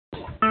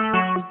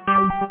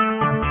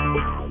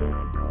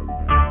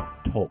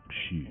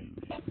shoes.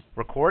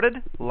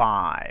 Recorded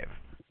live.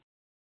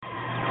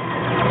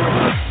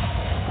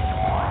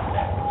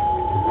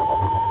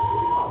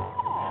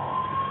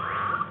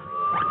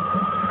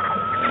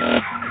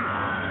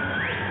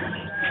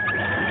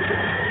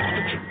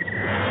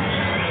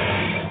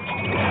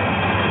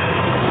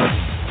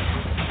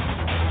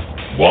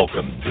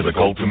 Welcome to the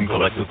Colton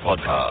Collective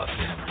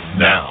Podcast.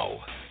 Now,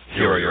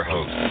 here are your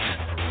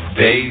hosts,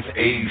 Dave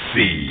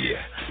A.C.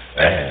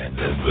 and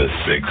the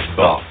Sixth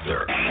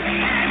Doctor.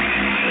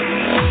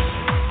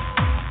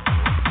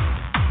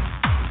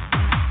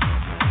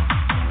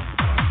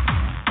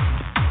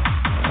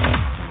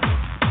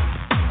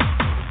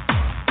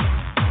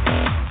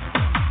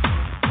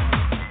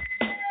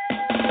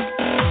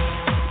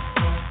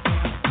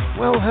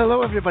 Well,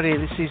 hello everybody,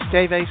 this is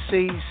Dave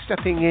A.C.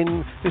 stepping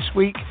in this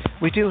week.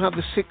 We do have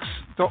the Sixth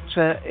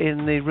Doctor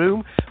in the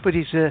room, but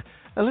he's a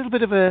little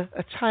bit of a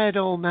tired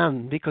old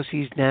man because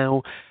he's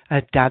now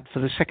a dad for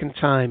the second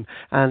time,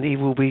 and he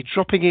will be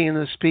dropping in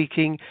and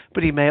speaking,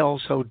 but he may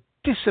also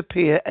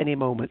disappear any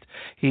moment.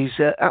 He's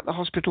at the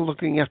hospital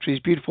looking after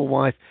his beautiful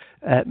wife,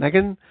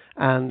 Megan,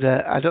 and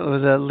I don't know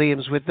whether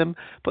Liam's with them,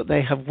 but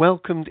they have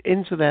welcomed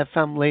into their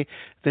family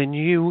the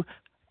new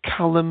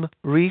Callum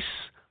Reese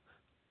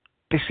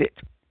Bissett.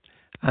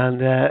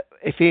 And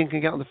if Ian can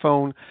get on the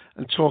phone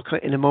and talk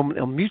in a moment,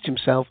 he'll mute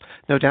himself.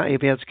 No doubt he'll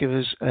be able to give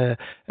us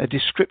a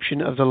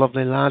description of the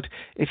lovely lad.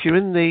 If you're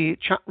in the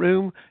chat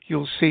room,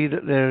 you'll see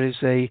that there is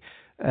a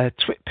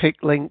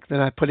TwitPic link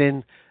that I put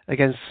in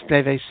against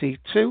Dave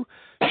AC2,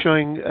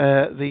 showing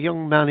the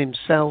young man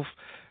himself,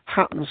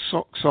 hat and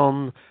socks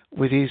on,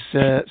 with his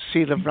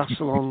Seal of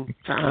Rassilon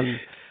tan.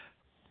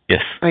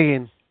 Yes. Hi,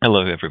 Ian.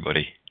 Hello,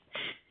 everybody.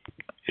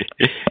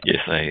 Yes,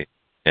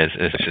 As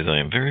I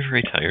am very,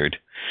 very tired,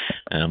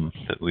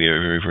 but we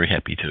are very, very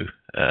happy to.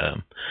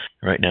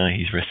 Right now,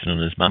 he's resting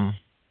on his mum,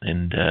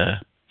 and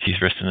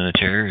she's resting in a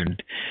chair,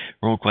 and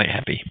we're all quite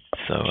happy.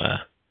 So,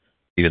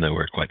 even though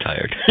we're quite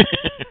tired.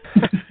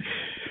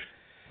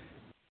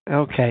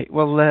 Okay,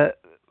 well,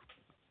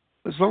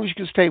 as long as you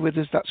can stay with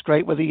us, that's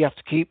great. Whether you have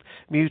to keep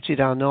muted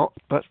or not,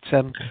 but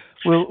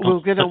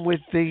we'll get on with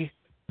the.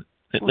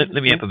 Let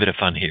me have a bit of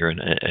fun here and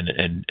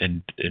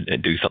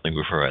do something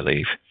before I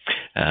leave.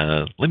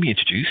 Let me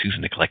introduce who's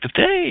in the collective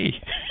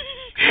today.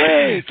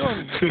 Hey, go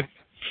on.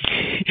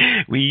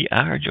 We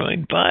are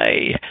joined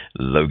by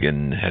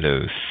Logan.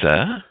 Hello,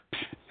 sir.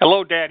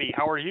 Hello, Daddy.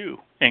 How are you?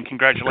 And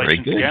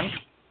congratulations again.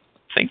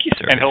 Thank you,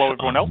 sir. And hello,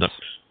 everyone else.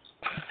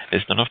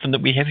 It's not often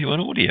that we have you on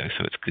audio,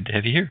 so it's good to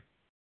have you here.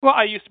 Well,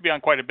 I used to be on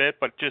quite a bit,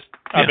 but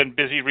I've been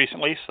busy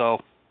recently,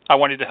 so I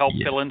wanted to help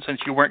fill in since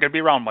you weren't going to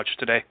be around much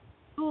today.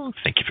 Oh,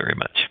 thank you very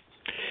much.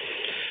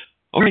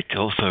 All right,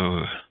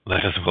 also,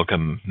 let us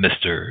welcome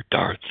Mr.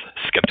 Darth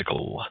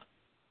Skeptical.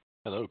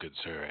 Hello, good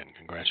sir, and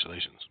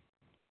congratulations.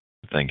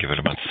 Thank you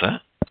very much, sir.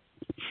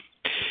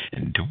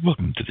 And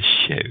welcome to the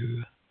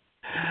show.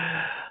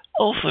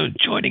 Also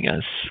joining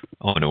us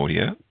on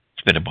audio,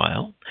 it's been a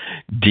while,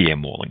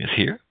 DM Walling is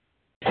here.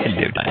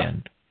 Hello,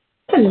 Diane.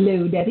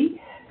 Hello,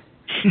 Daddy.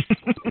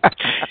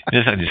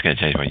 I'm just going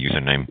to change my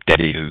username,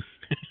 Daddy Who.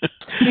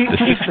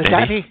 He's the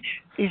daddy.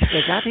 He's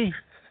the daddy.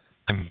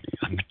 I'm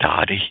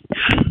Daddy.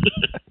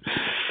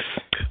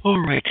 All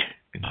right.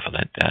 Enough of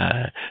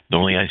that.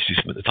 Normally I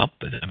introduce him at the top,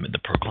 but I'm in the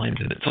proclaims,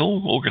 and it's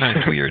all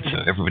organized weird, so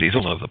everybody's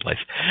all over the place.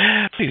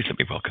 Please let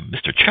me welcome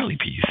Mr. Charlie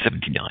P.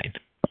 79.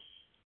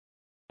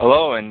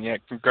 Hello, and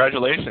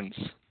congratulations.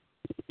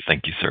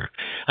 Thank you, sir.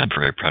 I'm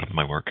very proud of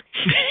my work.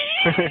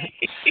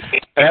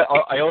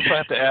 I also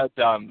have to add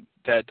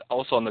that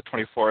also on the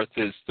 24th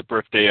is the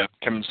birthday of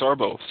Kevin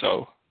Sorbo,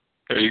 so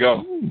there you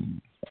go. Ooh.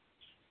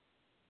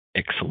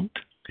 Excellent.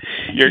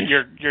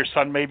 Your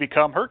son may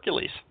become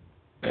Hercules.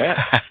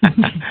 Yeah.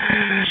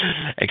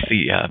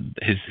 Actually,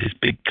 his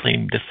big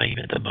claim to fame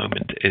at the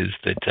moment is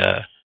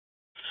that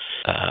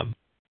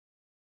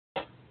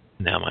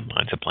now my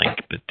mind's a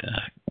blank, but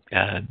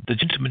the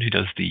gentleman who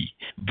does the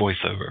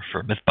voiceover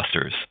for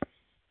Mythbusters,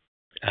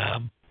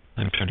 I'm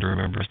trying to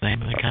remember his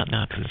name, and I can't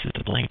now because it's just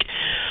a blank.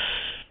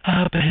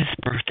 But his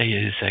birthday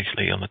is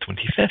actually on the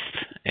 25th,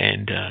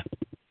 and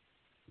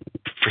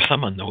for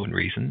some unknown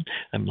reason,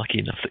 I'm lucky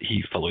enough that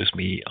he follows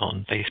me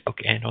on Facebook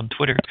and on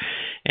Twitter,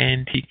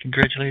 and he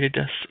congratulated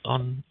us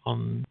on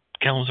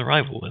Callum's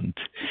arrival, and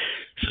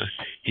so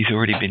he's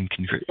already been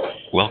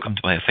welcomed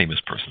by a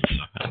famous person.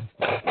 So,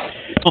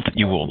 not that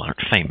you all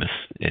aren't famous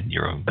in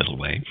your own little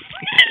way.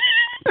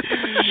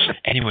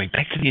 Anyway,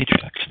 back to the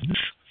introductions.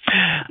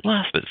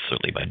 Last but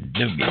certainly by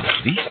no means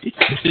least, it's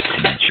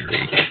Mr.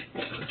 Century.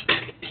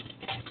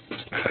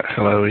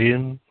 Hello,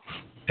 Ian,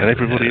 and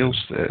everybody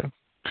else there.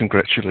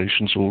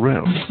 Congratulations all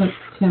round.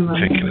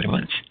 Thank you very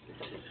much.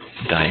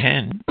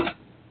 Diane,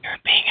 you're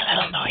being a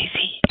little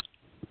noisy.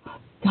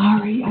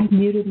 Sorry, I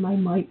muted my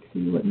mic so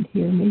you wouldn't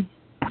hear me.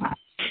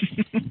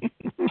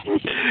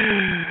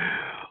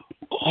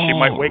 She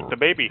might wake the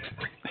baby.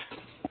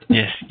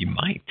 Yes, you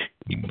might.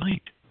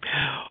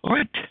 All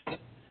right.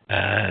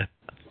 I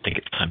think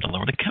it's time to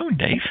lower the cone,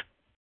 Dave.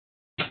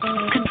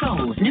 Control.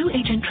 New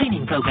Agent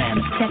Training Program,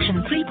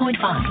 Section 3.5,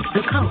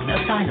 the Cone of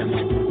Silence.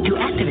 To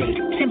activate,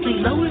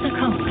 simply lower the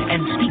cone and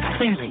speak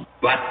clearly.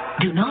 What?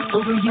 Do not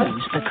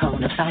overuse the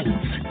Cone of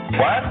Silence.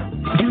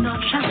 What? Do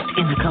not shout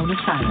in the Cone of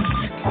Silence.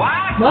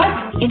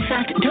 What? In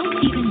fact, don't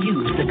even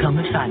use the Cone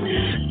of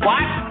Silence.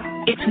 What?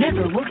 It's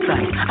never worked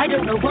right. I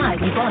don't know why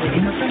we bought it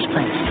in the first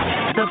place.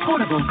 The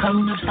Portable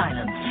Cone of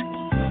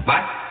Silence.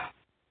 What?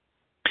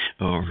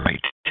 All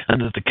right.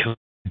 Under the cone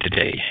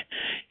today,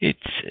 it's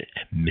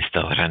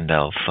Mr.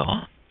 Randall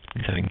Thaw.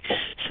 He's having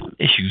some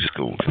issues at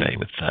school today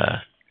with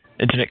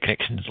internet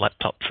connections,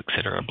 laptops,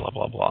 etc., blah,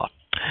 blah, blah.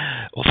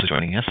 Also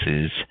joining us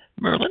is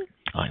Merlin.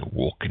 I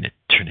walk in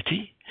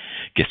eternity.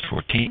 Guest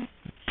 14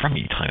 from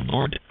you, Time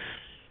Lord.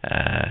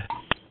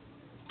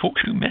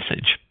 Horseshoe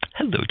Message.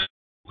 Hello,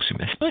 Horseshoe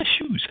Message. My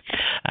shoes.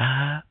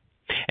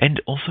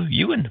 And also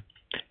Ewan.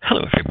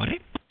 Hello, everybody.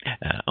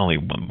 Only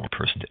one more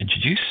person to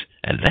introduce,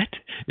 and that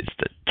is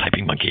the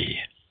Typing Monkey.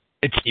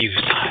 It's news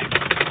time.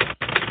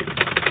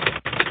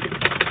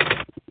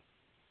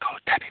 Go,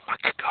 Typing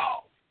Monkey,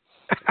 go.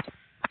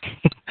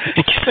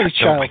 It's so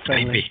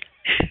child-friendly.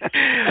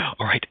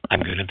 All right, I'm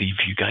going to leave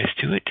you guys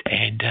to it,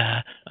 and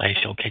I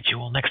shall catch you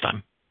all next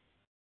time.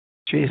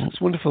 Cheers. It's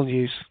wonderful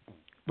news.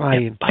 Bye.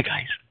 Yep, bye,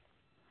 guys.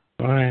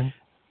 Bye.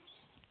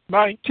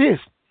 Bye. Cheers.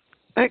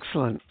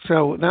 Excellent.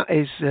 So that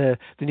is the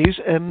news.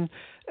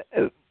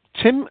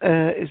 Tim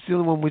is the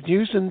only one with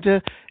news, and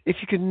if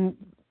you can,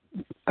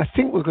 I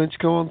think we're going to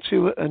go on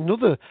to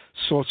another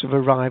sort of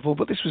arrival,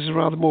 but this was a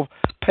rather more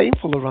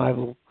painful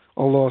arrival,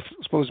 although I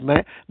suppose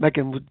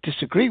Megan would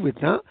disagree with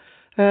that,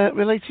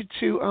 related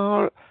to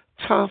our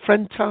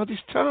friend TARDIS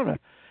Tara.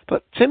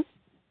 But Tim?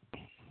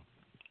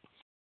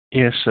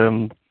 Yes,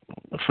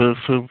 for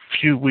a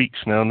few weeks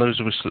now, and those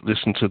of us that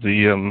listen to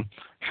the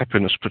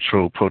Happiness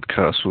Patrol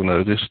podcast will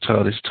know this.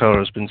 TARDIS Tara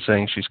has been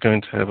saying she's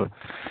going to have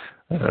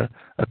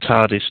a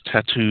TARDIS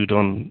tattooed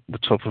on the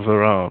top of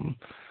her arm.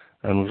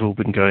 And we've all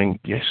been going,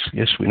 yes,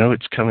 we know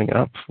it's coming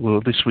up.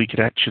 Well, this week it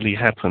actually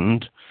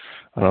happened.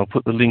 And I'll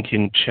put the link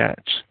in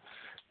chat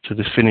to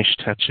the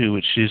finished tattoo,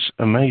 which is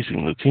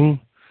amazing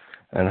looking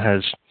and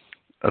has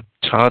a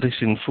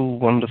TARDIS in full,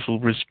 wonderful,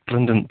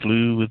 resplendent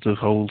blue with the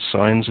whole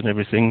signs and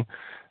everything.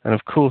 And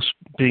of course,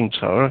 being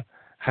Tara,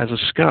 has a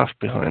scarf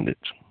behind it.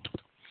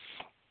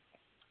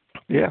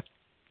 Yeah,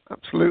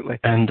 absolutely.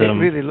 And it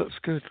really looks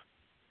good.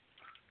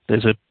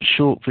 There's a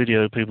short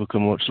video people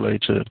can watch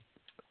later,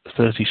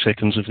 30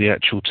 seconds of the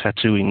actual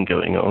tattooing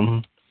going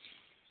on.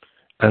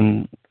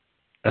 And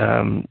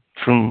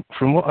from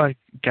what I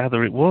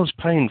gather, it was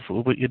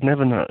painful, but you'd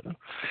never know.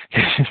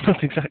 She's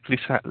not exactly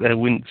sat there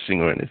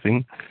wincing or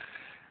anything.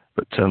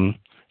 But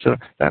so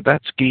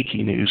that's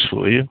geeky news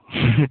for you.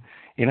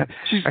 You know,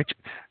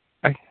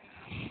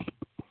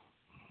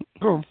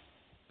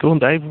 Go on,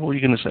 Dave. What were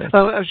you going to say?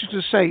 I was just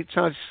going to say,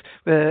 Taz,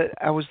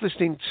 I was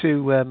listening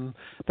to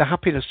the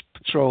Happiness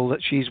Patrol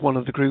that she's one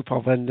of the group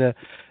of, and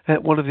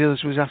one of the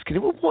others was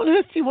asking, well, what on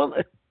earth do you want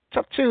a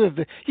tattoo of?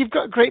 You've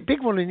got a great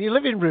big one in your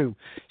living room.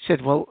 She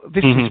said, well,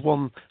 this is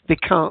one, they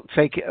can't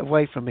take it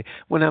away from me.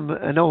 When I'm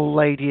an old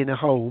lady in a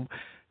home,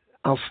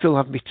 I'll still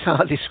have my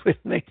TARDIS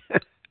with me.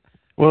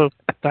 Well,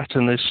 that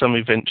and there's some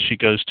events she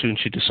goes to and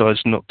she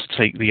decides not to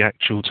take the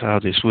actual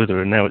TARDIS with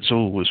her, and now it's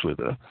always with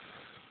her.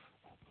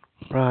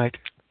 Right.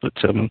 But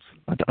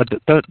I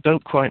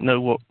don't quite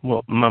know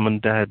what mum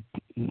and dad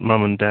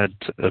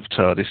of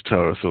TARDIS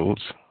Tara thought.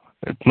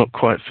 It's not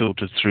quite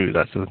filtered through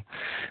that.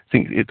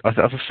 I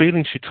have a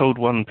feeling she told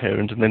one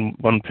parent and then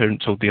one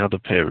parent told the other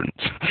parent.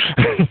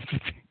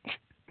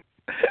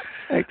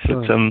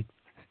 Excellent. But,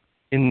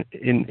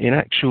 in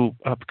actual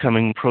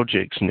upcoming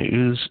projects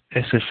news,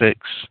 SFX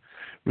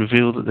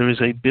revealed that there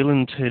is a Bill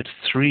and Ted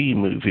 3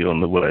 movie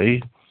on the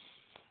way.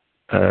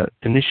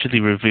 Initially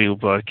revealed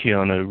by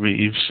Keanu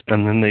Reeves,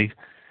 and then they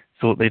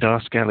thought they'd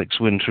ask Alex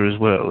Winter as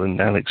well,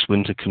 and Alex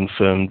Winter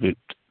confirmed it,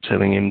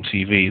 telling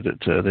MTV that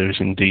there is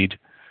indeed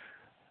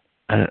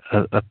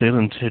a Bill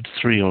and Ted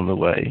 3 on the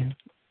way.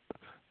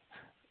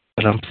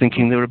 And I'm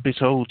thinking they're a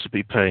bit old to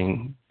be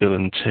paying Bill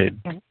and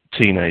Ted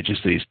teenagers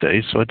these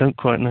days, so I don't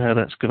quite know how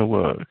that's going to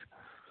work.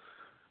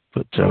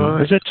 But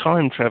as they're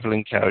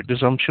time-travelling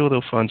characters, I'm sure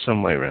they'll find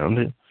some way around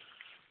it.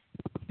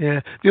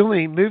 Yeah, the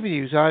only movie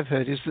news I've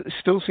heard is that there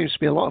still seems to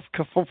be a lot of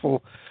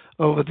kerfuffle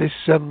over this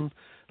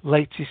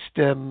latest,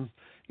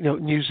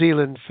 New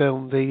Zealand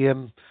film,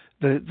 the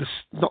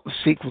not the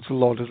sequel to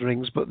Lord of the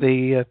Rings, but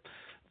the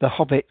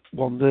Hobbit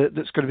one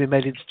that's going to be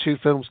made into two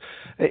films.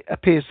 It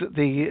appears that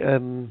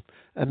the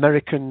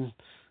American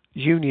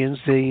unions,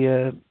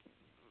 the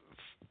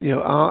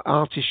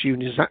artists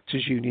unions,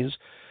 actors unions,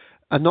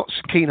 are not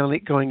so keen on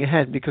it going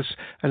ahead because,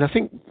 and I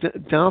think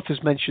Darth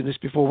has mentioned this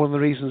before, one of the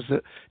reasons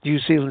that New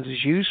Zealand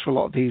is used for a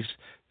lot of these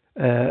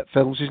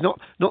films is not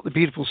the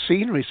beautiful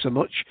scenery so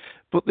much,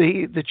 but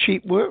the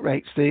cheap work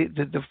rates,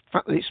 the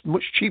fact that it's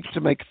much cheaper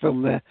to make a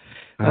film there.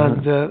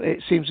 And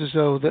it seems as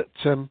though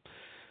that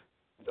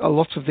a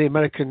lot of the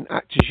American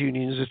actors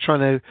unions are trying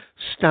to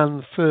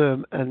stand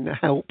firm and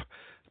help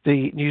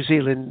the New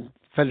Zealand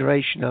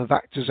Federation of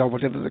Actors, or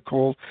whatever they're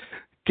called,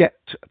 get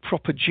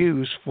proper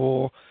dues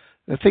for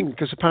the thing,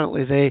 because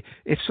apparently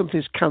if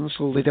something's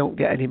cancelled, they don't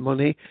get any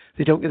money.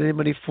 They don't get any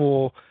money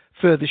for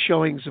further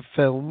showings of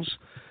films,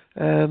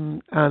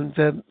 and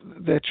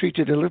they're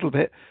treated a little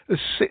bit as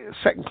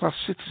second-class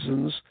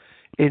citizens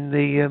in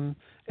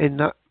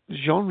that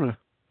genre.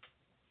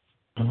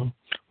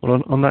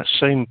 Well, on that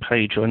same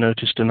page, I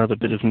noticed another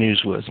bit of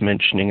news worth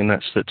mentioning, and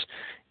that's that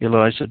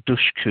Eliza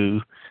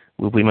Dushku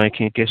will be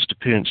making a guest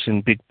appearance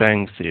in Big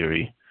Bang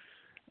Theory,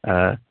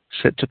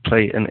 set to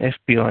play an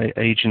FBI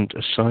agent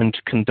assigned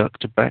to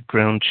conduct a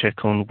background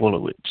check on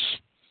Wolowitz,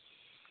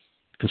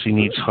 because he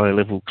needs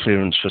high-level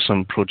clearance for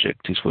some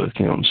project he's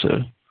working on,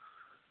 so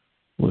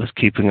worth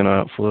keeping an eye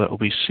out for. That will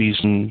be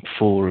season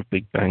 4 of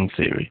Big Bang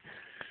Theory.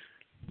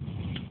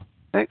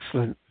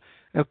 Excellent.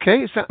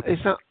 Okay, is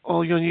that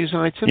all your news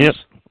items? Yep,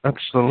 that's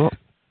a lot.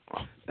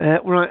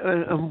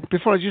 Right,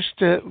 before I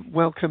just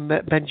welcome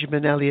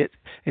Benjamin Elliott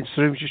into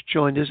the room, just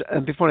joined us,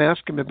 and before I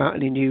ask him about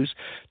any news,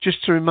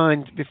 just to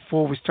remind,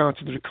 before we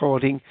started the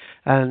recording,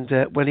 and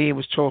when Ian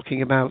was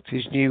talking about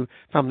his new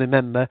family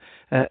member,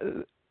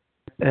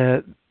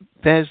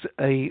 there's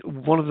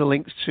one of the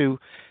links to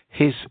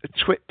his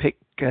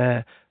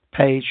TwitPic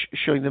page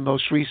showing the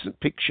most recent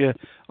picture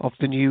of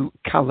the new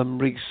Callum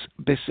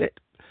Reese-Bissett.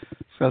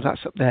 So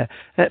that's up there.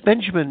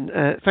 Benjamin,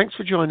 thanks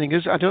for joining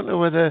us. I don't know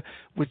whether,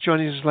 with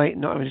joining us late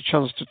and not having a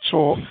chance to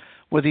talk,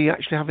 whether you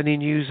actually have any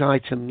news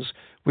items.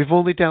 We've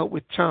only dealt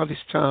with TARDIS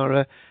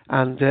Tara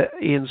and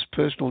Ian's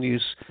personal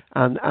news,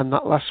 and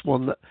that last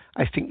one that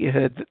I think you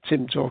heard that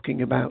Tim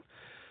talking about.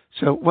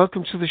 So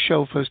welcome to the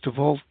show, first of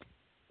all.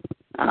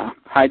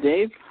 Hi,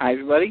 Dave. Hi,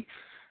 everybody.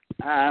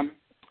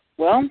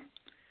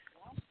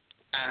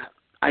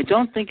 I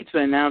don't think it's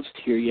been announced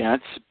here yet,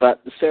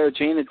 but the Sarah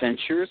Jane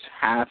Adventures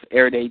have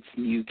air dates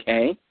in the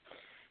UK.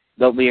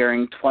 They'll be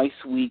airing twice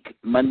a week,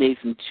 Mondays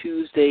and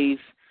Tuesdays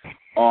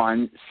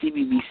on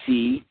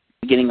CBBC,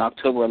 beginning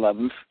October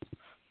 11th,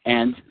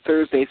 and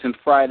Thursdays and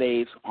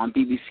Fridays on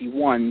BBC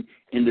One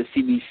in the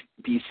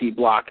CBBC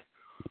block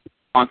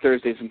on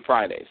Thursdays and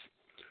Fridays.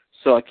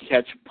 So I can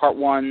catch part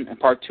 1 and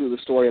part 2 of the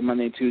story on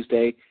Monday and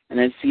Tuesday, and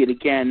then see it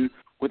again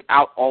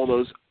without all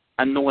those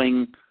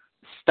annoying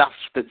stuff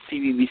that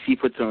CBBC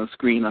puts on the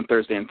screen on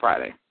Thursday and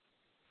Friday.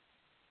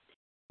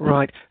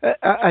 Right.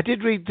 I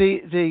did read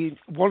the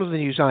one of the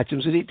news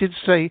items, and it did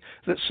say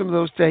that some of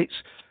those dates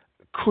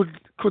could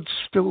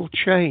still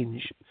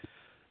change.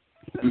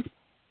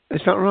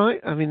 Is that right?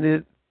 I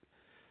mean,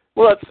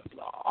 well, it's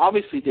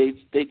obviously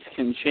dates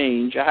can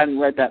change. I hadn't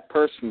read that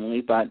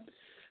personally, but it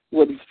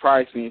wouldn't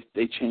surprise me if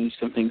they changed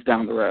some things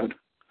down the road.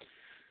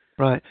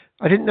 Right.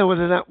 I didn't know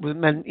whether that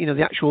meant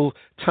the actual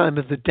time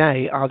of the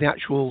day or the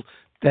actual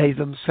day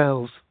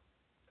themselves.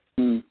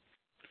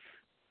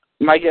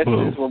 My guess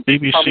is... Well,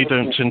 BBC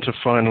don't tend to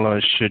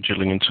finalise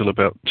scheduling until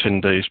about 10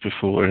 days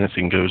before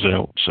anything goes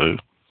out, so...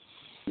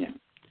 Yeah.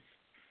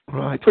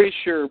 Right. I'm pretty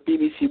sure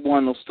BBC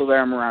One will still air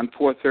them around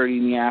 4:30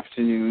 in the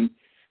afternoon.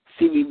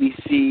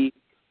 CBBC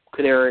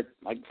could air it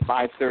like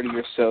 5:30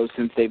 or so,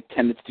 since they've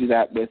tended to do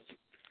that with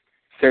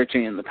Sarah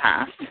Jane in the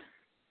past.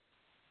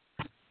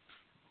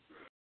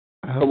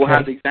 Okay. But we'll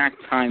have the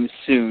exact time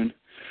soon.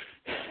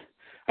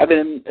 I've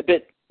been a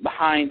bit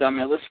behind on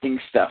my listening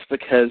stuff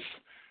because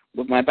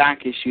with my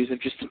back issues, I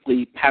just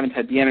simply haven't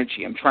had the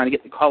energy. I'm trying to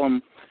get the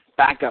column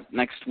back up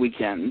next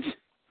weekend.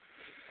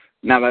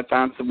 Now that I've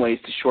found some ways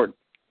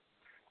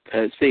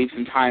to save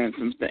some time and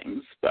some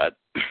things, but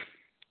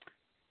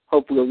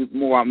hopefully we'll be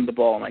more on the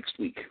ball next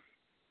week.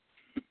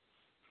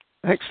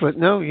 Excellent.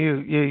 No,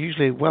 you're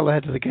usually well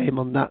ahead of the game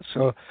on that,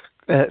 so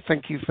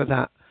thank you for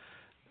that.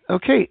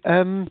 Okay.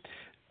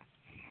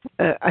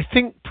 I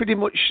think pretty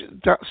much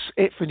that's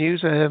it for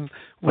news.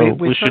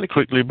 We should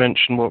quickly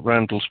mention what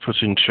Randall's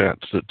put in chat,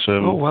 that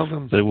well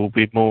done. There will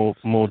be more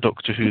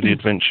Doctor Who The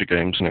Adventure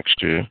games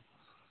next year.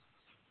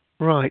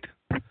 Right.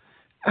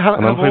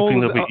 And I'm hoping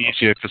they'll be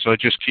easier, because I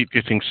just keep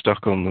getting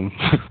stuck on them.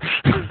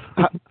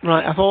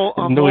 Right, have all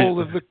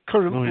of the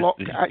current block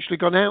actually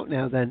gone out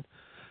now then?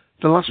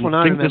 The last one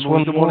I remember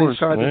was the one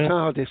inside the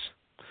TARDIS.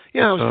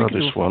 Yeah, I was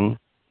thinking TARDIS one.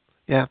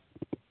 Yeah.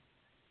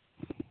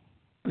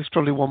 There's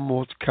probably one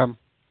more to come.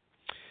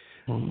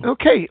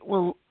 Okay,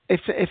 well,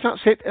 if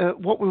that's it,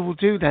 what we will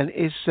do then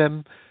is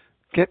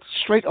get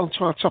straight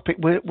onto our topic.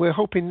 We're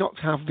hoping not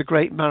to have the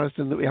great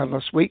marathon that we had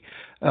last week,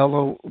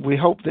 although we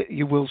hope that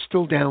you will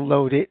still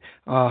download it,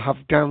 or have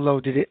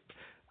downloaded it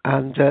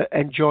and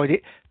enjoyed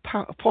it,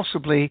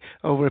 possibly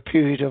over a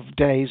period of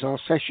days or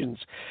sessions.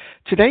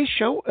 Today's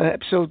show,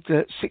 episode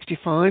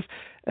 65,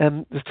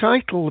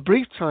 the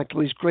brief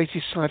title is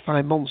Greatest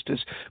Sci-Fi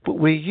Monsters, but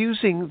we're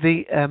using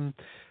the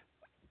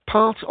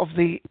part of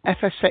the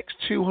FSX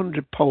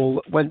 200 poll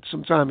that went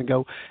some time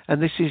ago,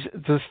 and this is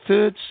the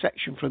third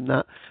section from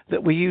that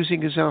we're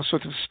using as our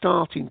sort of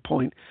starting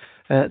point.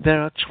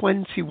 There are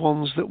 20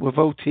 ones that were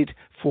voted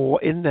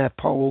for in their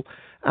poll,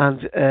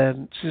 and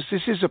since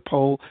this is a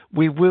poll,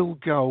 we will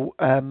go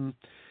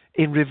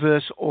in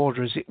reverse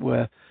order, as it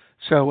were.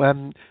 So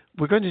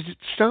we're going to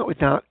start with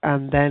that,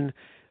 and then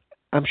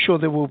I'm sure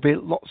there will be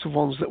lots of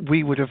ones that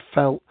we would have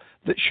felt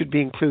that should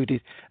be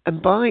included.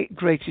 And by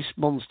greatest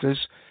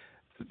monsters,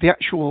 the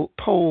actual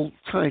poll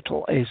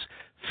title is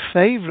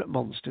favourite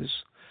monsters,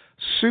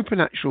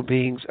 supernatural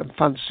beings and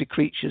fantasy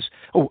creatures.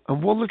 Oh,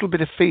 and one little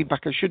bit of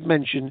feedback I should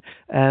mention.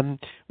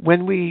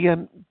 When we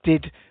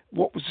did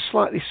what was a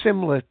slightly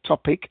similar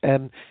topic,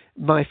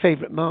 My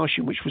Favourite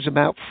Martian, which was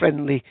about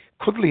friendly,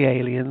 cuddly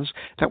aliens,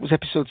 that was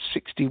episode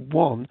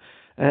 61.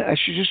 I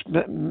should just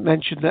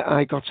mention that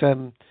I got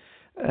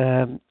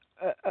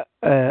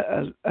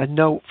a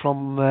note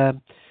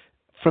from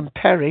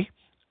Perry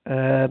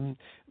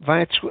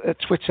via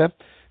Twitter.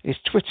 His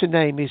Twitter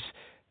name is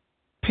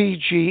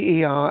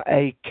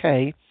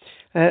PGERAK,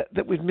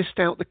 that we'd missed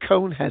out the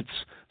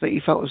Coneheads, that he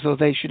felt as though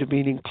they should have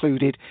been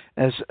included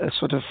as a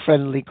sort of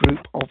friendly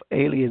group of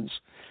aliens.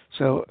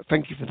 So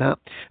thank you for that.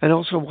 And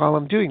also, while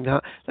I'm doing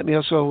that, let me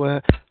also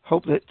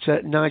hope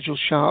that Nigel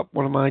Sharp,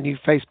 one of my new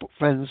Facebook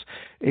friends,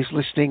 is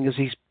listening, as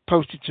he's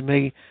posted to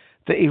me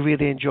that he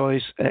really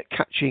enjoys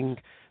catching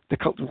the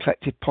Cultum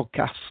Collective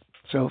podcast.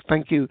 So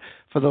thank you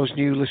for those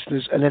new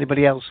listeners and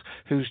anybody else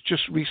who's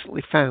just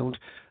recently found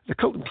the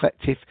Cultum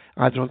Collective,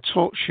 either on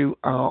TalkShoe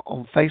or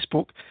on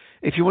Facebook.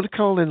 If you want to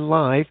call in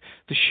live,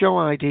 the show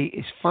ID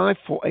is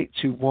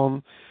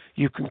 54821.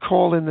 You can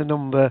call in the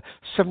number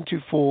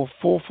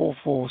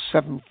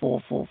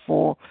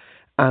 724-444-7444.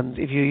 And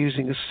if you're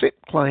using a SIP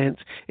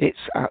client,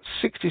 it's at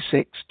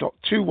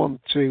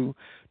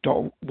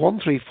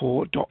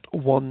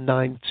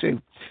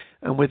 66.212.134.192.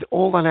 And with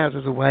all that out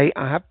of the way,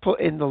 I have put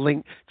in the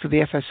link to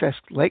the FSS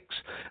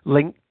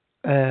link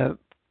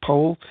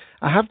poll.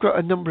 I have got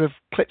a number of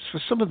clips for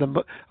some of them,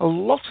 but a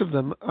lot of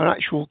them are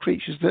actual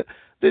creatures that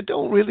they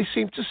don't really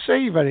seem to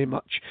say very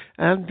much.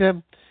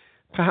 And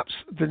perhaps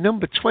the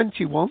number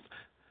 21,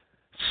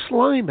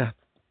 Slimer.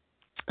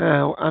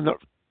 Now, I'm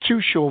not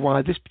too sure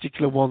why this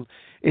particular one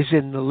is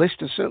in the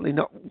list, and certainly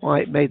not why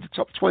it made the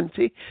top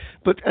 20,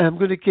 but I'm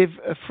going to give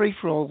a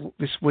free-for-all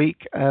this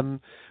week.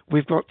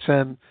 We've got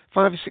 5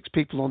 or 6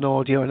 people on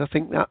audio, and I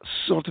think that's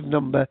sort of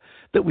number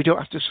that we don't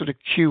have to sort of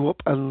queue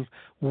up and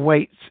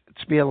wait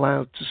to be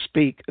allowed to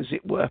speak, as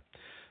it were.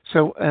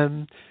 So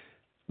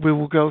we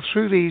will go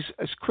through these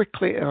as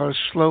quickly or as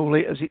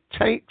slowly as it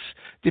takes,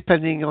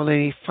 depending on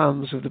any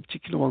fans of the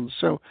particular ones.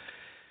 So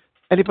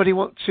anybody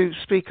want to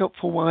speak up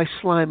for why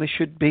Slimer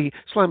should be,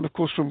 Slimer of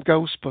course from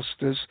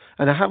Ghostbusters,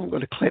 and I haven't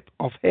got a clip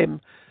of him,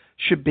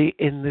 should be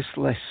in this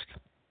list?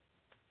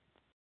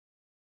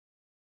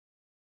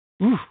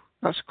 Ooh,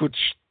 that's a good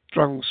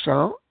strong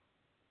start.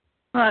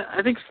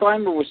 I think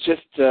Slimer was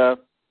just,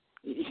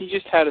 he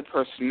just had a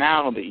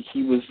personality.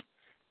 He was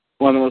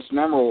one of the most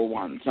memorable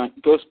ones.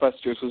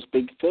 Ghostbusters was a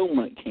big film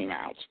when it came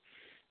out,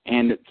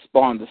 and it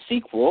spawned a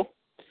sequel,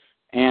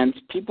 and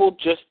people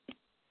just,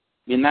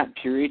 in that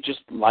period,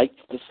 just liked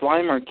the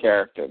Slimer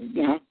character,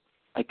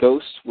 a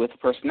ghost with a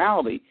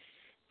personality.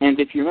 And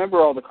if you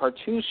remember all the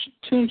cartoon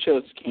shows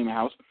that came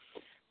out,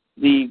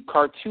 the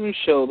cartoon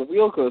show, The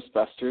Real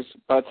Ghostbusters,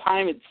 by the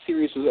time its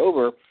series was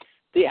over,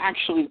 they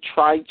actually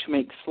tried to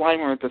make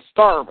Slimer the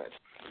star of it,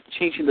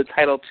 changing the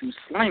title to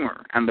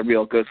Slimer and The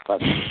Real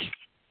Ghostbusters.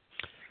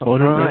 Oh,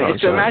 right.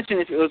 So imagine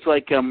if it was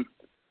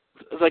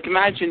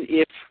imagine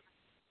if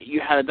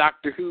you had a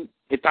Doctor Who,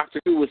 if Doctor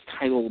Who was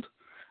titled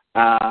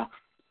Carl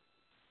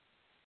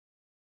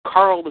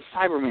the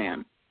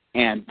Cyberman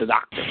and the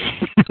Doctor.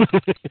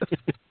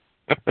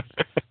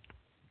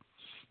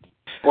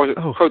 Or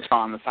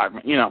Proton the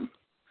Cyberman,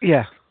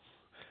 Yeah.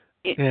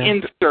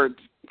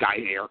 Insert guy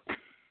here.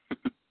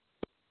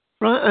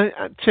 Right,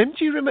 Tim,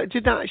 do you remember,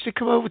 did that actually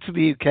come over to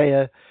the UK,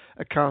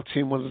 a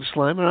cartoon, one of the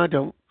Slimer? I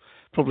don't,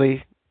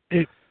 probably...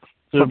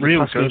 The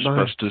Real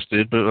Ghostbusters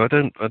did, but I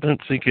don't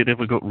think it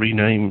ever got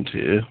renamed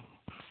here.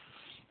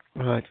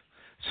 Right.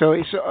 So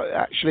it's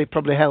actually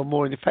probably held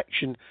more in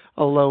affection,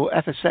 although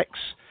FSX,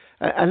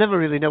 I never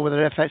really know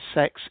whether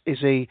FSX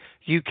is a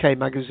UK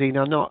magazine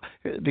or not,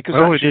 because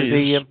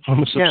actually it is.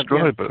 I'm a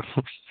subscriber.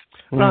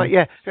 Yeah. Right,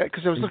 yeah,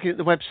 because I was looking at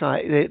the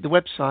website. The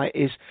website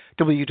is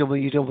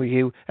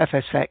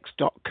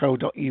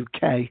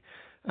www.fsx.co.uk,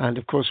 and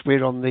of course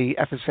we're on the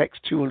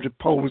FSX 200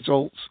 poll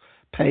results,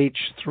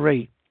 page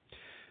 3.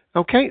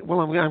 Okay,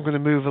 well, I'm going to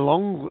move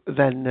along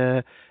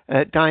then.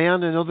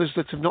 Diane and others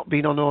that have not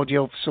been on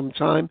audio for some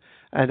time,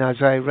 and as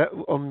I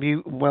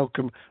unmute and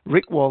welcome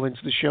Rick Wall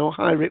into the show.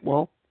 Hi, Rick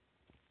Wall.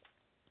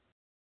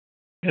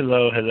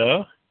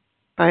 Hello.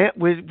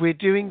 We're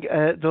doing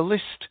the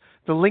list.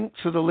 The link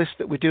to the list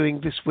that we're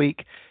doing this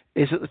week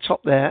is at the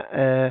top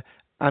there.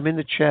 I'm in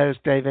the chair as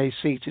Dave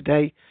AC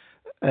today,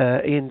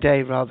 Ian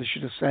Day rather,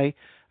 should I say,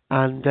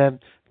 and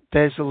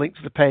there's the link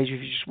to the page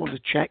if you just want to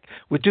check.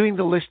 We're doing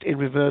the list in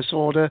reverse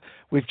order.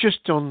 We've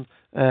just done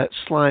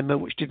Slimer,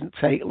 which didn't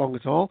take long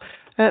at all.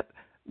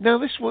 Now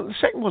this one, the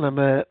second one,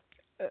 I'm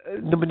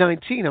number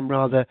 19. I'm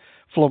rather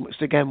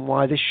flummoxed again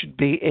why this should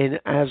be in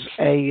as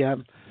a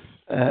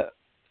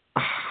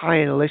high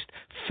in a list.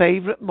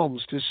 Favourite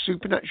monsters,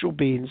 supernatural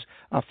beings,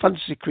 are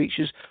fantasy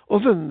creatures.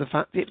 Other than the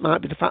fact it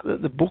might be the fact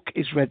that the book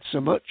is read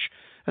so much,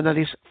 and that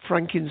is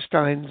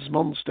Frankenstein's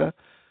monster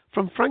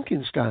from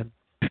Frankenstein.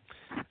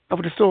 I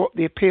would have thought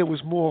the appeal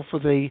was more for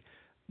the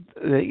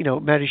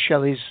Mary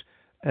Shelley's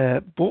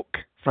book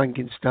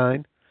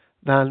Frankenstein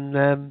than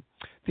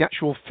the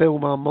actual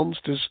film Our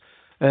Monsters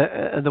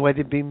and the way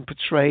they've been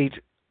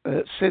portrayed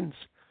since.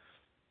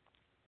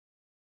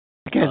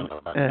 Again,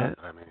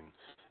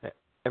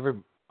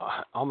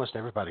 almost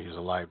everybody who's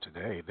alive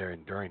today, their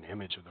enduring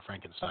image of the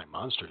Frankenstein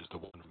monster is the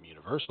one from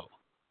Universal.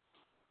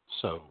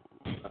 So,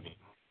 I mean,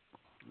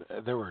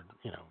 there were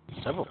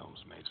several films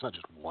made. It's not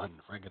just one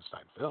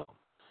Frankenstein film.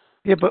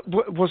 Yeah, but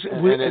was it?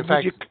 And in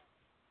fact,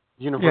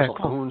 Universal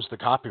owns the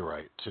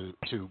copyright to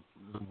the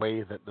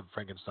way that the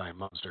Frankenstein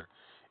monster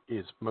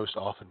is most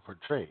often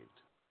portrayed.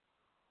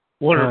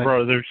 Warner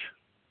Brothers.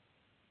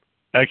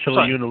 Actually,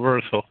 Sorry.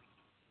 Universal.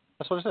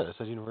 That's what I said. I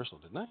said Universal,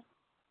 didn't I?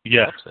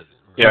 Yeah.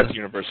 Yeah, it's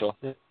Universal.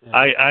 Yeah.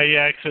 I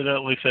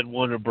accidentally said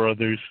Warner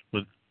Brothers,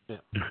 but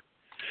yeah.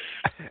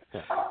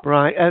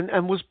 Right,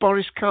 and was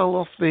Boris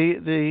Karloff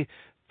the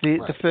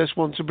first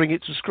one to bring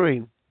it to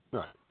screen?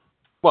 Right.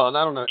 Well,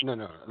 I don't know.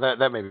 No.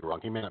 That may be wrong.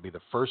 He may not be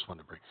the first one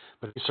to bring,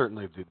 but he's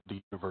certainly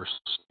the Universal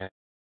standard.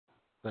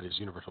 That is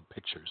Universal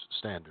Pictures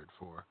standard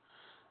for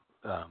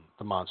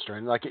the monster.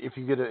 And like, if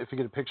you get a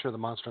picture of the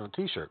monster on a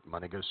T-shirt,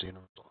 money goes to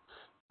Universal,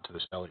 to the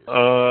Shelley.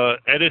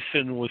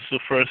 Edison was the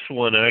first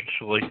one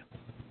actually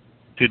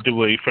to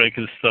do a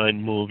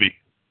Frankenstein movie.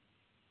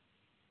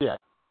 Yeah,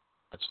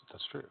 that's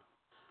true.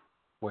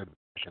 Way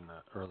back in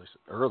the early days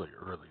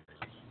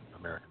of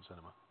American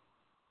cinema.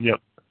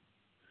 Yep.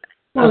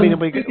 Well, I mean,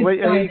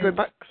 are you going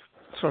back?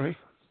 Sorry.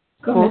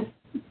 Go ahead.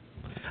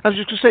 I was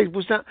just going to say,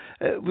 was that?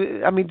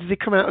 Did they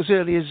come out as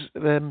early as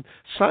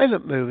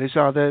silent movies?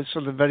 Are they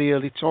sort of very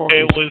early talking?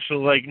 It was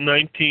like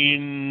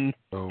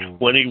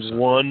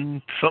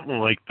 1921, something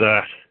like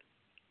that.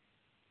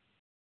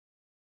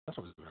 I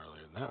thought it was even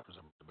earlier than that,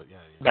 but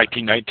yeah.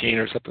 1919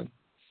 or something.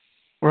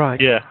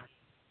 Right. Yeah.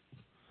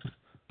 It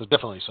was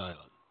definitely silent.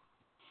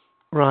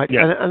 Right,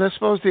 yeah. And I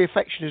suppose the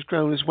affection has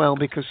grown as well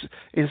because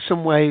in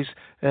some ways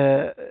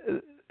the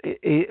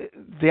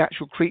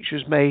actual creature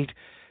is made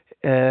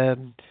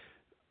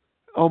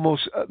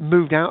almost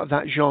moved out of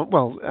that genre.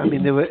 Well, I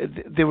mean,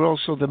 there were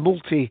also the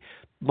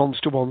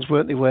multi-monster ones,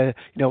 weren't they, where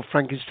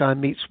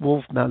Frankenstein meets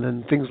Wolfman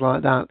and things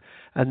like that.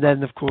 And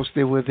then, of course,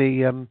 there were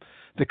the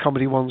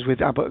comedy ones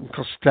with Abbott and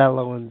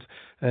Costello and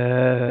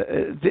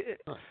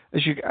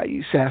as you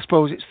say, I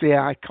suppose it's the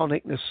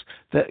iconicness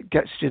that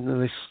gets it in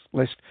this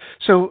list.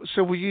 So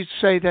would you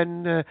say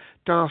then,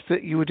 Darth,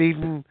 that you would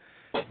even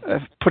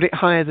put it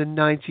higher than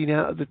 19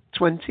 out of the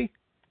 20?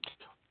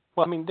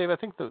 Well, I mean, Dave, I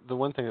think the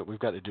one thing that we've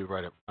got to do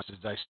right up front is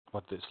dissect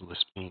what this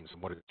list means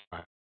and what it's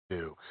trying to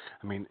do.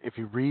 I mean, if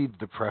you read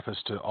the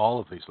preface to all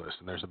of these lists,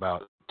 and there's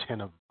about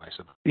 10 of them, I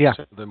suppose, 10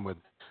 of them with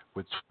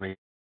 20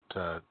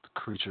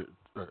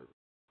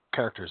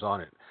 characters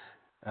on it,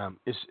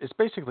 it's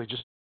basically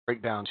just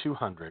break down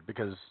 200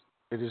 because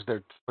it is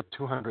their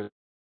 200th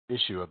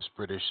issue of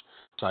British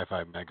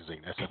Sci-Fi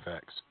magazine,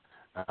 SFX.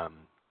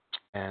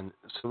 And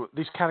so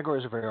these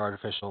categories are very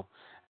artificial,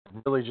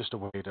 really just a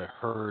way to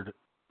herd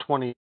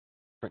 20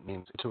 different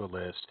names into a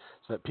list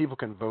so that people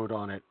can vote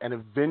on it. And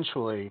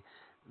eventually,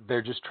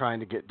 they're just trying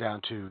to get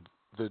down to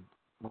the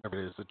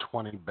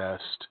 20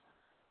 best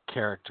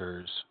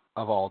characters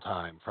of all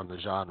time from the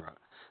genre.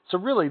 So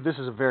really, this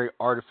is a very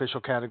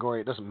artificial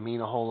category. It doesn't mean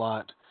a whole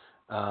lot.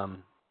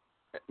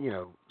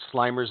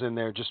 Slimer's in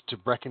there just to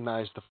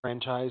recognize the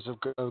franchise of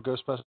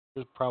Ghostbusters,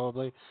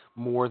 probably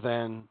more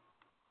than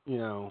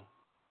the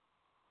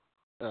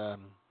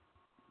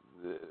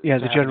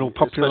general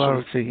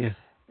popularity.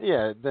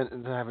 It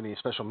doesn't have any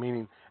special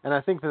meaning. And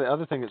I think the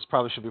other thing that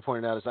probably should be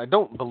pointed out is I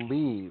don't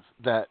believe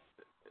that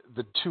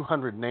the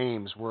 200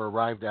 names were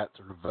arrived at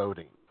through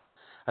voting.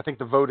 I think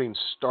the voting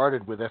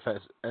started with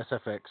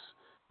SFX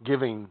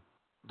giving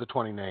the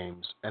 20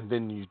 names, and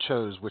then you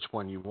chose which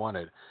one you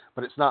wanted.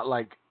 But it's not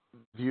like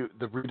the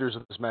readers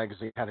of this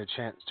magazine had a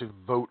chance to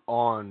vote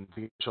on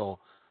the initial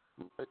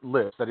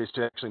list, that is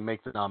to actually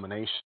make the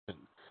nomination.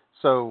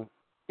 So,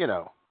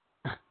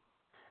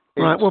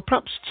 Right, well,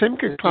 perhaps Tim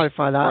could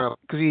clarify that,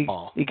 because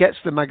he gets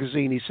the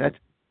magazine, he said.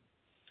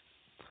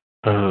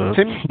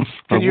 Tim,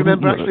 can you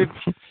remember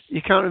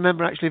you can't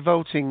remember actually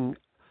voting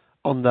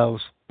on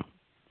those?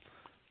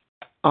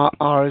 Just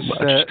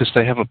because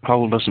they have a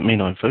poll doesn't mean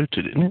I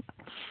voted, isn't it?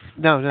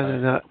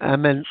 No. I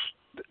meant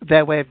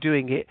their way of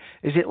doing it.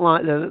 Is it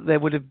like there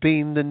would have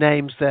been the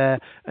names there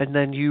and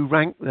then you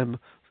rank them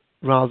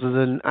rather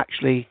than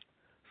actually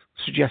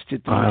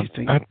suggested them? I have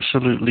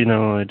absolutely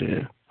no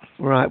idea.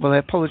 Right, well, I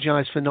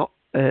apologise for not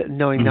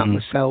knowing that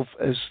myself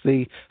as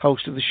the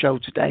host of the show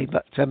today,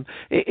 but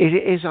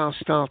it is our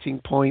starting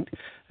point,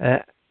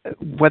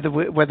 whether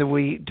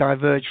we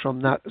diverge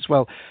from that as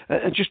well.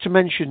 And just to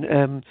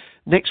mention,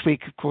 next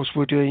week, of course,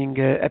 we're doing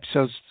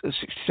episode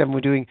 67,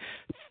 we're doing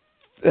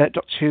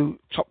Doctor Who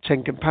Top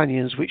 10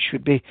 Companions, which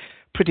should be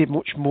pretty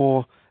much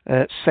more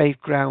safe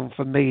ground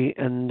for me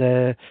and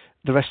the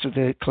rest of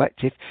the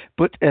collective.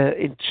 But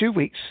in 2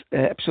 weeks,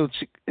 episode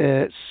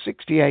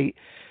 68,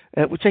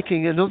 we're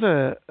taking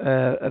another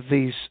of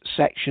these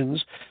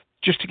sections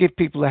just to give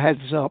people a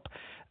heads up.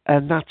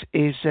 and that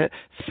is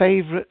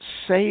favourite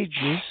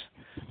sages,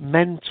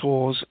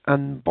 mentors,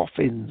 and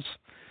boffins.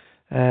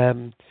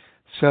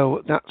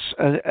 So that's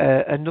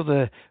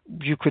another,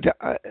 you could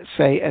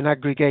say, an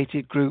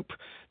aggregated group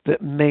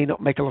that may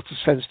not make a lot of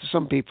sense to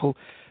some people,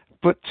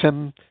 but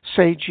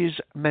sages,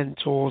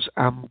 mentors,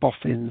 and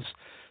boffins.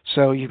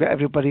 So you've got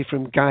everybody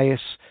from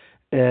Gaius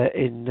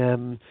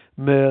in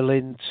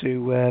Merlin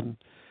to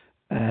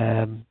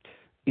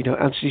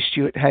Anthony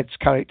Stewart Head's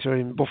character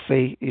in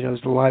Buffy,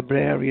 as the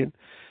librarian,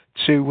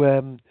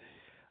 to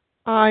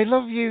I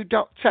love you,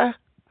 Doctor,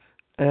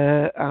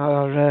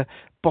 our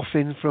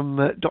boffin from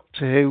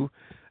Doctor Who.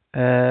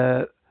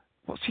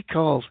 What's he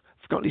called?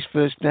 I've forgotten his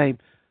first name.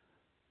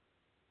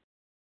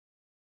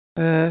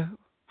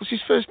 What's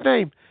his first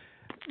name?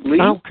 Lee?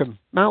 Malcolm.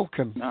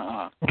 Malcolm,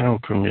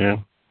 yeah.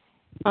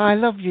 I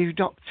love you,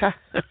 Doctor.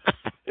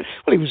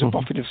 Well, he was a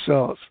boffin of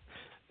sorts.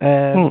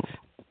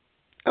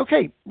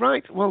 Okay,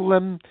 right.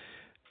 Well,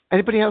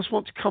 anybody else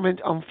want to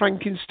comment on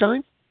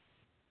Frankenstein?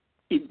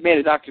 He made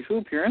a Doctor Who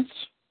appearance.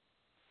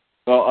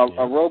 Well,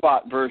 a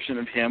robot version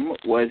of him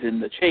was in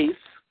The Chase.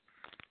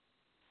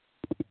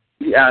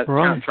 Yeah,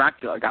 right. Count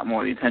Dracula got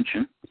more of the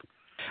attention.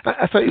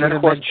 I thought you were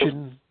going to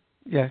mention...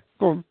 Yeah,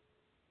 go on.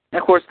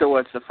 And of course, there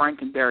was the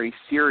Frankenberry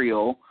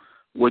cereal,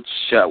 which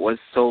was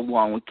sold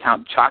along with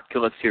Count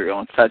Chocula cereal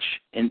and such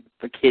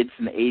for kids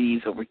in the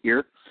 80s over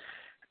here.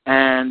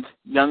 And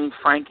Young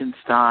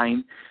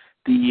Frankenstein,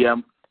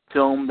 the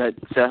film that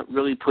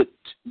really put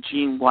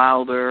Gene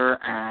Wilder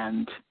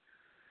and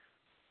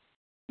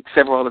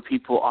several other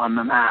people on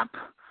the map,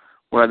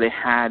 where they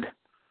had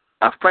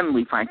a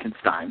friendly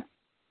Frankenstein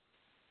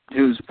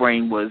whose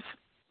brain was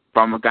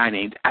from a guy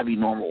named Abby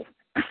Normal.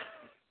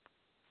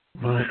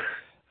 Right.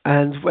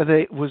 And whether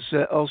it was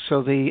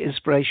also the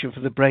inspiration for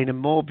the Brain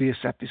and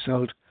Morbius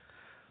episode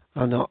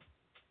or not.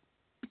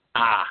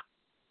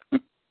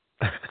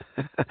 But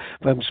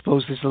I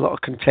suppose there's a lot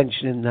of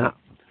contention in that.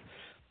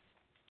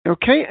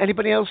 Okay,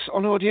 anybody else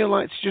on audio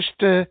like to just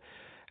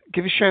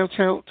give a shout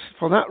out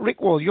for that?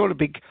 Rick Wall, you're a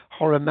big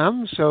horror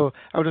man, so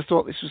I would have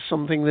thought this was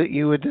something that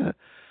you would...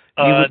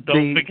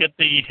 don't forget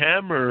the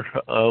Hammer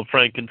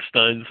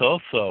Frankensteins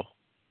also.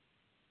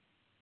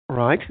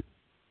 Right.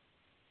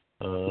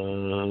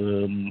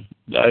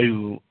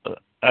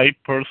 I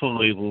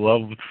personally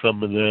love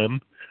some of them.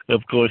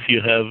 Of course,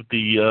 you have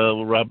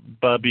the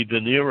Bobby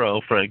De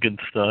Niro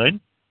Frankenstein.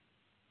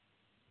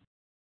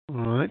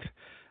 Right.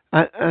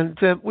 And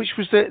which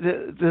was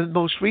the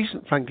most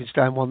recent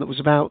Frankenstein one that was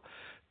about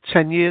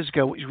 10 years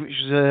ago, which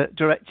was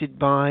directed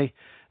by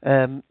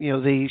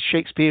the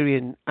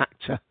Shakespearean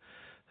actor.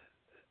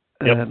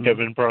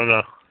 Kevin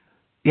Branagh.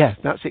 Yeah,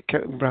 that's it,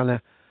 Kevin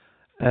Branagh.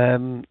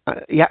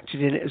 He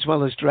acted in it as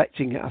well as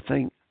directing it, I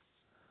think.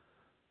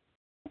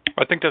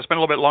 I think that's been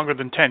a little bit longer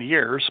than 10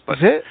 years. But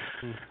is it?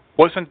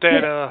 Wasn't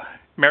that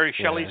Mary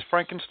Shelley's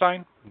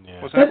Frankenstein?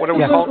 Yeah. Wasn't that what it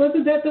was called?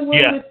 Wasn't that the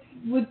one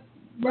with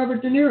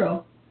Robert De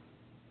Niro?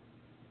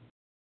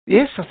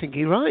 Yes, I think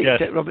you're right.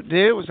 Yes. Robert De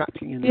Niro was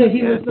acting in that. Yeah,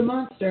 he was the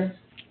monster.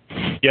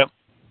 Yep.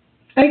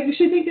 I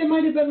actually think there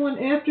might have been one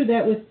after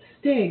that with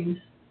Sting.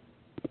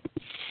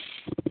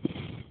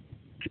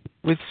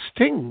 With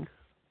Sting?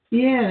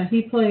 Yeah,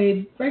 he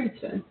played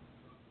Frankenstein.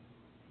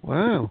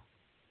 Wow.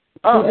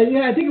 Oh,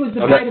 yeah, I think it was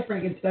The Bride of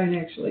Frankenstein,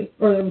 actually.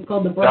 Or it was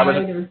called The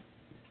Bride.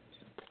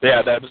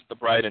 Yeah, that was The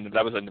Bride, and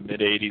that was in the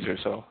mid-'80s or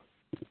so.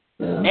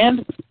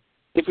 And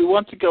if we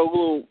want to go a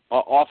little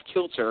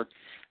off-kilter,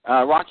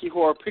 Rocky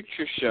Horror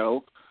Picture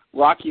Show,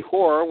 Rocky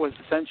Horror was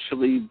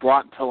essentially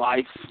brought to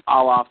life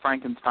a la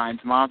Frankenstein's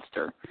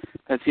monster.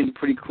 That seemed a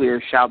pretty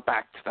clear shout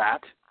back to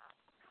that.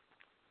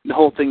 The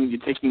whole thing,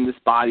 you're taking this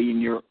body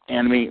and you're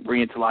animating,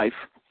 bringing it to life.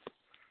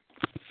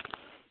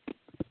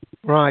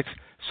 Right.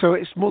 So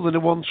it's more than a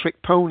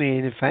one-trick pony,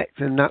 in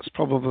effect, and that's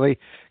probably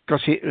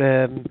got it,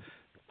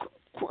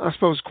 I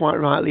suppose, quite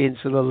rightly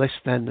into the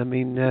list then. I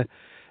mean,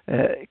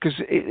 because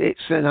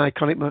it's an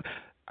iconic...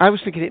 I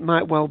was thinking it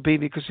might well be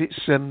because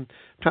it's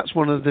perhaps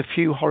one of the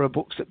few horror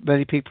books that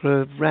many people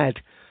have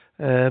read.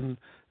 Because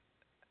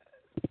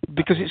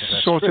it's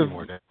sort of...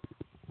 I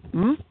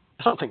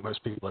don't think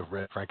most people have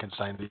read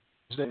Frankenstein these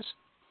days.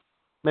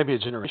 Maybe a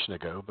generation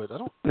ago, but I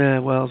don't...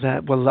 well,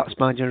 that's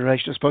my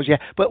generation, I suppose, yeah.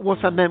 But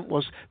what I meant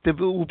was there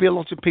will be a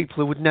lot of people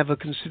who would never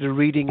consider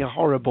reading a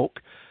horror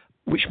book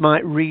which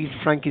might read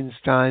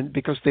Frankenstein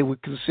because they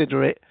would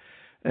consider it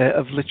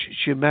of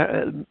literature,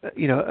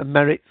 a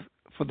merit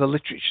for the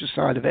literature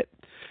side of it.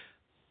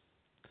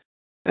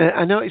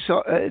 I noticed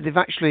they've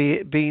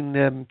actually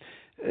been...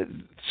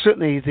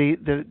 certainly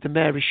the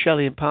Mary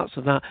Shelley and parts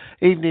of that,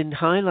 even in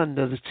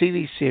Highlander, the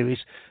TV series,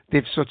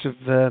 they've sort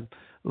of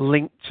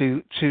linked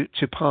to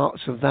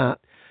parts of that,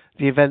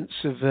 the events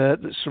of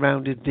that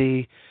surrounded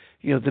the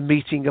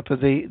meeting up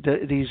of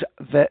these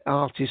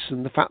artists,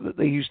 and the fact that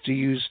they used to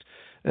use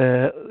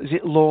is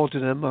it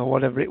laudanum or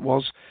whatever it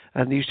was,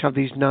 and they used to have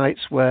these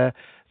nights where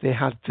they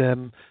had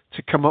to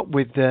come up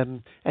with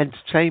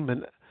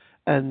entertainment,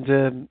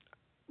 and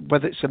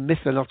whether it's a myth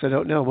or not, I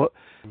don't know, but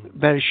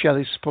Mary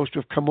Shelley's supposed to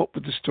have come up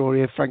with the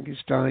story of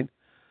Frankenstein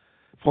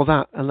for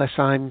that, unless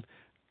I'm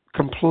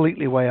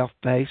completely way off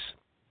base.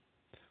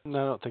 No,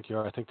 I don't think you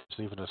are. I think there's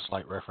even a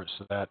slight reference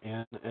to that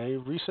in a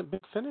recent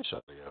Big Finish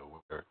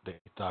audio where the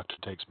Doctor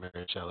takes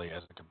Mary Shelley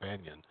as a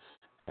companion,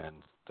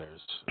 and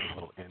there's a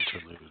little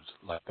interlude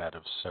like that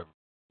of several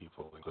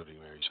people, including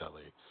Mary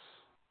Shelley,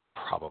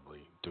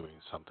 probably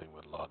doing something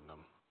with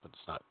laudanum. But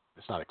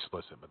it's not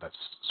explicit, but that's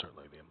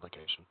certainly the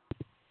implication.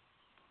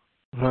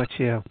 Right,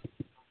 yeah.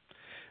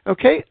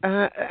 Okay,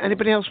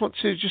 anybody else want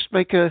to just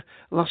make a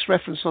last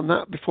reference on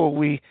that before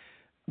we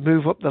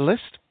move up the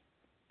list?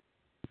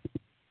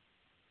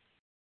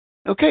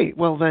 Okay,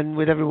 well then,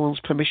 with everyone's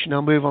permission,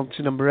 I'll move on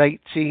to number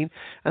 18,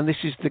 and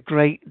this is The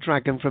Great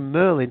Dragon from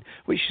Merlin,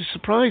 which is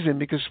surprising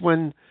because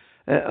when,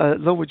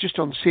 though we're just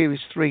on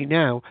Series 3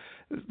 now,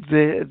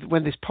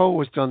 when this poll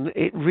was done,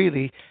 it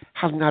really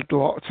hasn't had a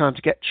lot of time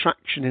to get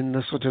traction in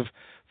the sort of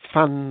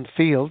fan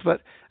field,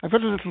 but I've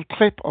got a little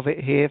clip of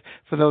it here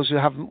for those who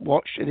haven't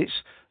watched, and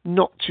it's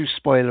not too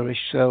spoilerish,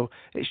 so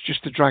it's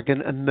just the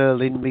dragon and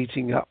Merlin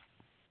meeting up.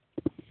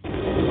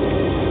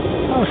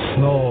 How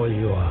small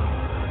you are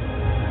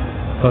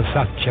for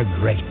such a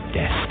great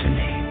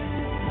destiny.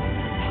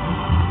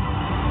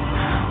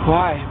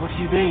 Why? What do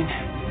you mean?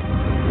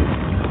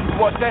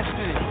 What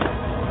destiny?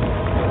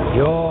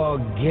 Your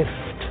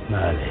gift,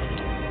 Merlin,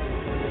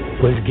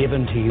 was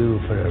given to you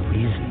for a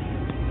reason.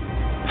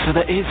 So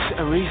there is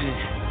a reason.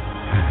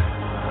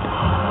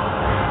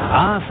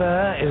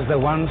 Arthur is the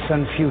once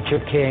and future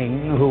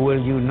king who will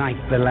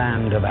unite the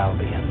land of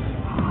Albion.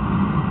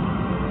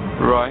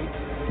 Right.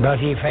 But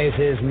he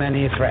faces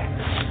many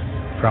threats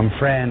from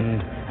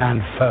friend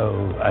and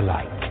foe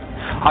alike.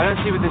 I don't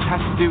see what this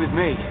has to do with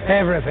me.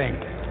 Everything.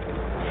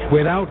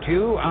 Without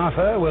you,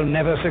 Arthur will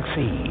never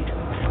succeed.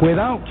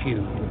 Without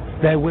you,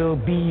 there will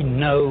be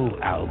no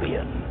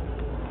Albion.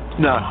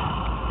 No,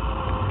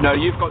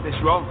 you've got this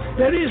wrong.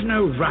 There is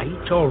no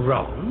right or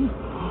wrong.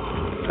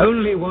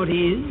 Only what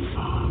is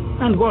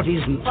and what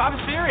isn't. But I'm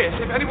serious.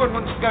 If anyone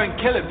wants to go and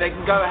kill him, they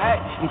can go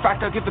ahead. In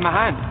fact, I'll give them a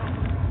hand.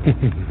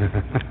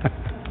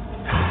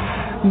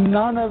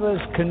 None of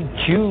us can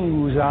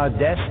choose our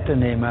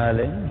destiny,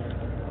 Merlin.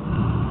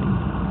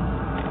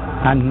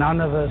 And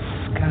none of us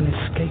can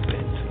escape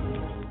it.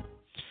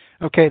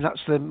 Okay, that's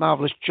the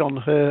marvellous John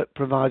Hurt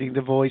providing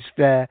the voice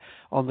there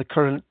on the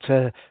current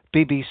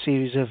BBC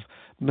series of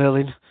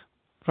Merlin.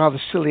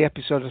 Rather silly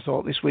episode, I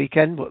thought, this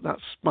weekend, but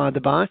that's by the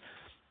by.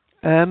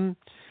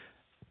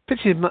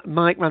 Pity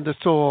Mike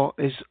Mandator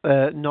is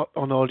not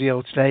on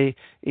audio today.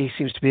 He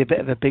seems to be a bit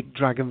of a big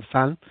Dragon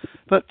fan.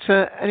 But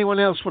anyone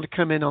else want to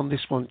come in on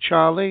this one?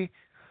 Charlie?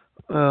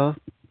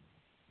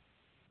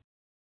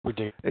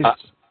 Ridiculous.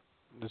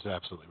 This is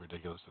absolutely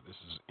ridiculous that this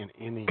is in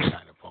any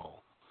kind of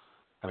poll.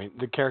 I mean,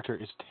 the character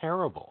is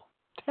terrible.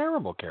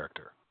 Terrible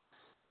character.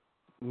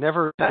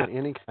 Never had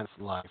any kind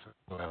of life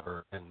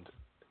whatsoever, and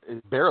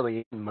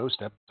barely in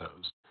most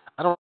episodes.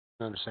 I don't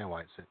understand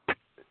why it's in.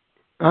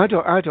 I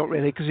don't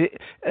really, because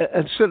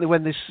and certainly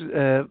when this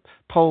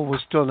poll was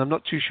done, I'm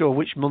not too sure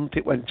which month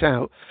it went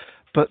out,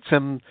 but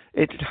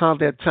it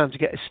hardly had time to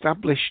get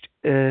established.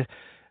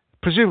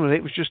 Presumably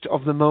it was just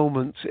of the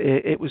moment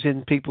it was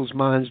in people's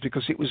minds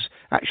because it was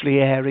actually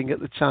airing at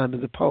the time of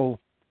the poll.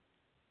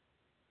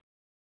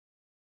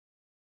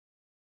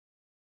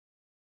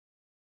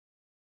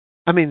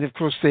 I mean, of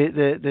course,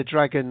 the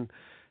dragon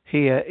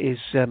here is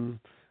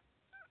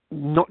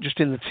not just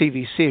in the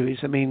TV series.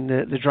 I mean,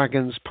 the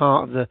dragon's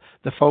part of the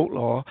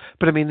folklore,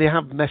 but I mean, they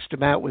have messed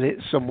about with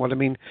it somewhat. I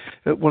mean,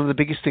 one of the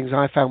biggest things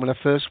I found when I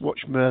first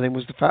watched Merlin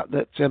was the fact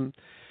that,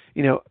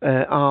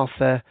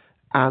 Arthur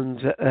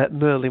and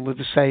Merlin were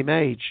the same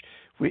age,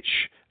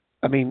 which,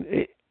 I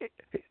mean,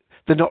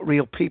 they're not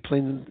real people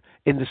in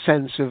the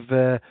sense of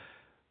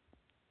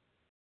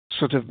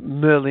sort of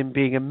Merlin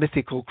being a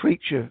mythical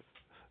creature,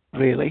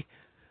 really.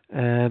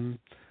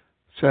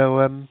 So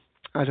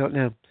I don't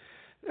know.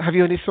 Have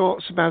you any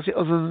thoughts about it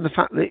other than the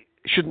fact that it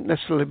shouldn't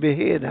necessarily be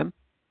here then?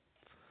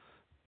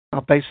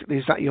 Or basically,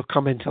 is that your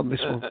comment on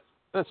this one?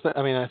 I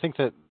think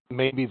that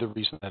maybe the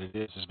reason that it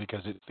is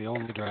because it's the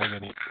only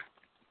dragon.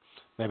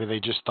 Maybe they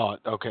just thought,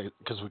 okay,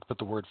 because we put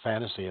the word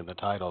fantasy in the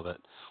title, that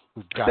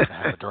we've got to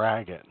have a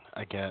dragon,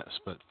 I guess.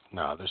 But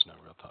no, there's no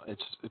real thought.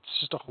 It's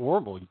just a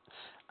horrible.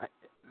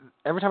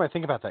 Every time I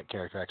think about that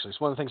character, actually, it's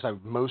one of the things I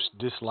most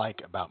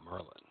dislike about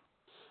Merlin.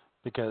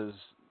 Because,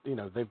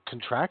 they've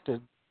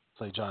contracted,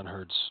 say, John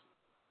Hurt's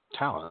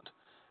talent,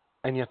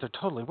 and yet they're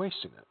totally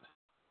wasting it.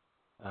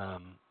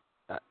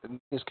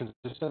 Is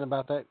consistent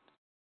about that.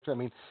 I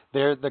mean,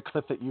 the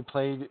clip that you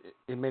played,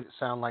 it made it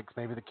sound like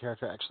maybe the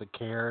character actually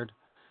cared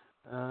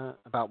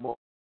about what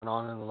went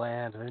on in the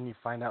land, and then you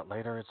find out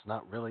later it's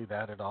not really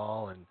that at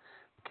all, and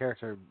the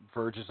character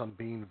verges on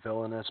being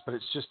villainous, but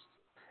it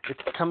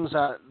comes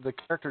out, the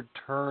character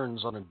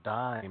turns on a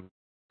dime.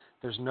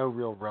 There's no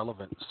real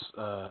relevance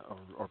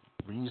or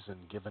reason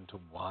given to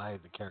why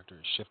the character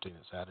is shifting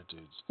its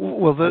attitudes.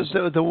 Well,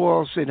 there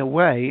was, in a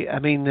way. I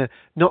mean,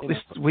 not this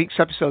week's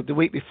episode, the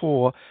week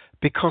before,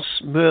 because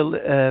of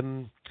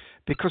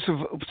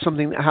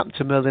something that happened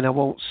to Merlin, I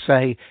won't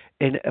say,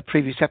 in a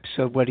previous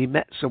episode where he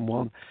met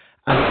someone,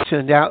 and it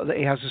turned out that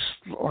he has a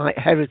slight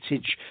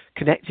heritage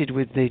connected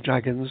with the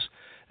dragons,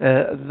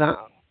 that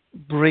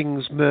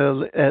brings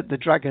the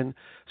dragon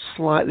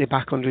slightly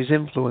back under his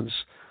influence.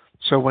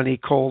 So when he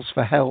calls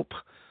for help,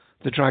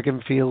 the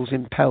dragon feels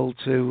impelled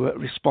to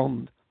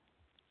respond.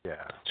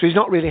 Yeah. So he's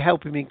not really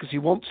helping me because he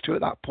wants to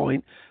at that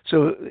point.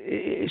 So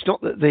it's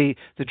not that the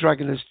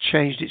dragon has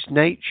changed its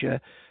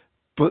nature,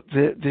 but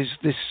there's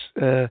this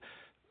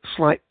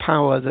slight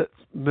power that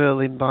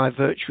Merlin, by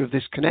virtue of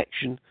this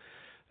connection,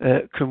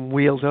 can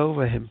wield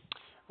over him.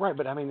 Right,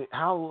 but I mean,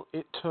 how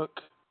it took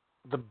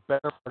the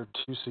better part of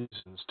 2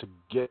 seasons to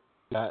get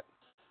that,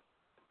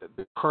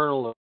 the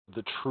kernel of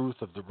the truth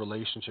of the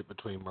relationship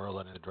between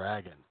Merlin and the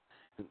dragon.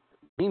 And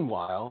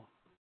meanwhile,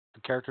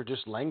 the character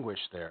just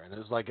languished there. And it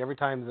was like every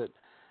time that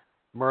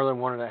Merlin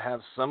wanted to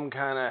have some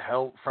kind of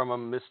help from a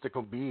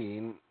mystical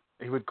being,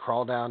 he would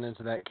crawl down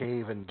into that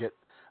cave and get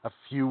a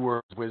few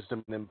words of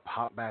wisdom and then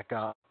pop back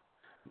up,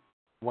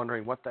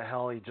 wondering what the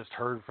hell he just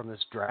heard from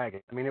this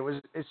dragon. I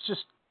mean,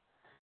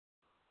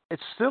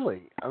 it's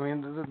silly. I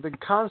mean, the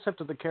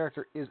concept of the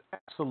character is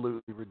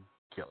absolutely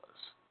ridiculous.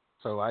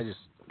 So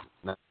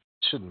no, it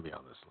shouldn't be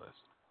on this list.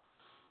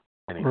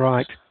 Anyways.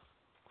 Right.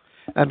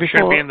 And it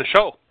shouldn't be in the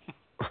show.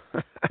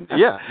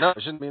 Yeah, no,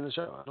 it shouldn't be in the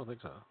show. I don't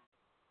think so.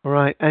 All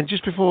right, and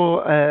just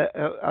before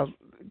I'll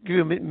give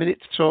you a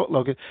minute to talk,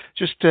 Logan,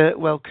 just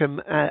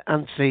welcome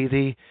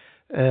Anthony,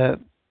 the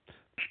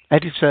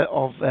editor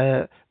of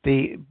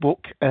the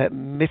book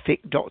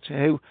Mythic Doctor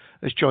Who,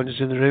 has joined us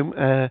in the room.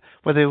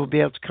 Whether he will be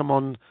able to come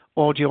on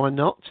audio or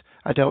not,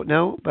 I don't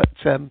know, but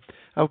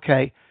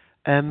okay.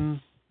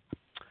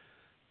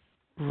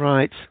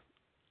 Right.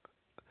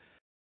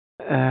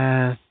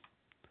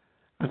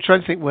 I'm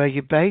trying to think where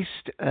you're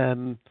based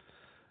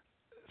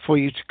for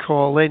you to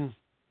call in.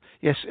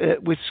 Yes,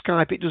 with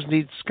Skype, it does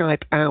need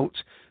Skype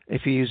out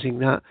if you're using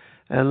that,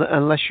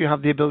 unless you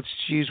have the ability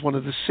to use one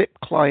of the SIP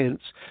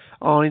clients,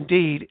 or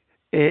indeed,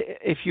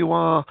 if you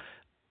are...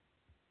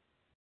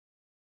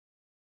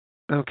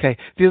 Okay,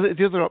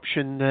 the other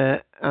option,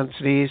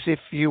 Anthony, is if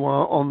you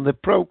are on the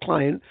Pro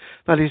client,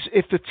 that is,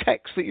 if the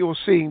text that you're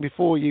seeing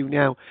before you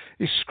now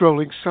is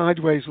scrolling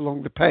sideways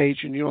along the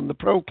page and you're on the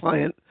Pro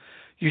client,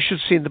 you should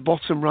see in the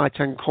bottom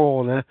right-hand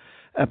corner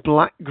a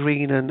black,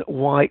 green and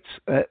white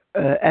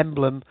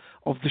emblem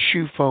of the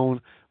shoe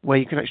phone where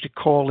you can actually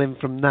call in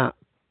from that.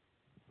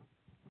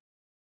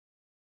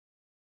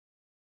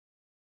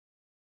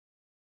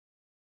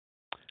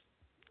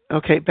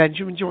 Okay,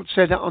 Benjamin, do you want to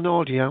say that on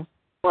audio?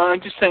 Well,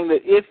 I'm just saying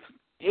that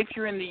if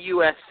you're in the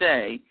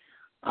USA,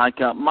 like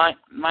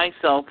my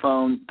cell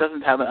phone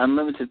doesn't have an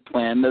unlimited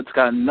plan that's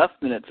got enough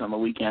minutes on the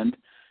weekend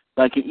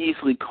that I can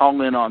easily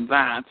call in on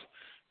that,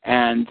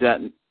 and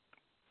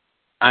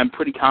I'm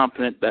pretty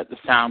confident that the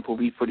sound will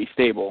be pretty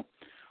stable.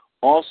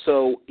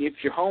 Also,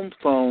 if your home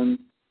phone,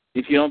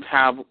 if you don't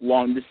have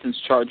long-distance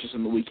charges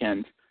on the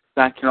weekend,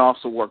 that can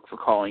also work for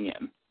calling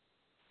in,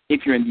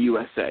 if you're in the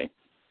USA.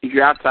 If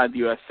you're outside the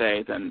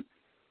USA, then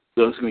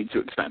those are going to be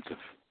too expensive.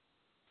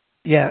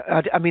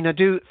 Yeah, I mean, I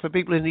do, for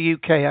people in the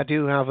UK, I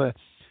do have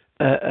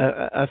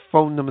a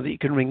phone number that you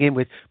can ring in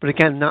with, but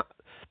again, that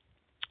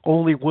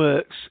only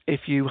works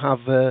if you have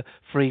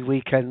free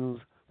weekend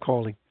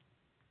calling.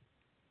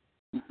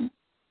 Mm-hmm.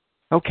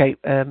 Okay.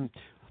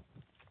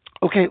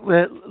 Okay,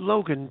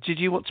 Logan, did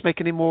you want to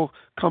make any more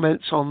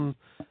comments on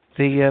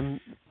the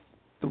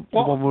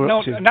one we're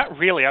up to? No, not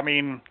really. I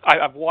mean,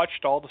 I've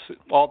watched all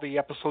the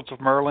episodes of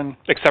Merlin,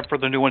 except for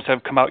the new ones that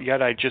have come out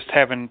yet. I just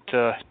haven't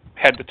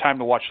had the time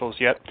to watch those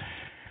yet.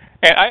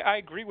 And I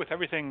agree with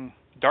everything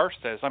Darth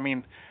says. I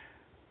mean,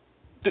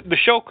 the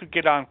show could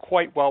get on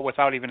quite well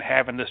without even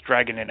having this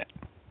dragon in it.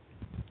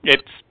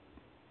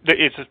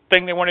 It's a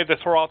thing they wanted to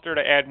throw out there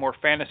to add more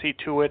fantasy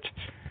to it.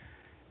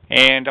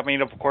 And, I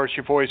mean, of course,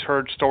 you've always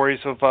heard stories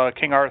of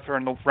King Arthur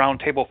and the Round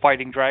Table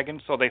fighting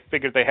dragons, so they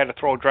figured they had to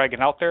throw a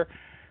dragon out there.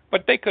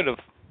 But they could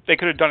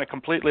have done it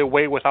completely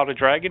away without a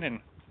dragon and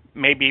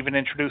maybe even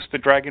introduced the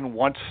dragon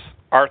once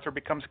Arthur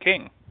becomes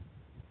king.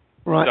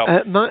 Right.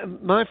 So,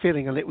 my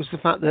feeling on it was the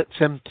fact that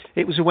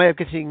it was a way of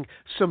getting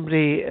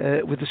somebody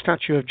with the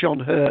stature of John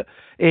Hurt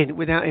in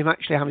without him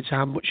actually having to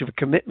have much of a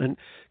commitment,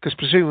 because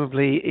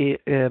presumably,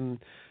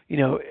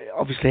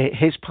 obviously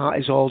his part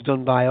is all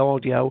done by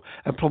audio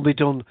and probably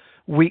done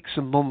weeks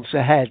and months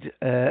ahead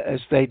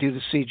as they do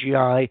the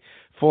CGI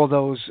for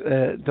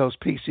those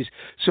pieces.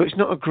 So it's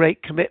not a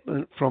great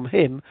commitment from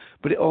him,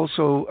 but it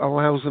also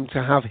allows them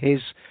to have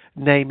his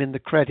name in the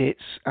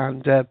credits.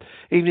 And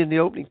even in the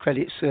opening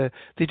credits,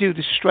 they do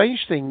this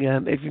strange thing.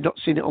 If you've not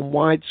seen it on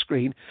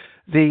widescreen,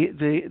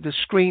 the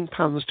screen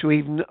pans to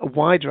even a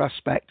wider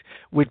aspect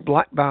with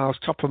black bars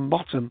top and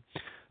bottom,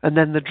 and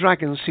then the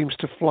dragon seems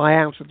to fly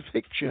out of the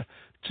picture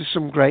to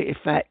some great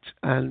effect.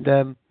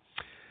 And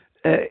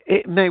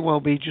it may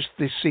well be just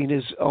this scene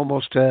as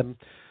almost a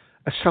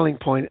selling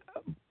point,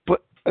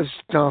 but as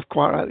Darth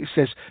quite rightly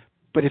says,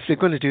 but if they're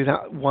going to do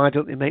that, why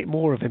don't they make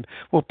more of him?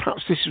 Well,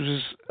 perhaps this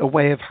was a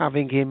way of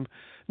having him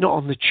not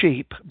on the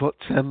cheap, but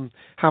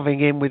having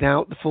him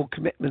without the full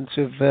commitment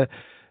of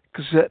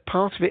because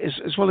part of it is,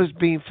 as well as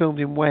being filmed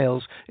in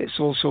Wales, it's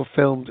also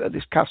filmed at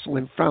this castle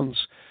in France.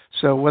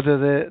 So whether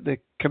the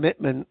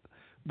commitment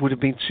would have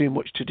been too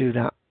much to do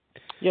that.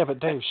 Yeah, but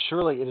Dave,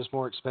 surely it is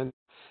more expensive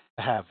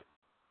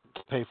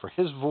to pay for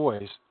his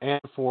voice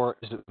and for,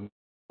 is it the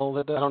mill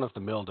that, I don't know if the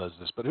mill does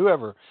this, but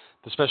whoever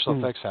the special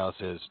effects house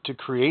is, to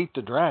create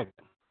the dragon,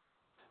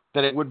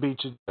 than it would be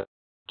to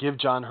give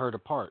John Hurt a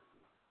part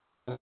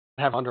and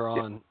have under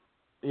on,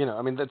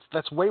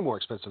 that's way more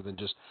expensive than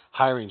just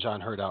hiring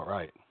John Hurt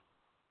outright.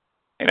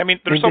 And I mean,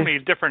 there's so many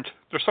different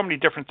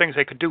things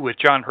they could do with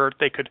John Hurt.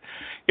 They could,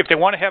 if they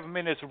want to have him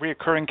in as a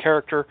reoccurring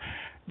character,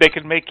 they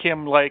could make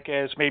him like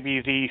as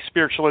maybe the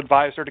spiritual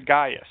advisor to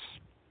Gaius,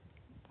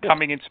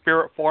 coming in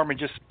spirit form, and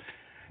just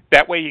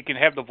that way you can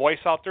have the voice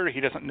out there. He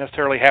doesn't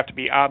necessarily have to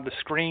be on the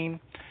screen.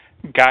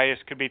 Gaius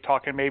could be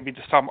talking maybe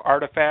to some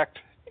artifact,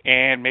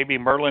 and maybe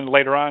Merlin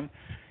later on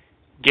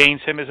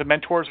gains him as a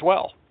mentor as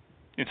well,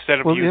 instead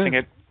of using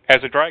it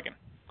as a dragon.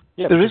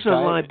 Yeah, there is a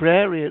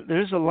librarian.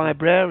 There is a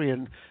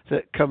librarian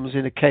that comes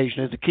in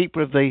occasionally, the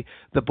keeper of the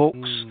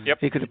books.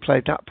 He could have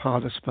played that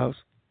part, I suppose.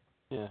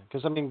 Yeah,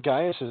 because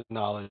Gaius'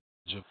 knowledge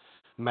of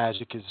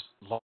magic is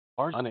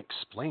largely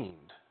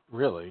unexplained,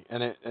 really,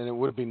 and it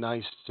would be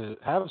nice to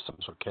have some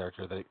sort of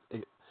character that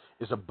it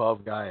is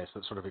above Gaius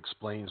that sort of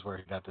explains where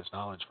he got this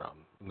knowledge from,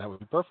 and that would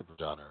be perfect for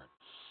John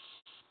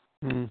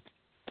Hurt.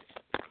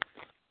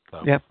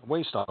 So,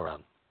 waste all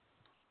around.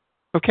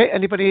 Okay,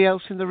 anybody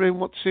else in the room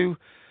want to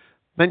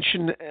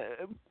mention,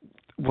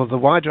 the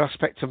wider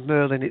aspect of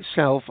Merlin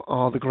itself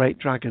or the Great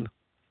Dragon?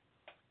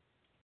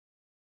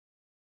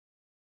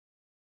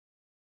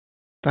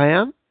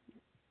 Diane?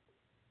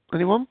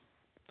 Anyone?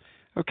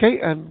 Okay,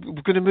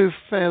 we're going to move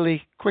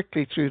fairly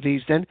quickly through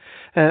these then.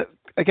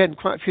 Again,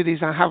 quite a few of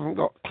these I haven't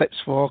got clips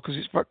for because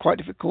it's quite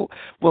difficult.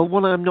 Well,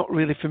 one I'm not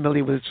really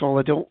familiar with at all.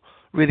 I don't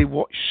really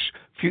watch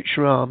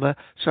Futurama,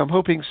 so I'm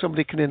hoping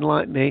somebody can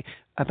enlighten me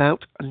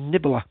about a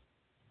nibbler.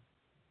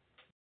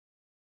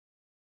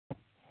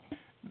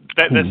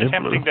 That's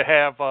tempting to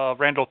have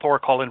Randall Thor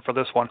call in for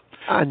this one.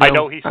 I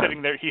know he's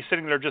sitting there. He's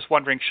sitting there just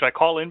wondering, should I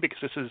call in, because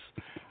this is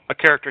a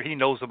character he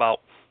knows about.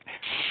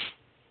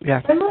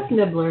 Yeah. I love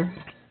Nibbler.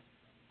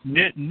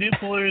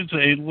 Nibbler is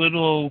a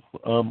little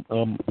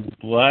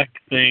black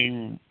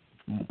thing,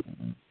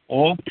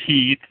 all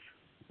teeth.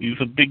 He's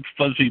a big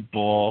fuzzy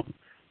ball,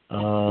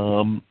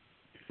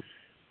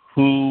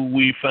 who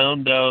we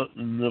found out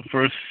in the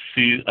first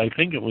season, I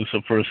think it was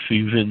the first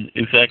season,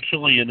 is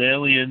actually an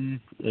alien,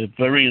 a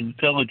very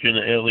intelligent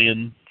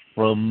alien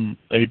from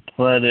a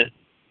planet,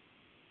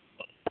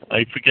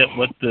 I forget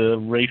what the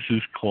race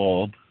is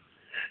called,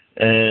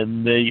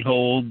 and they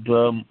hold,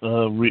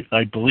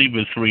 I believe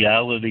it's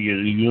reality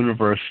and the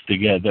universe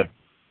together.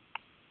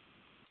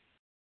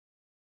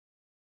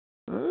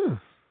 But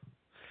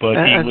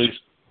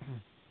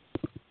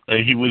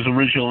he was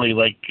originally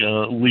like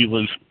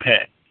Leela's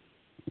pet.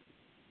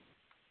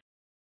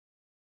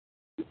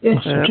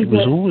 Yes, it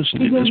was always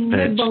Nibbler's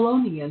pet.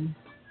 Nibelonian.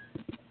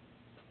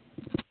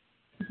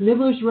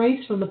 Nibbler's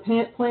race from the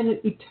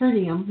planet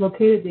Eternium,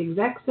 located at the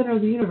exact center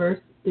of the universe,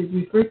 is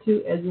referred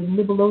to as the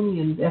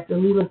Nibelonians, after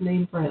Leela's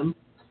name for him.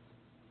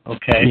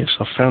 Okay. Yes,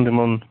 I found him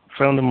on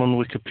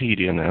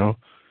Wikipedia now.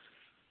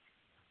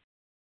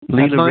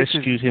 Leela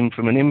rescued him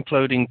from an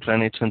imploding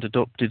planet and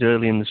adopted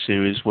early in the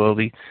series. While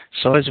the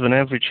size of an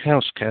average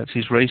house cat,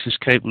 his race is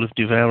capable of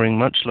devouring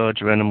much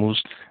larger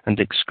animals and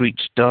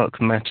excretes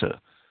dark matter,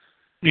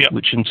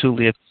 which until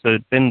the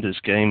episode Bender's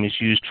Game is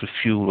used for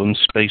fuel on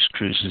space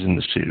cruises in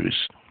the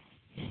series.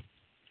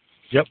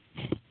 Yep.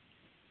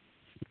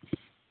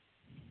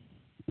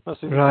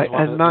 Right,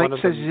 and Mike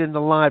says he's in the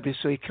library,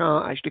 so he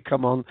can't actually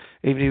come on,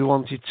 even if he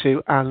wanted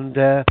to, and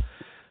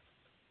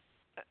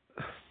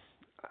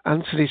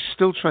Anthony's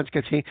still trying to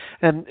get in.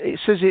 It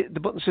says the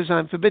button says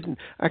I'm forbidden.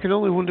 I can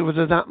only wonder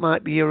whether that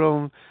might be your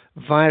own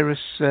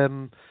virus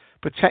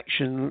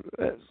protection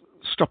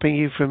stopping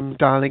you from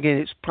dialing in.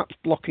 It's perhaps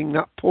blocking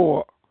that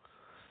port.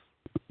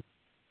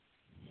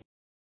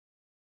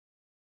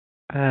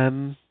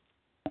 I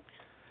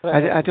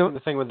don't.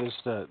 The thing with this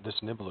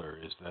Nibbler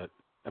is that,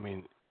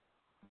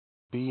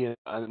 be in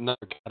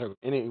another category,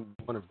 any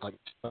one of other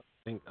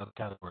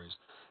categories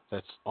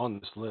that's on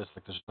this list.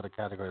 Like there's another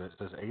category that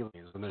says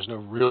aliens, and there's no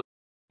real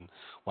reason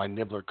why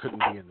Nibbler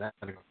couldn't be in that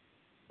category,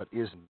 but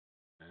isn't.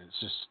 And it's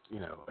just,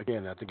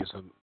 again, I think it's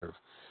a sort of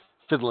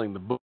fiddling the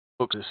book,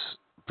 this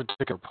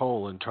particular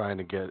poll, and trying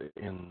to get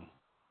in,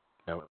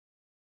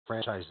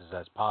 franchises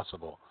as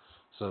possible,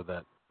 so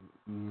that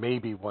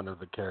maybe one of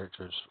the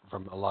characters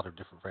from a lot of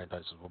different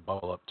franchises will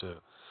bubble up to,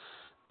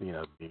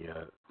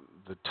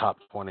 the top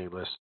 20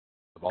 list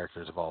of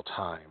characters of all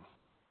time.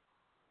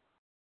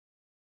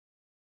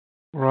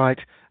 Right,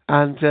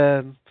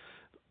 and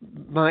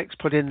Mike's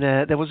put in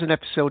there was an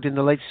episode in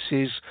the latest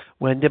series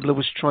where Nibbler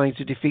was trying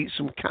to defeat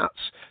some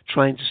cats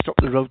trying to stop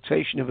the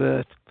rotation of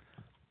Earth.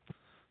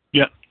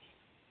 Yeah.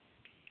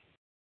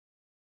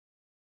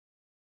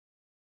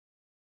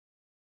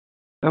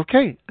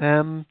 Okay,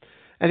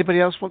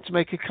 anybody else want to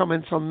make a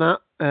comment on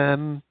that?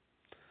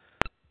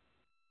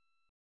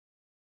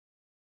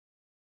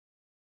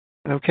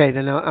 Okay,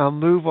 then I'll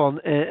move on.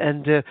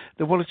 And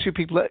the one or two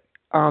people that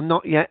are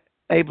not yet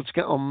able to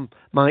get on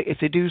mic, if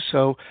they do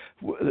so,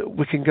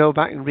 we can go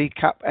back and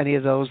recap any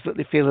of those that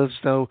they feel as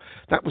though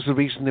that was the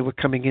reason they were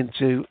coming in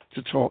to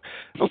talk.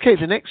 Okay,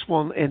 the next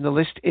one in the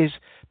list is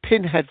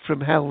Pinhead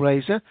from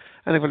Hellraiser,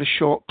 and I've got a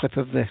short clip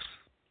of this.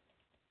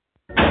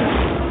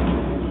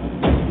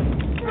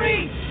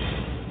 Freeze!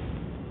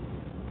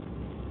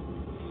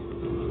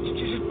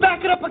 Just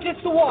back it up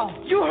against the wall.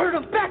 You heard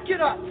him. Back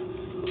it up.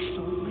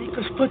 Don't make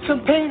us put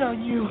some pain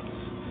on you.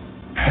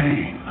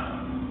 Pain?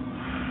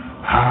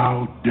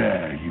 How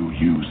dare you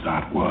use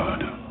that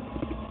word?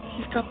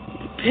 He's got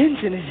pins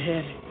in his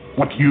head.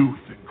 What you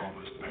think of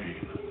as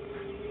pain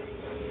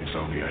is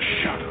only a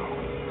shadow.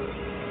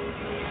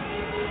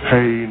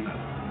 Pain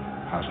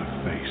has a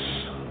face.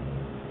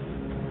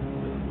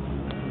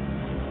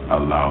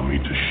 Allow me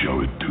to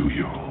show it to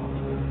you.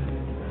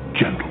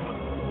 Gentlemen,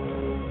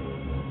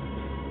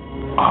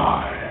 I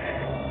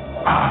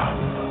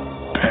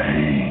am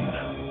pain.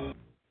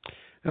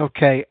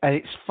 Okay, and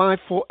it's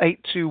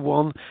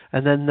 54821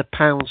 and then the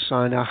pound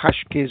sign, our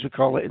hash key as we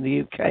call it in the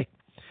UK.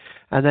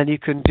 And then you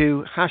can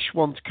do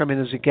 #1 to come in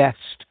as a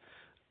guest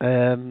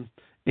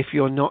if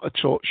you're not a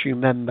TalkShoe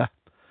member.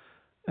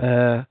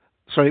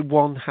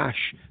 1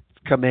 hash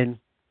to come in.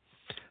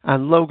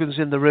 And Logan's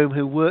in the room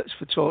who works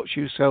for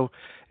TalkShoe, so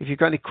if you've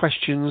got any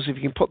questions, if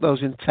you can put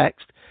those in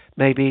text,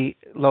 maybe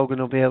Logan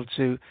will be able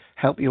to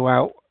help you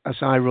out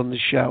as I run the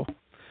show.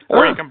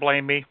 Or you can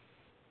blame me.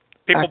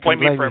 People blame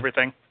me for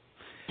everything.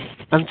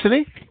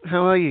 Anthony,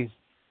 how are you?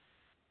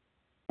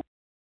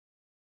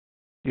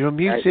 You're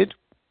unmuted.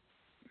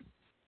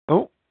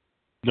 Oh.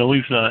 No,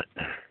 he's not.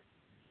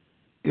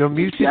 You're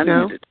muted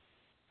now. Muted.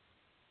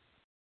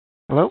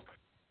 Hello?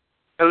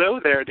 Hello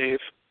there, Dave.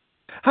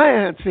 Hi,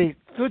 Anthony.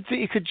 Good that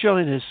you could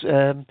join us.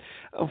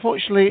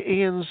 Unfortunately,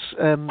 Ian's,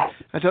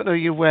 I don't know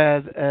you're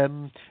aware,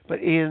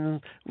 but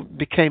Ian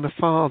became a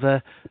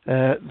father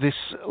this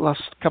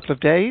last couple of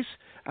days.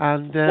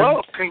 And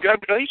well,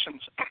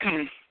 congratulations.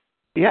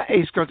 Yeah,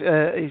 he's got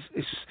a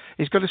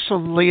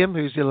son, Liam,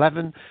 who's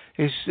 11.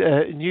 His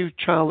new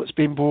child that's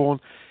been born,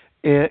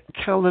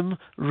 Callum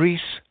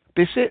Reese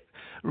Bissett.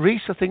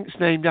 Reese, I think, is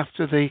named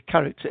after the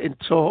character in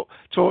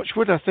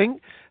Torchwood, I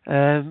think.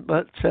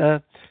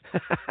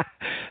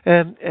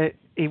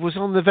 He was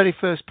on the very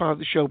first part of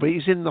the show, but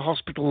he's in the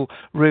hospital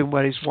room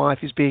where his wife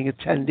is being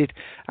attended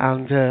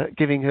and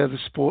giving her the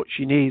support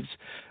she needs.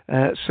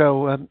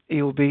 So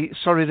he'll be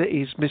sorry that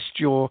he's missed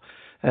your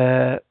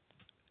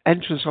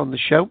entrance on the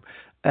show.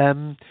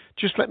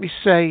 Just let me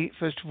say,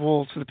 first of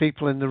all, to the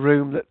people in the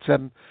room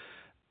that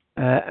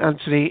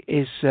Anthony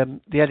is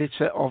the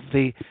editor of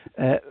the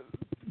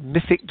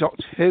Mythic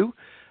Doctor Who.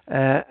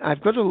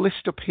 I've got a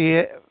list up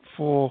here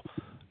for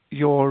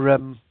your,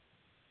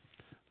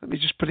 let me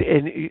just put it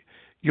in,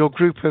 your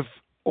group of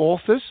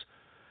authors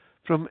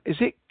from, is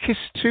it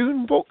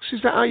Kistoon Books?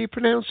 Is that how you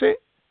pronounce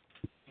it?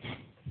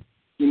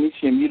 You need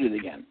to get muted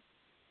again.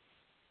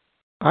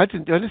 I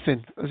didn't do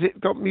anything. Has it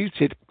got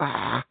muted?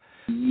 Ah.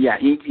 Yeah,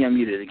 you need to get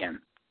muted again.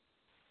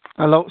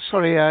 Hello,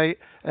 sorry,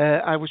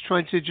 I was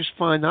trying to just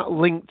find that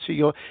link to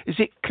your, is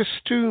it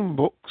Kistoon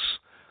Books?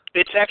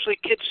 It's actually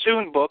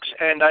Kitsune Books,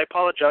 and I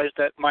apologize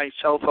that my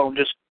cell phone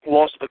just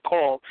lost the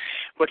call.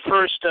 But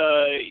first,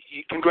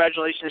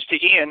 congratulations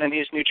to Ian and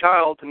his new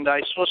child, and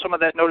I saw some of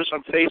that notice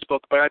on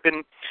Facebook, but I've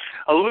been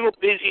a little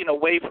busy and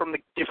away from the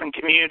different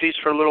communities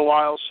for a little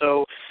while,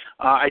 so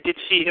I did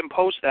see him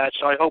post that,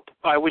 so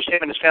I wish him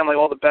and his family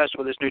all the best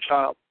with his new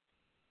child.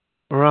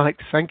 Right,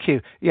 thank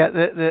you. Yeah,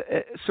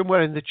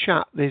 somewhere in the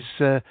chat there's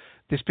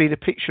been a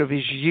picture of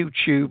his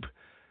YouTube,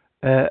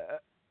 a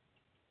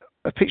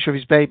picture of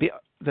his baby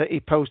that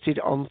he posted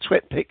on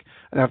TwitPic,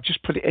 and I've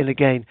just put it in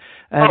again.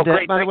 And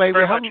great. by the way,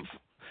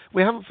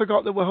 we haven't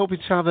forgot that we're hoping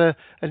to have an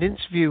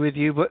interview with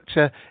you, but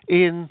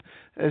Ian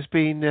has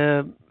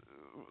been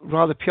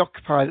rather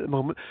preoccupied at the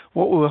moment.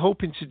 What we were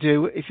hoping to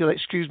do, if you'll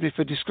excuse me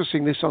for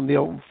discussing this on the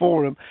open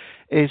forum,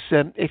 is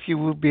if you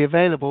would be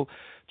available,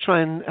 try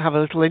and have a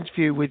little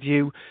interview with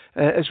you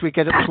as we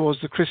get up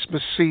towards the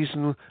Christmas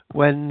season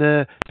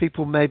when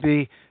people may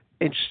be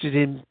interested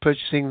in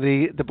purchasing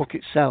the book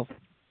itself.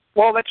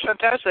 Well, that's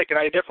fantastic, and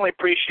I definitely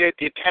appreciate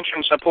the attention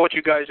and support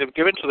you guys have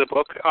given to the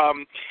book.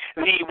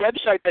 The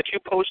website that you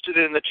posted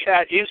in the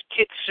chat is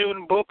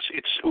Kitsune Books.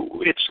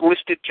 It's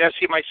listed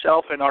Jesse,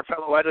 myself, and our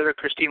fellow editor,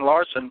 Christine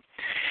Larson.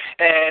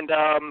 And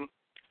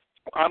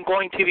I'm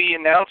going to be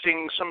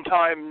announcing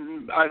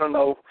sometime, I don't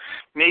know,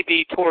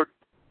 maybe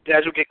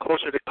as we get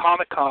closer to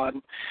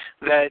Comic-Con,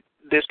 that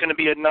there's going to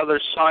be another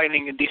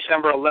signing in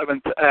December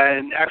 11th.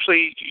 And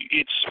actually,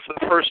 it's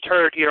the first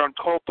heard here on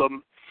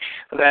Coltham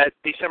that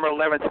December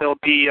 11th there'll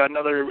be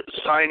another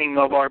signing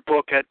of our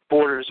book at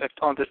Borders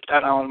on the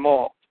Staten Island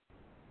Mall.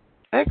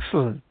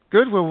 Excellent,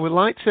 good. Well, we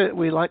like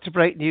to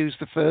break news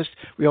the first.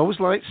 We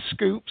always like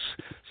scoops,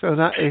 so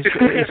that is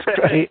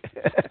great.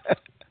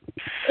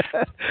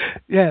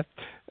 Yeah.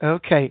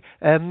 Okay.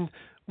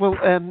 We'll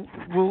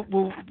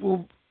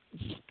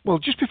well,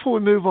 just before we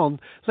move on,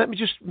 let me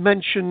just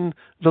mention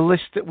the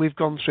list that we've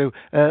gone through.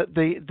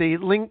 The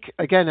link,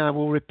 again, I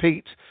will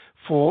repeat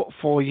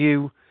for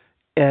you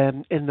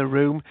in the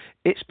room.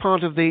 It's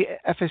part of the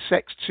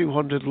FSX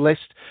 200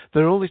 list.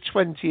 There are only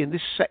 20 in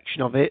this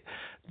section of it.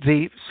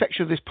 The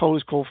section of this poll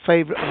is called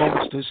Favourite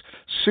Monsters,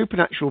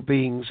 Supernatural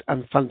Beings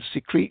and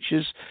Fantasy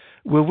Creatures.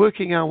 We're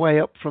working our way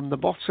up from the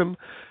bottom.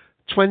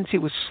 20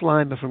 was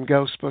Slimer from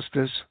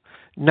Ghostbusters.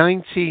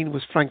 19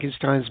 was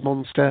Frankenstein's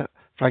monster,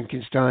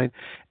 Frankenstein.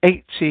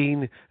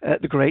 18,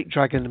 the Great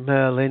Dragon,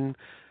 Merlin.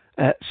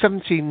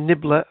 17,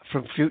 Nibbler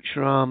from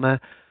Futurama.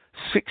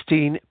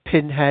 16,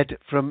 Pinhead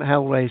from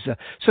Hellraiser.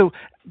 So,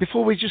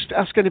 before we just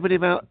ask anybody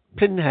about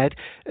Pinhead,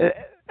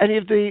 any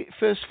of the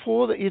first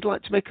four that you'd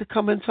like to make a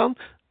comment on?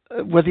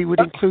 Whether you would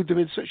include them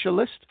in such a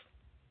list?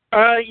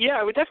 Yeah,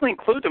 I would definitely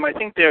include them. I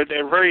think they're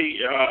very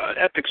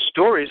epic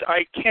stories.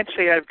 I can't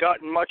say I've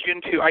gotten much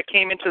into. I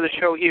came into the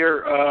show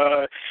here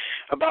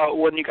about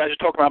when you guys are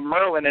talking about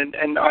Merlin,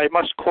 and I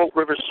must quote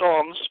River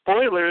Song.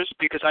 Spoilers,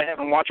 because I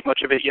haven't watched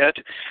much of it yet.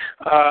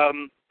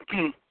 But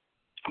we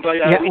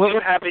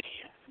do have it.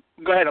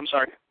 Go ahead. I'm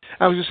sorry.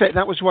 I was going to say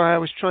that was why I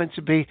was trying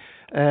to be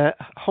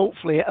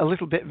hopefully a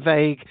little bit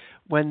vague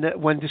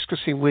when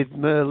discussing with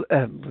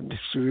Merlin.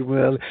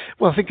 Well,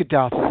 I think of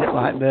Darth a bit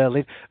like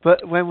Merlin,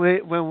 but when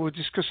we're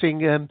discussing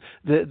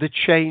the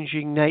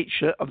changing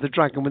nature of the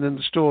dragon within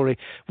the story,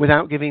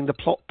 without giving the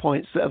plot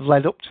points that have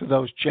led up to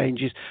those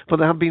changes. But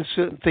there have been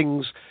certain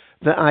things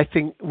that I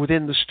think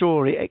within the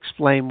story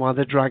explain why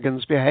the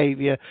dragon's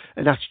behaviour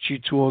and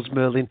attitude towards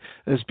Merlin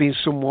has been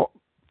somewhat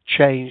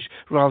changed,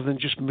 rather than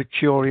just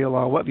mercurial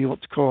or whatever you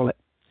want to call it.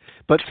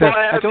 But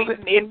I don't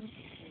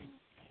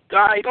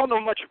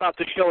know much about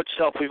the show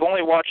itself. We've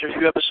only watched a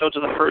few episodes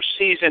of the first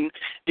season.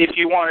 If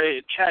you want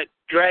to chat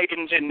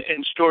dragons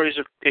and stories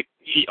of the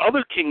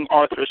other King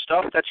Arthur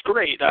stuff, that's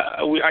great.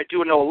 I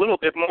do know a little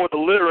bit more the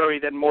literary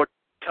than more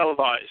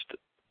televised.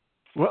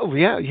 Well,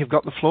 yeah, you've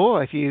got the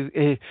floor. If you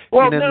it's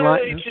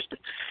just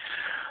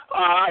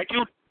I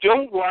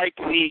don't like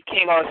the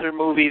King Arthur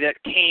movie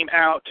that came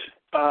out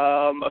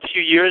a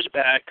few years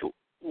back,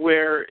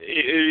 where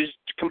it is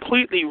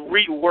completely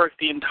reworked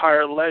the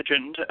entire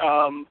legend.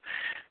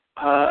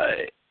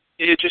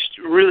 It just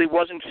really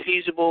wasn't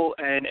feasible,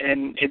 and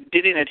it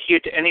didn't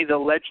adhere to any of the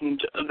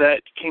legend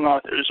that King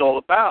Arthur is all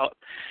about.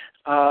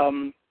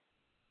 No,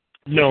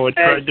 it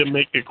tried to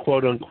make it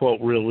quote-unquote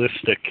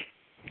realistic.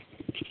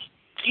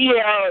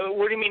 Yeah,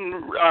 what do you mean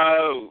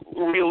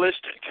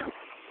realistic?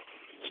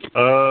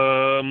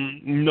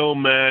 No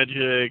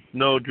magic,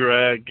 no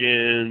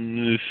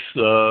dragons,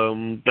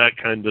 that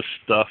kind of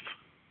stuff.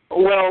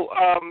 Well,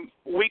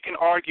 we can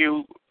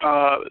argue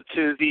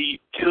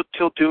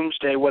till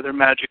doomsday whether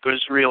magic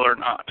is real or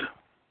not.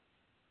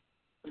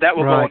 That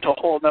will go into a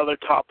whole other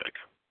topic.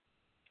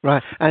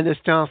 Right, and as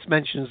Darth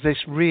mentions, the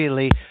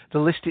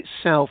list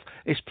itself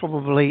is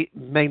probably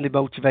mainly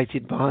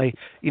motivated by,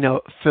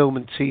 film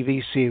and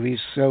TV series.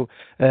 So,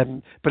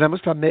 but I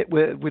must admit,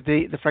 with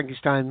the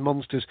Frankenstein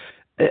monsters,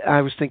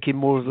 I was thinking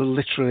more of the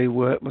literary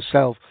work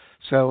myself.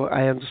 So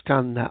I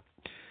understand that.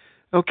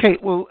 Okay,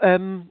 well,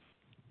 we'll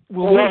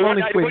move on.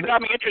 What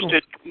got me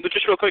interested,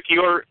 just real quick,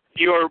 your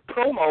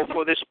promo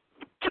for this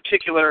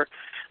particular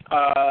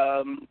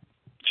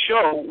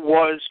show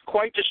was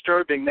quite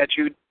disturbing. That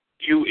you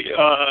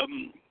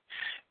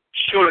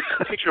showed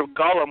a picture of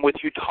Gollum with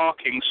you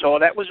talking, so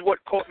that was what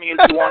caught me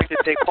into wanting to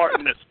take part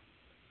in this.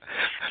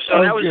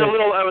 So that was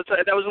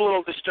a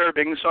little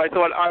disturbing. So I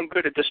thought, I'm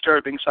good at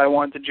disturbing, so I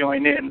wanted to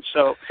join in.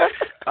 So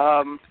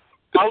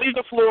I'll leave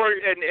the floor,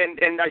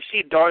 and I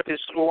see Darth is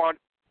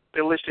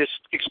the list is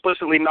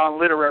explicitly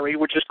non-literary,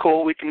 which is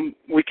cool. We can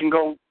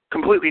go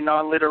completely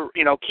non-literary,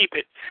 keep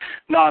it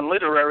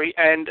non-literary.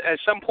 And at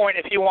some point,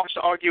 if he wants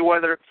to argue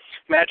whether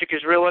magic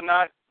is real or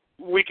not,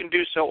 we can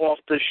do so off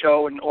the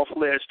show and off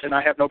list, and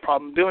I have no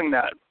problem doing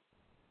that.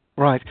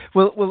 Right.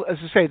 Well, as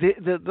I say,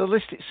 the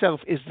list itself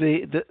is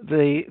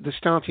the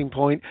starting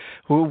point.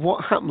 Well,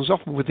 what happens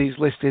often with these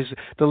lists is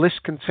the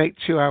list can take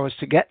 2 hours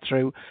to get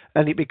through,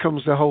 and it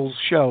becomes the whole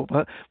show.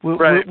 But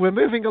we're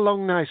moving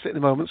along nicely at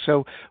the moment,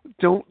 so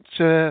don't.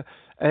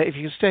 If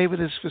you can stay with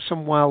us for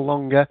some while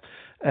longer,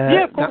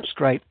 that's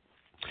great.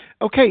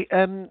 Okay.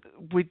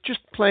 We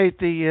just played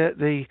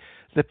the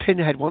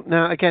Pinhead one.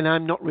 Now, again,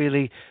 I'm not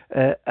really.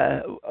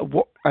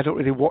 I don't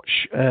really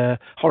watch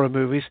horror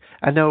movies.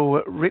 I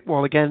know Rick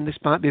Wall. Again, this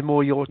might be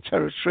more your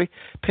territory.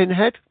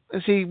 Pinhead,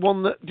 is he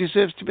one that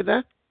deserves to be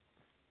there?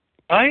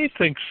 I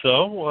think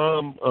so.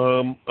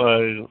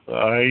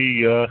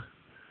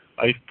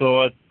 I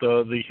thought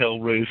the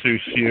Hellraiser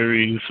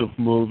series of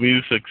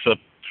movies, except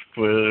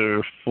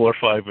for 4,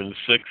 5, and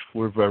 6,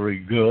 were very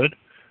good.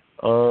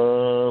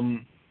 4,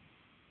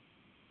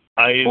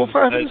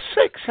 5, and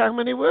 6. How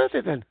many were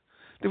there then?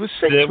 There were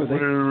 6, there were there?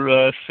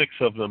 were 6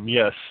 of them,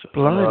 yes.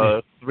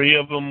 3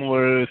 of them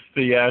were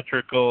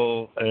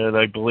theatrical, and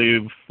I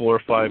believe 4,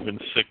 5, and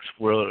 6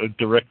 were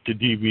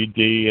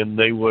direct-to-DVD, and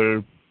they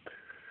were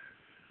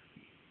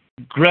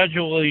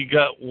gradually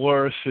got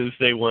worse as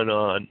they went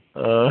on.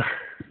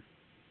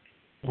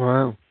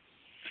 Wow.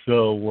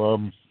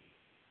 So,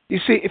 you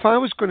see, if I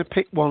was going to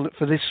pick one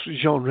for this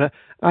genre,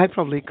 I'd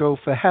probably go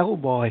for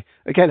Hellboy.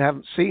 Again, I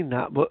haven't seen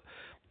that, but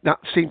that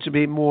seemed to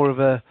be more of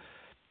a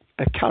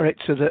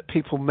character that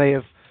people may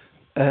have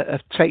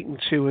taken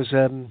to as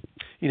a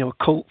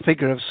cult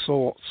figure of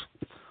sorts.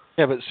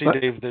 Yeah, but see,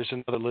 Dave, there's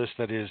another list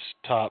that is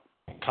top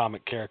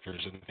comic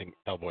characters, and I think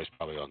Hellboy's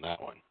probably on that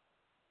one.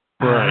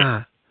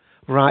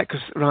 Right,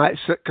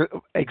 so,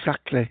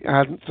 exactly. I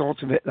hadn't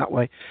thought of it that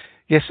way.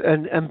 Yes,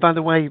 and by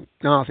the way,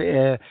 Garth,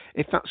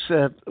 if that's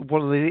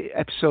one of the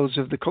episodes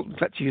of the Cult and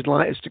Collector you'd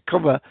like us to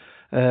cover,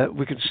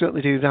 we can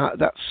certainly do that.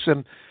 That's,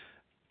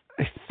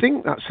 I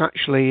think that's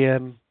actually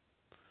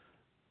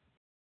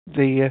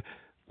well,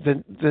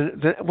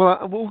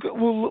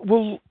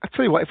 I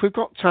tell you what, if we've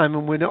got time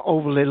and we're not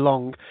overly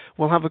long,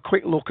 we'll have a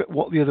quick look at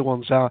what the other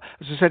ones are.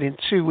 As I said, in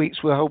 2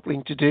 weeks we're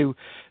hoping to do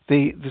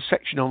the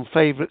section on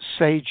favourites,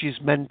 sages,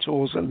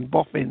 mentors, and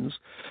boffins.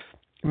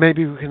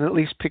 Maybe we can at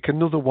least pick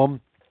another one,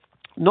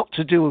 not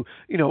to do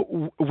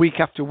week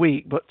after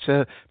week, but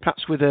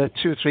perhaps with a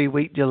 2 or 3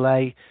 week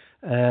delay,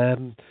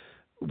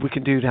 we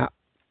can do that.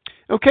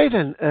 Okay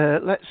then,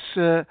 let's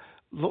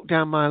look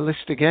down my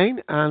list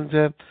again,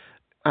 and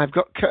I've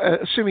got,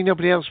 assuming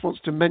nobody else wants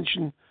to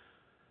mention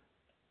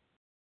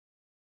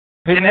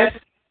Pinhead.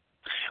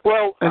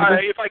 Well,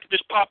 if I could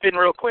just pop in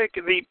real quick,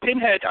 the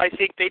Pinhead, I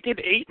think they did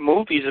 8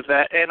 movies of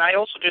that, and I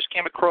also just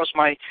came across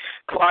my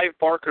Clive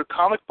Barker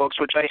comic books,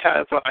 which I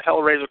have, a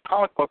Hellraiser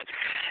comic book,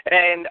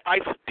 and I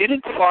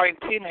didn't find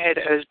Pinhead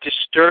as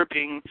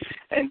disturbing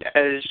and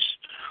as,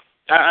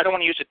 I don't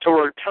want to use the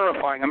word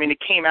terrifying. I mean, it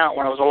came out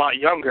when I was a lot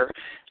younger,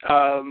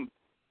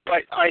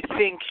 but I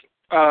think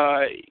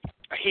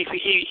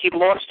he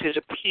lost his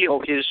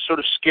appeal, his sort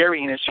of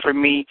scariness for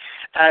me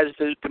as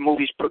the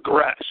movies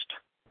progressed.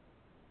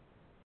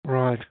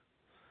 Right.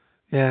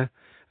 Yeah.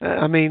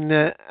 I mean,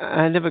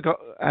 I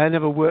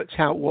never worked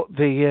out what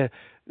the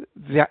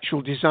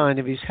actual design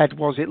of his head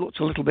was. It looked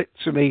a little bit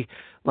to me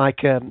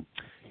like a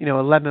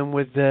lemon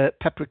with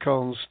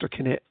peppercorns stuck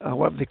in it, or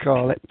whatever they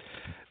call it.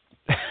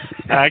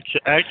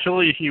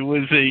 Actually, he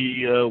was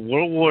a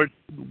World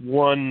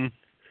War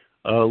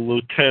I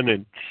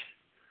lieutenant.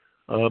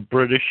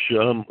 British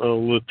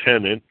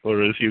lieutenant,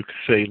 or as you could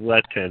say,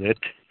 lieutenant.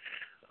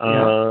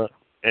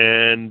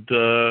 And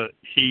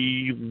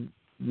he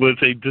was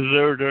a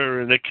deserter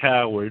and a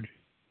coward.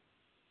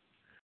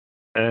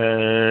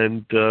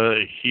 And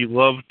he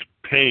loved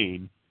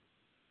pain.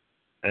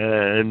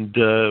 And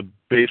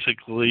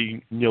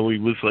basically, he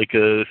was like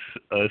a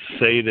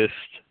sadist.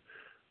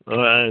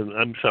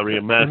 I'm sorry,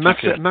 a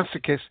masochist.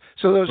 Masochist.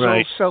 So those are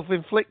all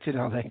self-inflicted,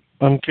 are they?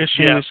 I'm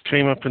guessing this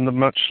came up in the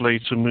much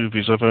later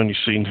movies. I've only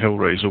seen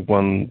Hellraiser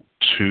 1,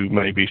 2,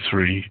 maybe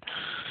 3.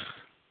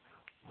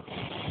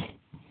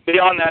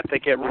 Beyond that, they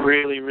get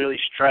really, really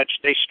stretched.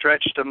 They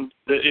stretched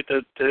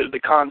the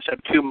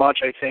concept too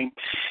much, I think.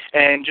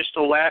 And just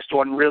the last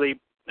one, really,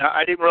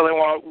 I didn't really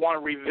want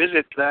to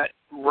revisit that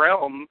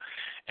realm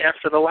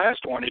after the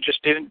last one. It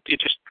just didn't. It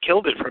just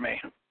killed it for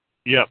me.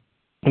 Yep.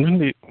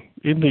 And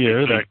in the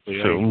early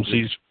films,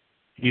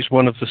 he's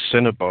one of the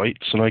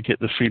Cenobites, and I get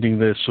the feeling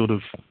they're sort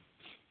of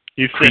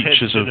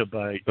creatures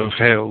of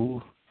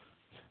hell,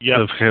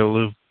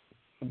 of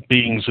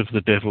beings of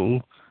the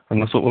devil.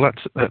 And I thought, well,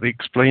 that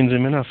explains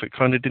him enough. It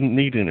kind of didn't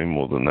need any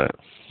more than that.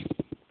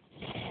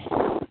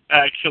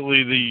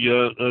 Actually,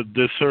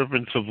 the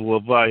servants of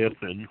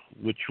Leviathan,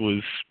 which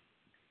was,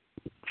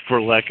 for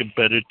lack of a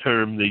better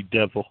term, the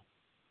devil.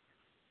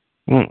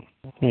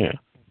 Yeah.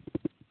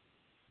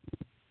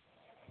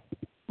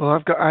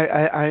 Well,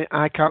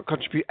 I can't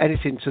contribute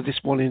anything to this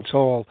one at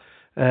all.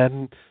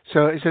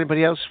 So, is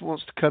anybody else who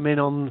wants to come in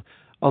on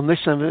this?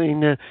 I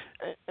mean,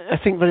 I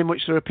think very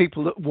much there are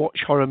people that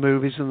watch horror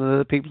movies and there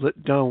are people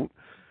that don't.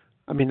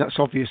 I mean, that's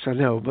obvious, I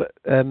know, but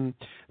the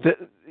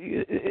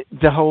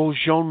whole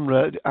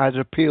genre either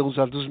appeals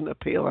or doesn't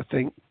appeal, I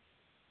think.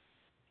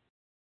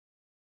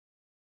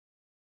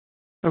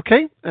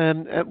 Okay.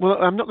 Well,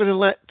 I'm not going to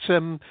let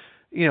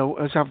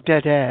us have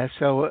dead air,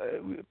 so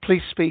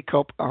please speak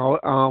up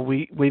or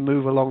we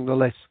move along the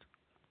list.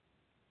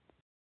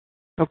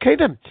 Okay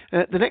then.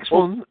 The next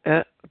one,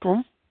 go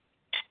on.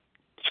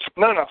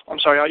 No, I'm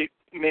sorry.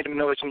 I made a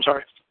noise. I'm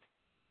sorry.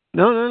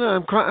 No.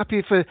 I'm quite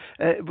happy for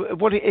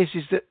what it is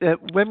that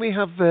when we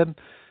have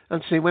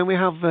when we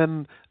have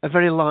a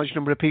very large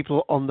number of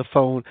people on the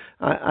phone,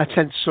 I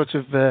tend to sort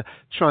of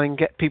try and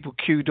get people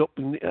queued up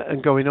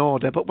and go in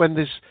order. But when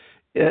there's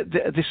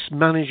this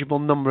manageable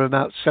number,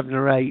 about 7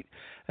 or 8,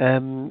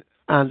 and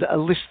a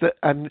list that,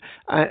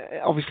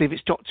 obviously if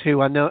it's Doctor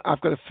Who, I know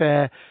I've got a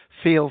fair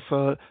feel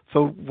for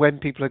when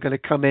people are going to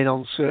come in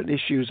on certain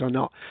issues or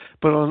not.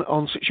 But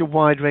on such a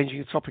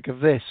wide-ranging topic of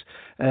this,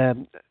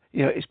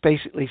 it's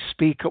basically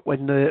speak up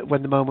when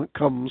the moment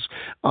comes,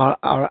 or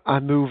I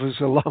move us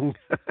along.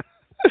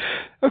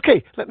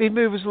 Okay, let me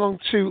move us along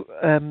to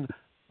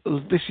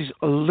this is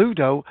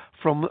Ludo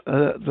from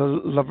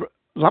the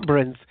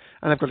Labyrinth,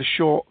 and I've got a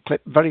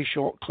very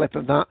short clip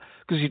of that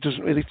because he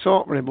doesn't really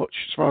talk very much,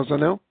 as far as I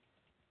know.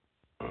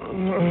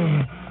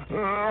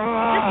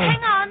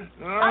 hang on.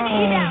 I'll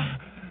get you down.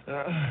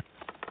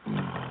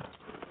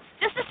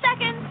 Just a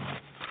second.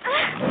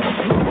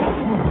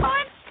 Oh,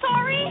 I'm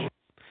sorry.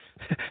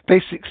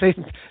 Basically,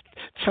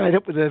 tied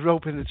up with a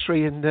rope in the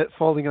tree and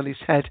falling on his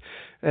head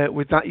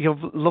with that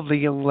lovely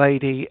young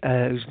lady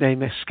whose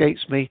name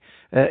escapes me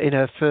in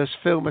her first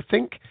film, I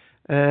think.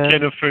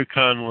 Jennifer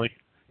Connelly.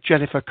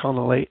 Jennifer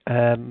Connelly.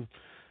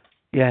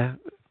 Yeah.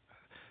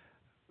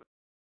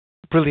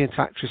 Brilliant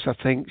actress, I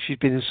think. She's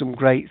been in some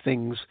great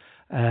things.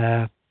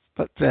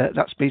 But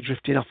that's me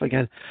drifting off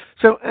again.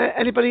 So,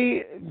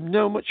 anybody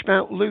know much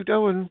about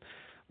Ludo and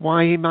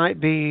why he might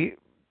be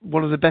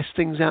one of the best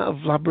things out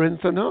of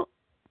Labyrinth or not?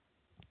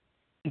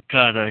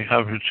 God, I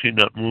haven't seen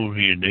that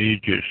movie in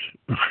ages.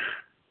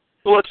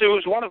 Well, it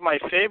was one of my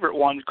favorite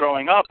ones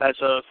growing up as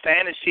a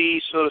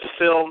fantasy sort of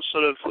film,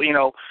 sort of,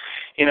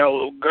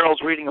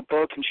 girls reading a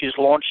book and she's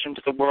launched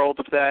into the world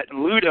of that.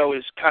 And Ludo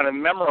is kind of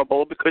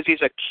memorable because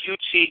he's a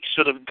cutesy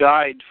sort of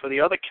guide for the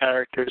other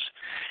characters.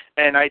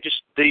 And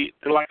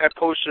like I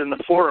posted in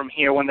the forum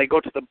here, when they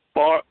go to the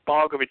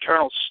Bog of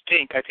Eternal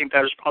Stink, I think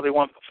that is probably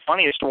one of the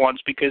funniest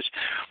ones because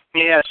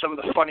he has some of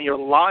the funnier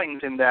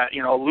lines in that,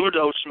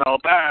 Ludo smell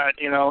bad,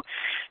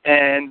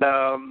 and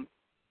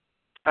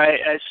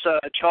as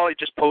Charlie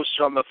just posted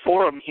on the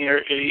forum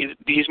here,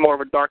 he's more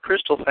of a Dark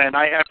Crystal fan.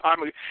 I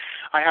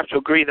have to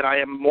agree that I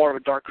am more of a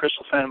Dark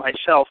Crystal fan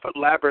myself, but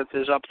Labyrinth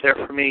is up there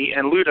for me,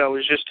 and Ludo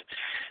is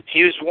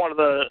he was one of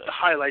the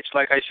highlights,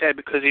 like I said,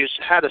 because he's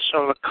had a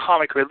sort of a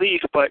comic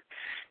relief, but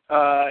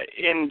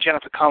in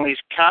Jennifer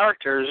Connelly's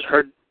characters,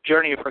 her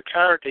journey of her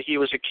character, he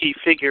was a key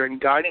figure in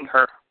guiding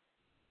her.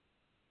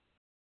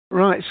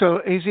 Right, so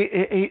does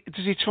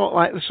he talk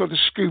like the sort of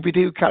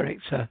Scooby-Doo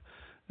character?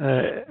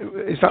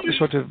 Is that the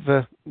sort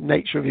of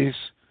nature of his?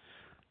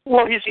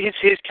 Well, his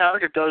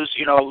character does,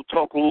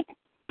 talk,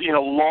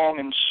 long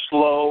and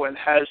slow, and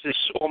has this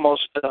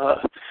almost, I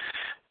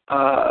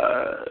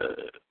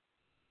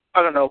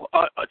don't know,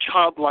 a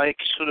childlike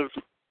sort of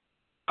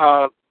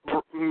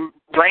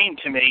brain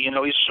to me.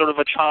 He's sort of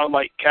a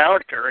childlike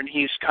character, and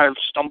he's kind of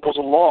stumbles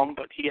along,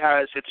 but he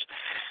has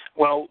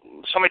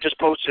somebody just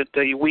posted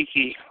the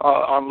wiki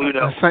on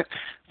Ludo.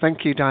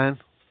 Thank you, Diane.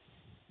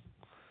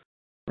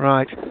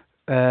 Right.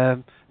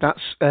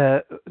 That's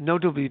no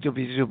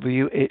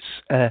www. It's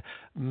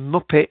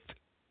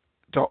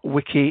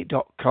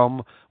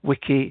muppet.wiki.com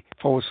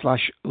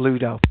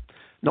wiki/Ludo.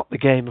 Not the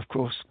game, of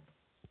course.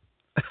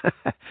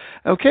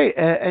 Okay.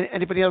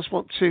 Anybody else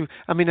want to?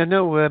 I mean, I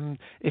know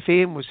if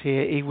Ian was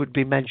here, he would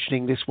be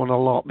mentioning this one a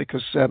lot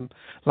because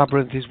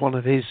Labyrinth is one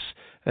of his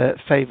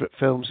favourite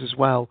films as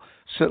well.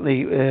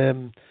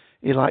 Certainly,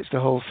 he likes the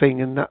whole thing,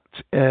 and that.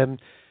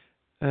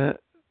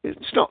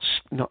 It's not.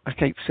 I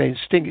keep saying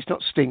Sting. It's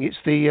not Sting. It's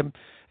the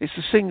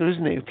singer,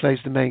 isn't it, who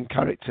plays the main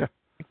character?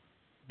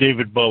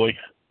 David Bowie.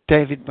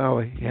 David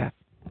Bowie. Yeah.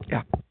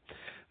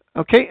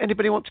 Okay.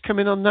 Anybody want to come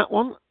in on that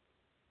one?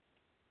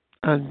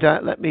 And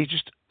let me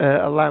just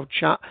allow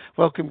chat.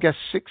 Welcome guest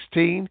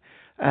 16,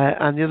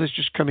 and the others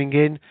just coming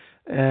in.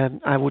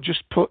 I will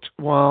just put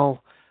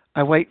while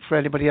I wait for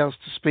anybody else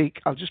to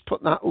speak. I'll just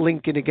put that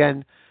link in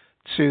again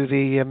to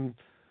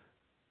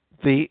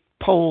the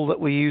poll that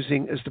we're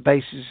using as the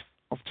basis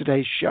of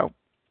today's show.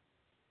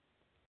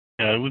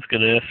 Yeah, I was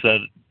going to ask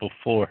that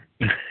before.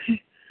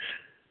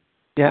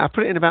 Yeah, I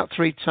put it in about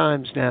 3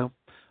 times now,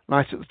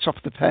 right at the top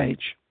of the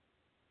page.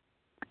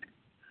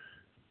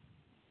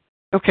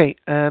 Okay,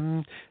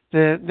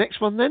 the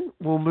next one then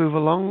we'll move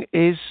along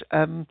is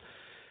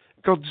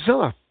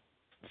Godzilla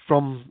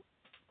from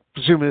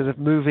presumably the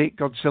movie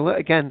Godzilla.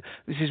 Again,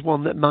 this is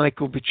one that Mike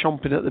will be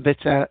chomping at the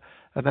bit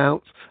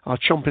about, or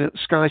chomping at the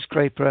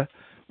skyscraper,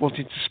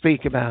 wanting to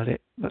speak about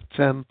it. But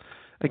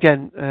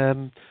again,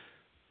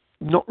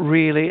 not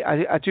really.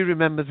 I do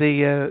remember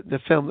the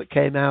film that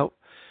came out.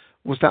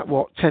 Was that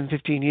 10,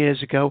 15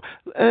 years ago?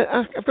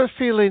 I've got a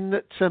feeling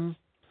that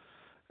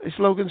is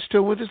Logan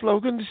still with us?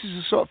 Logan, this is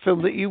the sort of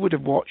film that you would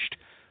have watched.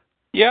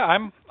 Yeah,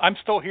 I'm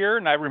still here,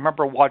 and I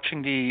remember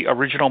watching the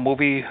original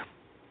movie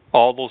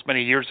all those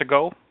many years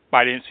ago.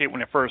 I didn't see it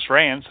when it first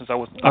ran, since I'm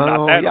not that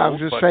old. I was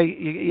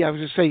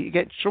just say you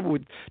get in trouble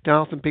with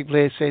Darth and people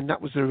here saying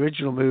that was the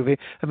original movie.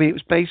 I mean, it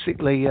was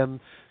basically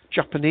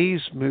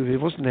Japanese movie,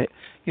 wasn't it?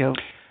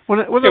 One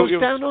of those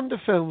Down Under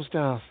films,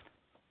 Darth.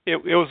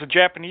 It was a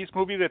Japanese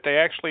movie that they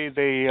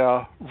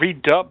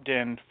redubbed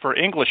in for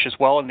English as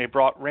well, and they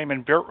brought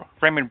Raymond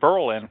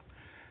Burrell in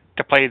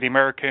to play the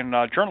American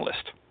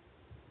journalist.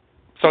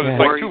 So there's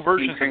like 2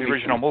 versions of the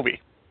original movie.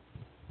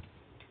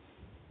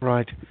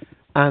 Right.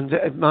 And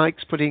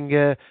Mike's putting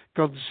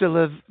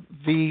Godzilla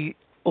v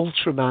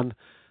Ultraman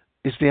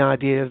is the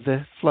idea of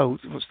the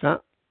float. What's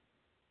that?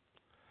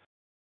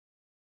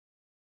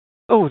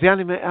 Oh, the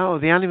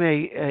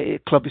anime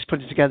club is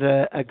putting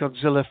together a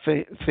Godzilla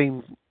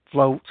theme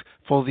float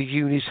for the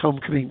Unis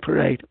Homecoming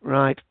Parade.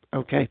 Right.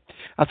 Okay.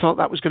 I thought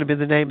that was going to be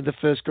the name of the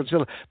first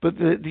Godzilla, but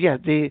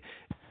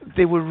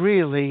they were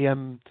really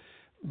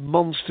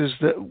monsters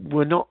that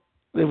were not.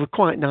 They were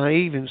quite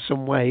naive in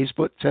some ways,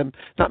 but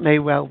that may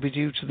well be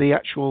due to the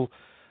actual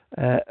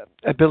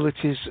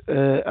abilities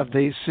of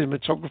the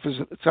cinematographers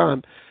at the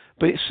time,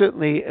 but it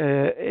certainly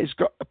has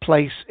got a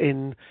place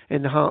in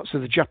the hearts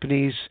of the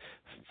Japanese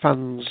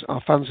fans,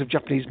 or fans of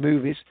Japanese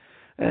movies.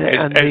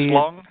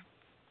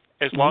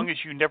 As long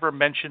as you never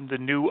mention the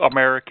new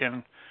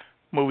American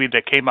movie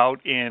that came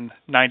out in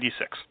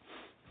 '96.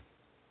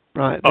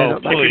 Right. Oh,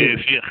 please,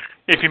 yeah.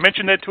 If you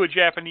mention that to a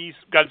Japanese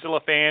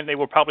Godzilla fan, they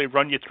will probably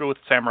run you through with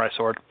a samurai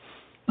sword.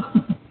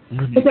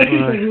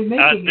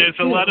 There's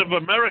a lot of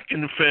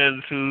American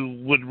fans who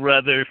would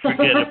rather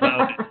forget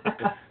about it.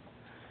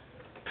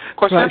 Of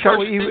course, right,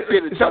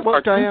 is that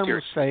what Diane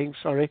was saying?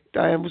 Sorry,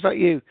 Diane, was that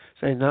you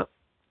saying that?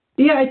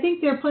 Yeah, I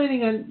think they're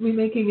planning on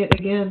remaking it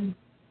again.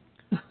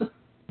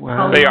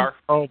 Wow. They are.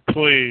 Oh,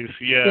 please,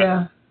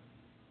 yeah.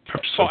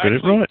 Perhaps I'll get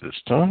it right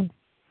this time.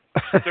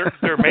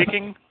 They're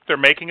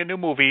making a new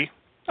movie.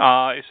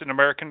 It's an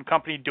American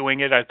company doing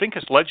it. I think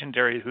it's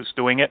Legendary who's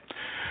doing it,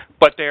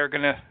 but they're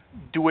going to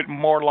do it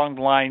more along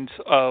the lines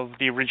of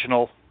the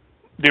original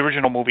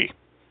movie.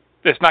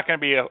 It's not going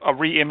to be a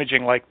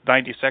re-imaging like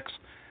 '96.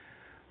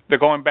 They're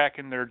going back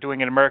and they're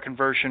doing an American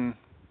version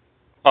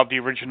of the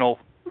original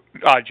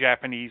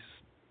Japanese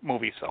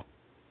movie. So,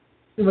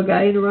 have a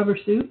guy in a rubber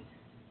suit?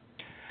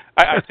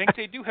 I think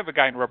they do have a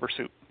guy in a rubber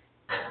suit,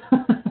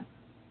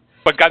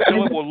 but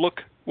Godzilla will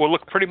look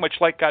pretty much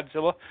like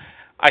Godzilla.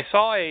 I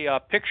saw a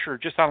picture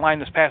just online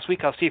this past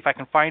week. I'll see if I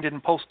can find it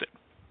and post it.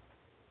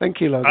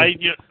 Thank you, Logan.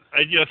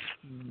 I just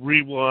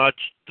rewatched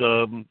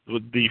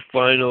the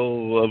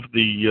final of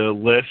the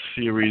last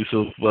series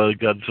of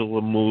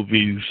Godzilla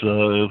movies,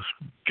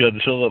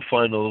 Godzilla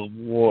Final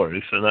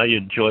Wars, and I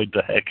enjoyed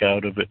the heck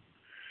out of it.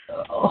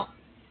 A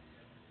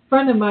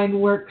friend of mine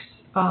works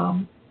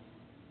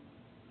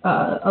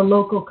a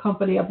local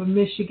company up in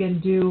Michigan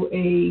do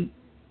a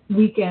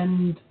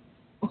weekend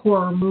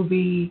horror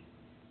movie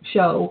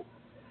show,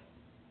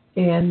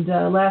 and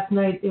last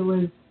night it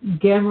was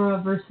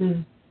Gamera versus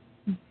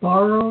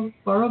Baragon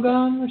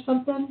or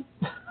something.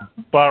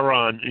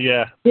 Baron,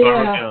 yeah.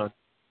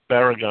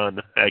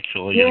 Baragon,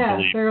 actually. Yeah, I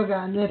believe.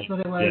 Baragon, that's what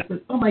it was. Yeah.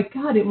 Oh my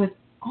God, it was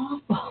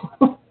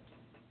awful.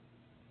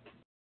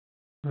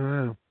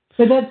 Wow.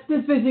 So that's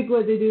basically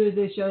what they do, is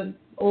they show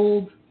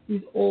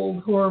these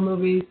old horror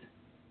movies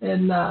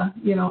and,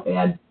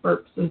 add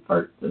burps and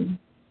farts, and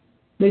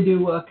they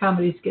do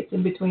comedy skits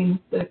in between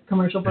the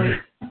commercial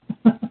breaks.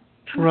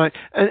 Right.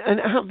 And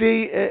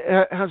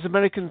has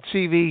American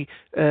TV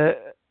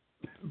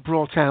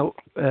brought out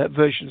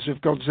versions of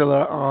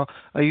Godzilla, or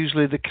are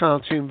usually the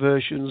cartoon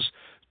versions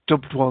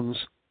dubbed ones?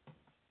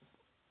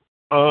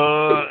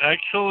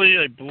 Actually,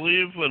 I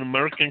believe an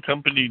American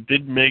company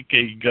did make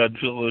a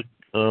Godzilla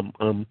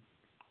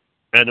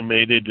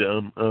animated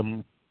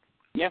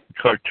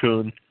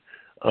cartoon.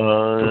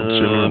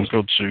 Godzilla and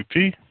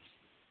Godzuki?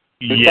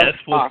 Yes,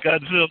 with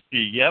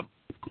Godzuki, yep.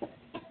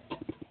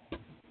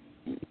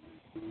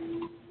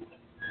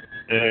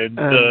 And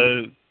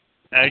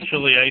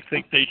actually, I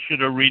think they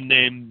should have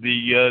renamed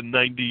the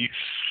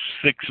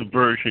 96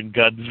 version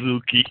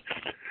Godzuki.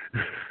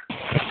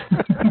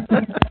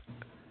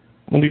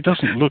 Well, he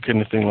doesn't look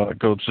anything like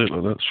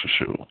Godzilla, that's for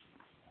sure.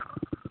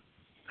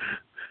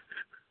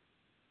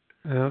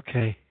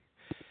 Okay.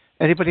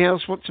 Anybody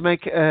else want to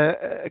make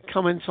a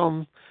comment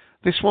on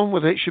this one,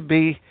 whether it should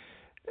be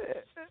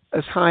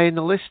as high in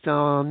the list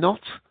or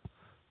not?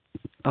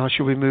 Or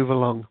should we move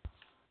along?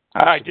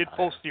 I did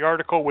post the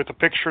article with a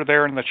picture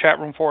there in the chat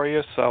room for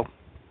you, so...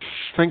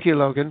 Thank you,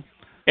 Logan.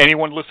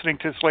 Anyone listening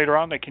to this later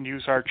on, they can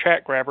use our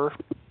chat grabber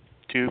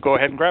to go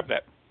ahead and grab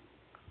that.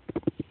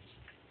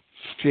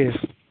 Cheers.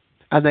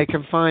 And they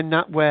can find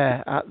that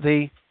where? At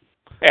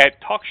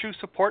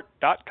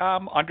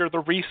TalkShoeSupport.com under the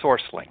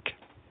resource link.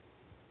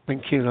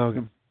 Thank you,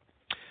 Logan.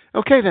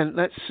 Okay, then,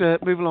 let's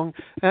move along.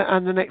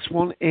 And the next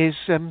one is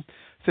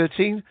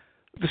 13,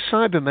 The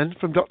Cybermen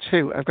from Doctor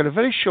Who. I've got a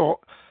very short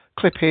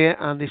clip here,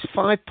 and there's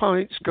 5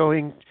 points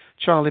going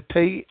Charlie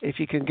P, if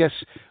you can guess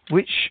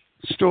which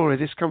story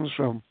this comes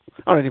from,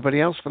 or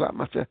anybody else for that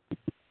matter.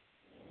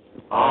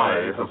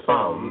 I have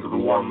found the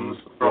ones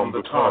from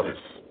the TARDIS.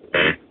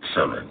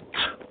 Excellent.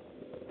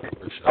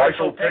 I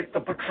shall take the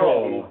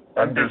patrol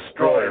and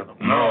destroy them.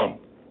 No.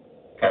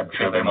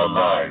 Capture them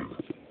alive.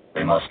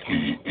 They must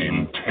be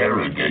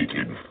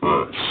interrogated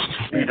first.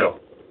 Leader.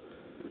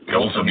 We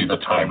also need the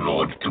Time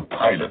Lord to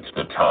pilot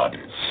the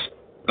TARDIS.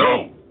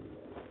 Go.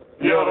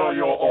 Here are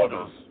your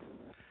orders.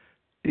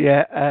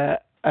 Yeah,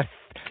 I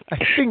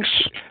think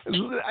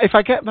if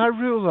I get my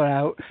ruler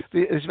out,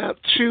 there's about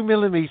 2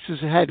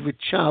 millimeters ahead with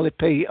Charlie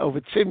P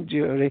over Tim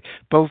Dury,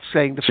 both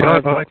saying the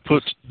five. I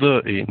put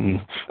the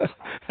in.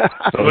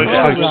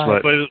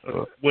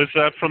 Was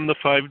that from the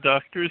 5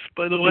 Doctors,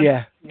 by the way?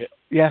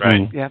 Yeah,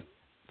 right. Yeah.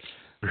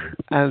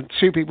 And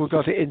 2 people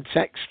got it in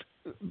text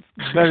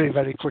very,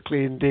 very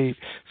quickly indeed.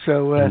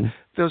 So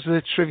those are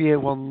the trivia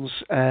ones,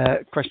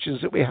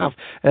 questions that we have.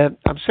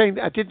 I'm saying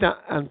that I did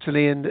that,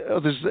 Anthony, and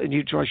others that are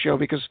new to our show,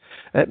 because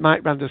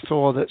Mike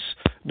Randall-Thor, that's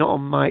not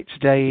on mic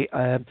today,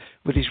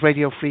 with his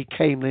Radio Free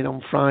Camelin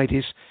on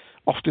Fridays,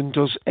 often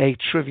does a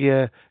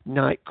trivia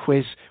night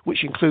quiz,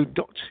 which include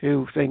Doctor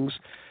Who things.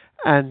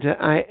 and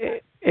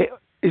it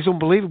is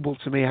unbelievable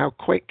to me how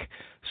quick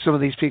some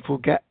of these people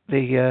get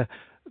the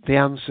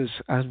answers.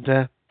 And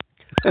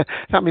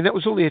I mean, that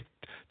was only a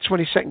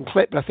 20-second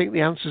clip, but I think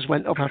the answers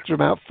went up after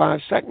about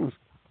 5 seconds.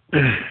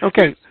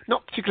 Okay,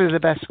 not particularly the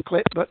best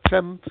clip, but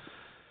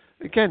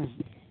again,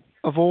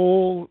 of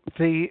all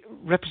the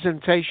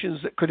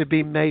representations that could have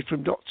been made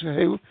from Doctor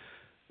Who,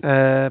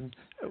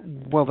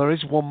 well, there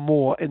is one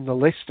more in the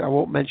list. I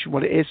won't mention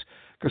what it is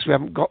because we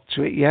haven't got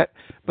to it yet.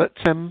 But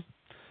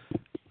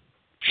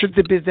should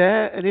they be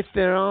there? And if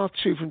there are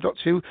 2 from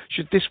Doctor Who,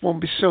 should this one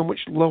be so much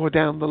lower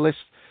down the list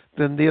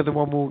than the other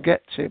one we'll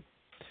get to?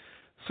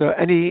 So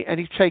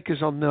any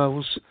takers on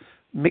those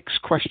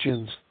mixed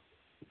questions?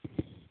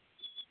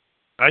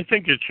 I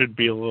think it should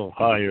be a little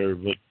higher,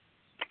 but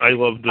I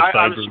love the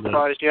Cybermen. I'm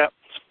surprised, yeah.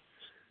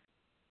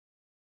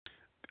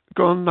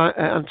 Go on,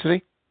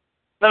 Anthony.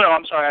 No,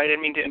 I'm sorry. I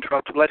didn't mean to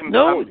interrupt. Let him.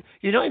 No,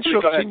 you're not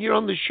interrupting. You're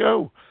on the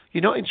show.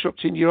 You're not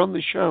interrupting. You're on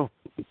the show.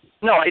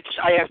 No,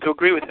 I have to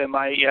agree with him.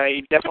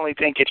 I definitely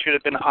think it should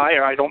have been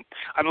higher.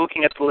 I'm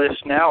looking at the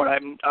list now,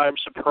 and I'm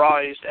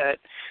surprised at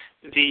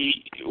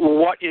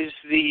what is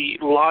the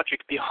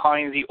logic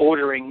behind the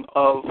ordering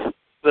of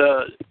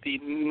the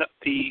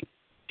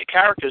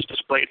characters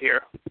displayed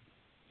here.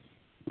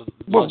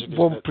 Well,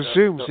 one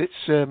presumes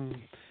it's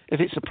if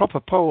it's a proper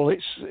poll,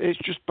 it's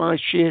just by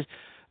sheer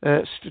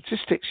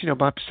statistics,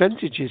 by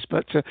percentages.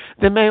 But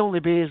there may only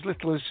be as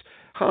little as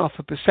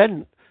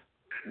 0.5%.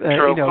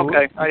 True.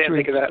 Okay, I didn't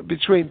think of that.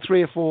 Between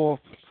 3 or 4,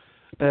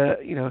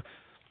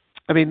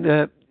 I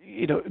mean,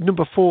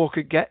 number 4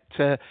 could get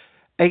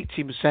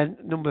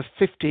 18%. Number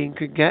 15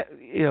 could get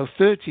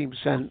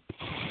 13%.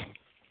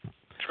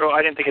 True.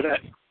 I didn't think of that.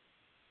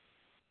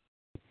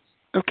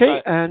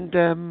 Okay, and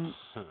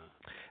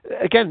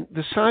again,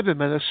 the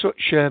Cybermen are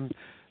such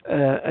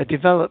a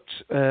developed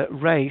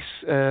race.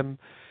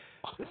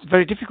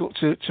 Very difficult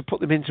to put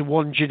them into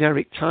one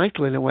generic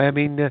title in a way. I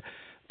mean,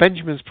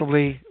 Benjamin's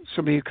probably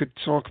somebody who could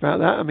talk about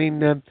that. I mean,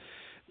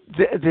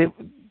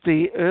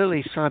 the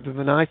early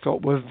Cybermen I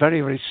thought were very,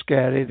 very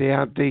scary. They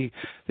had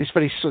this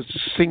very sort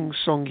of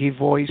sing-songy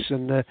voice,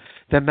 and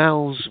their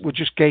mouths were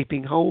just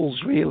gaping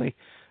holes, really.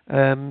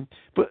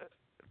 But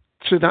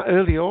to that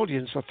early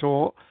audience, I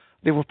thought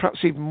they were perhaps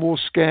even more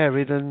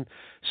scary than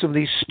some of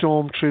these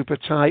stormtrooper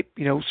type,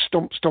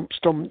 stomp, stomp,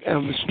 stomp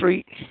down the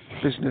street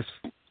business.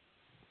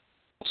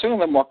 Some of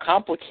them more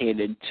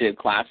complicated to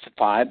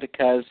classify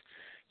because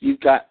you've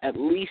got at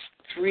least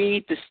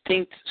 3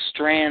 distinct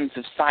strands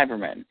of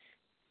Cybermen.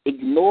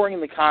 Ignoring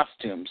the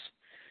costumes,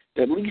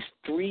 there are at least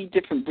 3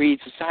 different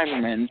breeds of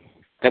Cybermen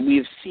that we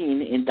have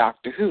seen in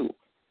Doctor Who.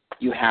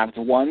 You have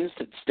the ones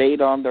that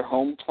stayed on their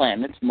home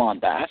planet,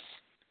 Mondas,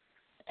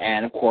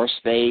 and of course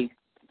they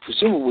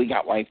presumably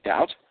got wiped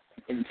out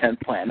in the 10th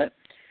planet.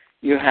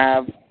 You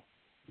have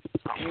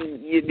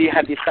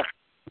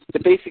the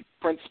basic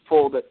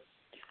principle that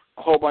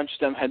a whole bunch of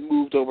them had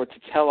moved over to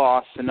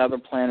Telos and other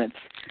planets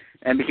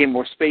and became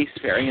more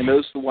spacefaring, and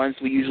those are the ones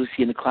we usually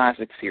see in the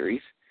classic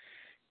series.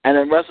 And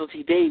then Russell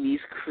T. Davies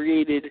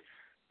created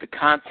the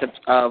concept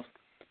of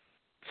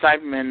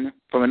Cybermen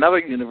from another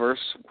universe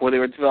where they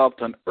were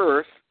developed on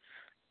Earth,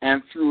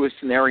 and through a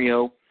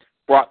scenario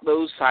brought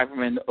those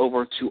Cybermen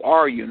over to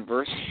our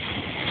universe.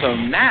 So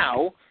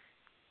now,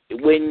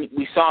 when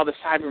we saw the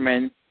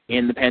Cybermen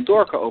in the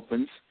Pandorica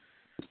Opens,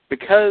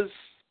 because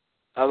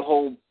of the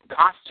whole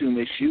costume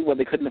issue, where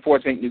they couldn't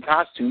afford to make new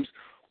costumes,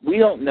 we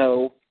don't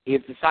know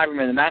if the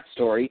Cybermen in that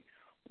story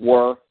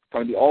were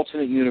from the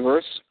alternate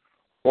universe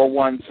or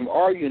ones from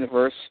our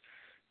universe,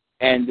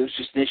 and it was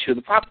just an issue of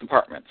the prop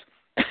department.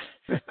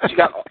 So you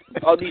got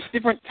all these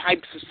different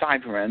types of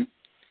Cybermen,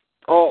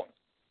 all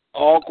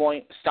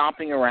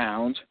stomping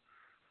around,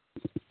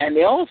 and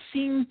they all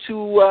seem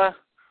to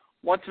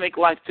want to make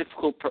life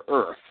difficult for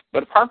Earth.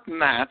 But apart from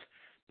that,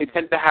 they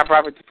tend to have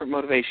rather different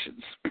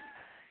motivations.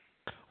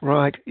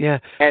 Right, yeah.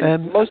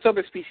 And most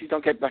other species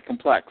don't get that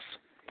complex.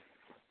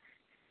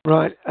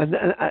 Right, and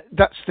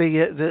that's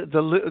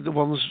the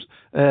ones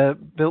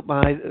built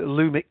by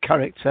Lumic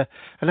character.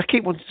 And I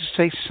keep wanting to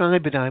say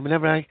Cyberdyne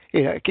whenever I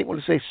keep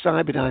wanting to say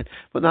Cyberdyne,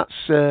 but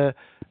that's the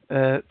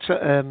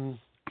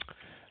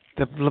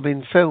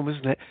blooming film,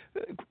 isn't it?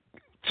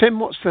 Tim,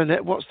 what's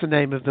the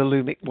name of the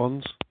Lumic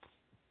ones?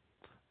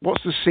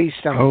 What's the C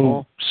stand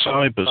for?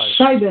 Cybus.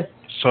 Cybus.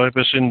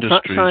 Cybus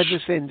Industries.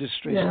 Cybus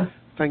Industries. Yeah.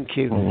 Thank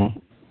you.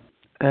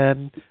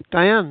 Mm-hmm.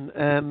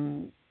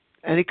 Diane,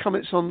 any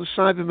comments on the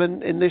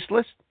Cybermen in this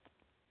list?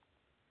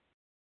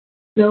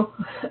 No.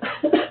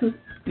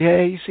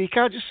 Yeah, you see, you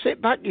can't just sit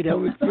back, we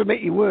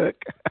make you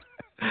work.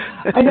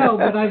 I know,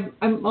 but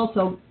I'm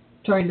also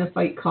trying to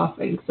fight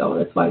coughing, so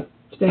that's why I'm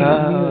staying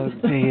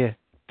on mute.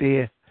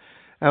 dear.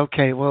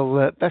 Okay,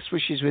 well, best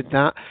wishes with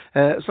that.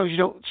 As long as you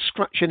don't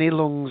scratch any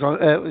lungs on,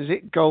 is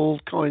it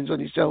gold coins on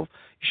yourself,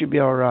 you should be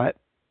all right.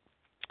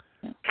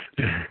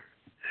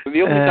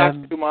 The only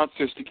Doctor Who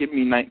monsters to give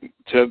me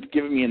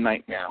a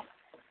nightmare.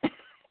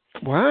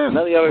 Wow! None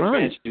of the other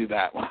fans do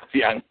that when I was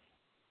young.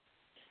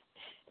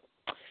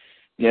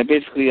 Yeah,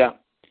 basically,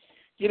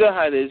 you know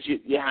how it is.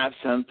 You have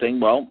something.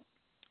 Well,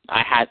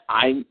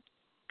 I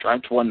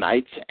dreamt one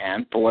night,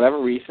 and for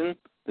whatever reason,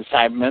 the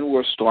Cybermen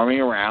were storming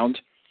around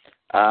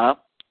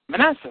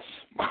Manassas,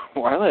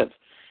 where I live.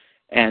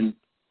 And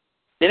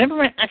they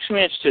never actually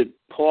managed to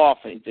pull off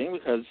anything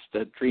because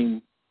the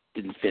dream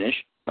didn't finish.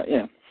 But,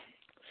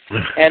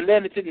 and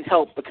then it didn't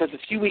help because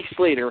a few weeks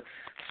later,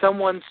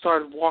 someone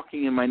started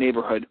walking in my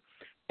neighborhood,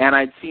 and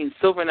I'd seen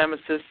Silver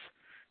Nemesis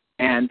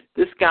and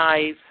this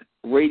guy's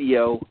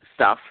radio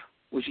stuff,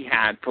 which he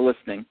had for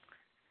listening,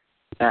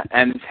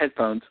 and his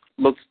headphones,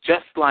 looked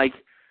just like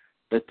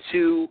the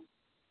two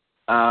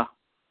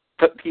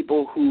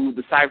people who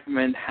the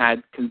Cybermen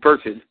had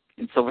converted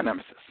in Silver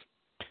Nemesis.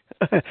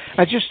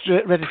 I just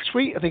read a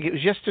tweet, I think it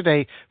was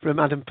yesterday, from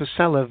Adam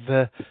Purcell of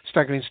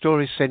Staggering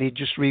Stories, saying he'd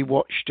just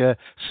rewatched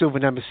Silver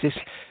Nemesis,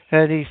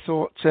 and he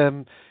thought,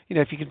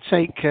 if you can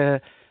take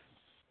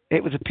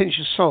it with a pinch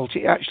of salt,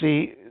 he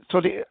actually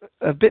thought it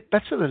a bit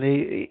better than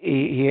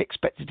he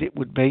expected it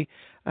would be.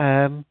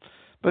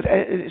 But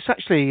it's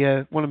actually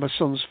one of my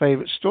son's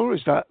favourite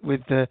stories, that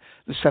with the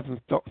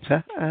Seventh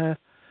Doctor.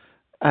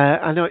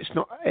 I know it's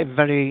not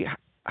very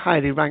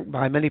highly ranked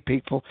by many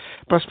people,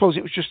 but I suppose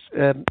it was just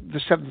the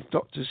Seventh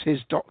Doctor's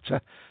his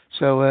Doctor,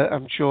 so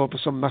I'm sure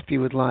some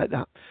Matthew would like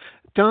that.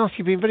 Darth,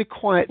 you've been very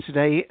quiet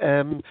today.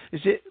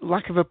 Is it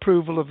lack of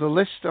approval of the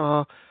list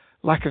or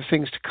lack of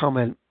things to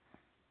comment?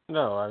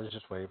 No, I was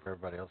just waiting for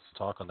everybody else to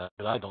talk on that,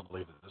 because I don't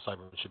believe that the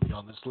Cybermen should be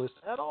on this list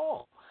at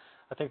all.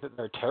 I think that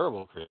they're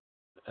terrible creators,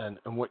 and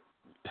what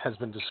has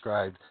been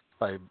described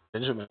by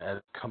Benjamin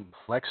as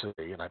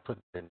complexity, and I put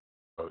it in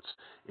quotes,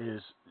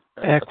 is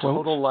a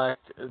total lack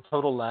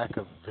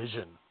of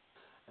vision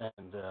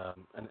and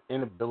an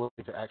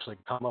inability to actually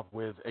come up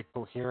with a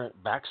coherent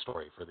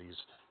backstory for these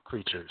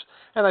creatures.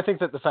 And I think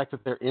that the fact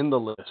that they're in the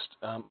list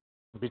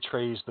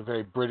betrays the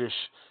very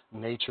British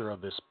nature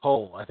of this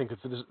poll. I think if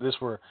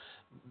this were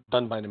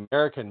done by an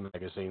American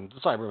magazine,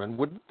 the Cybermen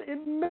would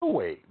in no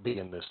way be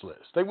in this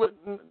list. They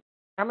wouldn't.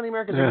 How many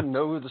Americans even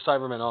know who the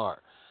Cybermen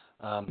are?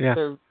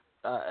 They're,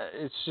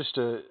 it's just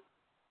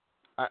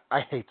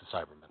I hate the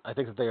Cybermen. I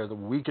think that they are the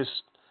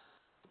weakest,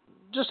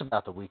 just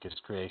about the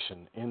weakest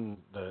creation in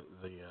the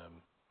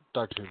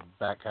Doctor Who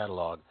back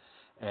catalog,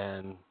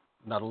 and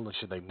not only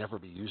should they never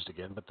be used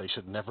again, but they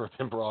should never have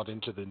been brought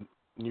into the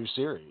new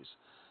series.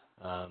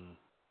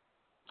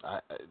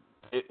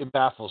 It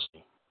baffles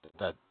me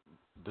that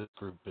this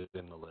group is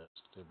in the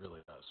list. It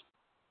really does.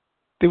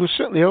 They were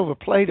certainly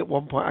overplayed at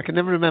one point. I can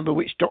never remember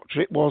which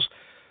Doctor it was.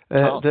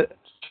 Troughton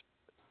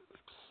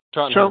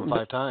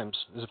 5 times.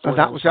 And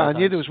that was, I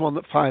knew there was one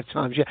that 5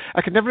 times, yeah.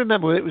 I can never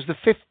remember whether it was the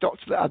 5th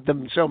Doctor that had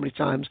them so many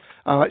times,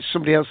 or like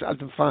somebody else that had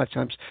them 5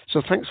 times.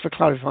 So thanks for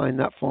clarifying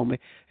that for me.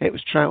 It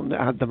was Troughton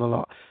that had them a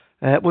lot.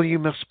 Well, you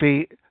must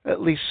be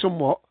at least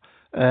somewhat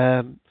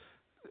at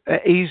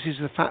ease is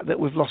the fact that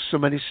we've lost so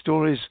many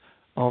stories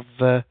of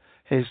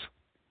his.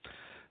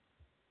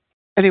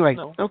 Anyway,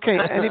 okay.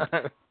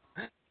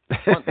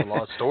 Not the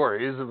lost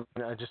stories.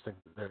 I just think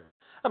that they're.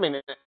 I mean,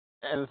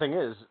 and the thing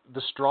is,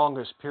 the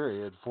strongest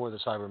period for the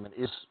Cybermen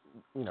is,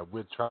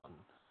 with Troughton.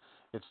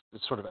 It's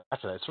sort of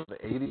after that. It's sort of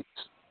the 80s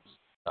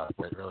stuff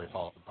where it really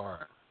falls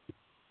apart.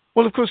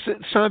 Well, of course, the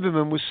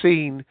Cybermen was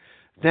seen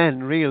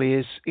then really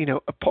as,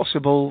 a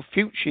possible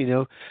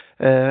future,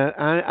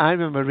 I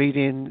remember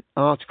reading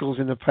articles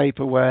in the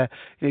paper where,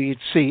 you'd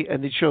see,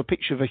 and they'd show a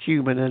picture of a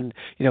human and,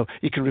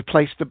 you can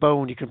replace the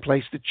bone, you can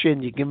replace the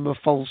chin, you give him a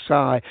false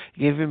eye,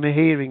 you give him a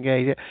hearing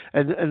aid,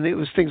 and it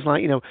was things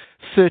like,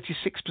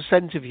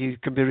 36% of you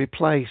can be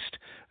replaced,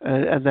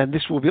 and then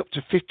this will be up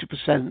to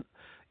 50%,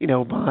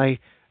 by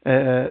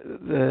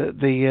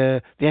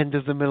the end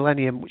of the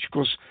millennium, which of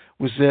course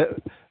was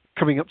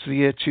coming up to the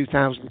year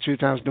 2000,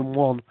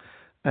 2001.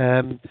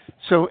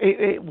 So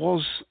it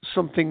was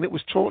something that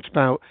was talked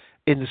about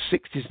in the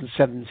 60s and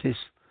 70s.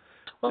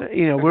 Well,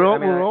 we're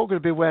all going to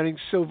be wearing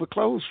silver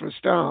clothes for a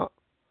start.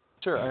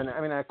 Sure,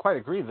 and I quite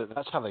agree that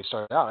that's how they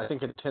started out. I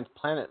think in 10th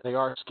Planet they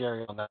are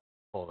scary on that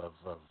level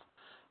of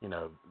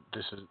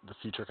this is the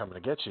future coming to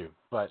get you.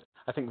 But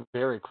I think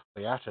very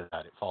quickly after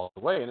that it falls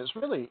away, and it's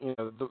really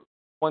the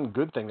one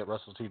good thing that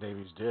Russell T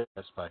Davies did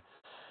by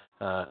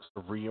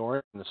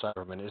reorienting the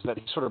Cybermen is that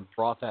he sort of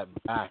brought that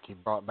back. He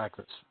brought back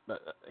this.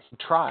 He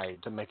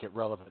tried to make it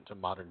relevant to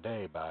modern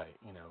day by,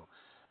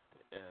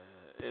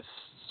 it's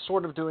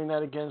sort of doing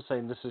that again,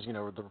 saying this is,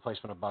 the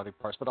replacement of body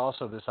parts, but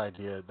also this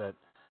idea that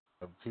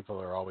people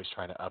are always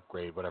trying to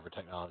upgrade whatever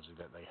technology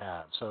that they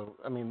have. So,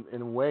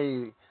 in a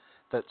way,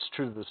 that's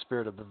true to the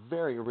spirit of the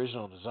very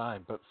original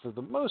design. But for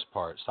the most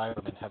part,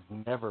 Cybermen have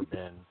never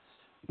been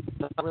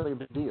not really a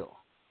big deal.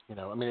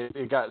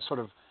 It got sort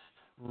of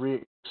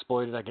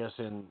re-exploited, I guess,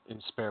 in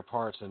Spare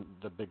Parts and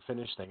the Big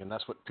Finish thing, and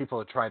that's what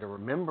people try to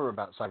remember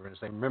about Cybermen.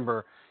 They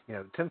remember,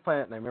 10th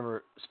Planet, and they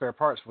remember Spare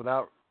Parts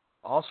without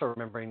also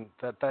remembering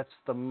that that's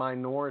the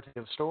minority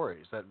of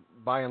stories, that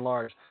by and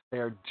large, they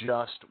are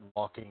just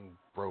walking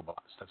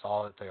robots. That's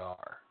all that they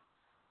are.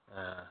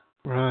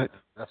 Right.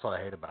 That's what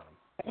I hate about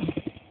them.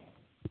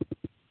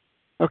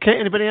 Okay,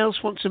 anybody else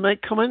want to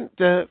make comment?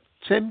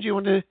 Tim, do you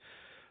want to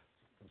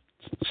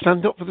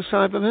stand up for the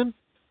Cybermen?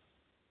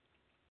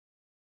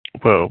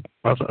 well,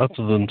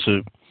 other than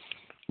to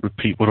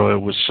repeat what I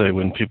always say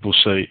when people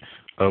say,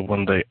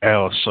 one day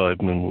our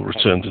Cybermen will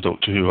return to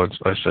Doctor Who,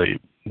 I say,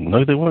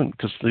 no, they won't,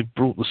 because they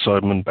brought the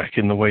Cybermen back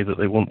in the way that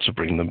they want to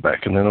bring them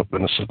back, and they're not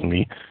going to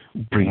suddenly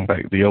bring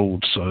back the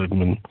old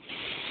Cybermen.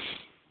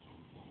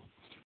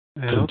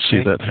 Don't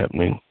see that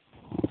happening.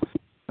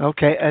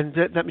 Okay, and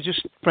let me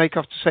just break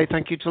off to say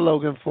thank you to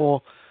Logan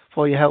for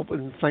your help,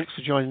 and thanks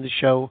for joining the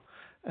show.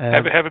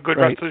 Have a good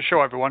rest of the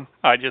show, everyone.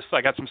 I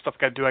got some stuff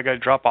I got to do. I got to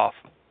drop off.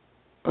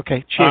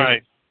 Okay, cheers. All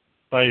right.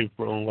 Bye,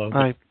 Logan.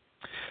 Bye.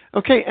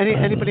 Okay,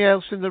 anybody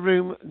else in the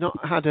room not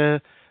had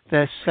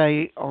their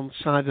say on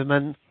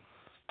Cybermen?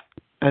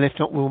 And if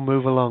not, we'll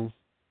move along.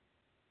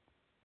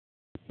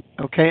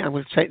 Okay, I'm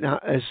going to take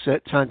that as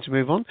time to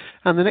move on.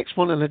 And the next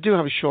one, and I do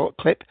have a short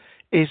clip,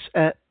 is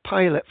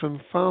Pilot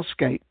from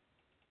Farscape.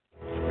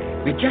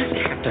 We just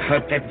have to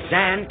hope that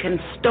Zan can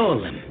stall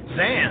them.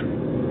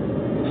 Zan?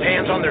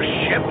 Zan's on their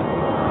ship?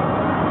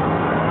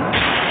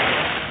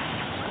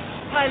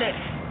 Pilot,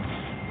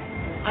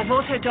 I've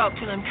auto-docked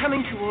and I'm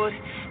coming toward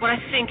what I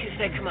think is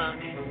their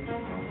command.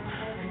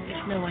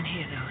 There's no one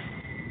here,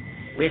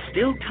 though. We're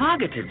still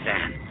targeted,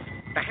 Zan.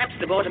 Perhaps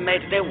they've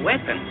automated their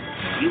weapons.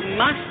 You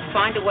must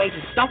find a way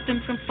to stop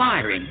them from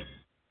firing.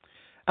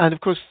 And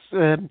of course,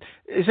 does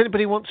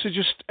anybody want to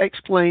just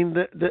explain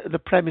the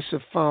premise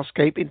of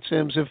Farscape in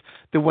terms of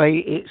the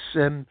way it's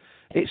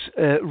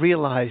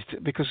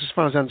realised? Because as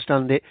far as I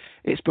understand it,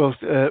 it's both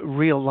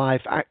real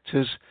life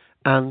actors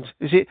and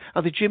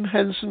are they Jim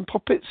Henson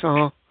puppets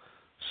or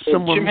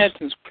someone? Jim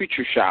Henson's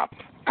Preacher Shop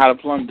out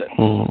of London.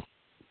 Mm.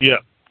 Yeah.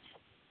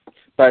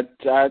 But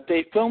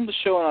they filmed the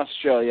show in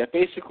Australia.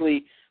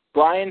 Basically,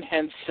 Brian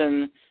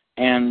Henson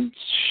and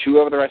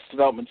whoever the rest of the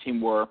development team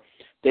were,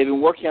 they've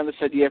been working on this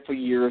idea for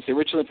years. They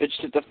originally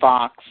pitched it to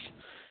Fox,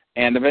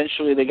 and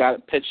eventually they got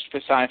it pitched for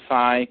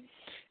SciFi.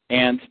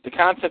 And the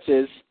concept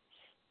is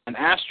an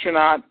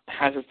astronaut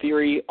has a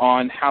theory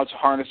on how to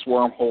harness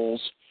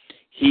wormholes.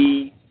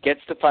 He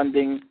gets the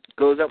funding,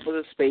 goes up with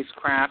a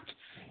spacecraft.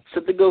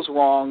 Something goes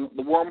wrong.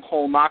 The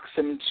wormhole knocks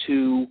him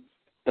to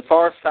the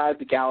far side of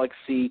the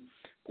galaxy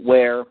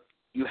where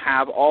you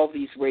have all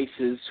these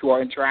races who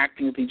are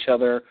interacting with each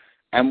other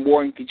and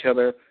warring with each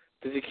other.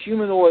 There's a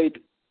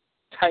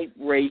humanoid-type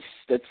race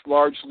that's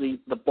largely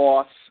the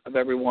boss of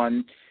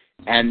everyone,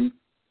 and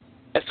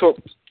it's sort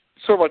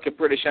of like a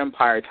British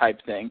Empire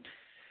type thing.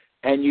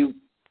 And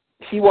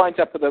he winds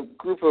up with a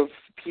group of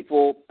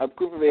people, a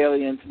group of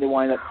aliens, and they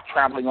wind up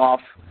traveling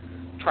off,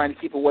 trying to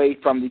keep away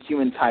from the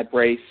human-type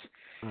race,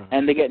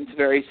 and they get into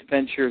various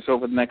adventures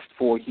over the next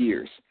 4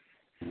 years.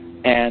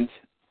 And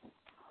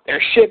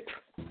their ship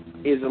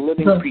is a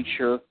living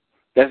creature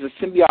that has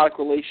a symbiotic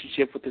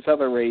relationship with this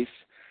other race,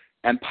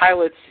 and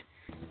Pilot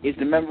is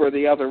the member of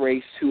the other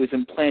race who is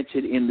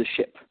implanted in the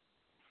ship.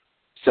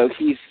 So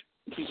he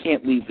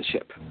can't leave the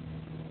ship.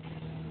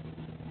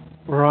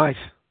 Right.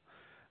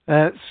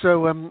 We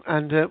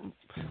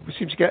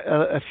seem to get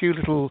a few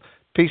little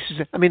pieces.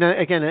 I mean,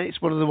 again,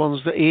 it's one of the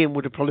ones that Ian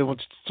would have probably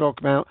wanted to talk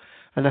about.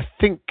 And I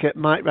think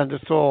Mike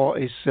Rander-Thor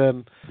is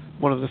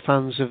one of the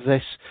fans of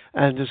this.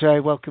 And as I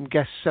welcome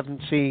guest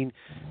 17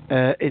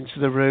 into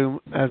the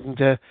room. And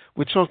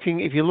we're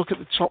talking, if you look at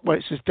the top where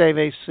it says Dave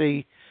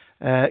AC,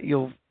 that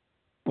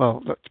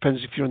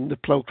depends if you're in the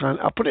Plo client.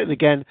 I'll put it in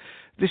again.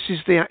 This is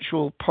the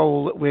actual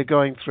poll that we're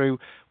going through.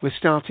 We're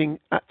starting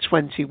at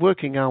 20,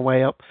 working our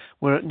way up.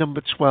 We're at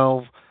number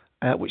 12,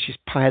 which is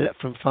Pilot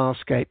from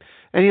Farscape.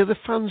 Any other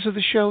fans of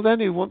the show then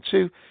who want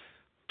to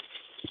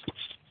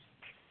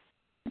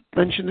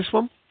mention this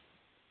one?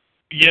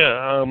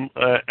 Yeah,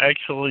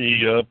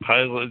 actually,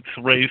 Pilot's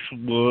race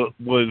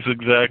was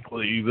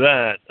exactly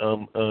that.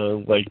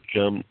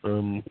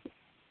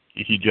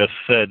 He just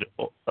said,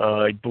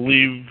 I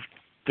believe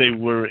they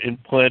were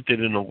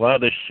implanted in a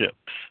lot of ships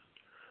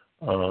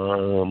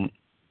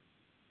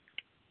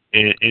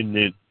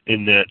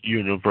in that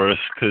universe,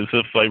 because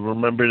if I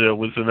remember, there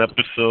was an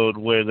episode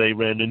where they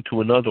ran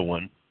into another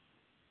one.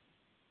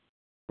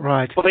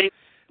 Right. Well,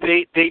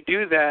 they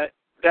do that.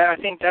 I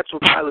think that's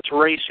what Pilot's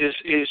race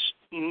is.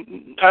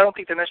 I don't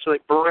think they're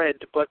necessarily bred,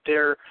 but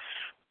their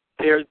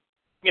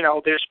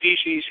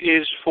species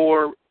is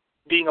for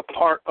being a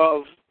part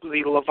of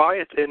the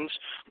Leviathans,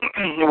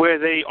 where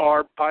they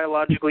are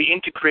biologically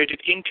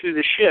integrated into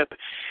the ship,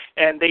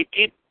 and they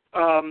did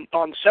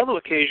on several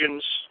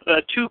occasions.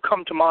 Two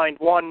come to mind.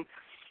 One,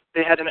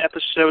 they had an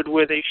episode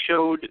where they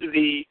showed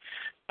the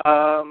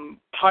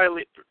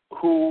pilot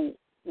who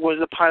was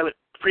a pilot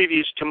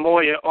previous to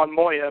Moya,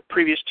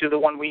 previous to the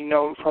one we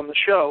know from the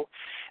show,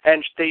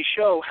 and they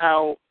show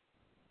how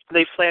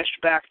they flashed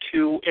back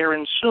to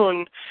Erin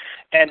Soon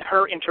and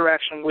her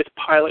interaction with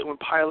Pilot when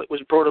Pilot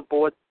was brought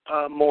aboard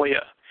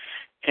Moya.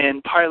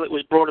 And Pilot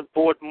was brought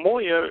aboard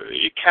Moya,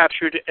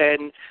 captured,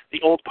 and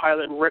the old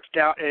pilot ripped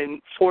out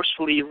and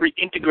forcefully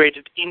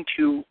reintegrated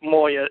into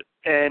Moya.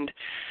 And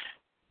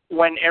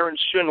when Erin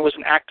Soon was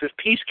an active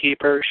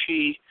peacekeeper,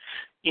 she,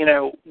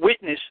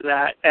 witnessed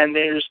that. And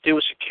there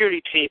were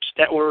security tapes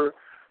that were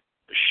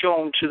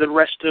shown to the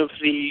rest of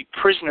the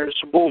prisoners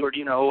aboard.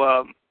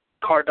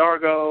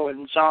 Cardargo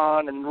and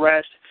Zahn and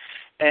rest.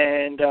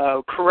 And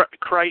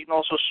Crichton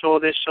also saw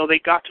this, so you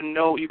got to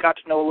know a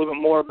little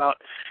bit more about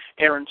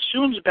Aaron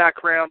Soon's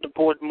background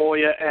aboard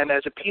Moya and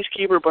as a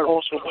peacekeeper, but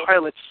also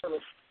pilots.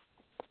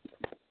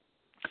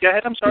 Go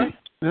ahead, I'm sorry.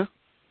 Yeah.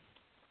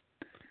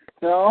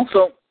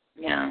 Also,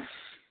 yeah.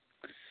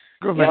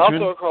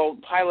 Also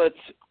called pilots.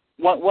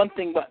 One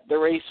thing about the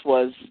race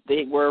was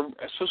they were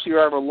supposed to be a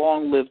rather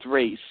long-lived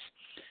race,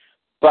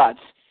 but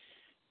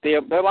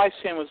their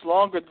lifespan was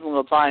longer than the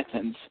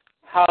Leviathans.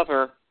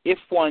 However, if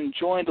one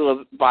joined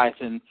the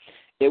Leviathan,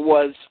 it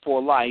was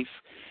for life,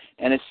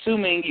 and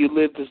assuming you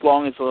lived as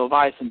long as the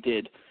Leviathan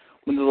did,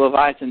 when the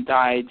Leviathan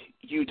died,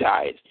 you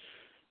died.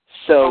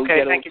 So you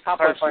get a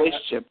complex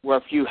relationship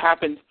where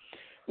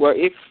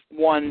if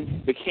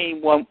one of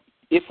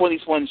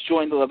these ones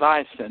joined the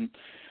Leviathan,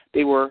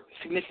 they were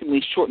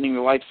significantly shortening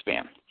their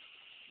lifespan.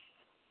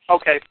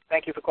 Okay,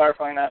 thank you for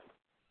clarifying that.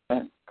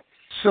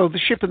 So the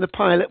ship and the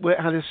pilot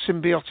had a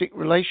symbiotic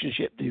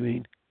relationship, do you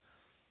mean?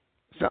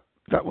 Is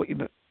that what you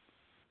meant?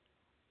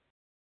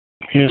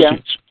 Yes,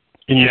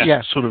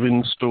 it's sort of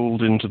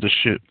installed into the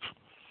ship.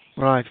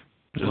 Right.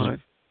 There's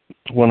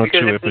one or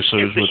two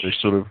episodes where they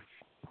sort of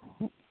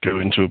go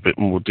into a bit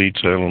more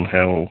detail on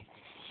how.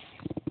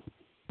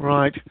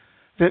 Right,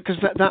 because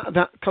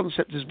that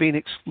concept has been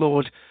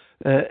explored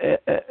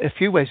a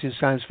few ways in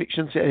science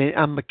fiction.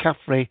 Anne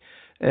McCaffrey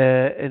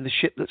in The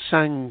Ship That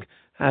Sang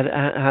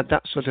had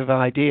that sort of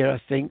idea,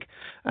 I think.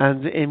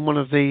 And in one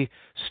of the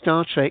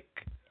Star Trek,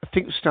 I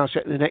think it was Star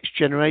Trek The Next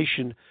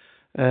Generation,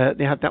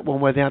 they had that one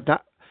where they had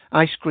that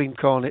ice cream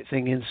cornet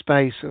thing in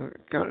space. I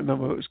can't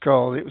remember what it was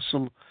called. It was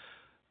some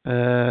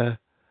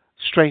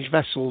strange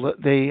vessel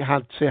that they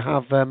had to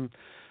have a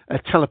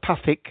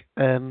telepathic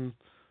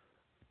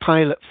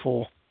pilot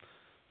for.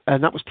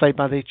 And that was played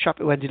by the chap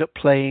who ended up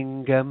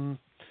playing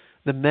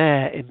the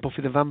mayor in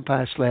Buffy the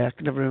Vampire Slayer. I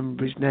can never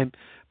remember his name.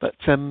 But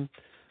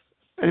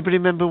anybody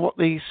remember what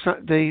the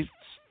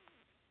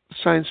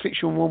science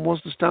fiction one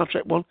was, the Star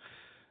Trek one?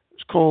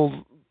 It's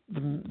called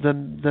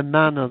the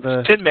Man or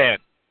the... Tin Man.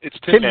 It's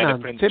Tin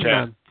Man. Tin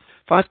Man.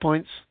 5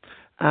 points.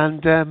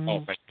 And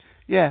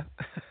yeah.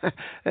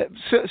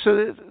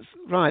 so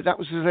right, that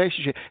was the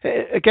relationship.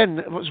 Again,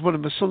 it was one of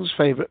my son's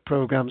favourite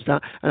programmes,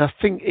 that. And I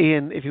think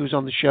Ian, if he was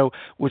on the show,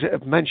 would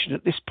have mentioned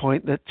at this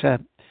point that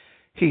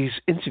he's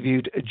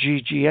interviewed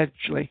Gigi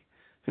Edgley,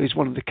 who is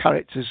one of the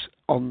characters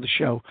on the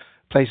show,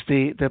 plays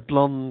the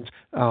blonde,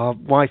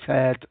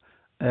 white-haired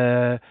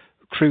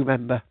crew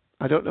member.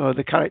 I don't know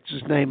the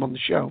character's name on the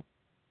show.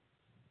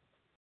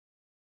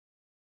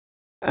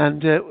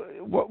 And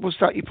what was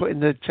that you put in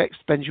the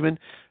text, Benjamin?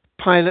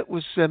 Pilot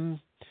was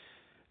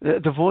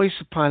the voice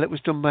of Pilot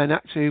was done by an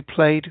actor who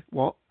played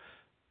what?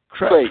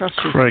 Crace.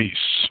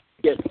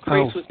 Yes,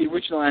 Crace was the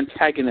original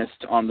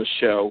antagonist on the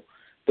show,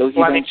 though he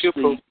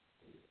eventually.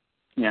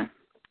 Yeah.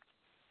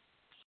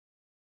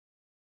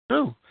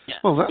 Oh, yeah.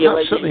 Well, that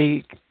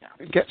certainly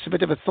gets a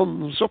bit of a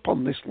thumbs up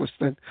on this list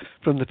then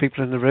from the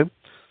people in the room.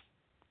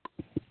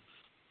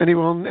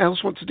 Anyone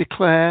else want to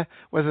declare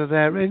whether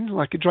they're in,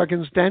 like a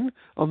Dragon's Den,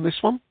 on this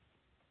one?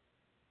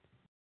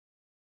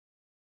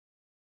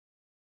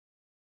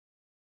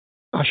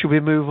 Or should we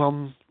move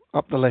on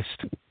up the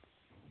list?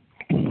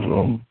 Move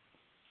on.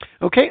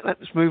 Okay,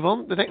 let's move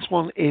on. The next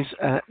one is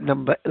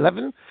number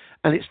 11,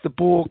 and it's the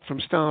Borg from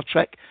Star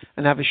Trek,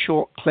 and I have a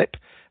short clip.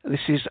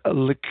 This is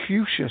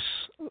Locutus,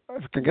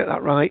 if I can get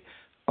that right,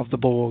 of the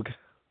Borg.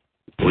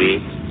 We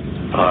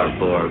are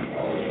Borg.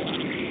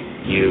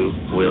 You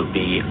will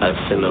be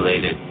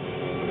assimilated.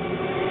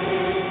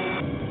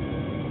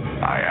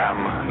 I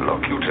am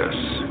Locutus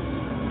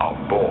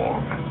of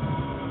Borg.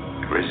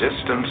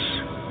 Resistance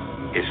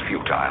is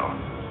futile.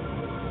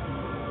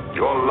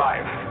 Your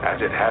life,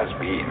 as it has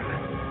been,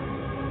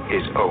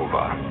 is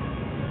over.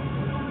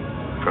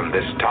 From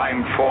this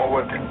time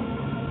forward,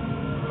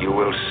 you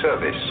will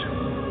service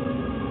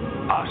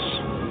us.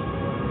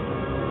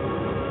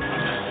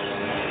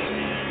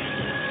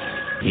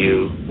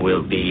 You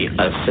will be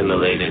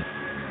assimilated.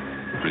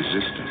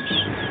 Resistance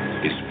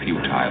is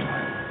futile.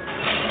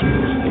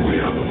 We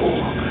are the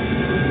Borg.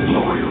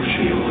 Lower your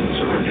shield and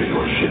surrender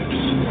your ships.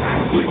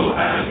 We will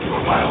add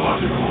your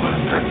biological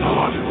and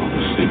technological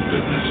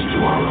distinctiveness to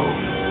our own.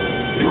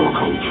 Your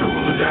culture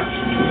will adapt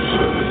to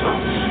service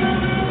us.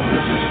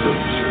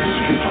 Resistance is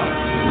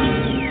futile.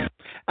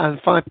 And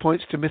 5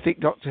 points to Mythic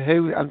Doctor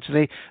Who,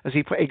 Anthony, as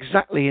he put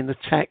exactly in the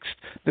text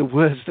the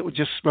words that were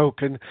just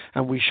spoken,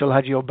 and we shall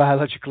add your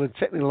biological and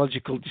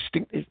technological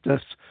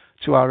distinctiveness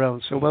to our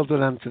own. So well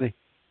done, Anthony.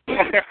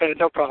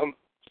 No problem.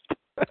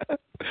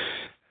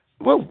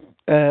 Well,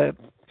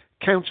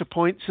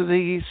 counterpoint to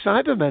the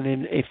Cybermen,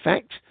 in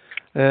effect.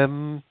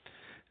 In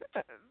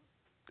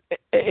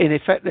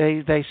effect,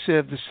 they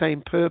serve the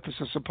same purpose,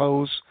 I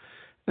suppose.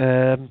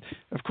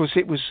 Of course,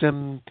 it was...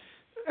 was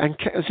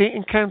it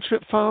Encounter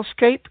at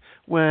Farscape,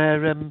 where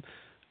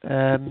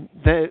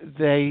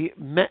they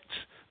met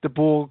the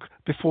Borg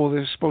before they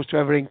were supposed to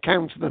ever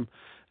encounter them?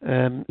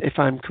 If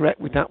I'm correct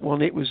with that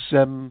one, it was...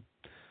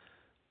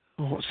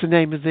 what's the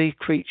name of the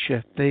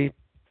creature?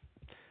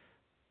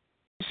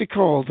 it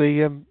called?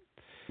 The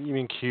You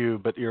mean Q,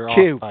 but you're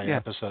Q, off by yeah.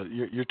 episode.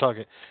 You're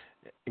talking.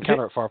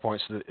 Encounter at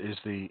Farpoints is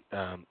the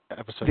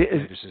episode that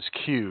introduces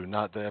Q,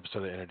 not the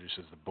episode that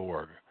introduces the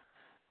Borg.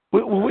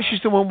 Well, which is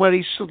the one where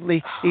he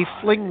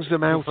flings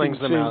them out? He flings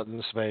them out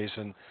into space,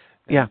 and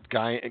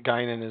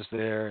Guinan is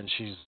there, and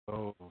she's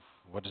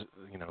what is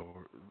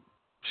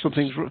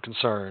something's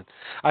concerned.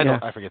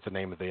 I forget the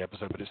name of the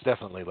episode, but it's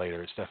definitely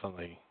later. It's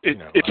definitely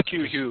it's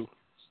Q.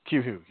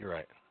 Q. You're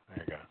right.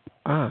 There you go.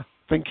 Ah,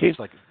 thank you. It's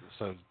like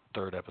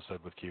third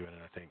episode with Q in it,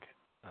 I think.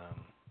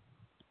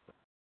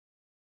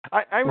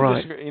 I would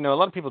disagree. A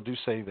lot of people do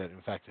say that,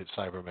 in fact, it's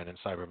Cybermen and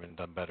Cybermen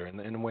done better. And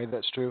in a way,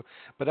 that's true.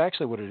 But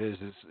actually what it is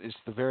it's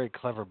the very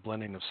clever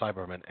blending of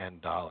Cybermen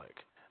and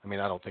Dalek. I mean,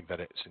 I don't think that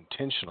it's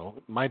intentional.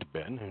 It might have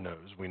been. Who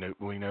knows? We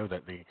know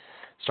that the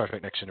Star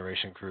Trek Next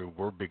Generation crew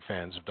were big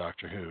fans of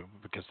Doctor Who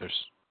because there's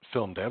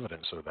filmed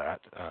evidence of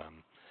that.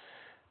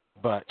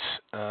 But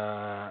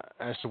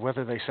as to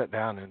whether they sat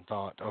down and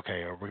thought,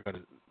 okay, are we going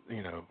to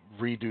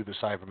redo the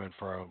Cybermen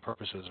for our own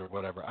purposes or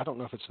whatever, I don't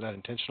know if it's that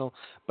intentional,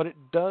 but it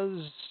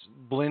does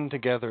blend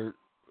together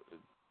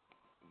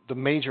the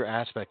major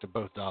aspect of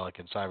both Dalek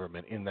and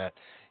Cybermen in that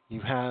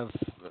you have,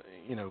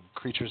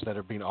 creatures that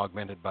are being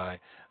augmented by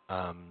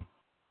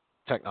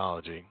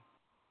technology,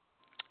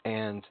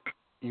 and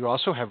you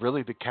also have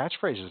really the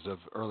catchphrases of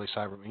early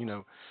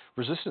Cybermen.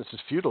 Resistance is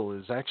futile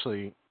is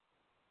actually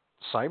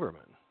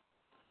Cybermen.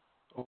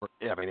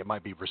 It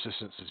might be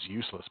resistance is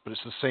useless, but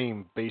it's the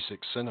same basic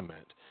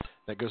sentiment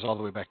that goes all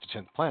the way back to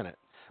 10th Planet.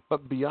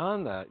 But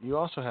beyond that, you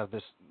also have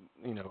this,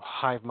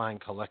 hive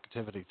mind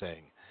collectivity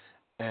thing,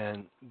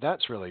 and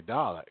that's really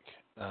Dalek.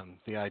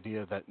 The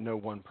idea that no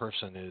one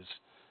person is,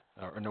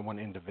 or no one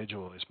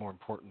individual is more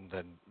important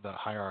than the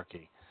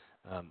hierarchy.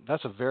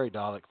 That's a very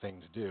Dalek thing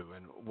to do,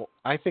 and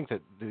I think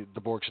that the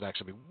Borg should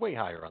actually be way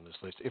higher on this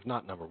list, if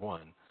not number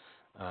one,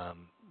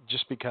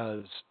 just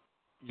because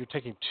you're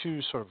taking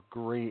two sort of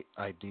great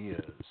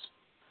ideas,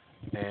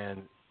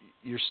 and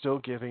you're still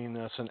giving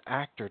us an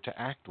actor to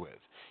act with.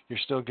 You're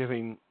still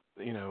giving,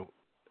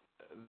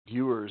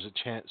 viewers a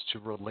chance to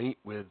relate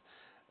with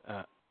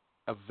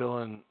a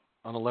villain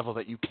on a level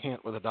that you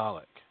can't with a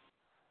Dalek.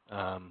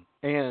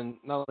 And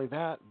not only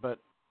that, but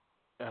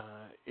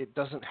it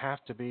doesn't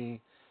have to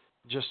be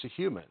just a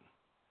human.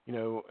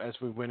 As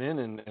we went in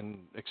and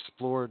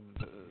explored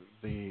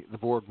the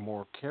Borg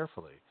more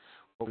carefully,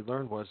 what we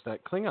learned was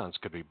that Klingons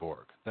could be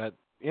Borg, that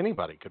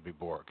anybody could be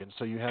Borg. And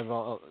so you have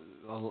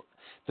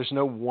there's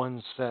no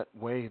one set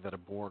way that a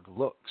Borg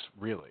looks,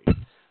 really.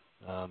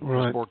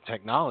 There's Borg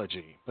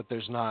technology, but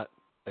there's not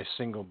a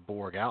single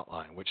Borg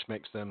outline, which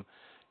makes them,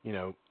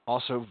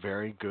 also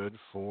very good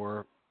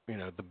for,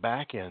 the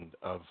back end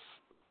of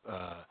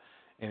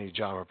any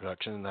genre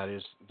production, and that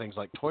is things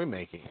like toy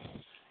making.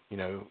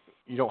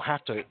 You don't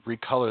have to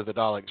recolor the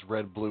Daleks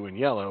red, blue, and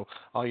yellow.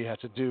 All you have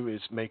to do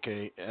is make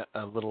a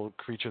little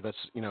creature that's,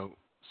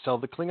 sell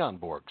the Klingon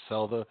Borg,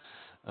 sell the,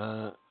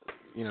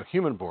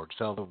 human Borg,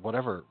 sell the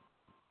whatever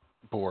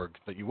Borg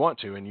that you want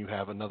to, and you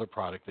have another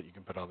product that you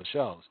can put on the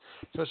shelves.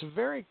 So it's a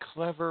very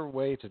clever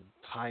way to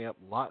tie up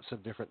lots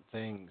of different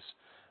things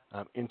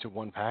into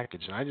one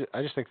package, and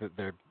I just think that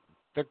they're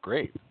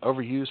great.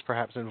 Overused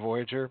perhaps in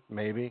Voyager,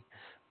 maybe,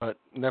 but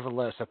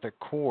nevertheless, at their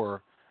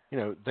core,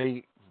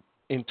 they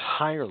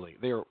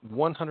are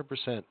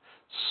 100%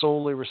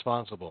 solely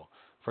responsible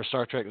for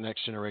Star Trek The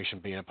Next Generation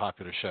being a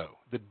popular show.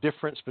 The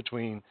difference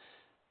between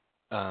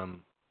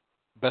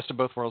Best of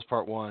Both Worlds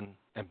Part 1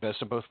 and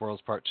Best of Both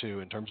Worlds Part 2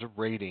 in terms of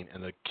rating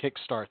and the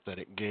kickstart that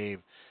it gave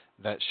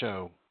that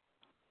show,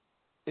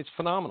 it's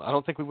phenomenal. I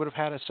don't think we would have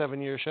had a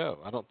 7-year show.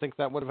 I don't think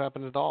that would have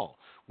happened at all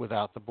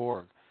without the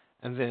Borg.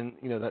 And then,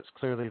 that's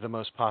clearly the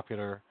most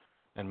popular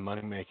and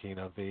money-making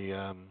of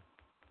the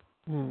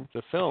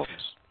films.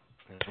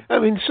 I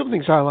mean, some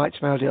things I liked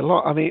about it a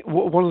lot. I mean,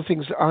 one of the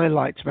things that I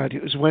liked about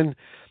it was when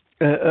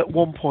at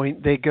one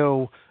point they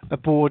go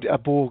aboard a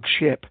Borg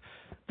ship,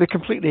 they're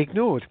completely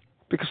ignored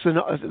because they're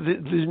not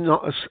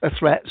a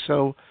threat.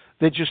 So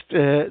they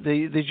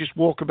just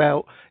walk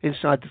about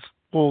inside the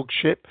Borg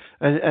ship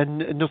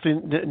and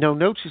nothing, no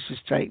notice is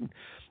taken.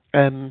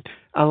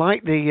 I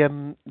like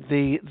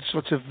the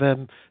sort of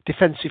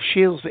defensive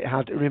shields that it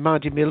had. It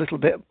reminded me a little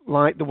bit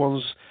like the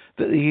ones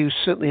that they used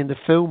certainly in the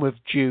film of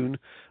Dune,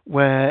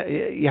 where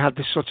you had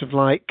this sort of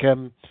like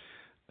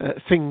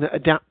thing that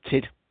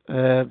adapted.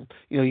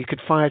 You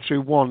could fire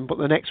through one, but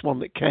the next one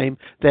that came,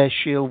 their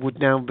shield would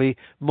now be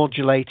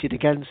modulated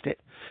against it.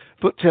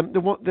 But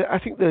I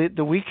think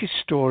the weakest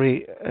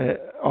story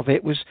of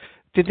it was,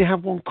 did they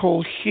have one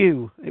called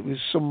Hugh? It was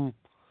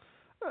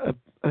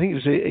I think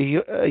it was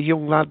a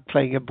young lad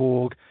playing a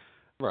Borg.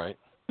 Right.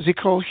 Was he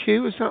called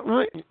Hugh? Is that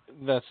right?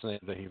 That's the name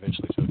that he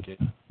eventually took it.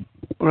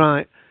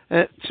 Right.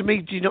 To me,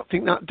 do you not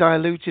think that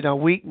diluted or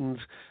weakened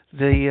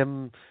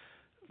the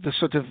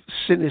sort of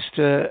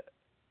sinister,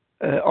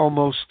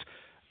 almost,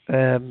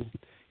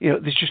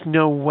 there's just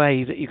no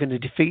way that you're going to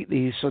defeat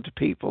these sort of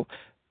people?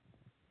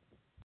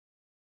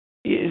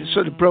 It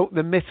sort of broke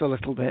the myth a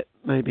little bit,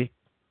 maybe.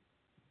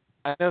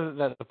 I know that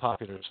that's a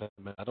popular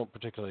sentiment. I don't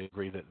particularly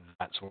agree that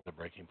that's where the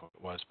breaking point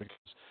was, because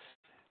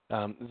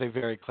they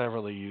very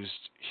cleverly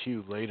used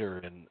Hugh later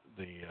in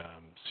the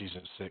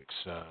season 6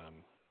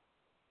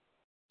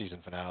 season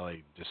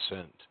finale,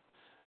 Descent,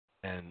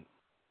 and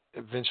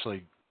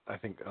eventually I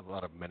think a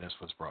lot of menace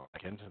was brought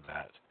back into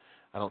that.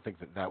 I don't think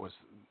that that was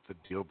the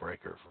deal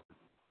breaker for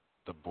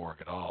the Borg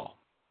at all.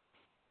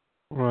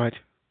 Right.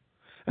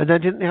 And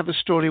then didn't they have a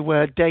story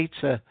where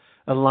Data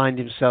aligned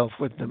himself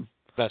with them?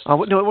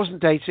 No, it wasn't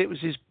Data. It was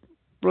his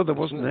brother,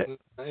 wasn't it?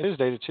 It is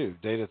Data too.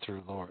 Data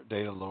through Lore,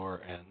 Data,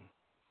 Lore, and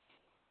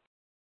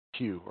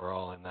Hugh are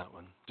all in that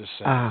one.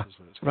 Descent is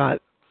what it's called.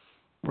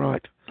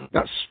 Right.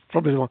 That's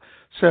probably the one.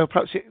 So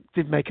perhaps it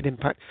did make an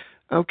impact.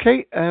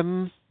 Okay.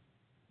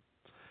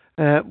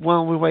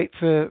 While we wait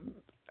for,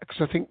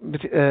 because I think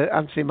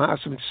Anthony might have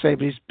something to say,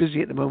 but he's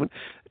busy at the moment.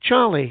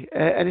 Charlie,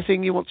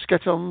 anything you want to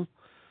get on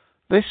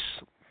this?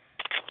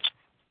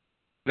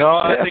 No,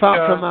 I think,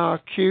 apart from our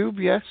cube,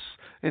 yes,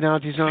 in our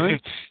design.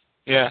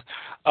 Yeah.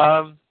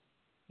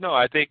 No,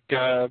 I think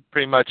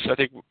pretty much. I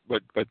think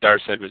what Dar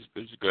said was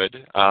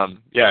good.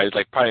 Yeah, it's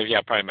like probably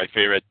my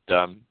favorite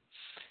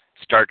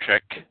Star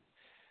Trek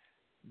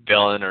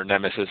villain or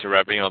nemesis or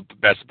whatever.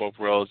 Best of both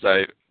worlds.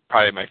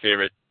 Probably my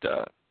favorite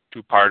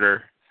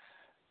two-parter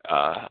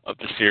of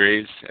the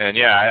series. And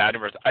yeah,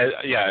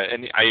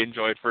 I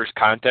enjoyed First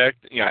Contact.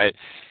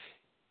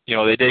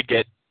 They did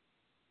get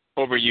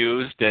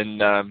overused in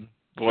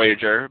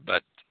Voyager,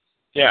 but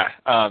yeah,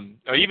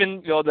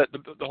 even that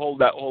whole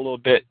little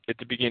bit at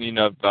the beginning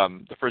of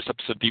the first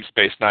episode of Deep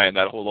Space Nine,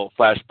 that whole little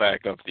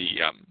flashback of the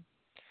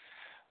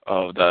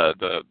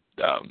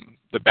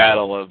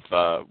battle of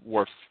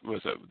Worf,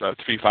 was it the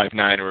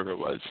 359 or whatever it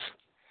was.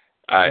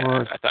 I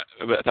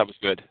thought was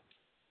good.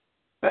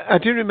 I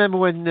do remember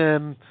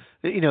when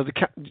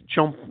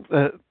John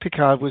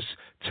Picard was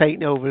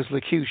taken over as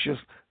Locutus.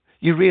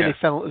 You really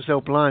felt as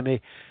though,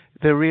 blimey,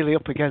 they're really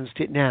up against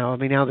it now. I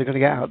mean, how they're going to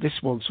get out of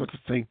this one, sort of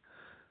thing.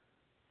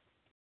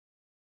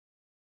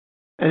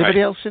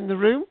 Anybody else in the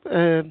room?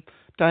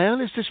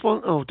 Diane, is this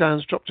one? Oh,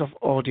 Diane's dropped off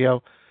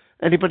audio.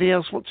 Anybody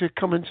else want to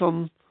comment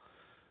on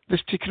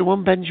this particular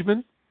one,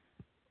 Benjamin?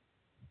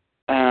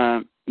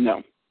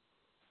 No.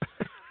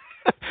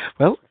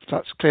 Well,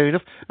 that's clear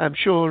enough. I'm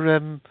sure,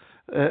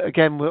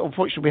 again,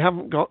 unfortunately, we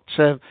haven't got,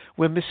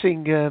 we're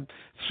missing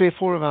 3 or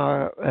 4 of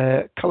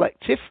our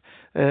collective.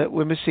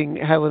 We're missing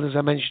Helen, as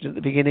I mentioned at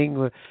the beginning.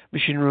 We're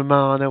missing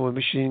Romana. We're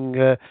missing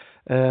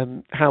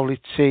Howley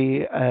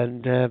T.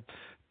 and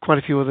quite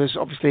a few others.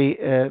 Obviously,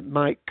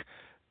 Mike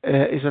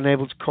is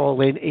unable to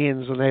call in.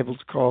 Ian's unable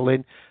to call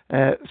in.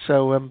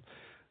 So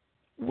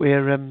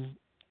we're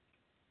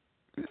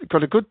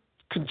got a good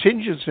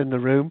contingent in the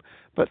room,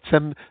 but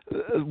 1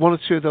 or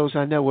 2 of those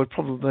I know would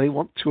probably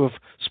want to have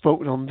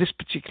spoken on this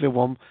particular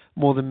one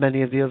more than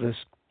many of the others.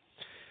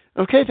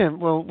 Okay then,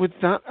 well with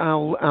that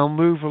I'll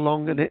move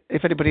along, and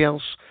if anybody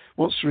else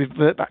wants to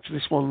revert back to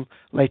this one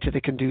later they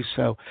can do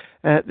so.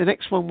 The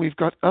next one we've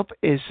got up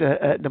is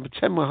number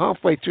 10. We're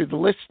halfway through the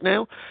list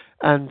now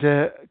and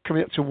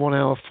coming up to 1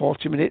 hour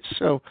 40 minutes,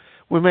 so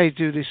we may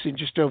do this in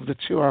just over the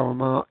 2-hour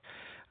mark,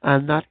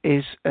 and that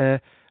is, and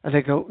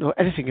I don't know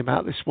anything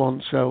about this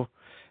one, so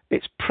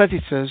it's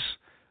Predators,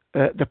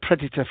 the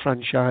Predator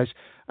franchise,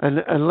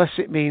 and unless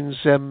it means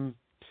the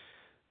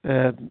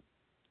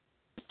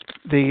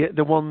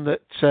one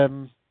that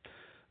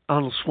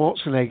Arnold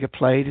Schwarzenegger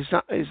played, is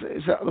that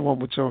the one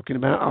we're talking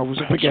about? I was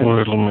up against. That's what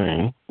it'll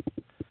mean.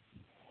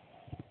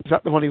 Is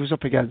that the one he was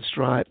up against,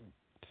 right?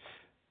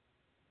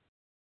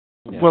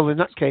 Yeah. Well, in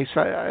that case,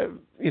 the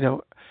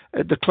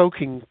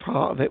cloaking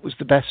part of it was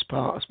the best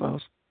part, I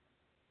suppose.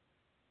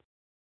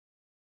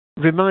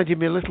 Reminded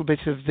me a little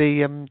bit of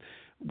the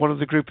one of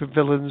the group of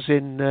villains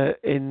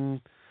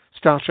in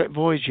Star Trek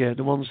Voyager,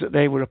 the ones that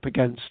they were up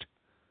against.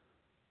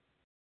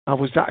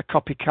 Was that a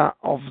copycat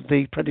of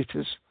the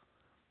Predators?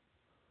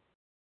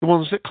 The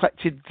ones that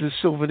collected the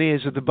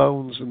souvenirs of the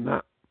bones and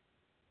that.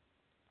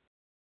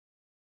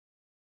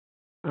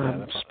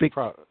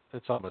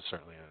 It's almost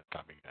certainly a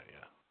copycat,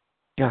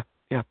 yeah.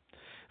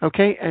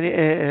 Okay,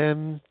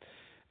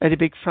 any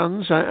big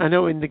fans? I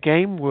know in the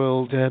game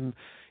world,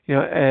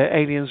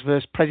 Aliens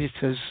vs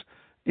Predators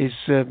is,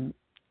 and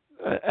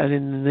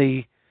in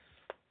the,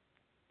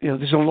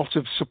 there's a lot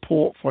of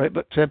support for it.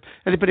 But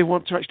anybody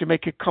want to actually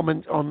make a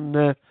comment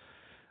on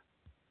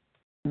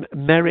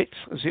merit,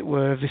 as it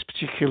were, of this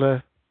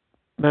particular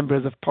member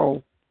of the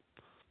poll?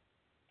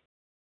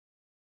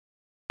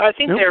 I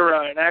think they're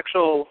an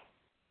actual.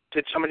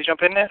 Did somebody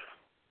jump in there?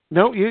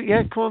 No,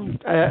 come on.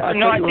 I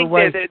think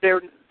they're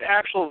an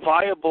actual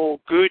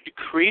viable, good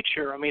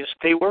creature. I mean,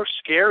 they were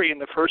scary in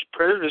the first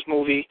Predators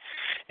movie,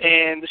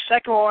 and the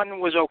second one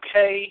was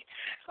okay.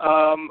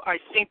 I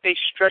think they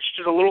stretched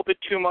it a little bit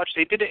too much.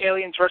 They did the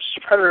Aliens versus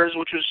Predators,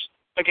 which was,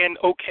 again,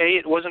 okay.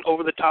 It wasn't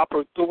over the top,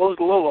 or it was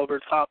a little over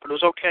the top, but it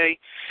was okay.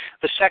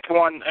 The second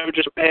one, it was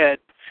just bad.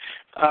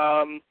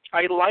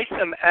 I like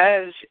them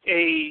as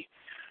a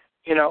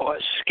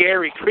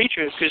scary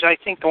creatures, because I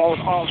think the one with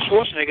Arnold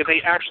Schwarzenegger,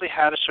 they actually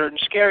had a certain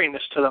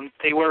scariness to them.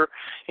 They were,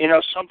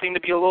 something to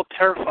be a little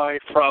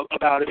terrified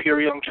about if you're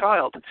a young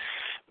child.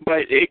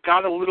 But it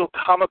got a little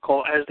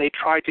comical as they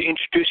tried to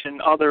introduce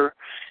in other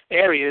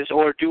areas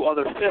or do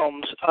other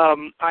films.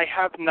 I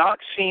have not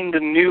seen the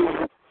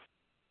new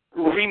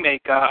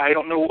remake. I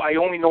don't know. I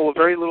only know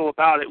very little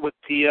about it with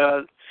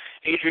the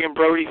Adrian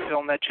Brody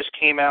film that just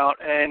came out,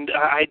 and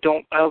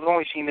I've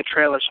only seen the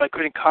trailer, so I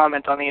couldn't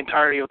comment on the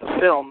entirety of the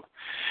film.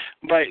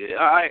 But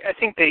I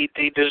think they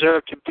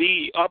deserve to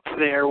be up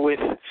there with,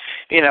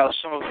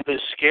 some of the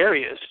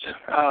scariest,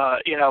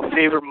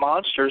 favorite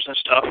monsters and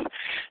stuff.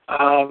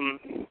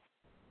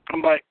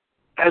 But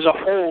as a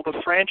whole,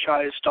 the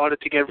franchise started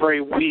to get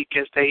very weak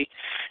as they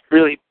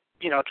really,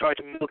 tried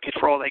to milk it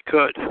for all they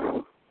could.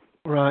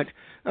 Right.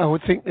 I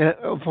would think,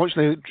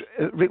 unfortunately,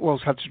 Rick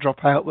Walls had to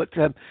drop out, but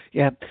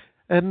yeah.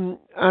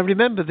 I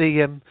remember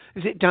is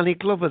it Danny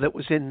Glover that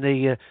was in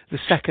the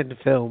second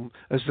film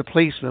as the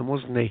policeman,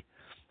 wasn't he?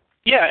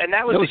 Yeah, and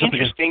that was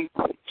interesting.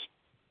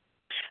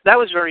 That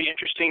was very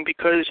interesting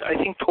because I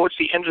think towards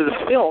the end of the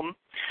film,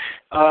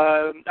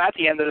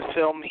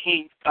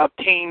 he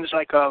obtains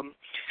like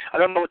I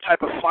don't know what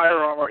type of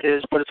firearm it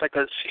is, but it's like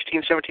a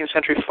 16th, 17th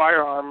century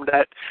firearm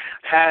that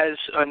has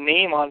a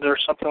name on it or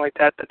something like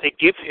that they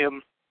give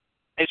him.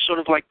 It's sort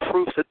of like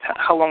proof that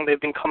how long they've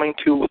been coming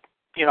to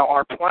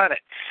our planet,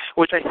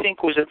 which I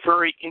think was a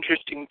very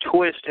interesting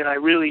twist, and I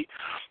really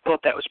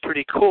thought that was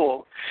pretty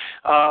cool.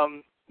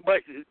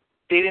 But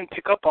they didn't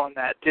pick up on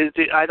that.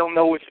 I don't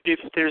know if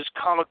there's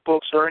comic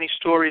books or any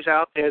stories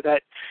out there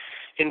that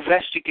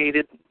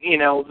investigated,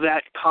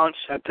 that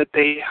concept that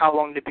how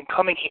long they've been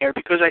coming here,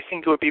 because I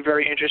think it would be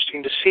very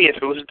interesting to see if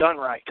it was done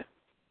right.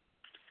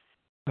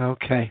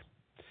 Okay.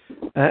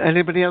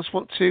 Anybody else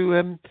want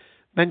to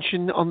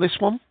mention on this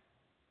one?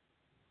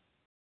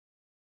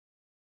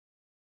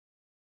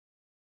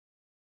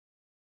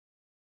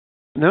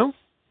 No?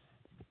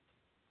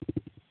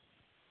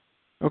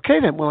 Okay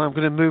then, well I'm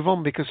going to move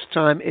on because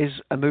time is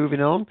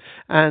moving on.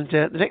 And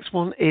the next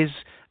one is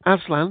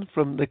Aslan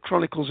from the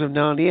Chronicles of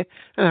Narnia,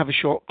 and I have a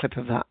short clip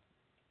of that.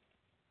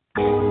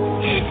 I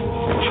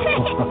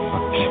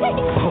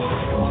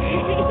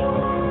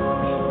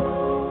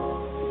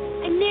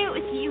knew it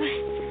was you.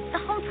 The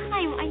whole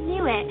time I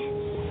knew it.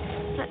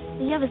 But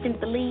the others didn't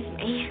believe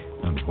me.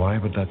 And why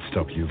would that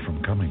stop you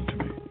from coming to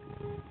me?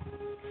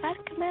 If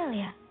I'd come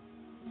earlier,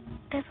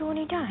 everyone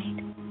who died,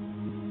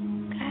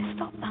 could I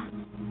stop that?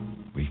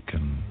 We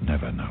can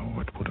never know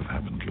what would have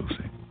happened,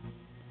 Lucy.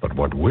 But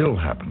what will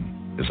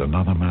happen is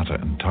another matter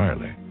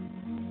entirely.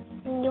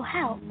 And you'll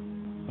help?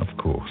 Of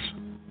course.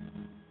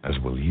 As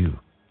will you.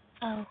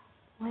 Oh,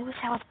 I wish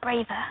I was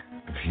braver.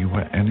 If you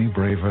were any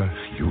braver,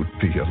 you'd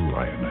be a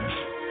lioness.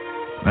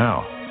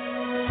 Now,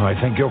 I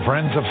think your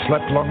friends have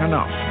slept long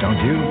enough,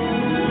 don't you?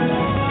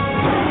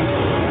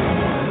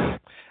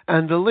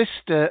 And the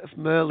list of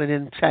Merlin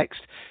in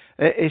text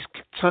is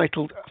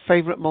titled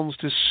Favourite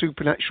Monsters,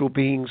 Supernatural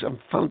Beings and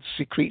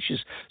Fantasy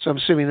Creatures. So I'm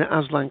assuming that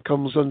Aslan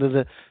comes under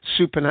the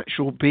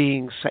Supernatural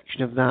Beings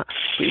section of that.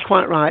 But you're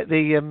quite right,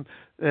 the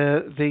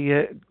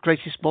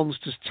Greatest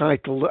Monsters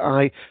title that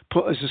I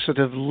put as a sort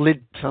of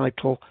lid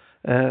title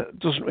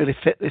doesn't really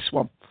fit this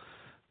one.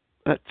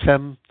 But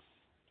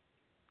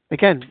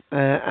again,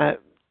 for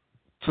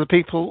the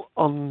people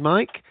on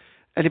mic,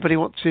 anybody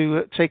want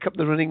to take up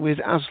the running with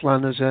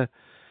Aslan as a...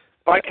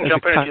 I can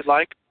jump in if you'd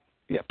like.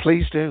 Yeah,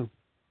 please do.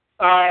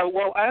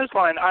 Well,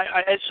 Aslan,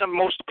 as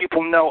most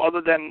people know,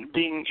 other than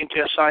being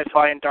into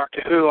sci-fi and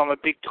Doctor Who, I'm a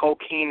big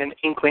Tolkien and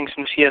Inklings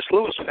and C.S.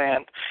 Lewis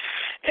fan.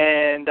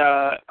 And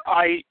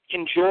I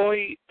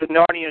enjoy the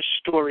Narnia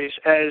stories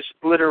as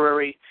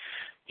literary.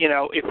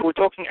 If we're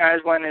talking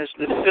Aslan as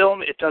the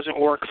film, it doesn't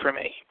work for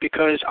me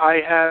because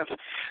I have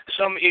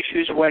some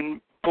issues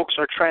when books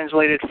are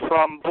translated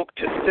from book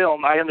to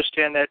film. I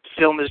understand that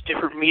film is a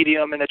different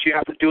medium and that you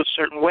have to do it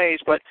certain ways,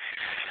 but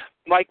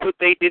like what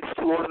they did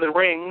for Lord of the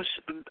Rings,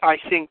 I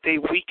think they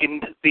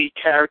weakened the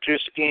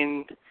characters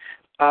in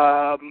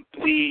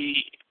the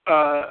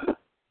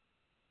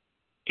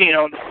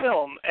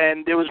film.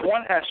 And there was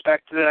one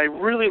aspect that I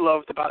really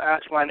loved about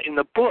Aslan in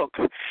the book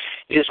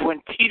is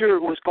when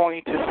Peter was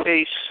going to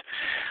face,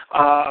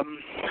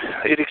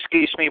 it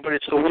escapes me, but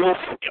it's the wolf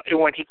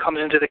when he comes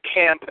into the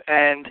camp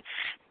and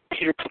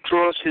Peter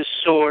draws his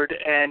sword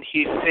and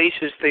he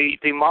faces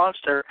the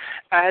monster.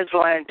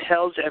 Aslan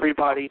tells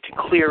everybody to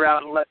clear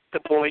out and let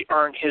the boy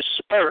earn his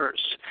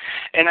spurs.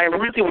 And I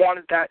really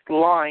wanted that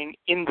line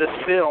in the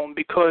film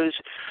because,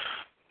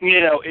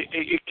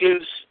 it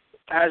gives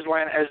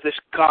Aslan as this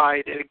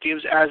guide, and it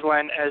gives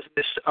Aslan as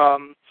this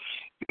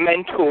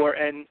mentor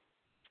and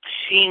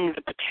seeing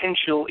the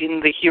potential in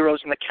the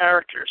heroes and the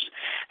characters.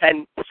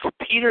 And for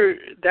Peter,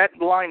 that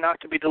line not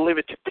to be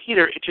delivered to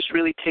Peter, it just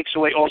really takes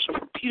away also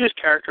from Peter's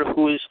character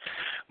who is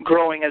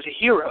growing as a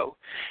hero.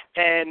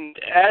 And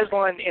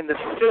Aslan in the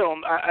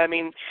film, I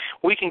mean,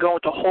 we can go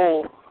into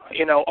whole,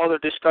 other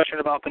discussion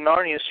about the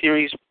Narnia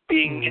series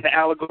being an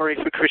allegory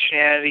for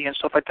Christianity and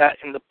stuff like that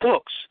in the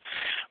books.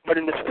 But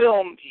in the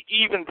film,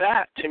 even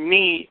that, to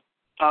me,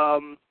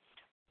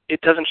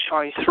 it doesn't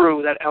shine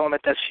through that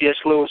element that C.S.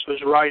 Lewis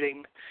was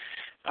writing.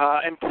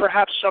 And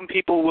perhaps some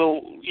people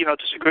will,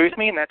 disagree with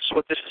me, and that's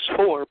what this is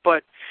for.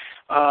 But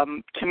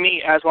to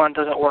me, Aslan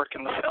doesn't work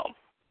in the film.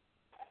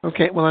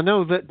 Okay, well, I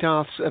know that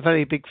Darth's a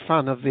very big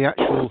fan of the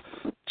actual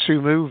two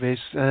movies,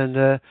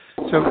 and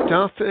so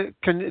Darth,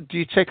 do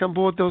you take on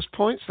board those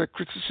points, that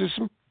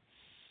criticism?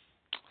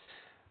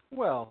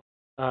 Well,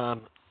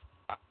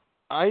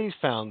 I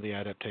found the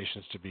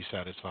adaptations to be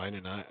satisfying,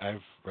 and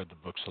I've read the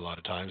books a lot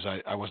of times.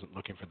 I wasn't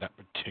looking for that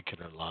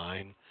particular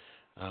line,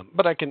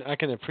 but I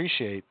can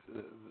appreciate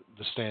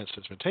the stance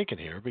that's been taken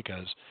here,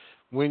 because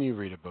when you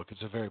read a book,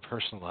 it's a very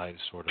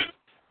personalized sort of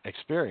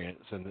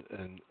experience, and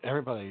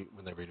everybody,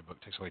 when they read a book,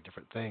 takes away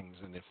different things,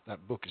 and if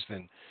that book is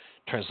then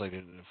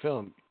translated into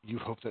film, you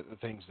hope that the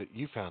things that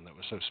you found that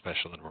was so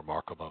special and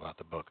remarkable about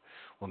the book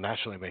will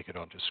naturally make it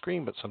onto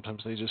screen, but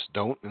sometimes they just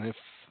don't, and if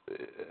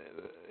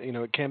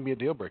it can be a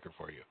deal breaker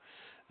for you.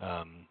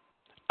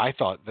 I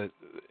thought that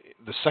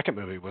the second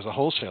movie was a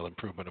wholesale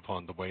improvement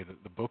upon the way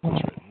that the book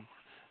was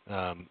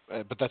written,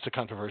 but that's a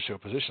controversial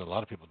position. A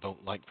lot of people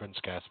don't like Prince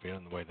Caspian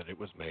and the way that it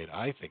was made.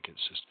 I think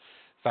it's just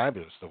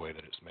fabulous the way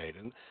that it's made.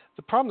 And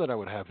the problem that I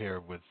would have here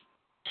with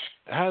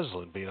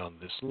Aslan being on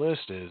this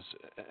list is,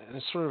 and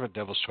it's sort of a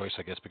devil's choice,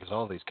 I guess, because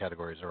all these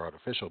categories are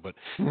artificial, but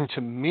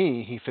to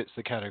me, he fits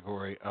the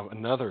category of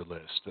another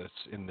list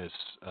that's in this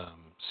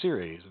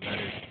series, and that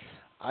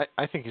is,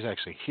 I think he's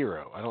actually a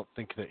hero. I don't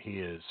think that he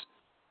is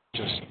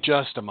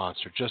just a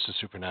monster, just a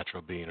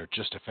supernatural being, or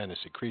just a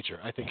fantasy creature.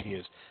 I think he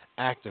is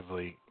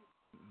actively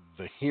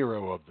the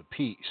hero of the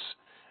piece,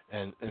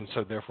 and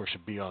so therefore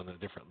should be on a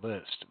different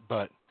list.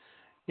 But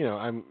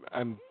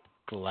I'm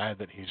glad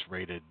that he's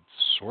rated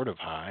sort of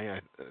high.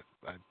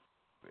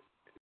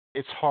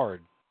 It's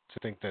hard to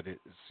think that it's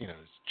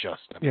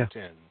just number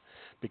 10,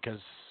 because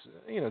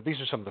these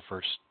are some of the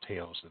first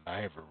tales that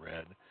I ever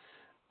read,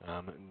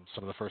 and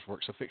some of the first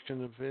works of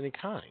fiction of any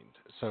kind.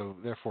 So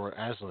therefore,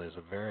 Aslan is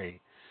a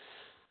very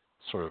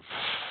sort of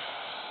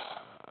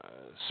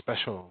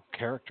special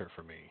character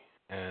for me,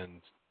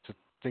 and to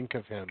think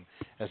of him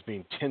as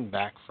being 10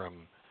 back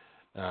from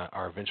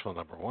our eventual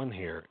number 1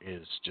 here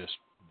is just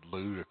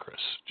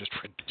ludicrous, just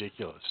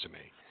ridiculous to me.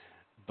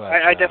 But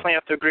I definitely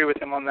have to agree with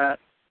him on that.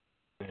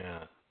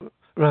 Yeah.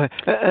 Right,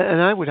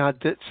 and I would add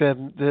that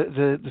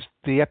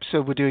the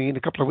episode we're doing in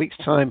a couple of weeks'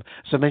 time,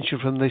 as I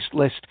mentioned from this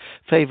list,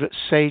 favourite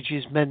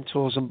sages,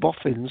 mentors, and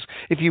boffins.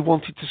 If you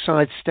wanted to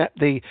sidestep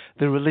the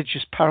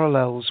religious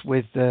parallels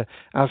with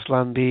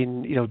Aslan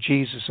being,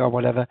 Jesus or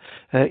whatever,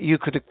 you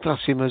could class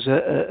him as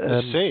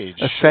a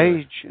sage. A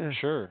sage.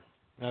 Sure,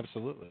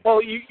 absolutely.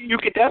 Well, you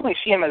could definitely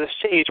see him as a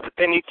sage, but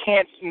then you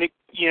can't,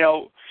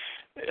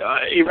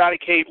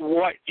 eradicate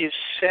what is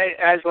said,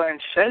 Aslan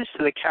says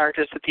to the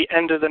characters at the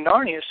end of the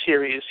Narnia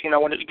series,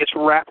 when it gets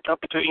wrapped up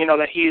to,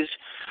 that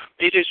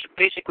it is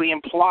basically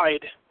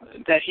implied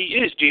that he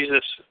is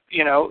Jesus,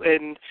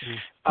 and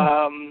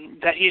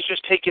that he's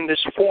just taken this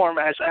form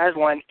as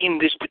Aslan in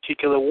this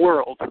particular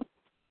world.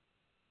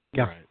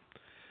 Yeah.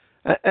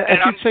 Right. I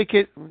should take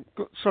it.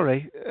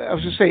 Sorry, I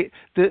was going to say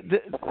the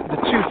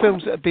 2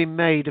 films that have been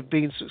made have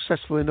been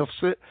successful enough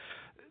that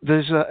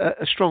there's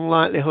a strong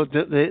likelihood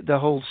that the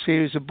whole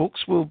series of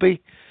books will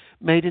be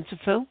made into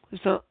film. Is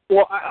that?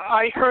 Well,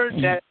 I heard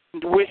that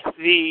with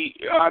the.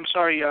 I'm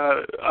sorry.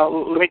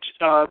 Let me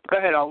go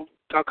ahead. I'll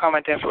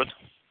comment afterwards.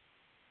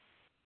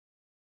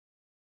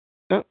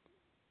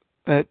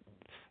 Anyway,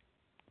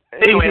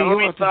 let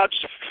me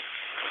just.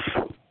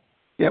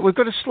 Yeah, we've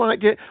got a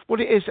slight.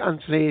 What it is,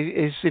 Anthony,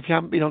 is if you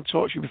haven't been on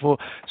Talk Show before,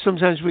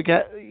 sometimes we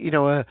get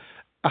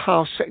a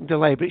half-second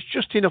delay, but it's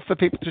just enough for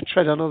people to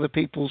tread on other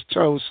people's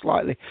toes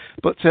slightly.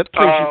 But please,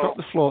 you've got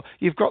the floor.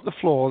 You've got the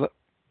floor.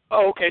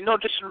 Oh, okay. No,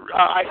 just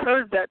I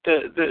heard that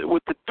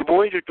with the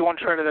Voyager Dawn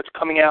trailer that's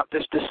coming out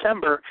this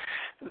December,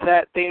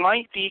 that they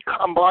might be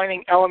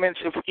combining elements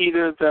of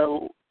either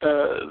the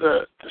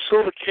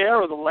Silver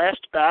Chair or the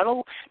Last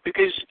Battle,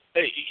 because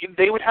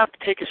they would have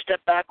to take a step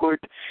backward,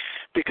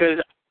 because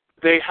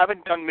they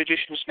haven't done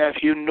Magician's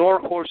Nephew nor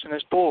Horse and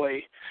His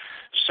Boy.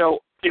 So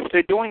if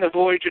they're doing the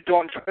Voyager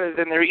Dawn trailer,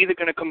 then they're either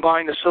going to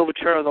combine the Silver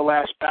Chair or the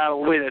Last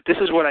Battle with it. This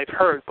is what I've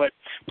heard, but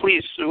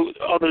please,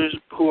 others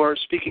who are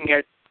speaking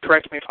here,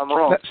 correct me if I'm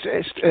wrong.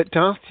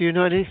 Darth, do you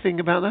know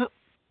anything about that?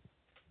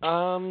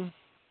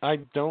 I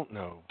don't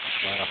know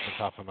right off the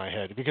top of my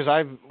head, because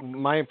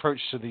my approach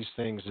to these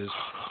things is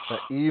that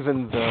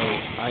even though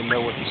I know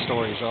what the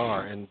stories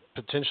are, and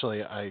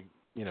potentially I,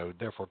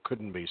 therefore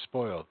couldn't be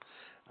spoiled,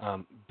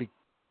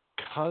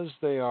 because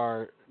they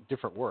are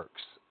different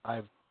works,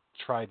 I've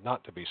tried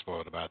not to be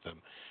spoiled about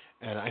them,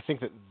 and I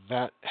think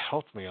that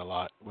helped me a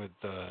lot with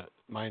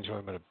my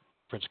enjoyment of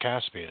Prince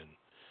Caspian,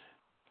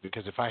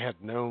 because if I had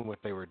known what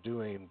they were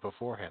doing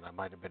beforehand, I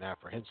might have been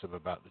apprehensive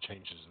about the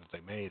changes that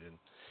they made, and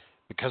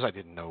because I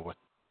didn't know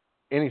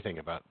anything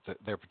about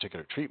their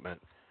particular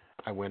treatment,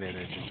 I went in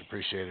and just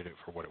appreciated it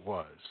for what it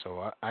was.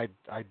 So I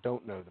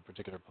don't know the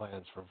particular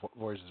plans for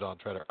Voyages on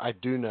Treader. I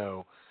do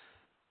know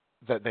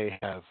that they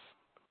have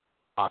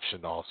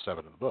optioned all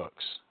 7 of the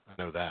books.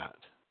 I know that.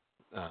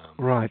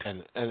 Right.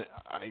 And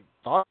I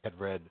thought I had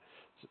read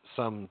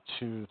some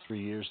 2-3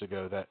 years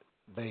ago that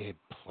they had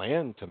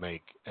planned to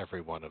make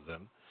every one of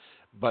them,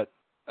 but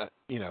I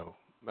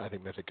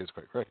think Mythic is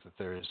quite correct that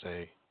there's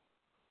a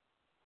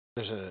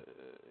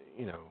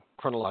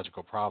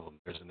chronological problem.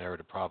 There's a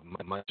narrative problem,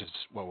 much as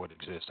what would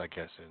exist, I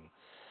guess, in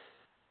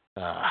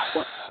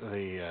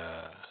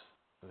the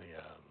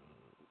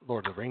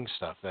Lord of the Rings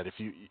stuff. That if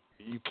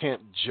you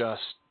can't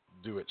just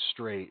do it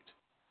straight.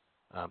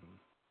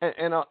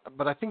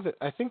 But I think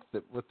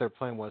that what their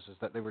plan was is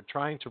that they were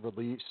trying to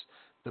release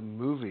the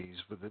movies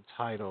with the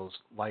titles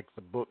like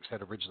the books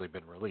had originally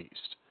been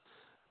released,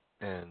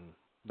 and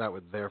that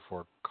would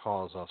therefore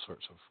cause all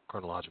sorts of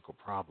chronological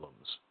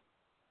problems.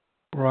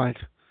 Right.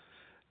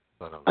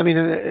 I mean,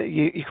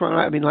 you're quite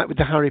right. I mean, like with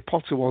the Harry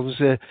Potter ones,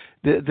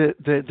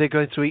 they're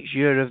going through each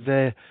year of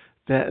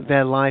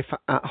their life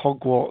at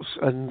Hogwarts,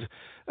 and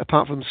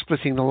apart from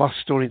splitting the last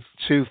story into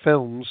 2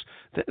 films,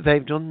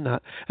 they've done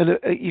that. And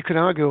you could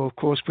argue, of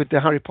course, with the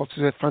Harry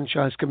Potter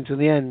franchise coming to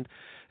the end,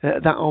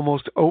 that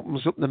almost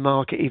opens up the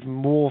market even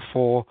more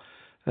for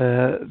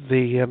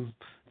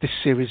this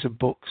series of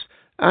books.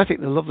 I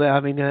think they're lovely. I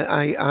mean,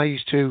 I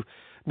used to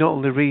not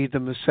only read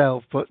them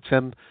myself, but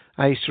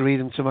I used to read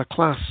them to my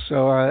class.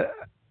 So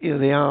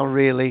they are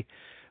really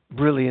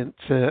brilliant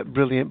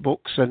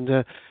books, and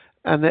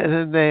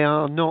they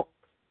are not.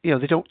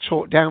 They don't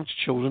talk down to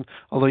children,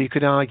 although you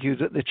could argue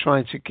that they're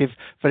trying to give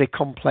very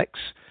complex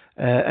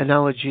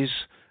analogies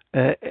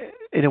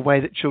in a way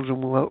that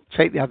children will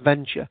take the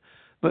adventure.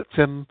 But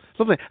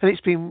lovely. And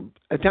it's been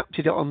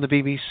adapted on the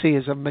BBC,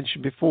 as I've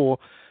mentioned before,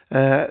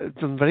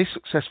 done very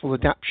successful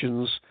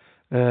adaptations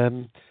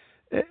in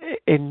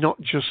not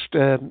just,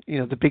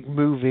 the big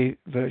movie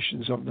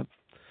versions of them.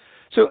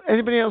 So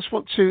anybody else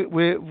want to...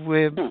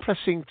 We're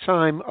pressing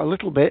time a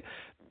little bit,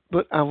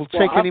 but I will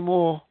take any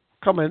more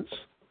comments.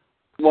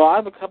 Well, I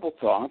have a couple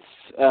thoughts.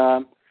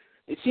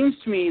 It seems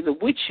to me the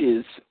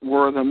witches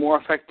were the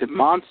more effective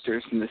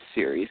monsters in this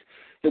series.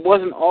 It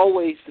wasn't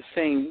always the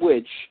same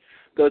witch,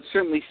 though it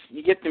certainly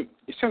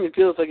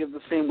feels like it's the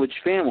same witch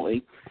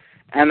family,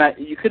 and that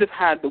you could have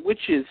had the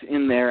witches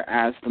in there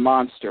as the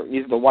monster,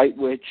 either the white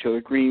witch or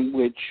the green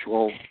witch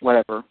or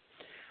whatever.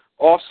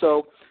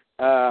 Also,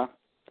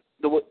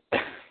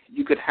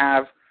 you could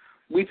have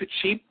Weepit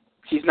Sheep.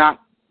 She's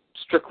not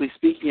strictly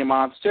speaking a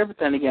monster, but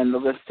then again, the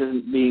list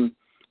isn't being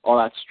all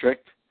that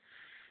strict.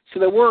 So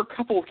there were a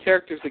couple of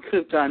characters they could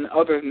have done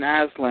other than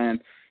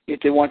Aslan if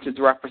they wanted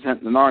to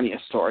represent the Narnia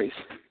stories.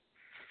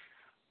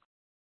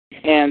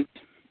 And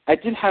I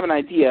did have an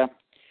idea.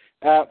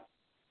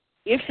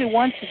 If they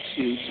wanted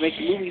to make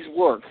the movies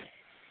work,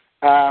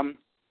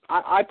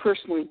 I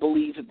personally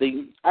believe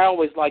that I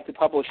always liked the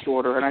published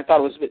order, and I thought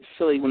it was a bit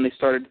silly when they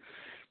started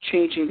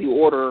changing the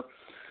order,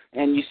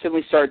 and you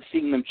suddenly started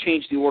seeing them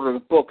change the order of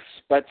the books.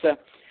 But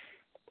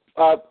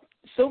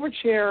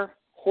Silverchair,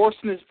 Horse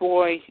and His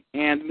Boy,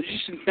 and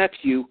Magician's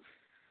Nephew,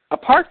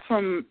 apart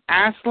from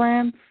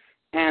Aslan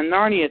and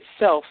Narnia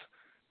itself,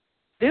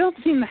 they don't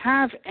seem to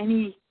have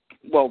any,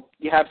 well,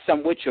 you have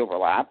some witch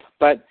overlap,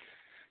 but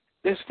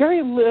there's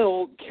very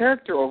little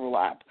character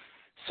overlap.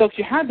 So if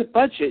you had the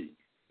budget,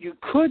 you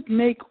could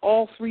make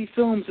all 3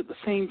 films at the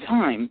same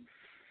time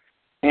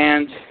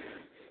and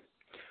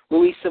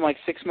release them like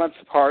 6 months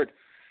apart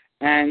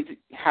and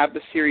have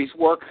the series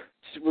work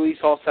to release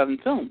all 7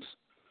 films.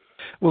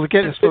 Well,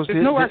 again, I suppose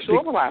there's no actual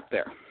overlap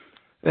there.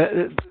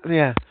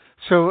 Yeah.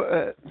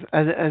 So,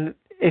 and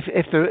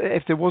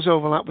if there was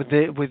overlap with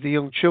the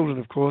young children,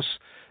 of course,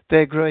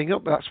 they're growing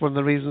up. That's one of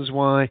the reasons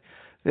why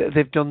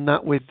they've done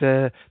that with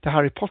the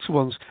Harry Potter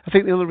ones. I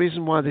think the only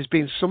reason why there's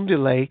been some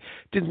delay,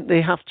 didn't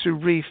they have to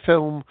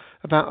refilm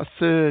about a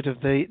third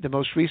of the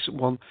most recent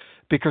one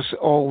because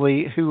all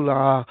the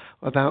hula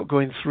about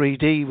going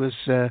 3D was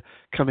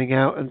coming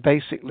out, and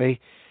basically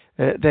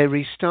they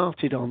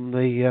restarted on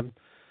the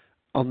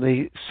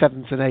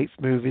 7th and 8th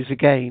movies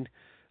again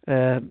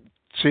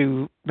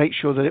to make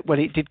sure that when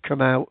it did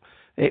come out,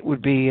 it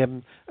would be a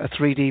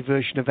 3D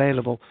version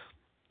available.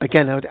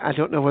 Again, I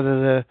don't know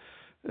whether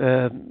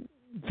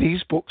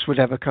these books would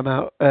ever come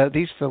out,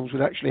 these films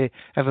would actually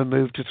ever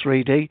move to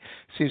 3D.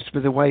 Seems to be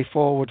the way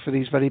forward for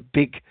these very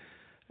big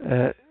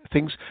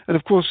things. And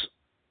of course,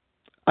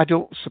 I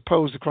don't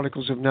suppose the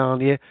Chronicles of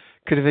Narnia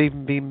could have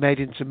even been made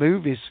into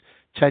movies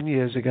 10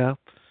 years ago.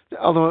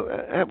 Although,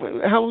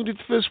 how long did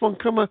the first one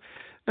come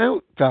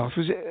out, Darth?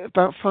 Was it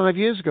about 5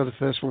 years ago the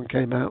first one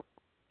came out?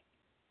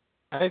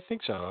 I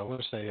think so. I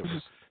want to say it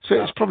was... So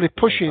it's probably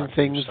pushing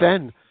things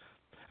then.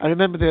 I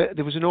remember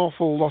there was an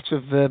awful lot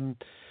of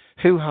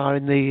hoo-ha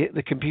in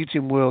the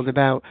computing world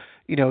about,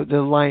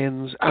 the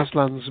Lion's,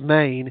 Aslan's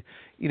mane,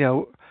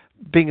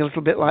 being a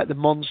little bit like the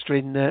monster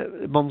in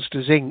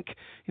Monsters, Inc.,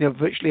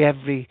 virtually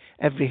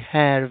every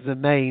hair of the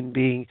mane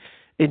being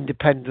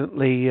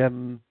independently,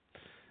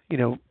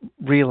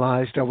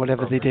 realised or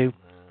whatever they do.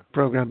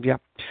 programmed, yeah.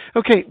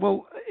 Okay,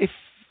 well, if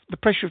the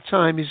pressure of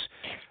time is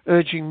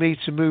urging me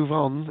to move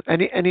on,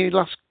 any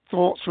last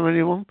thoughts from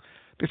anyone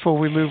before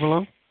we move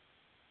along?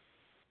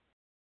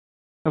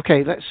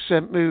 Okay, let's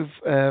move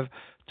to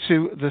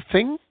The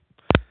Thing,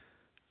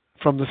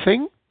 from The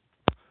Thing,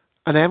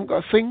 and I haven't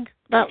got a thing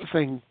about The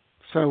Thing.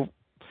 So,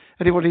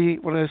 anybody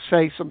want to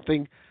say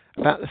something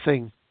about The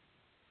Thing?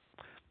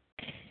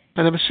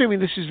 And I'm assuming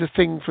this is The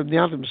Thing from the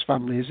Addams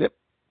Family, is it?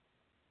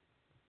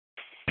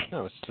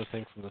 No, it's The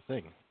Thing from The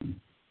Thing.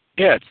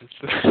 Yeah,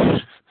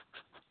 it's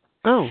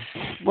Oh,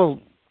 well...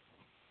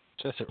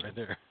 Says it right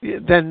there. Yeah,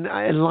 then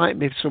enlighten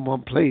me,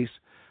 someone, please.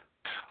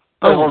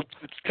 John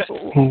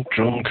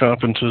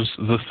Carpenter's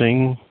The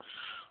Thing.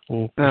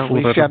 Or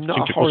before that, I'm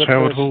not I think a it was horror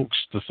Howard person.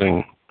 Hawks' The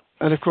Thing.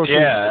 And of course,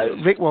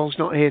 Rick Wall's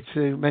not here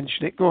to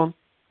mention it. Go on.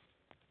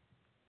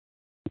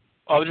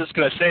 I was just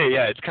gonna say,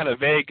 yeah, it's kind of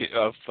vague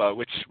of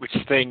which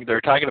thing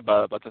they're talking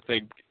about The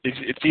Thing.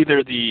 It's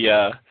either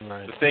the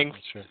Thing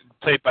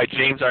played by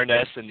James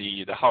Arness in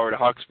the Howard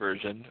Hawks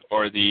version,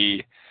 or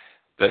the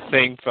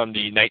Thing from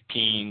the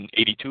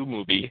 1982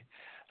 movie,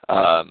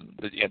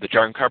 the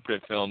John Carpenter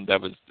film that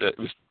was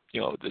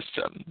this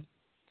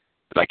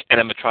like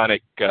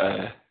animatronic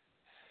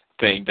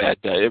thing that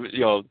the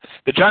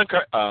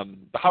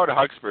Howard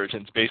Hawks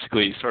version is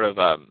basically sort of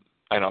I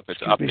don't know if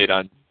it's an update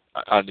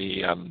on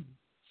the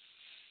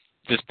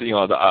just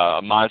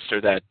a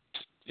monster that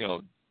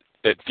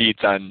that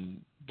feeds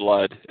on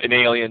blood, an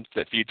alien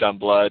that feeds on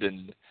blood,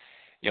 and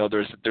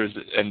there's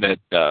and that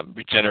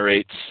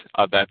regenerates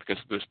that, because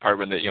there's part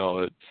when it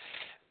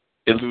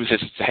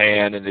loses its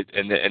hand, and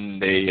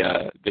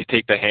they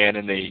take the hand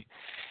and they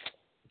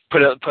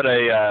put a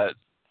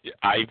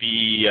IV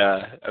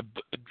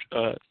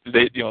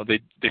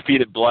they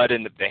feed it blood,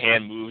 and the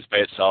hand moves by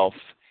itself.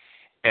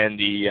 And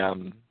the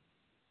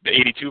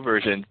 82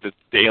 version, the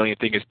alien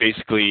thing is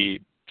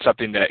basically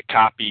something that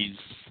copies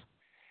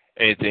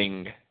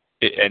anything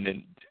and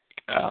then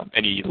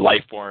any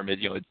life form. It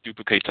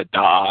duplicates a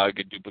dog,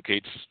 it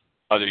duplicates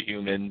other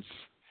humans.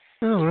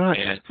 Oh,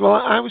 right. Well,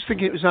 I was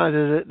thinking it was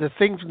either the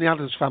Thing from the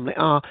Addams Family.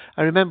 I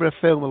remember a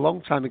film a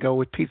long time ago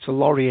with Peter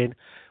Lorre in.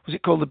 Was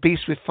it called The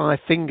Beast with Five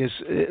Fingers?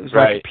 It was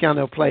like a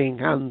piano-playing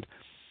hand.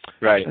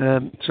 Right.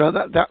 So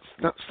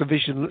that's the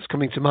vision that's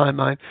coming to my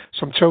mind.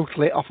 So I'm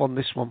totally off on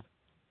this one.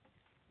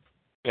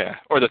 Yeah,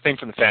 or the Thing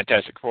from the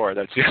Fantastic Four.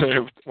 That's the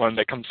other one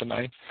that comes to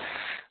mind.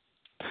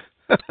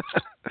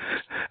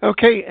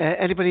 Okay,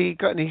 anybody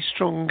got any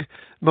strong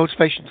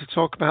motivation to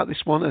talk about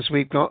this one, as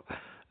we've got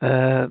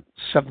 7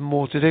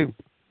 more to do?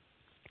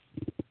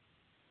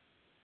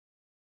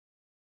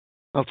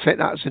 I'll take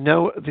that as a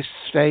no at this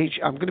stage.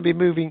 I'm going to be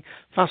moving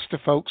faster,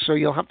 folks, so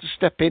you'll have to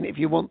step in if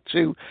you want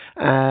to.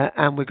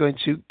 And we're going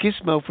to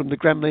Gizmo from the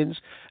Gremlins,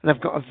 and I've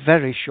got a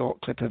very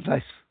short clip of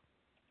this.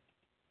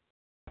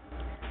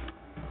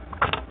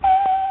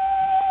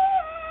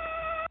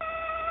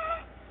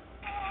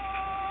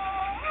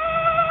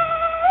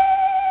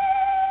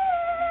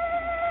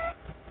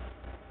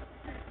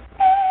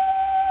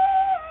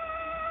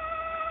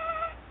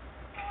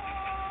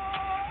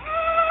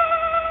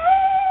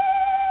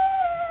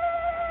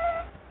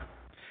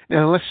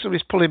 Now, unless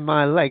somebody's pulling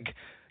my leg,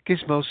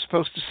 Gizmo's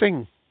supposed to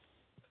sing.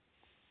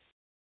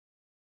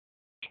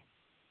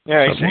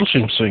 Yeah, that was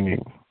him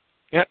singing.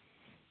 Yeah.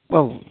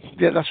 Well,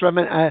 yeah, that's what I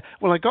meant.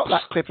 Well, I got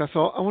that clip, and I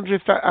thought, I wonder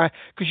if that...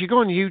 Because you go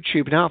on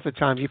YouTube, and half the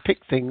time you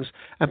pick things,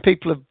 and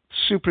people have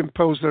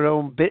superimposed their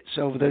own bits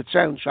over the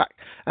soundtrack,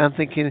 and I'm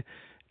thinking,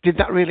 did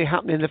that really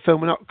happen in the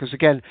film or not? Because,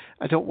 again,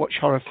 I don't watch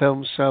horror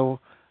films, so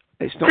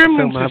it's not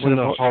Gremlins a film I would isn't have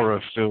a watched.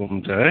 horror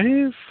film,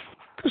 Dave.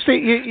 Because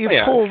you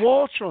pour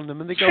water on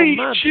them and they go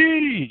mad.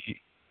 You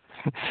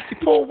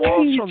pour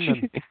water on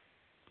them,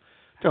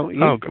 don't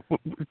you? Oh,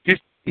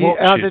 just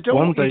watch it.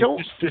 One day,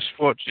 don't... just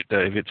watch it,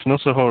 Dave. It's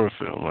not a horror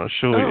film, I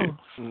assure you.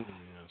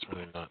 It's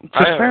really not. It's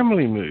a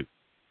family movie.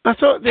 I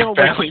thought they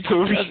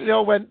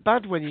all went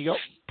bad when you got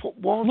put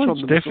water on them.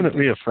 It's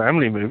definitely a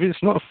family movie.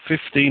 It's not a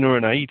 15 or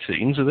an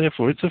 18, so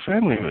therefore it's a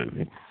family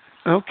movie.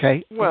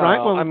 Okay. Well, right.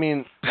 Well, I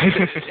mean,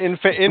 in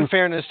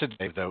fairness to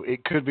Dave, though,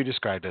 it could be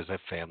described as a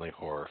family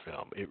horror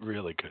film. It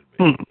really could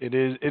be.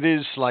 It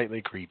is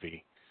slightly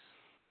creepy.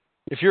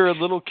 If you're a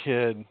little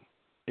kid,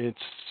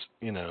 it's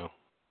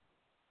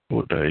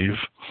What, Dave?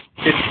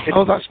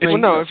 That's me. Well,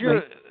 no, that's if you're,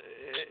 me.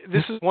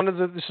 this is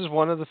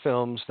one of the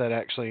films that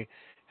actually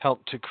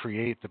helped to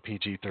create the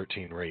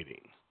PG-13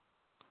 rating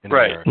in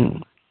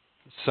America.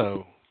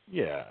 So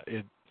yeah,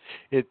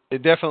 it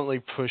definitely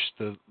pushed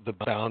the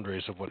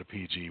boundaries of what a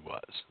PG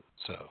was.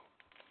 So.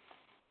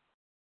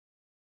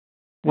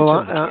 Well,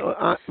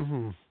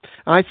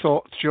 I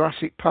thought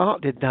Jurassic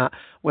Park did that.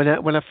 When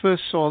I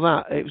first saw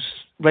that, it was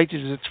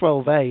rated as a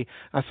 12A.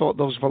 I thought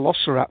those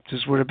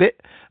velociraptors were a bit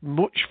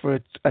much for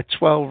a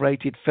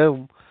 12-rated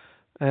film.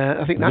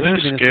 I think that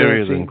should have been a 13.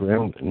 They're scarier than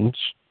Gremlins.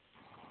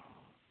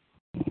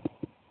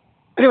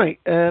 Anyway,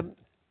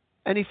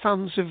 any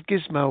fans of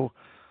Gizmo?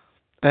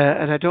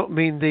 And I don't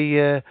mean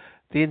the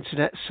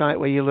internet site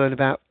where you learn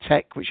about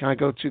tech, which I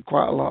go to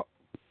quite a lot.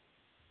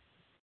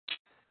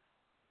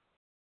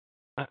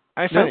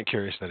 I find it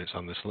curious that it's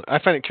on this list. I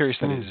find it curious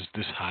that it is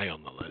this high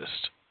on the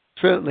list.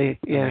 Certainly,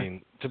 yeah. I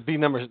mean, to be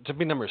number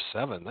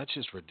 7, that's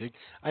just ridiculous.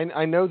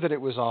 I know that it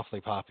was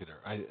awfully popular.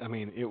 I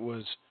mean, it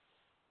was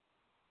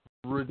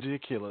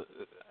ridiculous.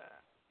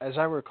 As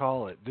I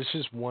recall it, this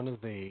is one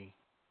of the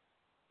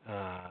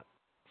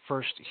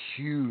first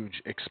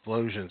huge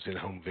explosions in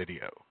home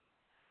video.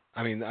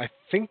 I mean, I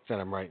think that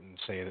I'm right in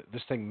saying that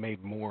this thing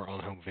made more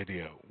on home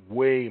video,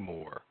 way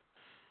more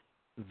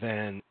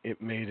than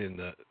it made in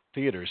the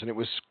theaters, and it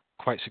was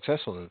quite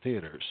successful in the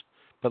theaters.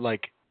 But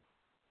like,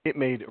 it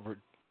made,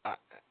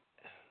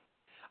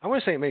 I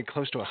want to say it made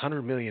close to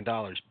 $100 million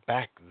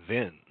back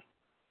then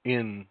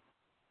in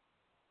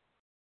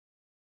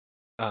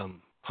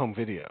home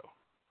video,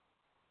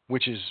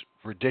 which is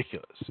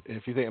ridiculous.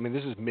 If you think, I mean,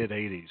 this is mid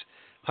 '80s.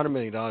 $100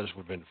 million would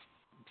have been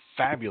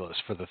fabulous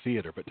for the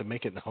theater, but to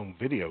make it in home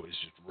video is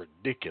just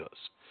ridiculous.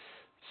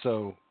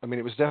 So, I mean,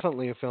 it was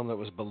definitely a film that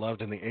was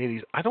beloved in the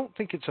 80s. I don't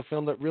think it's a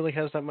film that really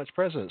has that much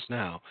presence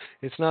now.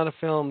 It's not a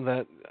film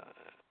that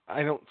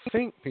I don't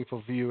think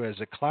people view as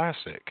a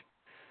classic.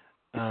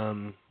 I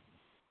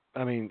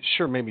mean,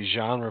 sure, maybe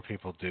genre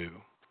people do,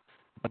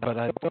 but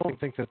I don't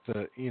think that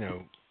the,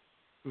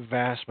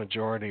 vast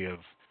majority of,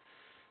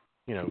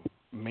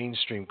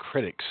 mainstream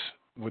critics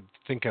would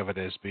think of it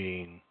as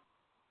being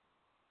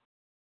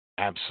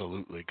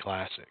absolutely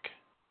classic.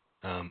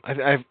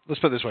 Let's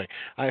put it this way.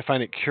 I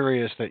find it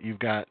curious that you've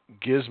got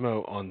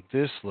Gizmo on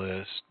this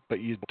list, but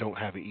you don't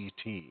have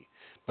E.T.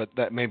 But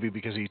that may be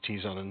because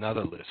E.T.'s on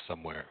another list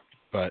somewhere.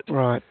 But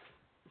right.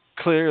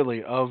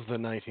 Clearly, of the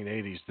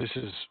 1980s, this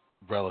is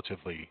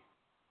relatively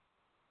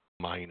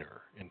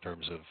minor in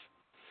terms of,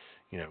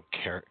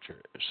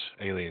 characters,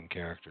 alien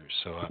characters.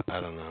 So I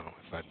don't know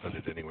if I'd put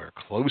it anywhere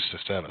close to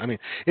 7. I mean,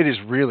 it is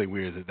really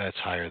weird that that's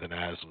higher than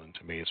Aslan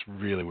to me. It's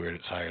really weird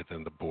it's higher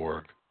than the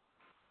Borg.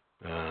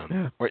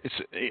 Or it's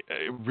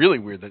really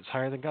weird that it's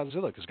higher than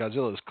Godzilla, because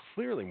Godzilla is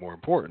clearly more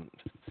important.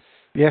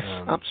 Yes,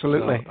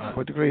 absolutely. So, I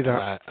would agree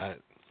that.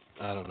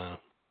 I don't know.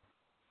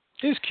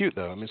 It is cute,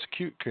 though. I mean, it's a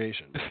cute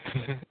creation.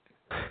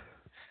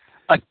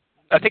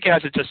 I think it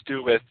has to just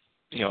do with,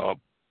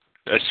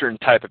 a certain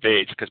type of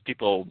age, because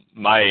people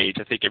my age,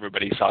 I think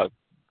everybody saw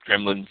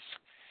Gremlins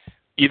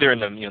either in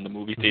the the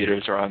movie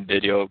theaters or on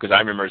video, because I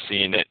remember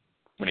seeing it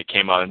when it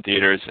came out in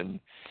theaters, and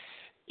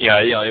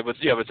it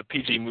was a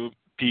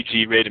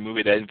PG rated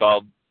movie that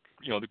involved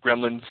the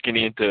Gremlins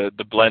getting into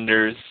the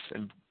blenders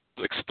and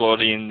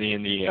exploding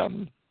in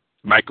the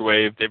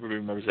microwave. Everybody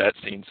remembers that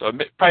scene, so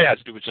it probably has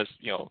to do with just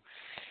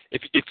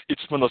if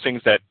it's one of those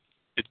things that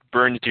it's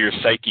burned into your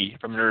psyche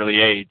from an early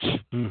age.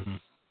 Mm-hmm.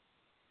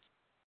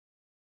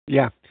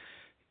 Yeah.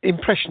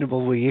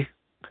 Impressionable, were you?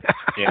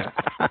 Yeah.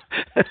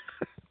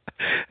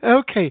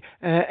 Okay.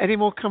 Any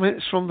more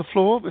comments from the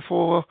floor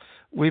before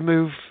we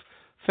move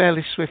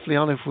fairly swiftly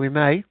on, if we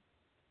may?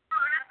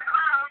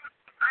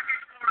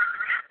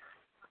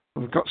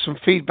 We've got some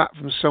feedback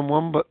from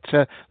someone, but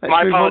let's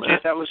my move apologies. on.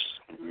 That was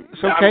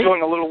It's okay. I'm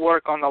doing a little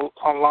work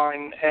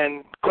online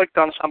and clicked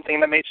on something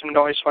that made some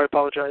noise, so I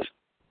apologize.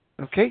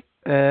 Okay.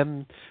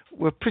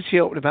 We're pretty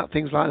open about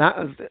things like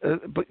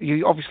that, but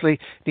you obviously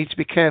need to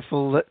be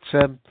careful that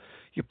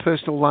your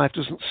personal life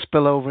doesn't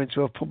spill over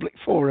into a public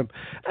forum.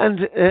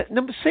 And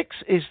number 6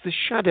 is The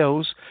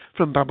Shadows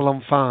from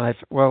Babylon 5.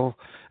 Well,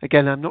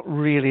 again, I'm not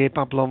really a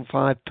Babylon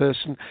 5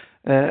 person.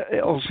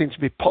 It all seems to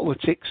be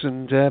politics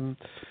and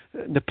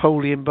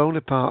Napoleon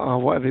Bonaparte or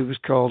whatever he was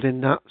called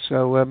in that.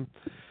 So,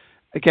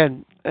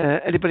 again,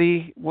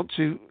 anybody want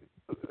to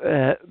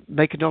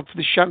make a nod for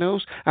The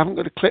Shadows? I haven't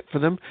got a clip for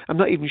them. I'm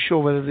not even sure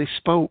whether they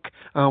spoke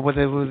or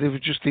whether they were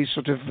just these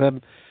sort of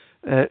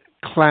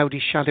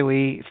cloudy,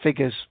 shadowy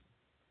figures.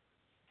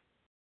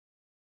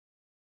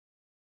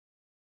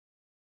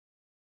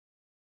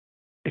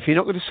 If you're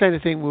not going to say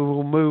anything, we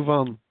will move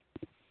on.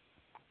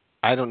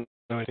 I don't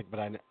know anything, but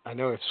I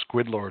know if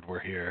Squidlord were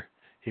here,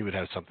 he would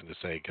have something to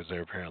say, because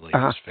they're apparently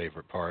his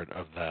favorite part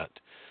of that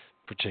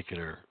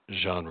particular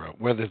genre.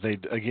 Whether they,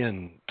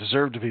 again,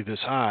 deserve to be this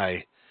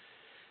high,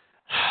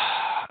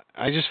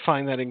 I just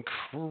find that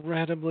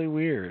incredibly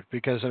weird,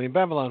 because, I mean,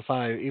 Babylon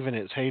 5, even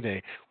its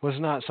heyday, was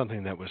not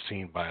something that was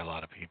seen by a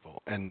lot of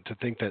people. And to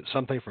think that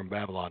something from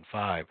Babylon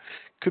 5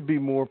 could be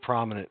more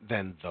prominent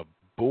than the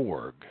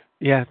Borg,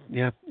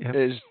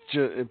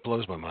 it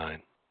blows my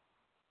mind.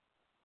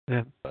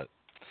 Yeah. But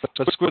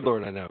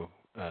Squidlord, I know,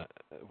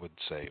 would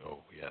say, oh,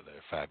 yeah,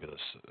 they're fabulous.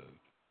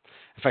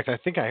 In fact, I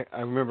think I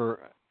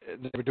remember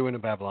they were doing a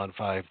Babylon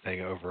 5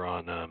 thing over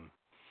on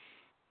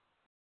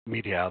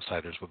Media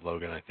Outsiders with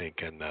Logan, I think,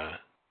 and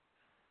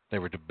they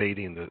were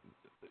debating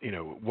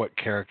what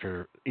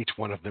character each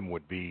one of them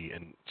would be,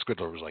 and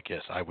Squidlord was like,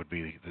 yes, I would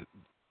be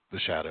the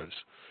Shadows.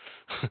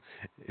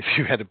 If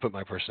you had to put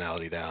my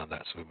personality down,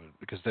 that's what it would,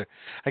 because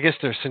I guess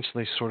they're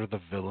essentially sort of the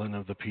villain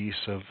of the piece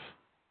of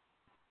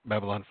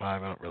Babylon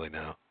 5. I don't really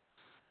know,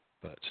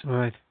 but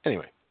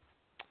anyway.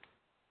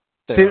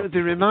 They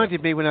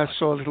reminded me when I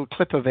saw a little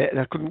clip of it and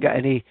I couldn't get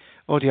any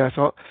audio. I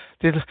thought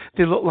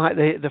they look like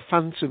the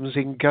phantoms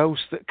in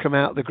Ghost that come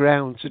out of the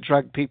ground to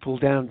drag people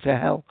down to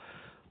hell.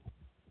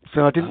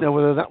 So I didn't know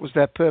whether that was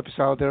their purpose,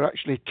 or they're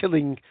actually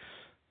killing.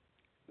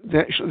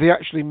 They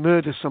actually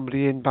murder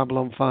somebody in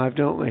Babylon 5,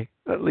 don't they?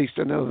 At least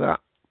I know that.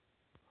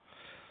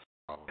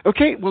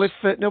 Okay, well, if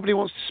nobody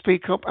wants to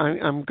speak up,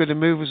 I'm going to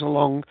move us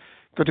along.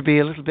 Got to be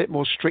a little bit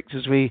more strict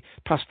as we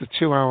pass the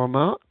 2-hour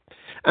mark.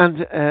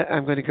 And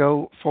I'm going to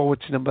go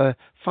forward to number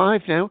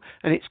 5 now,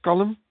 and it's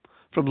Gollum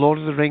from Lord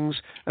of the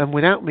Rings. And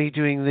without me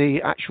doing the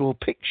actual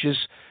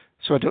pictures,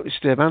 so I don't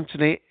disturb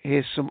Anthony,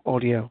 here's some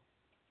audio.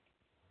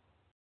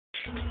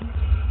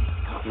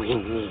 We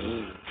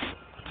need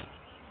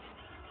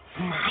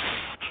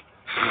must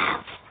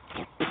have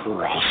the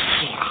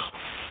precious.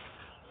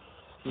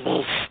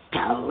 They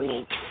stole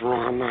it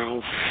from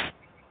us.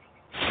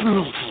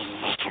 Sneaky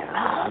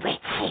little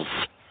witches.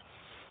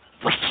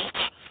 Wicked,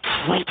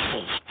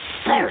 twisted,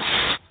 first.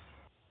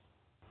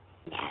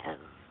 No,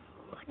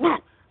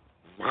 not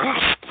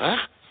master.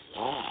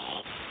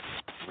 Yes,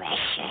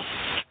 precious.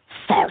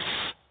 First.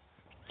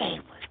 They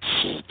will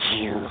cheat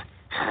you,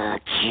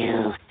 hurt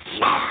you,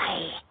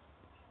 lie.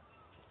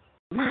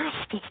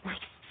 Master's my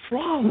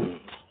friend.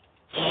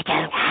 You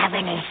don't have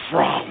any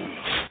friends.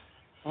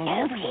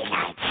 Nobody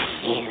likes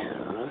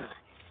you.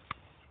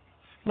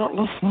 Not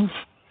listening.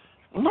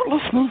 Not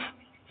listening.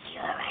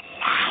 You're a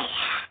liar.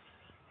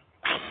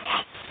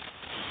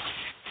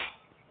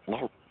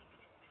 No.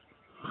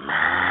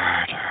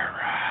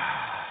 Murderer.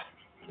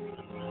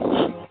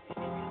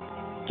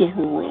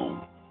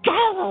 Go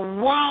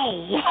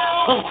away.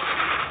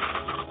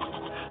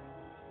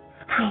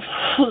 I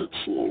hate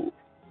you.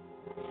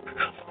 I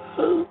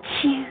hate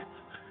you.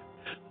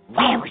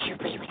 Where would you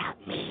be without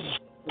me?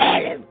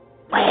 Ellen,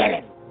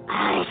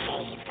 I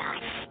saved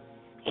us.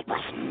 It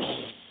was me.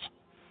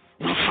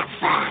 We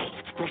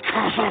survived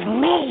because of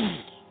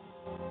me.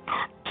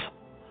 Not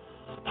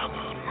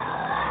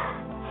anymore.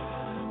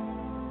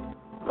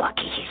 What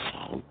did you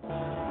say?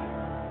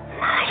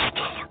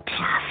 Master looks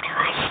after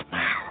us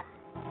now.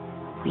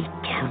 We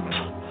don't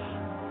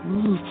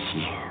need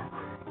you.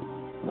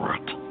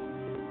 What?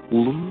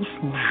 Leave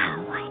now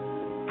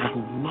and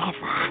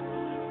never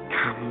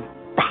come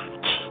back.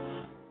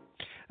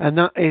 And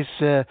that is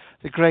the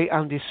great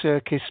Andy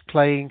Serkis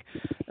playing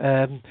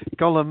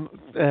Gollum,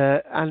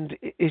 and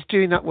is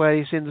doing that where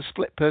he's in the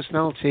split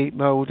personality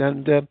mode.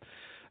 And I've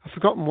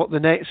forgotten what the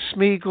name.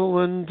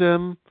 Smeagol and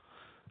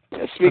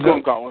Smeagol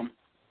and Gollum.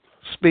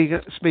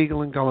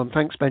 Smeagol and Gollum.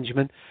 Thanks,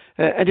 Benjamin.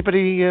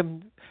 Anybody?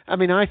 I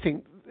mean, I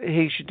think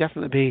he should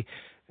definitely be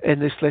in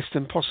this list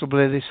and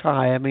possibly this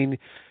high. I mean,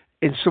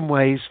 in some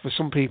ways, for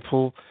some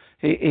people,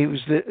 he was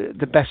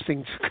the best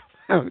thing to come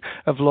out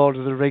of Lord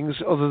of the Rings,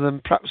 other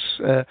than perhaps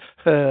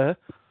her,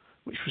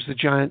 which was the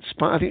giant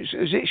spider. I think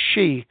is it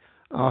she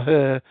or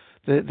her,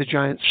 the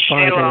giant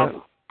spider?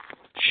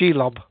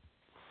 Shelob.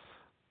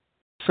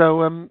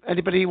 So,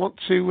 anybody want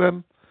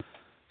to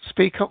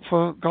speak up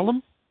for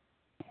Gollum?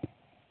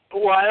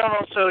 Well, I don't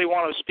necessarily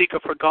want to speak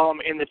up for Gollum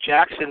in the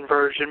Jackson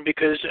version,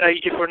 because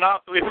if we're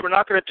not going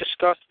to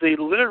discuss the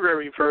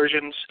literary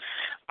versions,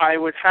 I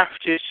would have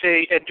to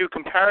say and do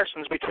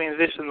comparisons between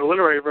this and the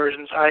literary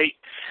versions. I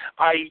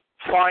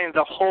find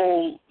the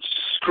whole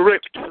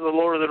script for the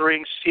Lord of the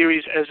Rings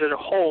series as a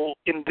whole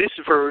in this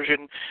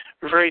version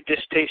very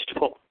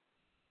distasteful.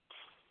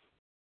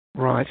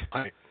 Right.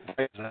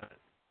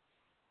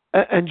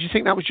 And do you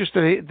think that was just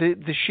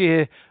the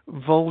sheer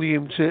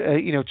volume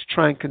to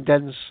try and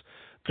condense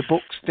the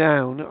books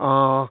down,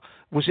 or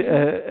was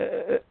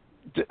it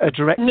a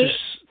director's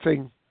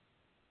thing?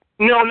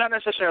 No, not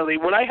necessarily.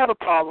 When I have a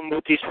problem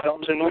with these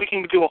films, and we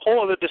can do a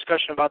whole other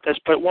discussion about this,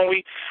 but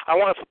I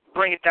want to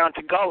bring it down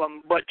to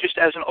Gollum, but just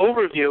as an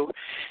overview,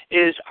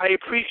 is I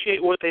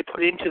appreciate what they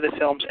put into the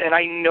films, and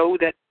I know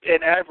that,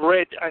 and I've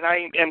read, and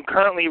I am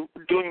currently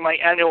doing my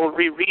annual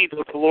reread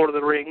with The Lord of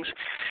the Rings,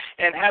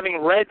 and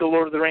having read The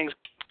Lord of the Rings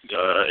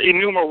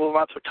innumerable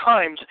amounts of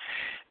times,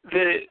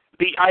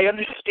 I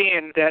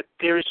understand that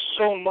there is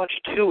so much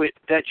to it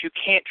that you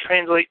can't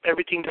translate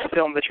everything to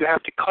film, that you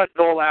have to cut it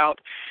all out,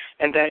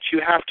 and that you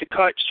have to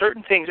cut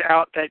certain things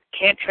out that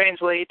can't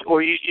translate,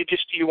 or you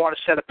want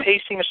to set a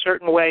pacing a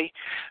certain way.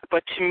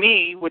 But to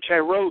me, which I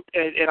wrote,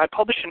 and I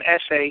published an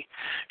essay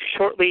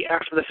shortly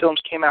after the films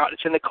came out.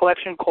 It's in the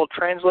collection called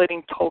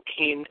Translating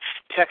Tolkien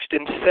Text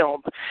and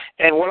Film.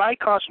 And what I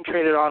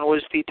concentrated on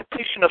was the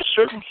depiction of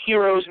certain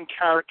heroes and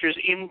characters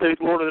in the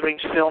Lord of the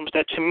Rings films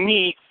that, to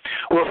me,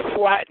 were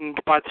flattened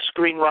by the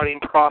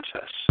screenwriting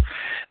process.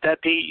 That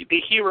the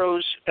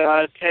heroes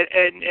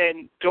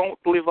and don't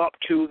live up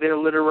to their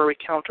literary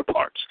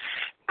counterparts.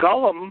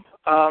 Gollum,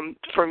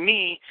 for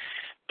me,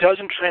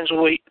 doesn't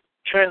translate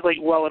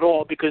well at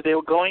all, because they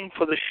were going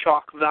for the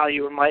shock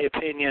value, in my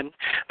opinion.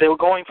 They were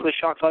going for the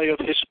shock value of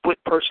his split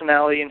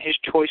personality and his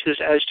choices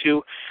as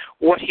to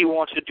what he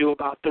wants to do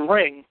about the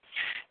ring.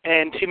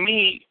 And to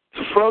me,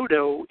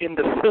 Frodo in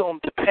the film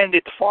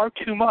depended far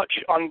too much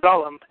on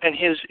Gollum and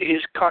his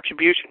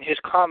contribution, his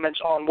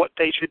comments on what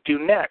they should do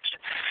next,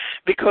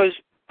 because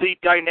the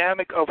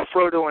dynamic of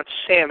Frodo and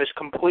Sam is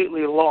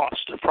completely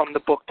lost from the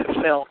book to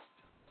film.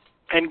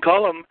 And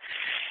Gollum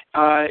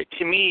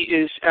to me,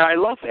 is I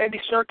love Andy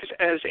Serkis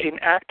as an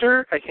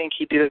actor. I think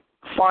he did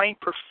a fine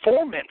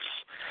performance,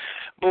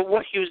 but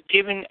what he was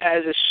given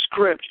as a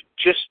script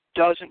just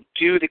doesn't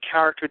do the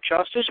character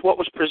justice. What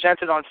was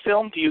presented on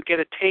film, do you get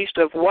a taste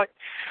of what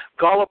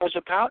Gollum was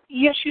about?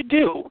 Yes, you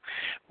do,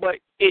 but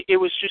it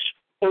was just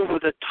over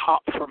the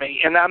top for me.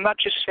 And I'm not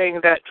just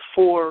saying that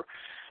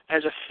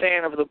as a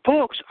fan of the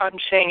books, I'm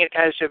saying it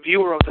as a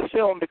viewer of the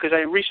film, because I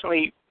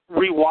recently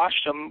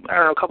rewatched them, I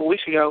don't know, a couple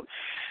weeks ago,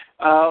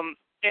 and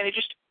it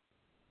just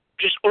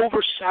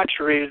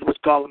oversaturated with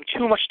Gollum,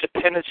 too much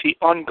dependency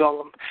on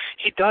Gollum.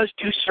 He does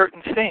do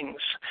certain things,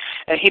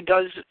 and he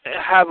does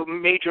have a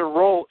major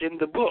role in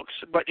the books,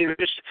 but it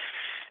just,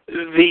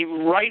 the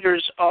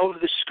writers of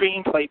the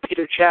screenplay,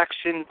 Peter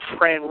Jackson,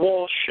 Fran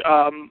Walsh,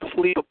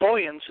 Philippa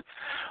Boyens,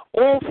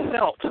 all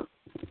felt,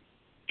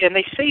 and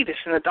they say this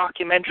in the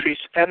documentaries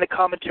and the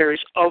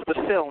commentaries of the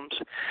films,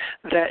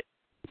 that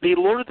The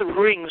Lord of the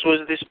Rings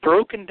was this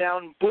broken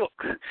down book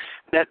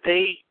that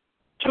they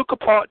took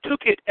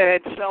it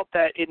and felt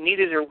that it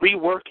needed a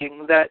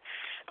reworking, that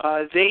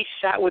they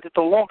sat with it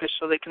the longest,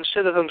 so they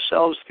consider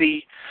themselves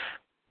the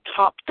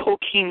top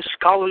Tolkien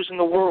scholars in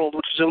the world,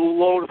 which is a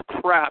load of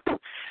crap.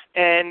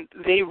 And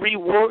they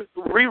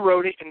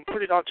rewrote it and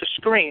put it onto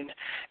screen.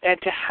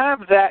 And to have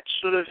that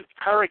sort of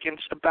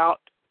arrogance about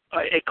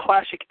a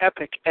classic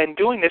epic and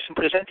doing this and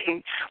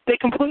presenting, they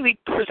completely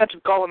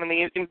presented Gollum in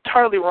the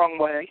entirely wrong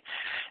way.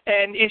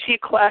 And is he a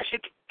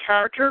classic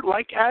character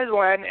like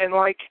Aslan and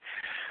like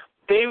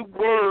they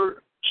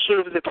were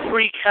sort of the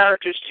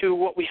pre-characters to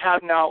what we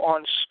have now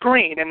on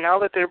screen, and now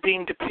that they're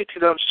being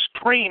depicted on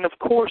screen, of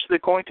course they're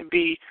going to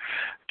be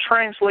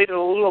translated a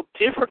little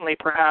differently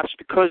perhaps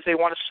because they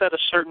want to set a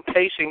certain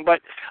pacing, but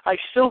I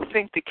still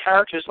think the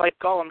characters like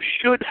Gollum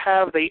should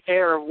have the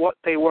air of what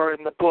they were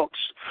in the books,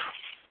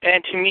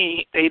 and to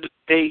me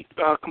they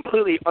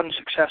completely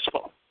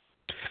unsuccessful.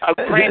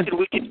 Granted,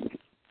 we could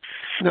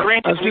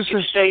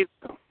say...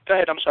 Go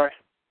ahead, I'm sorry.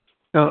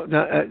 No,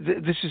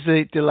 this is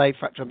the delay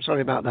factor. I'm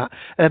sorry about that.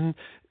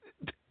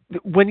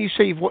 When you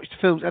say you've watched the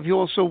films, have you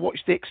also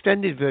watched the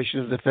extended version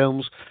of the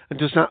films, and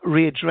does that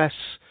readdress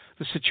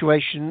the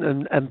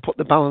situation and put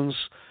the balance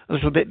a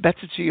little bit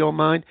better to your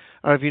mind,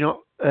 or have you not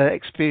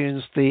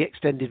experienced the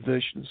extended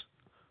versions?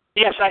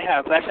 Yes, I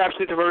have. That's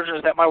actually the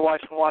versions that my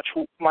wife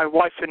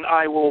and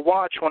I will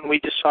watch when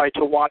we decide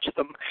to watch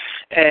them.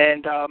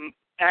 And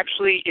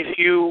actually, if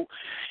you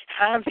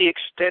have the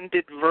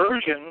extended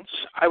versions,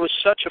 I was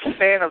such a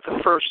fan of the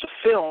first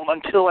film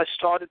until I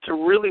started to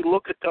really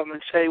look at them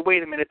and say,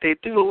 wait a minute, they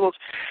do a little...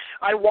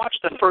 I watched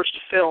the first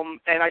film,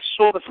 and I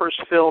saw the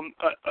first film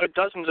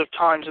dozens of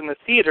times in the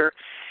theater,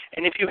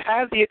 and if you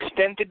have the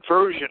extended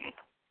version,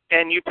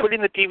 and you put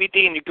in the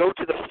DVD and you go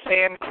to the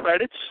fan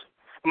credits,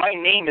 my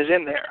name is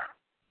in there.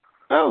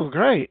 Oh,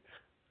 great.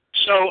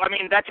 So, I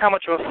mean, that's how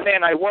much of a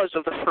fan I was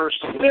of the first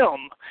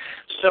film.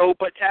 So,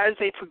 but as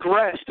they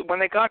progressed, when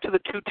they got to the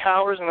Two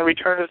Towers and the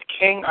Return of the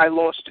King, I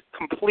lost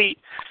complete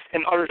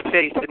and utter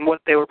faith in what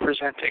they were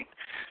presenting.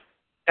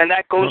 And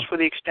that goes for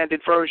the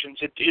extended versions.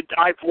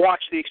 I've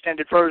watched the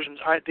extended versions.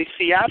 The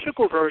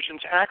theatrical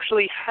versions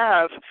actually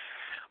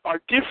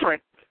are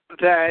different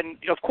than,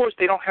 of course,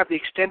 they don't have the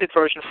extended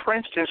version. For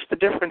instance, the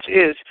difference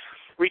is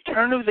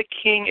Return of the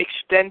King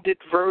extended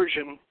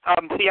version,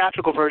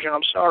 theatrical version,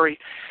 I'm sorry,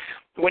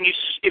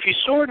 if you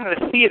saw it in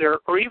the theater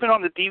or even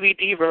on the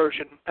DVD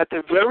version, at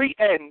the very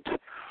end,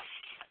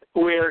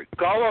 where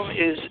Gollum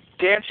is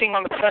dancing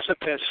on the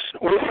precipice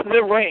with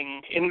the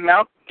ring in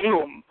Mount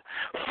Doom,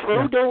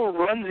 Frodo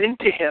runs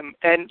into him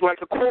and like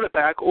a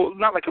quarterback, or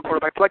not like a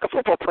quarterback, but like a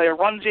football player,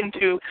 runs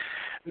into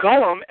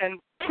Gollum and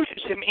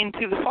pushes him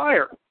into the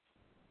fire.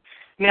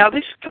 Now,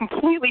 this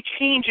completely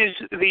changes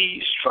the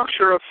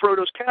structure of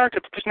Frodo's character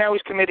because now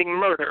he's committing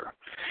murder.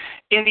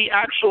 In the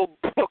actual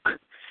book,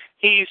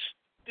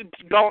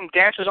 Gollum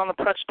dances on the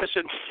precipice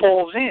and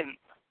falls in.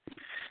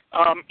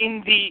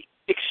 In the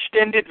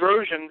extended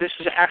version, this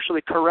is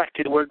actually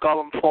corrected where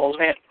Gollum falls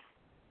in.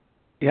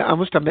 Yeah, I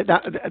must admit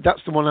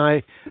that's the one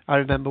I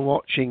remember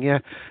watching. Yeah,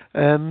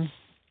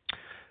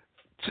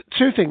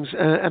 two things.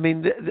 I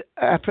mean,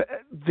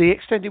 the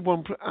extended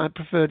one, I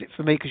preferred it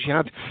for me because you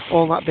had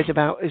all that bit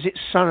about, is it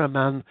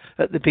Saruman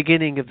at the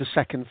beginning of the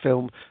second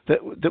film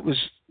that was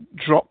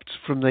dropped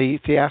from the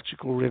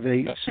theatrical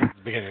release? That's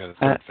the beginning of the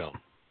third film.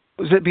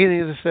 Was it the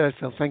beginning of the third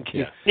film? Thank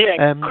you.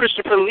 Yeah,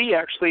 Christopher Lee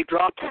actually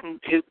dropped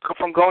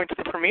from going to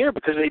the premiere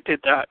because they did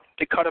that.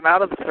 They cut him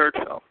out of the third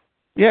film.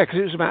 Yeah, because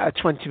it was about a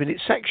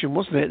 20-minute section,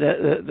 wasn't it,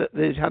 that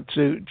they had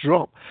to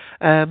drop.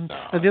 And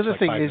the other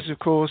thing is, of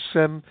course,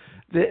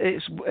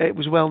 it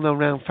was well known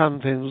around fan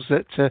films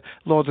that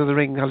Lord of the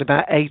Rings had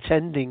about 8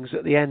 endings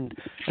at the end.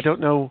 I don't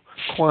know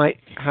quite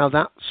how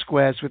that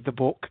squares with the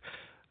book.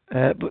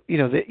 But, you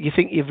know, you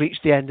think you've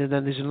reached the end and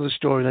then there's another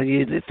story, and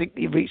then you think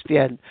you've reached the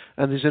end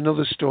and there's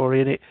another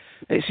story, and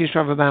it seems to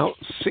have about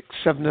 6,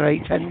 7 or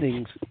 8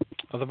 endings.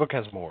 Oh, the book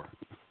has more.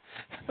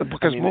 The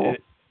book has more?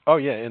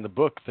 In the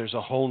book there's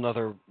a whole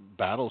other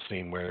battle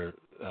scene where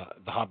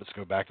the hobbits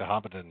go back to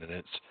Hobbiton, and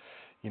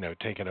it's,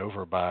 taken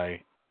over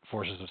by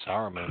forces of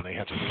Saruman, and they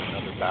have to do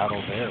another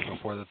battle there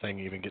before the thing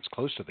even gets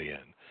close to the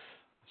end.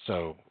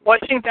 So, well,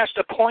 I think that's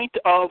the point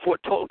of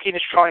what Tolkien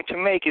is trying to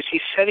make. Is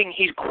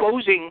he's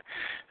closing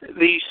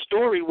the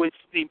story with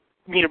the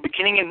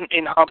beginning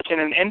in Hobbiton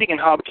and ending in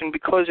Hobbiton,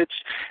 because it's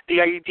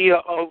the idea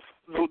of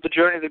the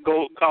journey that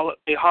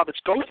the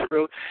hobbits go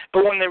through.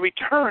 But when they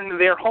return,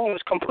 their home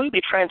is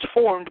completely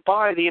transformed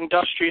by the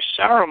industrious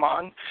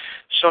Saruman.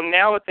 So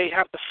now that they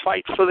have to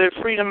fight for their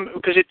freedom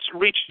because it's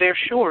reached their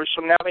shores,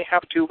 so now they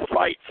have to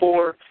fight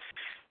for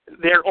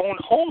their own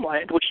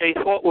homeland, which they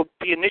thought would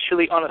be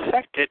initially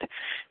unaffected,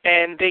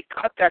 and they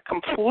cut that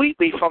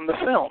completely from the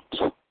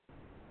films.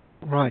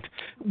 Right.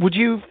 Would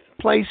you have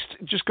placed,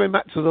 just going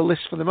back to the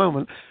list for the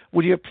moment,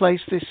 would you have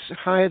placed this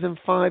higher than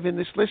 5 in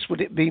this list?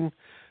 Would it have been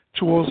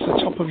towards the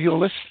top of your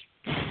list?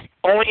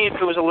 Only if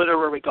it was a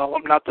literary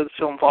Gollum, not the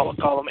film Gollum.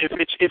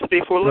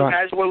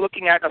 If we're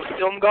looking at a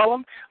film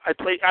Gollum, I'd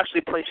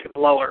actually place it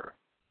lower.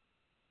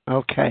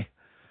 Okay.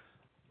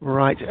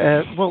 Right.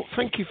 Well,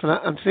 thank you for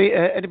that. And see,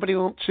 anybody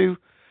want to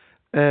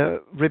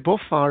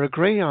rebuff or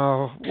agree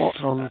or what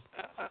on?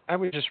 I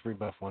would just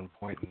rebuff one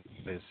point.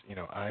 Is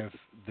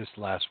this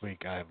last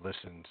week I've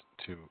listened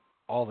to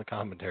all the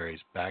commentaries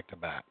back to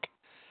back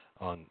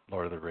on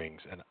Lord of the Rings,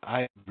 and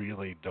I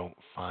really don't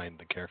find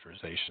the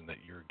characterization that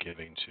you're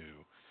giving to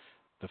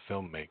the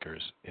filmmakers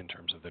in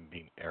terms of them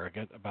being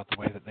arrogant about the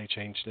way that they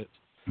changed it.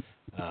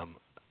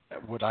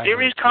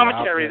 There is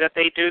commentary that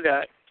they do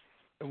that.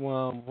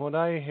 Well, what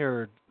I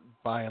heard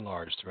by and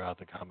large throughout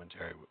the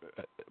commentary,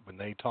 when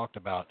they talked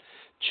about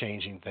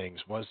changing things,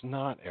 was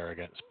not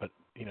arrogance, but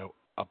there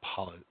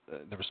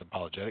was an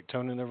apologetic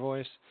tone in their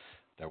voice.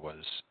 There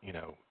was,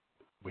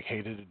 we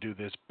hated to do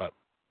this, but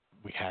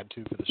we had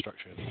to for the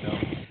structure of the film.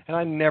 And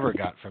I never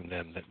got from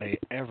them that they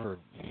ever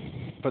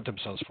put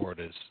themselves forward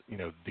as,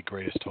 the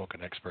greatest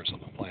Tolkien experts on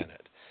the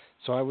planet.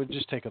 So I would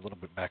just take a little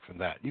bit back from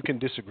that. You can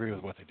disagree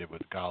with what they did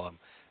with Gollum.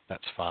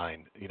 That's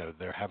fine.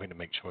 They're having to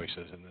make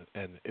choices,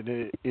 and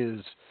it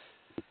is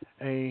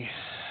a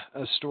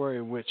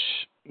story which,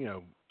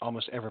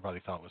 almost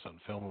everybody thought was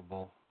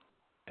unfilmable,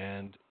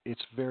 and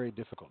it's very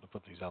difficult to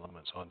put these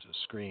elements onto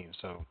screen.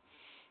 So,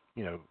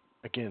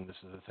 again, this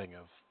is the thing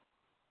of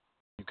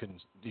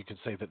you can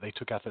say that they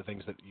took out the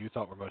things that you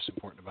thought were most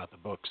important about the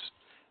books.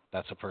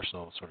 That's a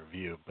personal sort of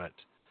view, but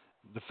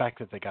the fact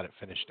that they got it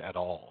finished at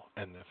all,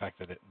 and the fact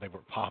that they were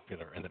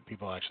popular, and that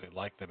people actually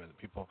liked them, and that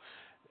people,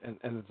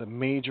 and the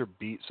major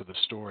beats of the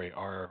story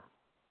are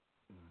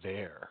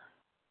there.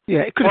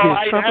 Yeah, it could have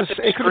been a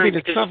travesty. It could have been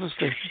a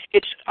travesty.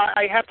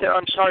 I have to.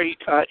 I'm sorry,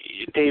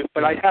 Dave,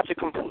 but I have to.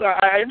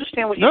 I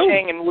understand what you're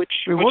saying, and which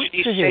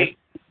you say.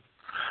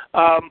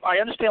 I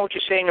understand what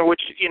you're saying, and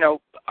which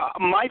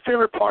my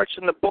favorite parts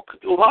in the book,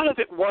 a lot of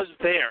it was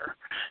there.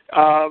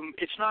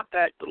 It's not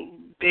that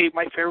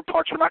my favorite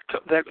parts were not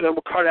that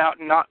were cut out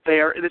and not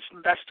there.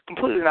 That's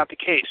completely not the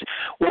case.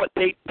 What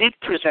they did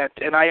present,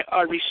 and I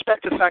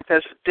respect the fact that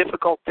it's a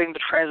difficult thing to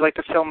translate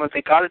the film, that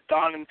they got it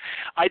done, and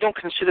I don't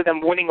consider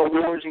them winning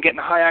awards and getting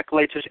high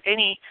accolades as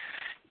any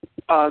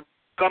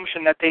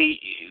gumption that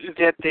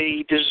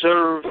they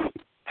deserve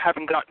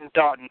haven't gotten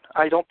done.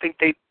 I don't think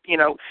they,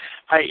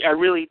 I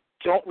really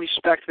don't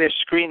respect their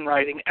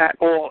screenwriting at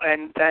all,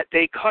 and that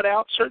they cut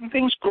out certain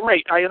things,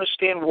 great. I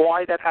understand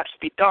why that has to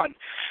be done.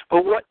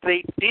 But what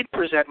they did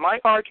present, my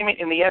argument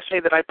in the essay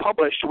that I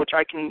published, which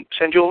I can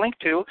send you a link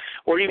to,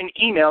 or even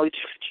email it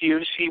to you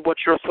to see what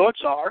your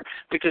thoughts are,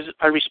 because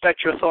I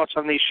respect your thoughts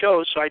on these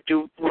shows, so I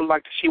would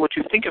like to see what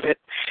you think of it,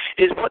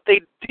 is what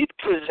they did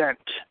present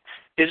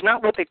is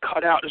not what they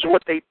cut out, is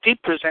what they did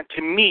present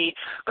to me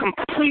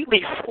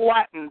completely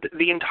flattened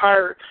the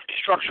entire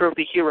structure of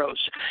the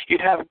heroes. You'd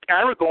have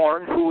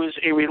Aragorn, who is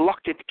a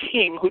reluctant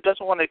king who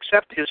doesn't want to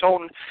accept his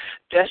own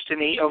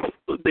destiny of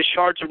the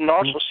shards of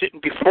Narsil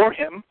sitting before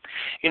him.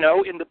 In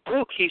the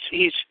book, he's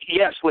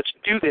yes, let's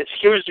do this.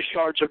 Here's the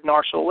shards of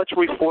Narsil. Let's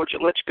reforge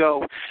it. Let's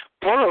go.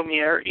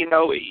 Boromir,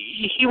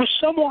 he was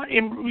somewhat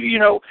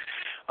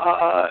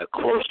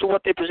close to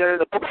what they presented in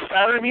the book.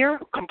 Faramir,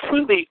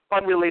 completely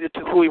unrelated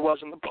to who he was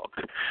in the book.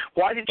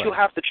 Why did you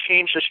have to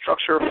change the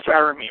structure of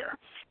Faramir?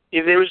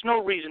 There was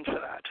no reason for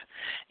that.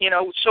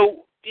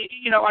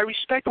 I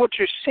respect what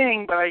you're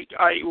saying, but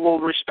I will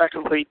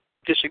respectfully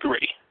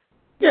disagree.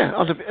 Yeah,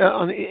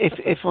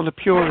 if on a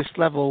purist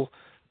level,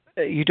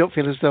 you don't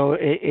feel as though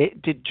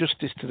it did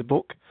justice to the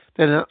book,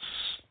 then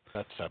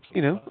that's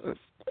absolutely.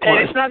 And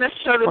it's not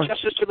necessarily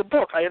justice to the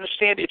book. I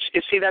understand.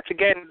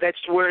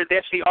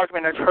 That's the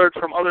argument I've heard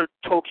from other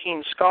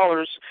Tolkien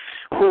scholars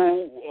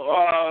who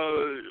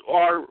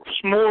are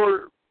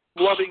more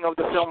loving of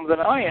the film than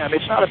I am.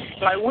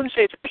 I wouldn't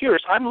say it's a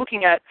purist. I'm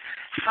looking at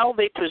how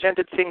they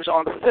presented things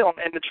on the film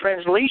and the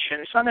translation.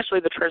 It's not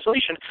necessarily the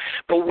translation,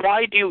 but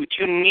why do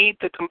you need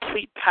the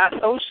complete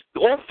pathos?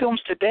 All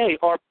films today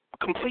are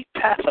complete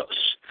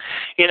pathos.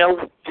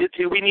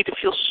 We need to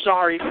feel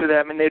sorry for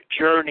them and their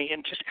journey,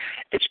 and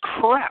it's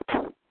crap.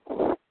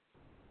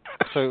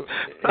 So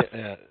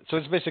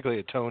it's basically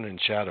a tone and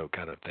shadow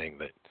kind of thing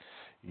that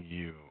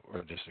you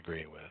are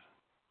disagreeing with.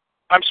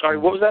 I'm sorry,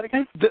 what was that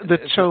again? The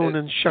tone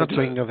and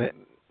shadowing of it.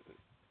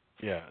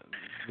 Yeah,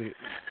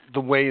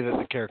 the way that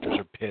the characters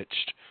are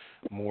pitched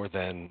more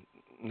than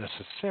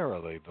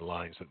necessarily the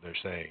lines that they're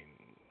saying.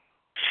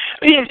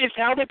 It's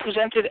how they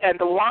presented and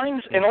the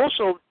lines, and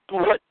also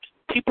what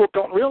people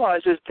don't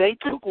realize is they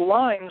took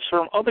lines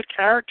from other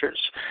characters,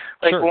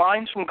 like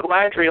lines from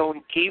Galadriel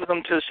and gave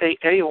them to, say,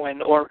 Eowyn,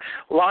 or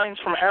lines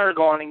from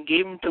Aragorn and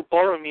gave them to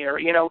Boromir.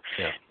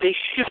 They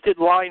shifted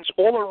lines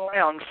all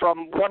around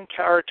from one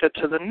character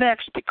to the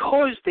next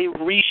because they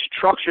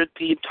restructured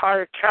the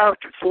entire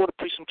character for the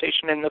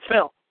presentation in the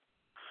film.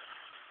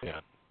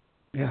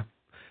 Yeah.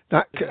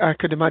 That I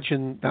could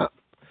imagine that.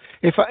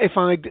 If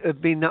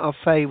I'd been that au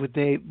fait with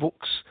the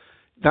books,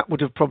 that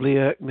would have probably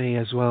irked me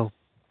as well.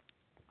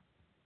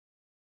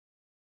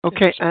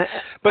 Okay,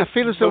 but I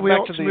feel as though we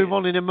ought to move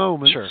on in a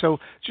moment. Sure. So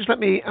just let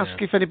me ask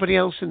if anybody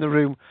else in the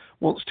room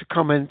wants to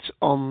comment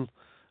on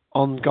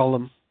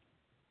Gollum.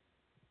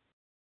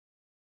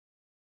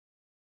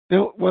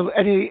 No, well,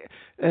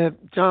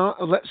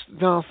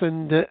 Darth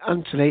and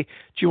Anthony,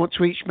 do you want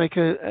to each make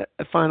a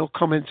final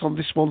comment on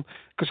this one?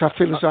 Because I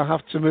feel as though I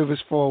have to move us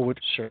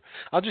forward. Sure.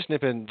 I'll just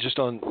nip in just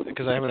on,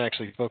 because I haven't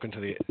actually spoken to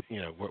the,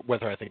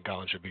 whether I think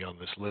Gollum should be on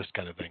this list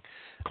kind of thing.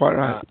 Quite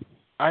right.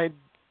 I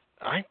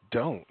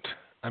don't.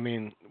 I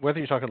mean, whether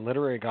you're talking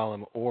literary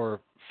Gollum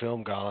or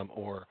film Gollum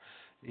or,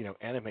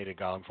 animated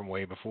Gollum from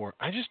way before,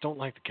 I just don't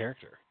like the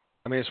character.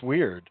 I mean, it's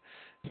weird.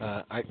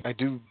 I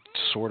do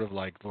sort of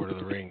like Lord of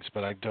the Rings,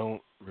 but I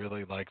don't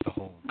really like the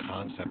whole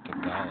concept of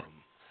Gollum.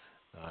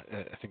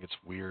 I think it's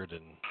weird,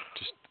 and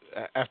just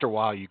after a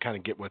while, you kind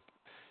of get what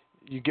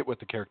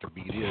the character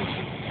beat is,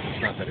 and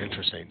it's not that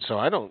interesting. So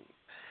I don't.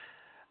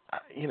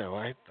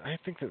 I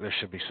think that there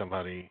should be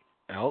somebody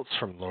else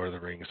from Lord of the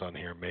Rings on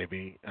here,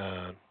 maybe.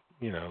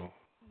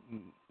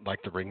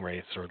 Like the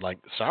Ringwraiths or like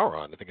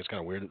Sauron. I think it's kind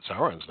of weird that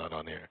Sauron's not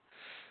on here.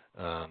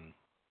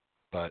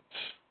 But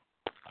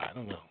I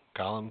don't know.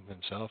 Gollum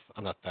himself,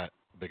 I'm not that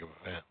big of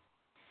a fan.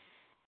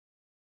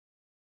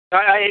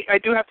 I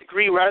do have to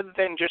agree, rather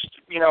than just,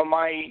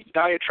 my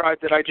diatribe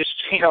that I just,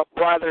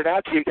 blathered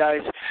out to you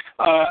guys,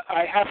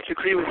 I have to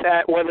agree with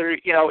that, whether,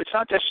 it's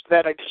not just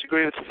that I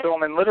disagree with the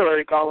film and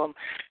literary Gollum.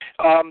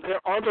 There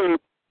are other,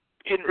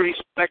 in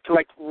respect to,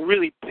 like,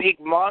 really big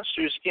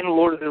monsters in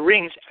Lord of the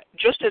Rings,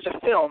 just as a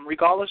film,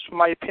 regardless of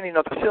my opinion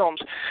of the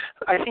films,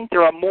 I think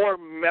there are more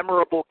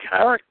memorable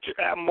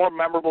more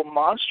memorable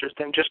monsters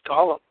than just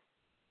Gollum.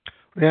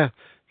 Yeah.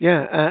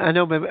 I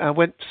know. I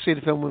went to see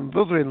the film with my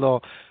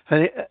brother-in-law,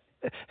 and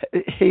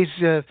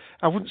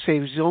I wouldn't say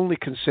his only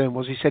concern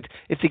was, he said,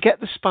 if they get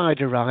the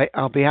spider right,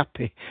 I'll be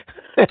happy.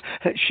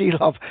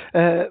 Shelob.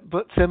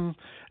 But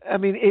I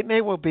mean, it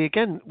may well be,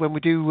 again, when we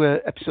do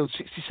episode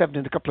 67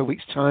 in a couple of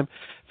weeks' time,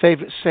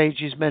 favourite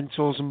sages,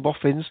 mentors and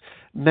boffins,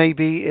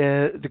 maybe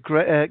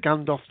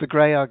Gandalf the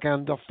Grey or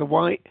Gandalf the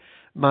White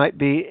might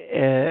be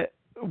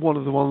one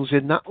of the ones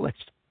in that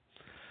list.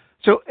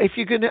 So if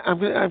you're I'm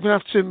gonna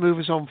have to move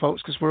us on,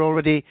 folks, because we're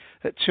already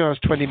at 2 hours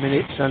 20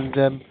 minutes,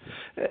 and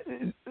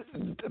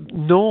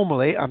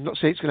normally, I'm not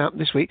saying it's going to happen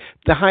this week,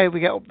 the higher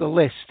we get up the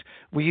list,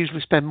 we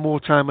usually spend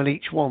more time on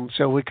each one,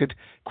 so we could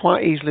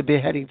quite easily be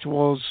heading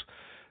towards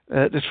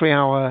the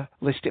 3-hour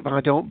list if I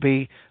don't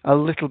be a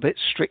little bit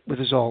strict with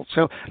us all.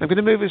 So I'm going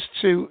to move us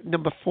to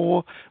number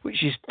 4,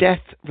 which is Death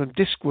from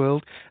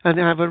Discworld,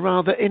 and I have a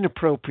rather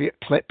inappropriate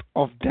clip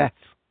of Death.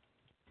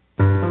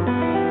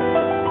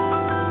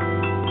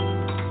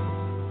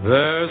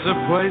 There's a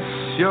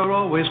place you're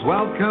always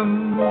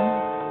welcome,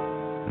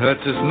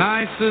 that's as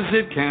nice as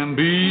it can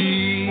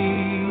be.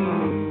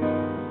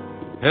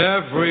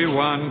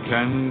 Everyone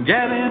can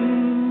get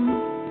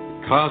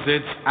in, 'cause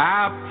it's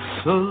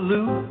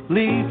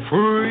absolutely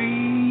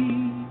free.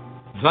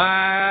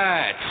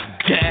 That's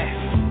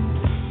Death.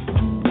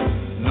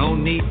 No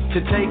need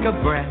to take a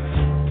breath,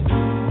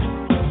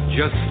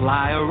 just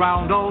lie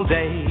around all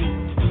day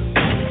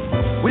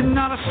with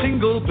not a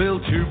single bill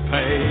to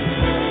pay.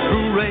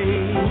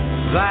 Hooray,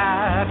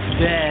 that's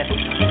Death.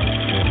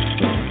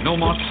 No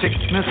more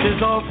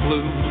sicknesses or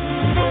flu.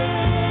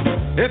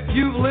 If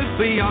you've lived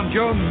beyond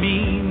your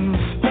means,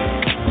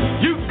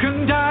 you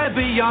can die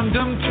beyond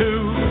them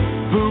too.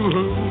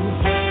 Boo-hoo.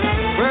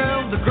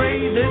 Well, the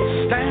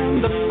greatest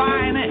and the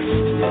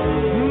finest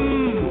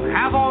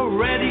have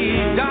already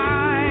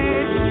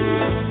died.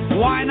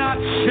 Why not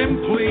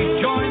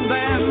simply join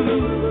them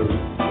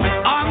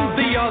on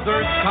the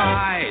other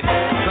side?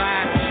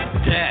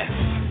 That's Death.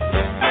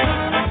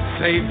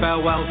 Say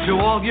farewell to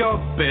all your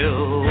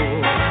bills,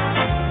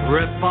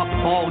 rip up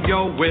all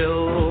your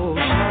wills,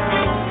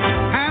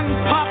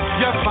 and pop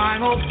your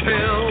final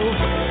pills.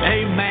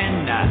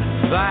 Amen.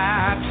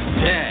 That's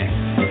Death.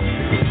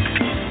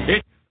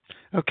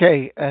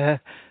 Okay, and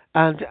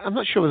I'm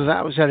not sure whether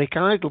that was Eric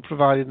Idle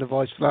providing the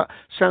voice for that.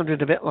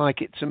 Sounded a bit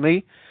like it to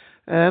me.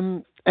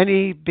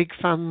 Any big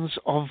fans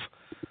of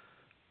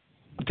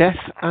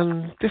Death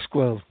and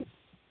Discworld?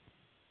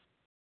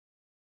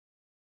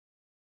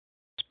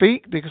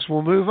 Speak, because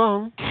we'll move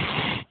on.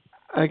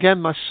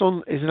 Again, my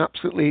son is an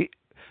absolutely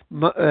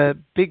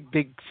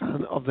big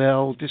fan of the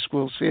old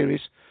Discworld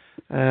series.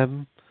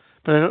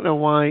 But I don't know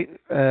why.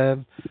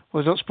 Well,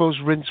 I don't suppose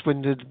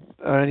Rincewind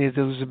or any of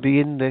those would be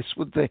in this,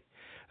 would they?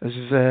 As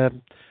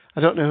I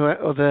don't know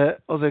who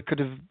other could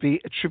have been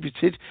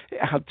attributed.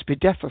 It had to be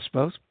death, I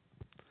suppose.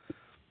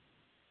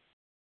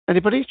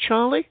 Anybody?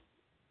 Charlie?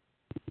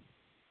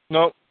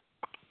 No.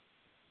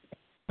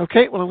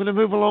 Okay, well, I'm going to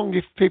move along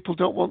if people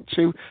don't want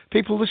to.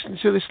 People listening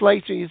to this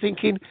later, you're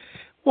thinking,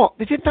 what?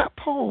 They did that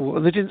poll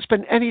and they didn't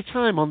spend any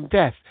time on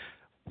death.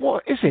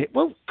 What is it?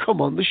 Well, come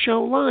on the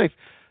show live.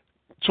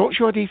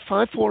 TalkShow ID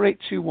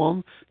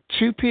 54821,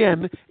 2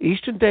 p.m.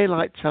 Eastern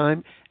Daylight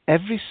Time,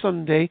 every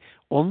Sunday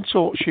on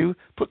TalkShow.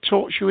 Put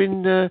TalkShow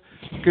in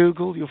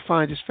Google, you'll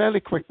find us fairly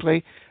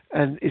quickly.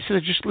 And instead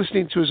of just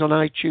listening to us on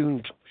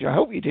iTunes, which I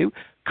hope you do,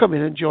 come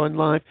in and join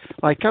live,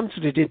 like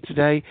Anthony did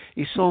today.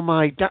 He saw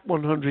my DAT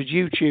 100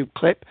 YouTube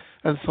clip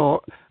and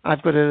thought,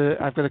 I've got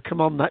to come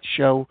on that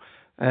show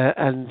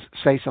and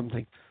say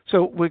something.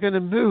 So we're going to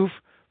move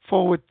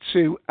forward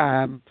to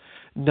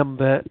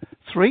number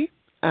 3,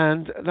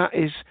 and that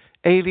is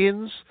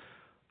Aliens,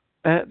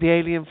 the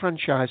Alien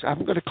franchise. I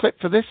haven't got a clip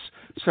for this,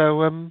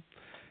 so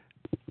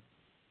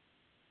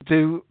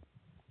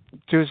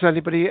does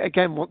anybody,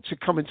 again, want to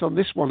comment on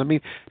this one? I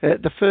mean,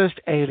 the first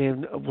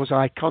Alien was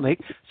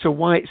iconic, so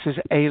why it says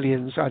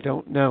Aliens, I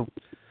don't know.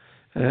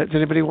 Does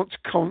anybody want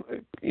to,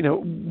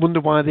 wonder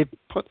why they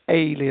put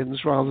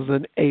Aliens rather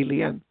than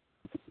Alien?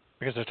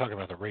 Because they're talking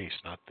about the race,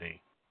 not the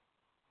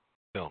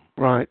film.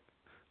 Right.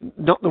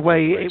 Not the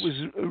way it was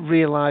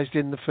realized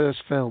in the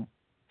first film.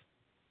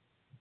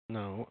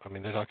 No, I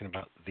mean, they're talking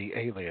about the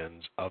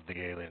aliens of the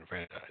Alien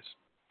franchise.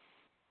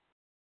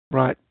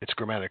 Right. It's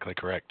grammatically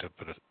correct to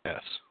put an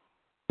S.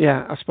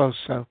 Yeah, I suppose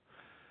so.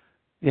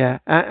 Yeah,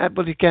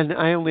 but again,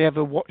 I only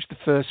ever watched the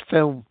first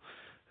film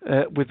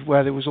with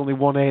where there was only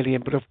one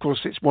alien, but of course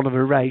it's one of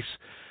a race.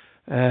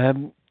 I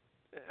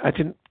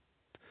think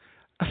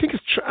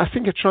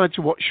I tried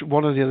to watch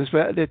one of the others,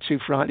 but they're too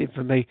frightening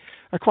for me.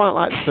 I quite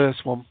like the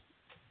first one.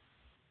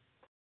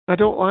 I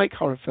don't like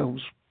horror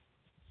films.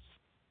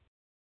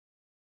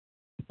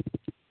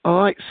 I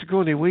like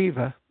Sigourney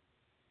Weaver.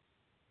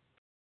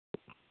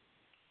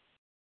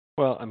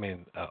 Well, I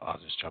mean, I'll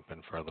just jump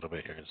in for a little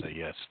bit here and say,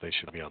 yes, they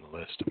should be on the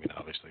list. I mean,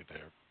 obviously,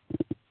 they're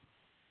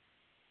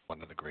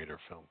one of the greater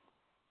film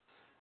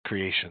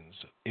creations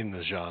in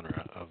the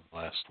genre of the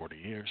last 40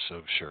 years,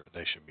 so sure,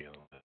 they should be on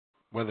the list.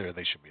 Whether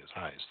they should be as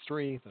high as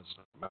 3,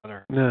 doesn't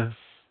matter. No.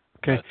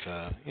 Okay.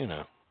 But,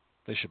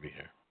 they should be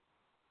here.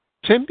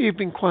 Tim, you've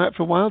been quiet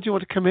for a while. Do you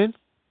want to come in?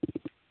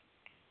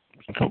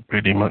 Not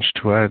really much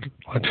to add.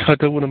 I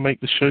don't want to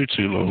make the show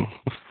too long.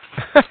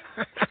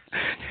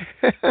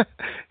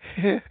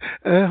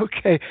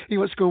 Okay. You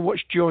want to go and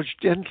watch George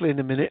Gently in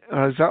a minute,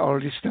 or has that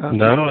already started?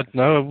 No,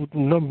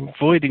 I'm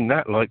avoiding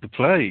that like the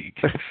plague.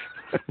 Okay.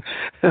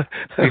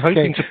 I'm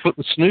hoping to put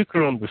the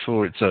snooker on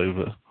before it's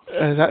over.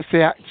 That's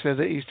the actor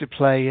that used to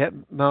play,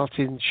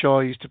 Martin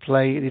Shaw used to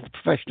play in The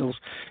Professionals.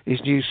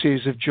 His new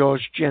series of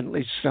George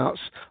Gently starts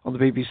on the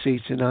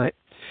BBC tonight.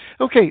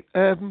 Okay,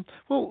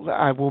 well,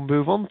 I will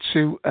move on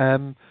to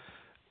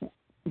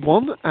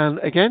one, and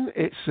again,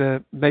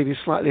 it's maybe a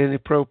slightly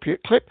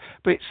inappropriate clip,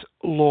 but it's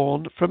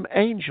Lorne from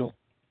Angel.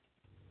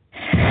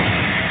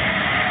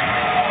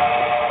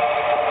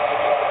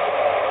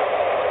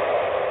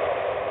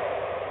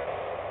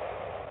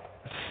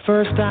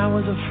 First I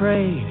was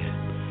afraid,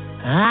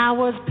 I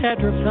was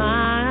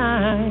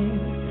petrified,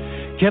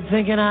 kept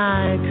thinking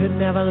I could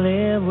never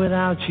live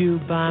without you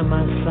by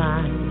my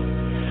side.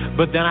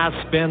 But then I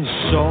spent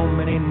so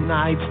many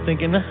nights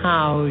thinking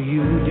how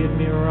you did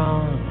me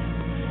wrong,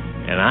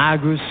 and I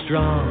grew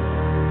strong,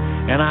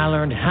 and I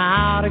learned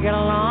how to get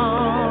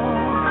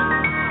along.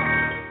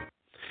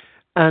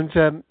 And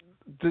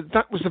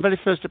that was the very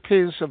first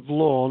appearance of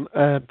Lorne,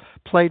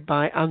 played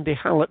by Andy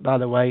Hallett, by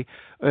the way,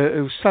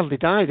 who sadly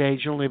died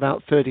aged only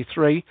about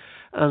 33.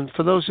 And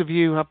for those of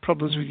you who have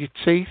problems with your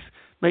teeth,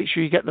 make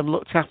sure you get them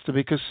looked after,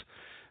 because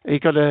he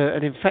got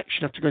an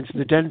infection after going to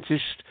the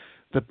dentist.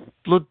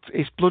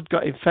 His blood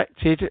got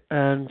infected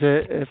and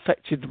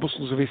affected the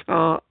muscles of his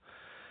heart.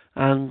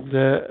 And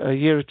a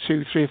year or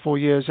 2, 3 or 4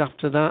 years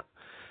after that,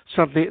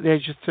 sadly at the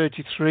age of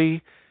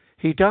 33,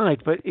 he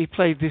died. But he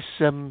played this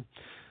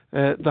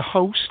the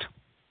host,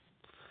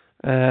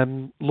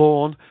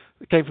 Lorne,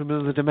 came from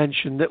another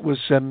dimension that was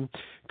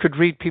could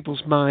read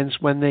people's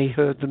minds when they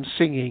heard them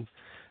singing.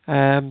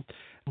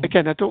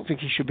 Again, I don't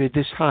think he should be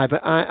this high,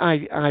 but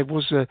I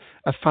was a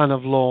fan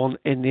of Lorne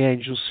in the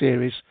Angel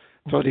series.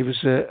 Thought he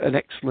was an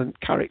excellent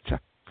character.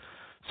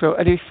 So,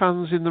 any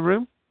fans in the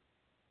room?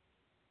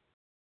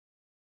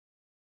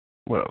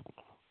 Well,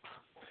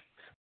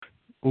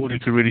 all you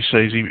could really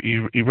say is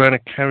he ran a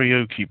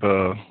karaoke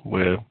bar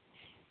where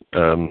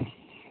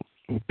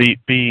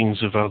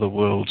beings of other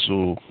worlds,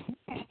 or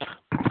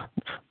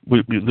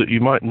that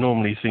you might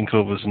normally think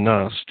of as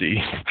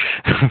nasty,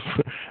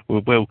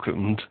 were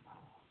welcomed.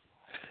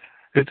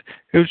 It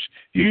was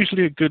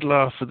usually a good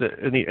laugh at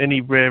any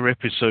rare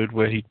episode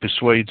where he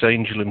persuades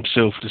Angel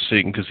himself to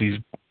sing because he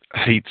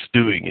hates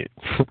doing it.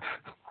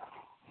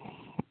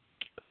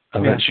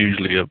 And that's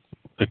usually a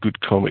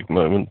good comic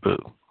moment, but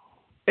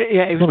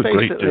Yeah, it was Not a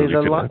great basically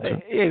deal,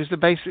 it was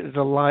basically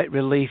the light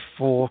relief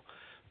for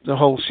the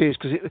whole series,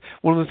 because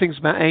one of the things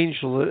about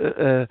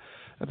Angel,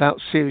 about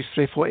series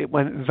 3 or 4, it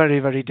went very,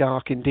 very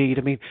dark indeed.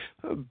 I mean,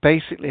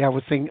 basically, I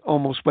would think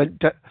almost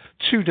went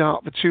too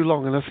dark for too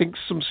long, and I think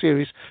some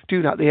series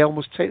do that. They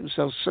almost take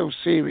themselves so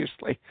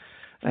seriously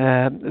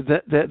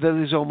that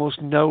there's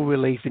almost no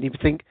relief, and you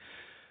think,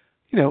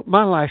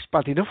 my life's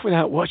bad enough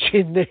without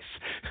watching this,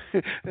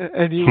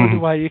 and you wonder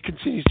why you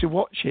continue to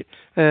watch it.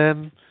 Yeah,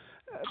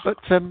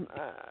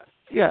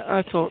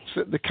 I thought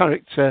that the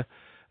character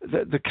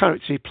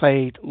he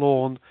played,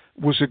 Lorne,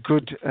 was a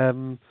good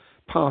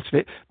part of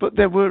it. But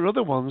there were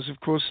other ones, of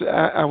course.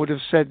 I would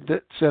have said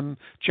that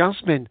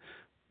Jasmine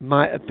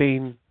might have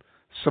been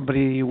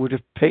somebody you would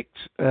have picked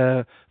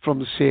from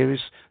the series.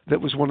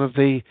 That was one of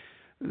the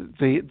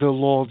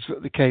lords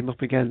that they came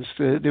up against.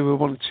 There were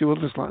one or two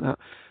others like that.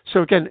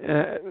 So again,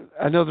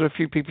 I know there are a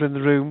few people in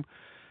the room.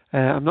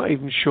 I'm not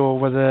even sure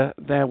whether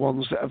they're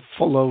ones that have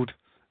followed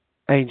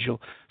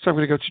Angel. So I'm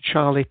going to go to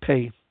Charlie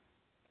P.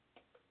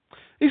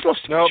 He's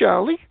lost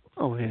Charlie.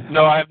 Oh yeah.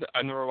 No, I've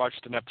never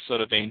watched an episode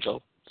of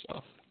Angel,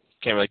 so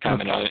can't really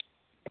comment on it.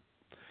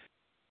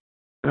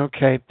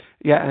 Okay.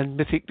 Yeah, and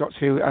Mythic Doctor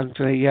Who,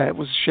 Anthony. Yeah, it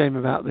was a shame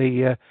about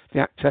the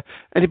actor.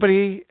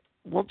 Anybody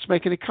want to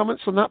make any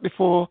comments on that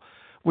before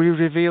we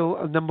reveal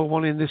a number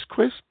one in this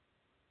quiz,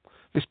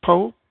 this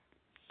poll?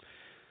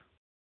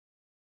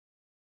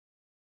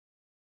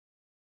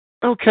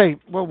 Okay,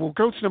 well, we'll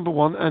go to number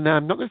one, and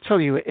I'm not going to tell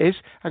you who it is.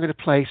 I'm going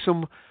to play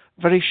some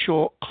very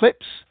short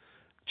clips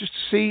just to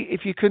see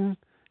if you can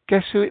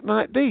guess who it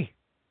might be.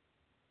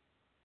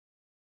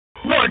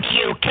 Would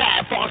you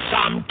care for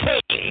some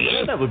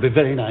tea? That would be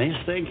very nice,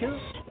 thank you.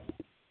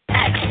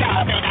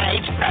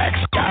 Exterminate!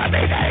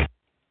 Exterminate!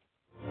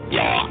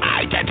 Your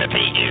identity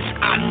is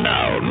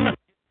unknown.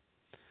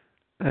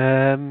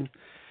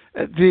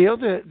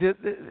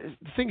 The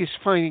thing is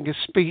finding a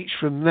speech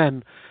from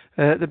them.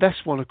 The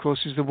best one, of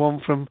course, is the one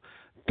from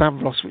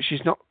Davros, which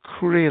is not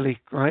really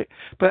right.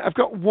 But I've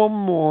got one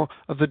more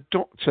of the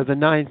Doctor, the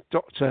Ninth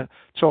Doctor,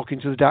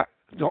 talking to the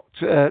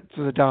to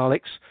the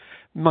Daleks.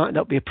 Might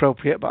not be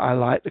appropriate, but I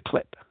like the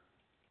clip.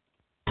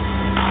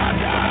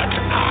 Alert!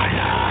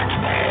 Alert!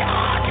 We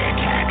are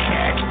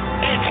detected!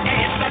 It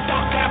is the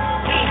Doctor!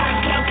 He has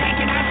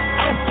located us!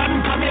 Open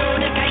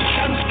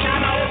communications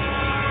channel!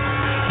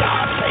 The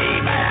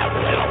female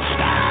will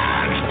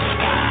stand!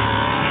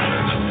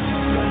 Stand!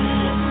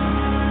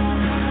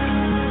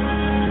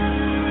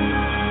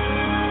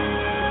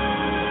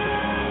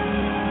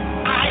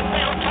 I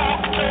will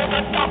talk to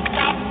the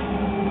Doctor!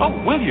 Oh,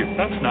 will you?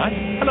 That's nice.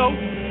 Hello.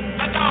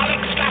 The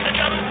Dalek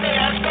stratagem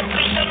nears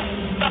completion.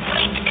 The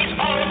fleet is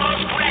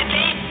almost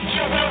ready.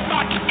 You will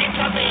not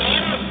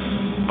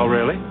intervene. Oh,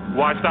 really?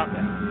 Why's that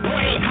then?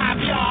 We have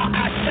your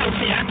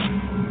associate.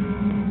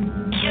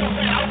 You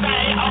will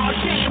obey or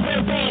she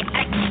will be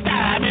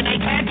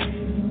exterminated.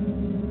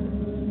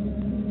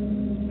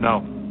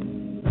 No.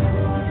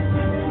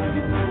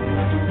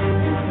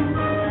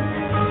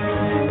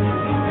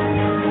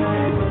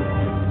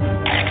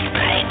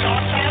 Explain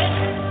yourself.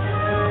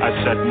 I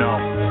said no.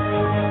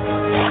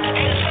 What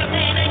is the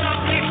meaning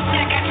of this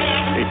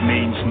negative? It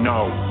means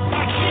no.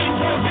 But she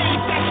will be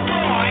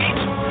destroyed.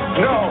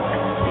 No!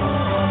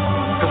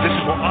 Because this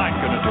is what I'm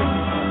going to do.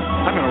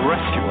 I'm going to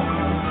rescue her.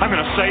 I'm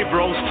going to save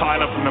Rose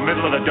Tyler from the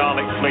middle of the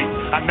Dalek fleet,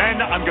 and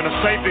then I'm going to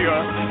save the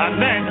Earth, and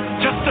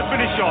then, just to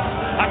finish off,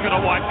 I'm going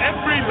to wipe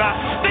every last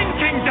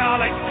stinking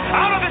Dalek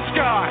out of the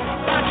sky!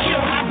 But you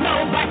have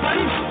no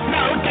weapons,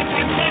 no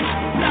defenses,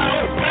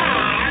 no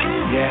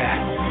plan.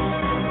 Yeah.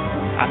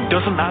 And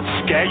doesn't that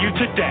scare you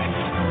to death?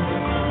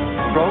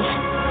 Rose?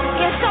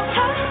 Yes,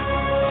 Doctor?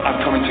 I'm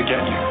coming to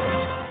get you.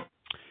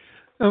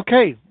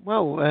 Okay,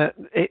 well,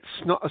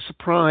 it's not a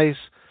surprise,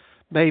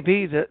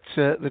 maybe, that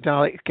the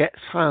Dalek gets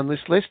high on this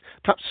list.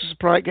 Perhaps a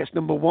surprise it gets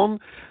number one.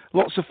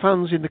 Lots of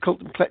fans in the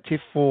Cult and Collective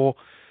for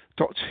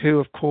Doctor Who,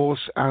 of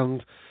course,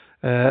 and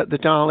the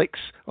Daleks,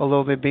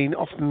 although they've been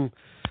often,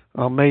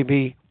 or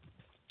maybe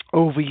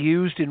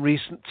overused in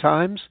recent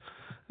times,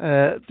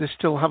 they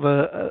still have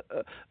a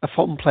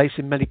fond place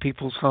in many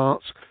people's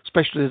hearts,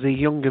 especially the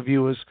younger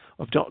viewers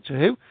of Doctor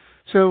Who.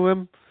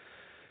 So,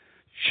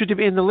 should it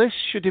be in the list?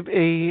 Should it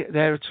be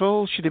there at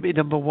all? Should it be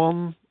number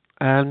one?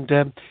 And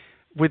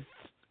with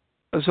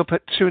us up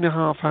at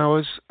 2.5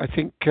 hours, I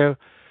think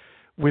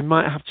we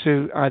might have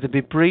to either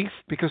be brief,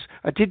 because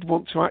I did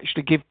want to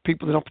actually give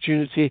people an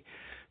opportunity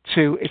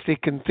to, if they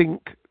can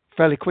think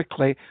fairly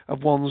quickly,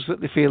 of ones that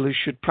they feel who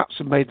should perhaps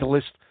have made the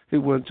list who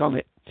weren't on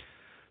it.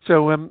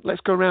 So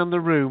let's go around the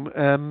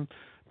room.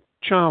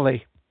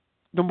 Charlie,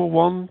 number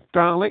one,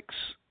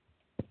 Daleks?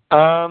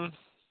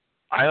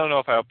 I don't know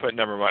if I would put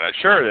number one.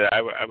 Sure,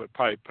 I would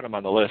probably put them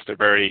on the list. They're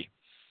very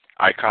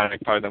iconic,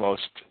 probably the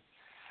most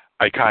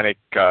iconic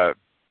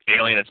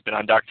alien that's been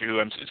on Doctor Who.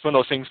 It's one of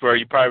those things where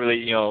you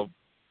probably,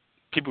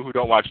 people who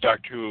don't watch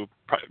Doctor Who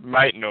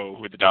might know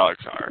who the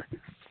Daleks are.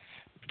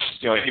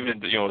 Just, even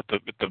with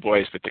the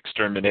voice, with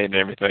Exterminate and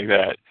everything like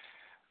that.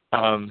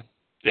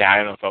 Yeah, I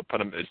don't know if I'll put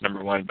them as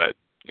number one, but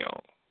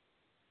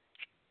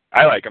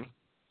I like them.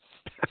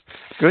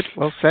 Good,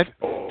 well said.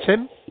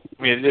 Tim?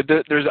 I mean,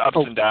 there's ups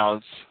and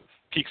downs,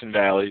 peaks and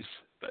valleys,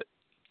 but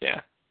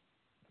yeah.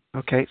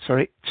 Okay,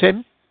 sorry.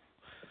 Tim?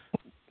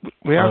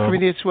 We are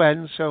coming here to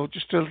end, so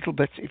just a little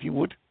bit, if you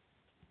would.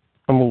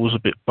 I'm always a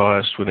bit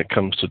biased when it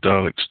comes to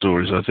Dalek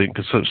stories, I think,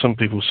 because some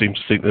people seem to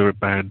think there are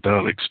bad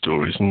Dalek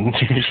stories, and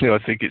usually I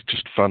think it's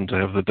just fun to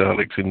have the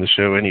Daleks in the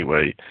show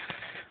anyway.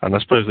 And I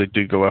suppose they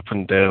do go up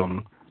and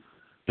down,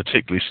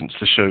 particularly since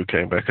the show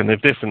came back, and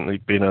they've definitely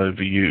been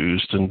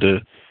overused, and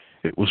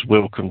it was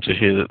welcome to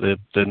hear that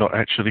they're not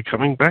actually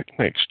coming back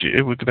next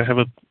year. We're going to have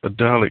a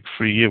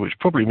Dalek-free year, which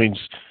probably means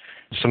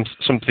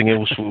something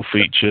else will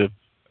feature,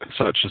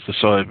 such as the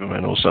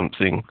Cybermen or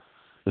something,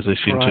 as they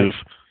seem to have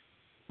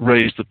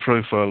raised the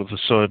profile of the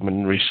Cybermen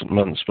in recent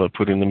months by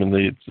putting them in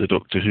the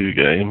Doctor Who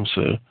game.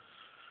 So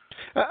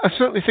I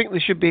certainly think they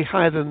should be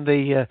higher than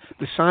the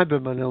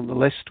Cybermen on the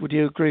list. Would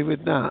you agree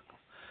with that?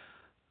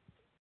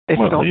 If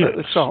not at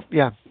the top,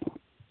 yeah.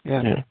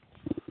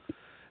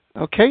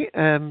 Okay,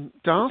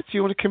 Darth, do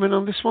you want to come in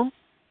on this one?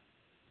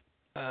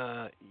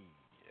 Yeah.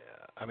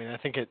 I mean, I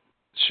think it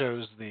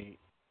shows the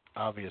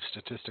obvious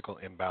statistical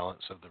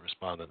imbalance of the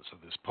respondents of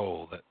this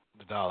poll that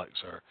the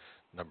Daleks are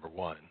number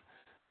one.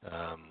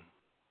 I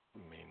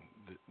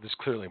mean, this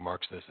clearly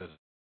marks this as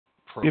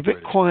pro-British. You're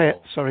a bit quiet.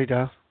 Poll. Sorry,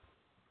 Darth.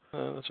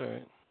 That's all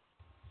right.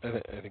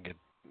 I think it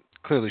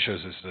clearly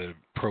shows this as a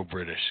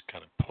pro-British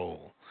kind of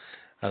poll.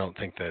 I don't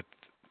think that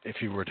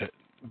if you were to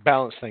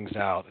balance things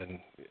out and,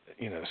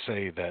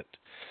 say that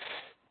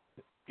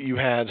you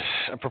had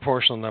a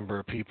proportional number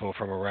of people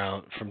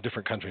from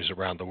different countries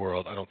around the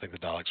world, I don't think the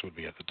Daleks would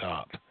be at the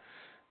top.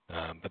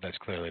 But that's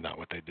clearly not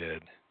what they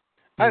did.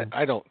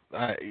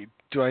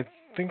 Do I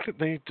think that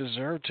they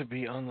deserve to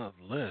be on the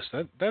list?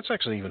 That's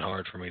actually even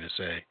hard for me to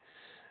say.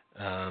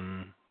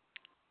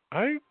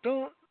 I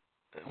don't.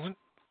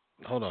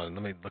 Hold on,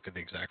 let me look at the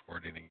exact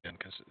wording again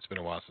because it's been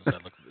a while since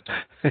I looked at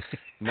the top.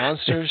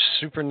 Monsters,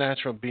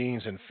 supernatural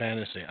beings, and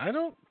fantasy. I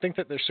don't think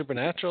that they're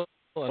supernatural.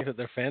 I think that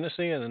they're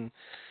fantasy, and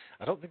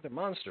I don't think they're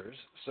monsters.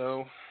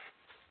 So,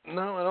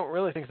 no, I don't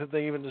really think that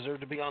they even deserve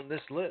to be on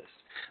this list.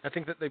 I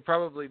think that they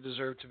probably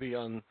deserve to be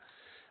on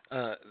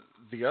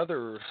the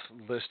other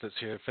list that's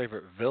here,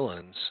 favorite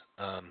villains.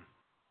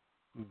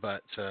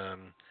 But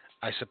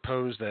I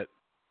suppose that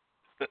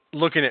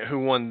looking at who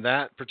won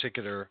that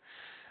particular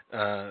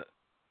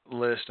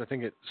list, I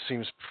think it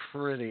seems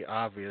pretty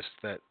obvious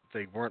that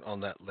they weren't on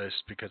that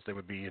list because they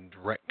would be in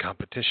direct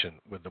competition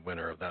with the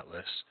winner of that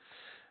list,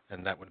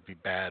 and that would be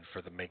bad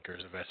for the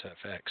makers of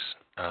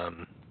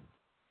SFX,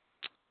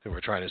 who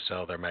were trying to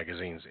sell their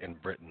magazines in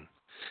Britain.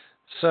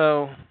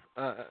 So,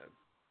 I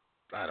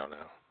don't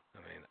know. I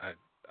mean,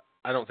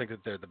 I don't think that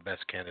they're the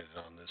best candidate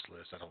on this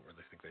list. I don't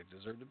really think they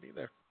deserve to be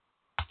there.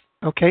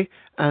 Okay.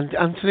 And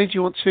Anthony, do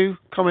you want to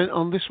comment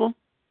on this one?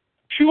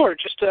 Sure.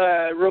 Just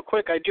real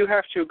quick, I do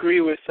have to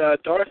agree with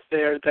Darth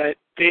there that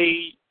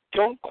they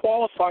don't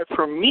qualify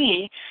for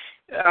me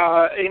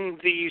in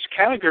these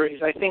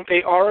categories. I think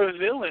they are a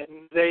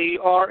villain. They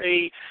are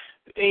a,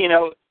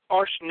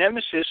 arch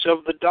nemesis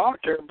of the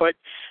Doctor, but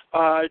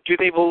do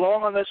they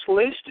belong on this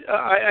list?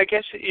 I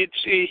guess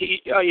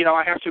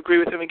I have to agree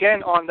with him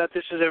again on that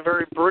this is a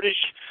very British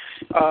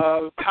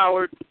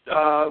powered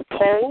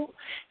poll,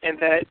 and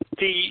that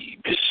the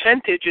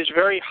percentage is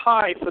very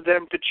high for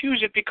them to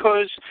choose it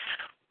because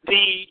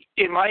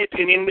in my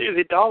opinion,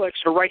 the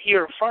Daleks are right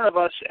here in front of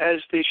us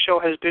as the show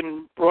has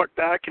been brought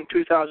back in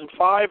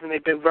 2005, and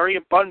they've been very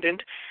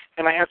abundant,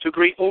 and I have to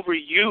agree,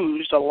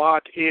 overused a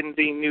lot in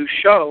the new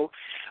show.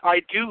 I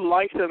do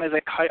like them as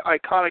an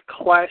iconic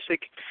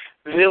classic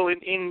villain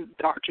in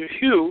Doctor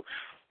Who.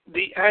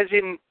 As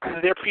in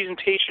their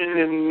presentation in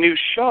the new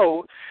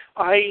show,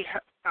 I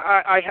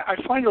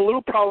find it a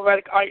little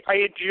problematic. I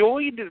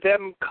enjoyed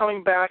them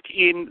coming back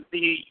in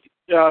the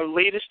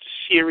latest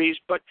series,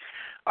 but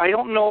I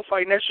don't know if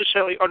I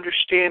necessarily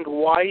understand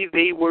why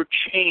they were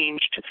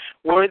changed.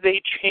 Were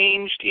they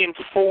changed in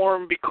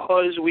form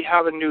because we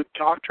have a new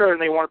Doctor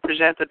and they want to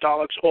present the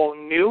Daleks all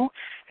new?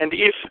 And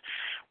if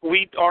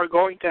we are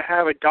going to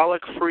have a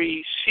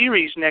Dalek-free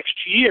series next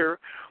year,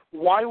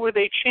 why were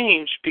they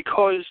changed?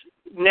 Because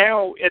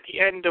now, at the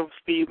end of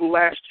the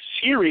last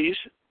series,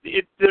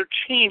 their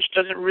change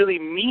doesn't really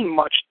mean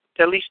much,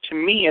 at least to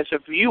me as a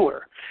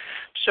viewer.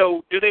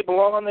 So, do they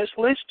belong on this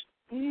list?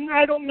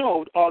 I don't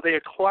know. Are they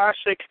a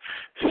classic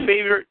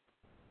favorite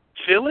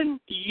villain?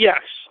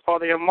 Yes. Are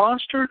they a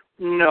monster?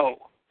 No.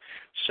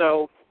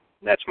 So,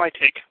 that's my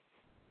take.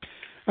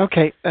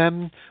 Okay.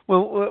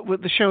 Well,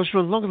 the show's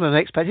run longer than I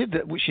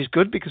expected, which is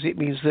good because it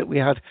means that we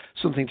had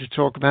something to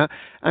talk about.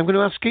 I'm going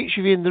to ask each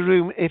of you in the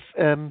room if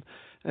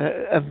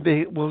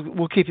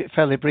we'll keep it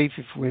fairly brief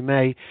if we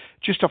may.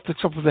 Just off the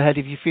top of the head,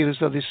 if you feel as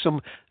though there's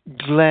some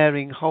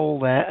glaring hole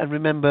there, and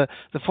remember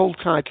the full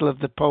title of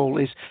the poll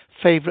is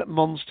favourite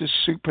monsters,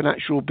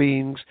 supernatural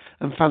beings,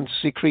 and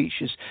fantasy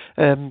creatures.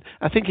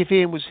 I think if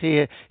Ian was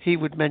here, he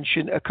would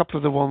mention a couple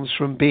of the ones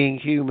from Being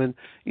Human.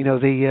 You know,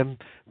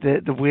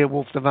 the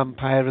werewolf, the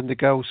vampire, and the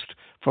ghost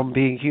from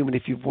Being Human,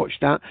 if you've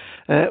watched that.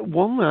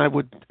 One I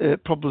would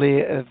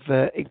probably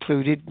have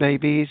included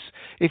maybe is,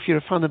 if you're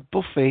a fan of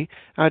Buffy,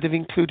 I'd have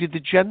included the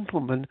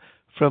gentleman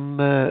from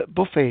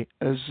Buffy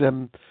as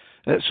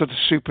sort of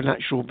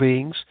supernatural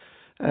beings.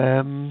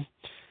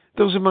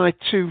 Those are my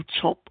two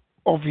top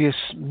obvious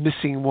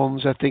missing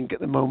ones, I think, at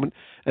the moment,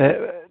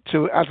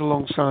 to add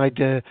alongside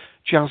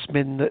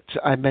Jasmine that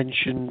I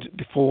mentioned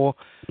before,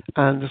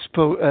 and I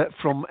suppose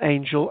from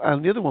Angel,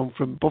 and the other one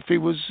from Buffy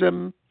was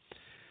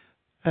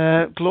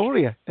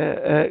Gloria,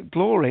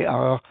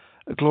 or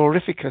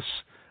Glorificus.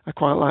 I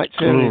quite liked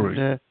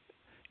her.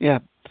 Yeah.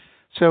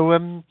 So,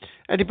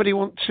 anybody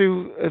want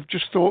to have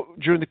just thought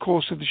during the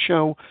course of the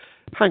show,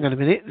 hang on a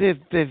minute,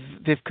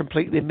 they've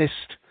completely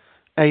missed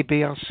A,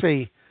 B, or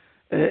C,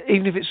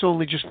 even if it's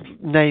only just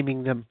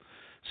naming them.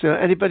 So,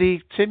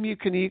 anybody, Tim,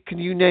 can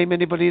you name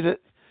anybody that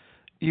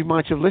you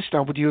might have listed?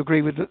 Or would you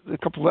agree with the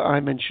couple that I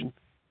mentioned?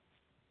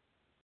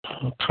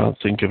 I can't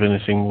think of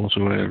anything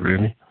whatsoever,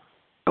 really.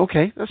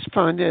 Okay, that's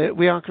fine.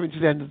 We are coming to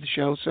the end of the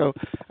show, so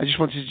I just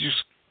wanted to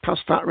just pass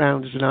that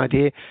round as an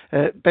idea.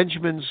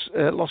 Benjamin's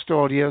lost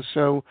audio,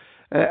 so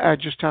I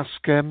just ask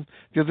the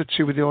other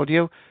two with the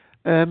audio.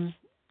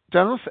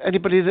 Darth,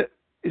 anybody that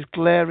is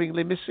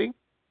glaringly missing?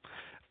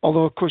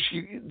 Although, of course,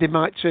 they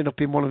might turn up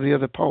in one of the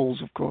other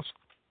polls, of course.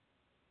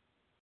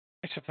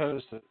 I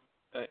suppose that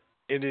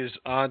it is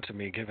odd to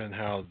me, given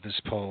how this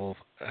poll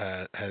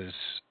has,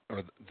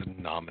 or the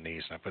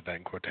nominees, and I put that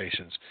in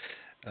quotations,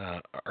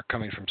 are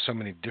coming from so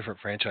many different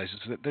franchises,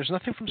 that there's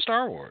nothing from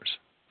Star Wars.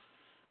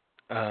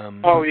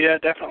 Oh, yeah,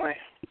 definitely.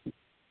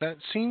 That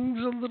seems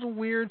a little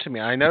weird to me.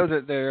 I know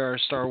that there are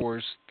Star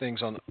Wars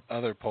things on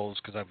other polls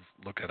because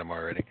I've looked at them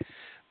already.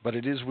 But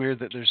it is weird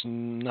that there's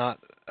not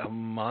a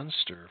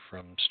monster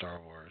from Star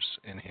Wars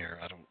in here.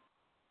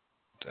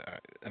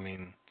 I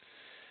mean,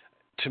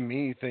 to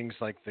me, things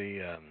like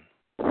the...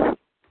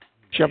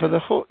 Jabba the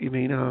Hutt, you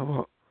mean, or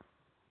what?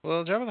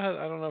 Well, Jabba the Hutt,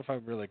 I don't know if I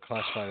really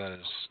classify that as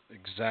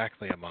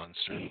exactly a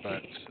monster,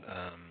 but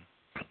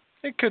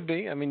it could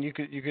be. I mean, you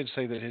could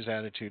say that his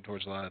attitude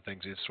towards a lot of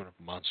things is sort of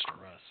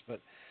monstrous.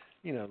 But,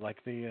 you know, like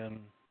the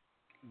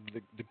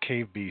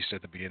cave beast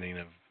at the beginning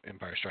of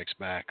Empire Strikes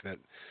Back that...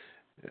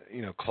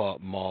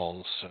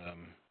 mauls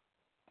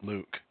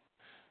Luke.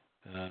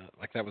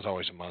 Like that was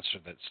always a monster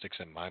that sticks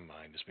in my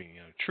mind as being,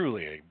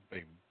 truly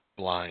a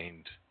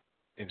blind,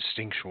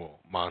 instinctual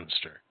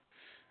monster.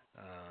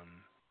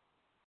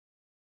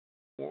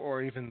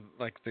 Or even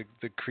like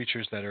the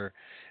creatures that are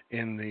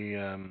in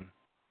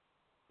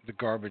the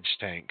garbage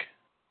tank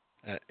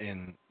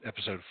in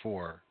Episode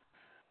 4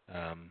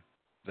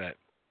 that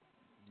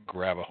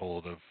grab a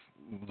hold of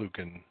Luke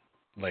and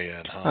Leia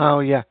and Han. Oh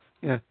yeah.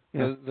 Yeah.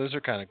 Those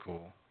are kind of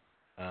cool.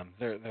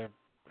 They're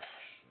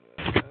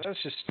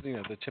that's just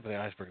the tip of the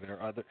iceberg. There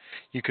are other.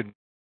 You could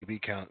maybe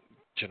count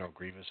General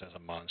Grievous as a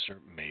monster.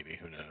 Maybe,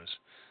 who knows?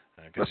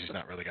 Because he's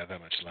not really got that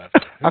much left.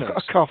 I've got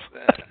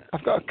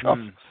a cough.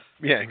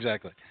 Yeah,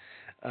 exactly.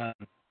 But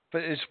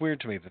it's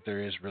weird to me that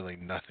there is really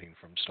nothing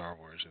from Star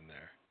Wars in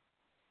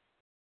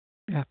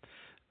there.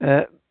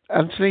 Yeah.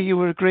 Anthony, you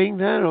were agreeing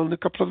there on a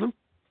couple of them?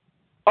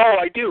 Oh,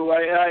 I do.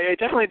 I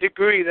definitely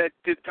agree that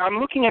I'm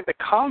looking at the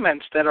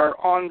comments that are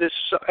on this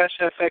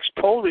SFX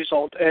poll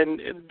result,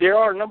 and there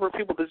are a number of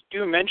people that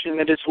do mention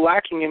that it's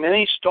lacking in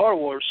any Star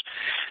Wars.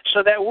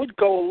 So that would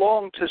go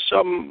along to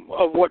some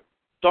of what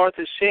Darth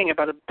is saying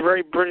about a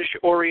very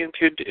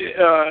British-oriented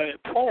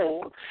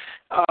poll.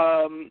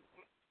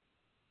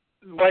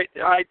 But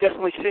I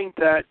definitely think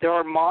that there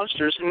are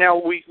monsters. Now,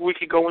 we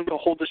could go into a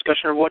whole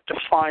discussion of what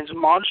defines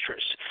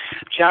monstrous.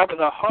 Jabba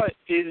the Hutt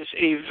is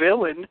a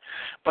villain,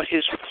 but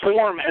his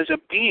form as a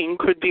being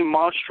could be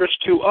monstrous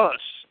to us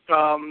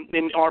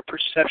in our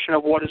perception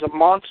of what is a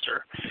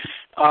monster.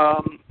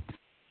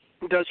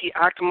 Does he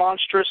act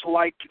monstrous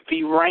like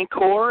the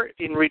Rancor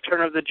in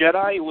Return of the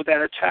Jedi with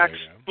that attack?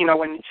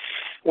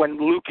 When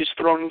Luke is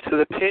thrown into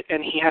the pit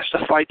and he has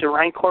to fight the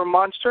Rancor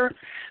monster,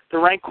 the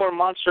Rancor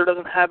monster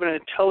doesn't have an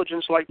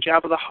intelligence like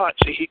Jabba the Hutt,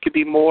 so he could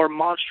be more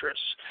monstrous.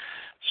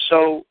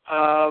 So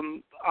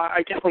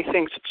I definitely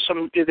think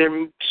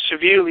they're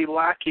severely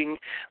lacking,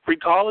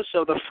 regardless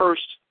of the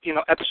first,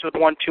 episode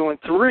 1, 2, and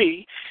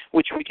 3,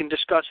 which we can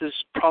discuss as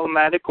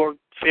problematic or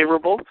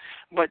favorable.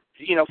 But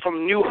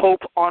from New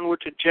Hope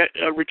onward to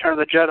Return of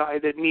the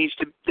Jedi,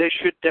 there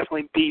should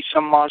definitely be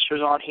some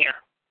monsters on here.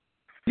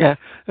 Yeah,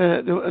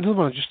 another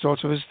one I just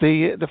thought of is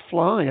the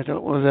fly. I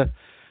don't know whether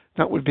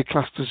that would be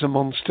classed as a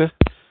monster.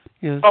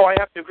 Yeah. Oh, I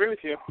have to agree with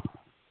you.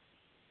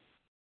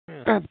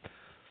 Yeah.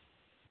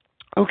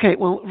 Okay,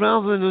 well,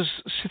 rather than us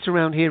sit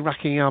around here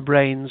racking our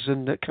brains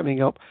and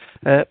coming up,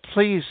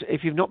 please,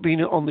 if you've not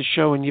been on the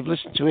show and you've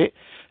listened to it,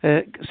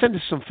 send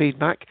us some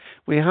feedback.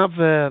 We have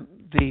the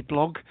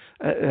blog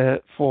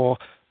for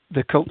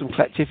the Cultdom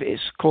Collective.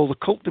 It's called the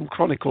Cultdom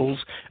Chronicles,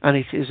 and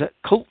it is at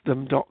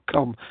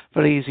cultdom.com.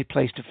 Very easy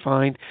place to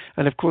find.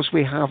 And of course,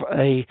 we have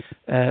a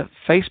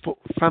Facebook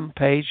fan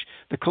page,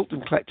 the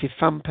Cultdom Collective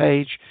fan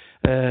page.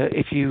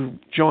 If you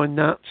join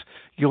that,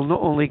 you'll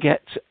not only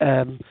get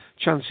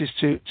chances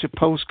to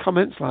post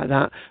comments like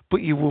that,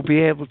 but you will be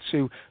able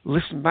to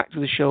listen back to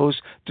the shows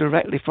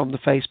directly from the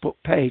Facebook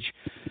page.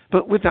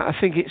 But with that, I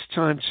think it's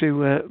time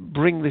to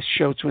bring this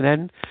show to an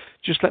end.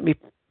 Just let me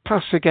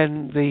pass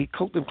again the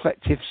Cultdom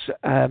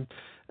Collective's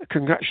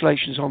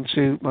congratulations on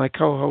to my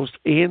co-host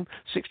Ian,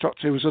 Sixth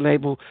Doctor, who was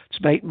unable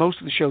to make most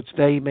of the show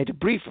today. He made a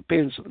brief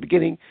appearance at the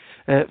beginning,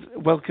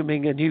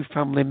 welcoming a new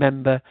family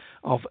member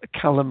of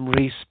Callum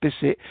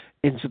Reese-Bissett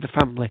into the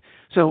family.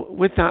 So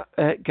with that,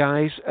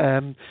 guys,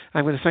 I'm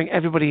going to thank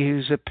everybody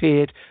who's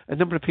appeared. A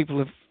number of people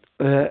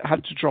have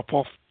had to drop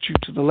off due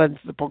to the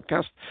length of the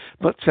podcast,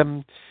 but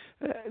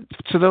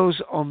to those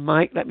on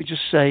mic, let me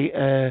just say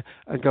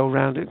and go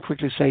around and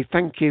quickly say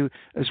thank you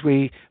as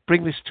we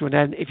bring this to an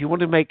end. If you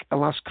want to make a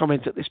last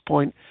comment at this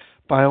point,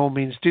 by all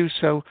means do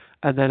so,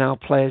 and then I'll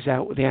play us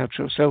out with the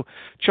outro. So,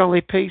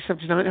 Charlie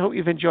P79, I hope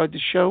you've enjoyed the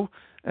show,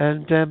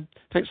 and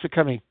thanks for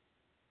coming.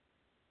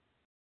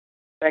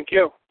 Thank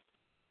you.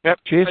 Yep.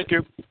 Cheers. Thank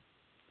you.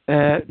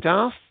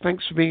 Darth,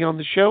 thanks for being on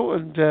the show,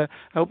 and I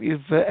hope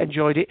you've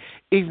enjoyed it,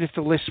 even if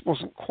the list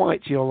wasn't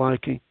quite to your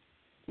liking.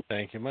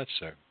 Thank you much,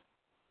 sir.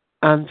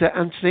 And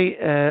Anthony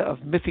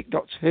of Mythic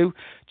Doctor Who, do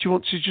you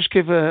want to just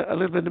give a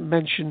little bit of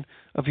mention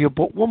of your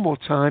book one more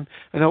time,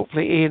 and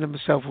hopefully Ian and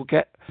myself will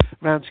get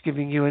round to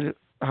giving you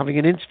having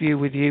an interview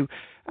with you,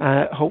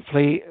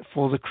 hopefully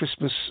for the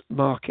Christmas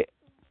market.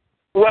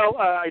 Well,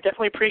 I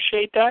definitely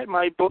appreciate that.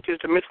 My book is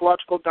The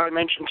Mythological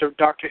Dimensions of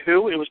Doctor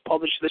Who. It was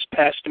published this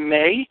past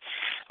May.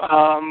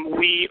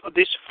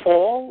 This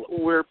fall,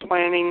 we're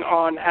planning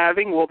on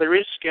having, there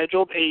is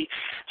scheduled a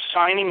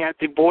signing at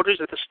the Borders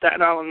at the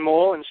Staten Island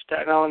Mall in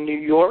Staten Island, New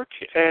York,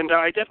 and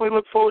I definitely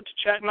look forward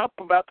to chatting up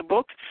about the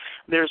book.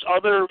 There's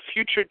other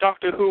future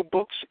Doctor Who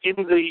books in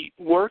the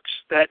works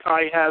that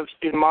I have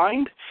in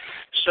mind,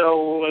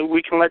 so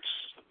we can let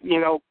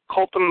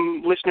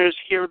Cultdom listeners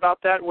hear about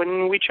that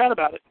when we chat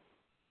about it.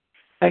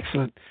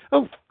 Excellent.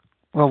 Oh,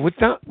 well, with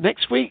that,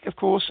 next week, of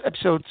course,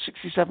 episode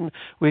 67,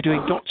 we're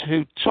doing Doctor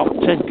Who Top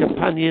 10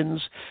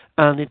 Companions,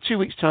 and in 2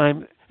 weeks'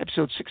 time,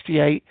 episode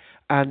 68,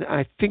 and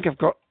I think I've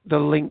got the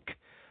link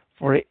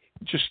for it.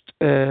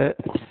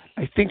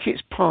 I think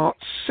it's part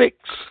 6.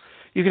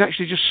 You can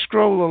actually just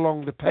scroll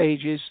along the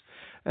pages.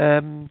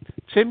 Tim,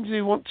 do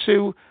you want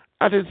to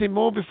add anything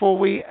more before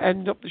we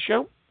end up the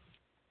show?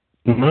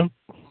 No.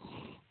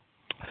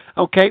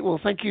 Okay, well,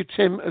 thank you,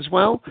 Tim, as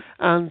well.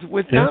 And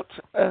with that,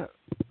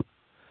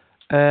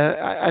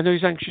 I know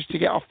he's anxious to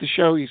get off the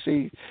show, you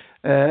see.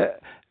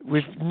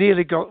 We've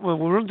nearly got,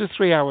 we're under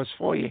 3 hours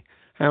for you.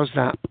 How's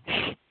that?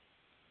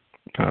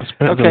 That's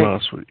better than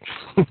last week.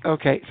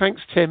 Okay,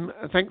 thanks, Tim.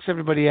 Thanks,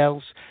 everybody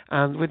else.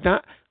 And with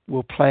that,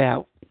 we'll play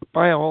out.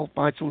 Bye all.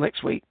 Bye till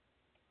next week.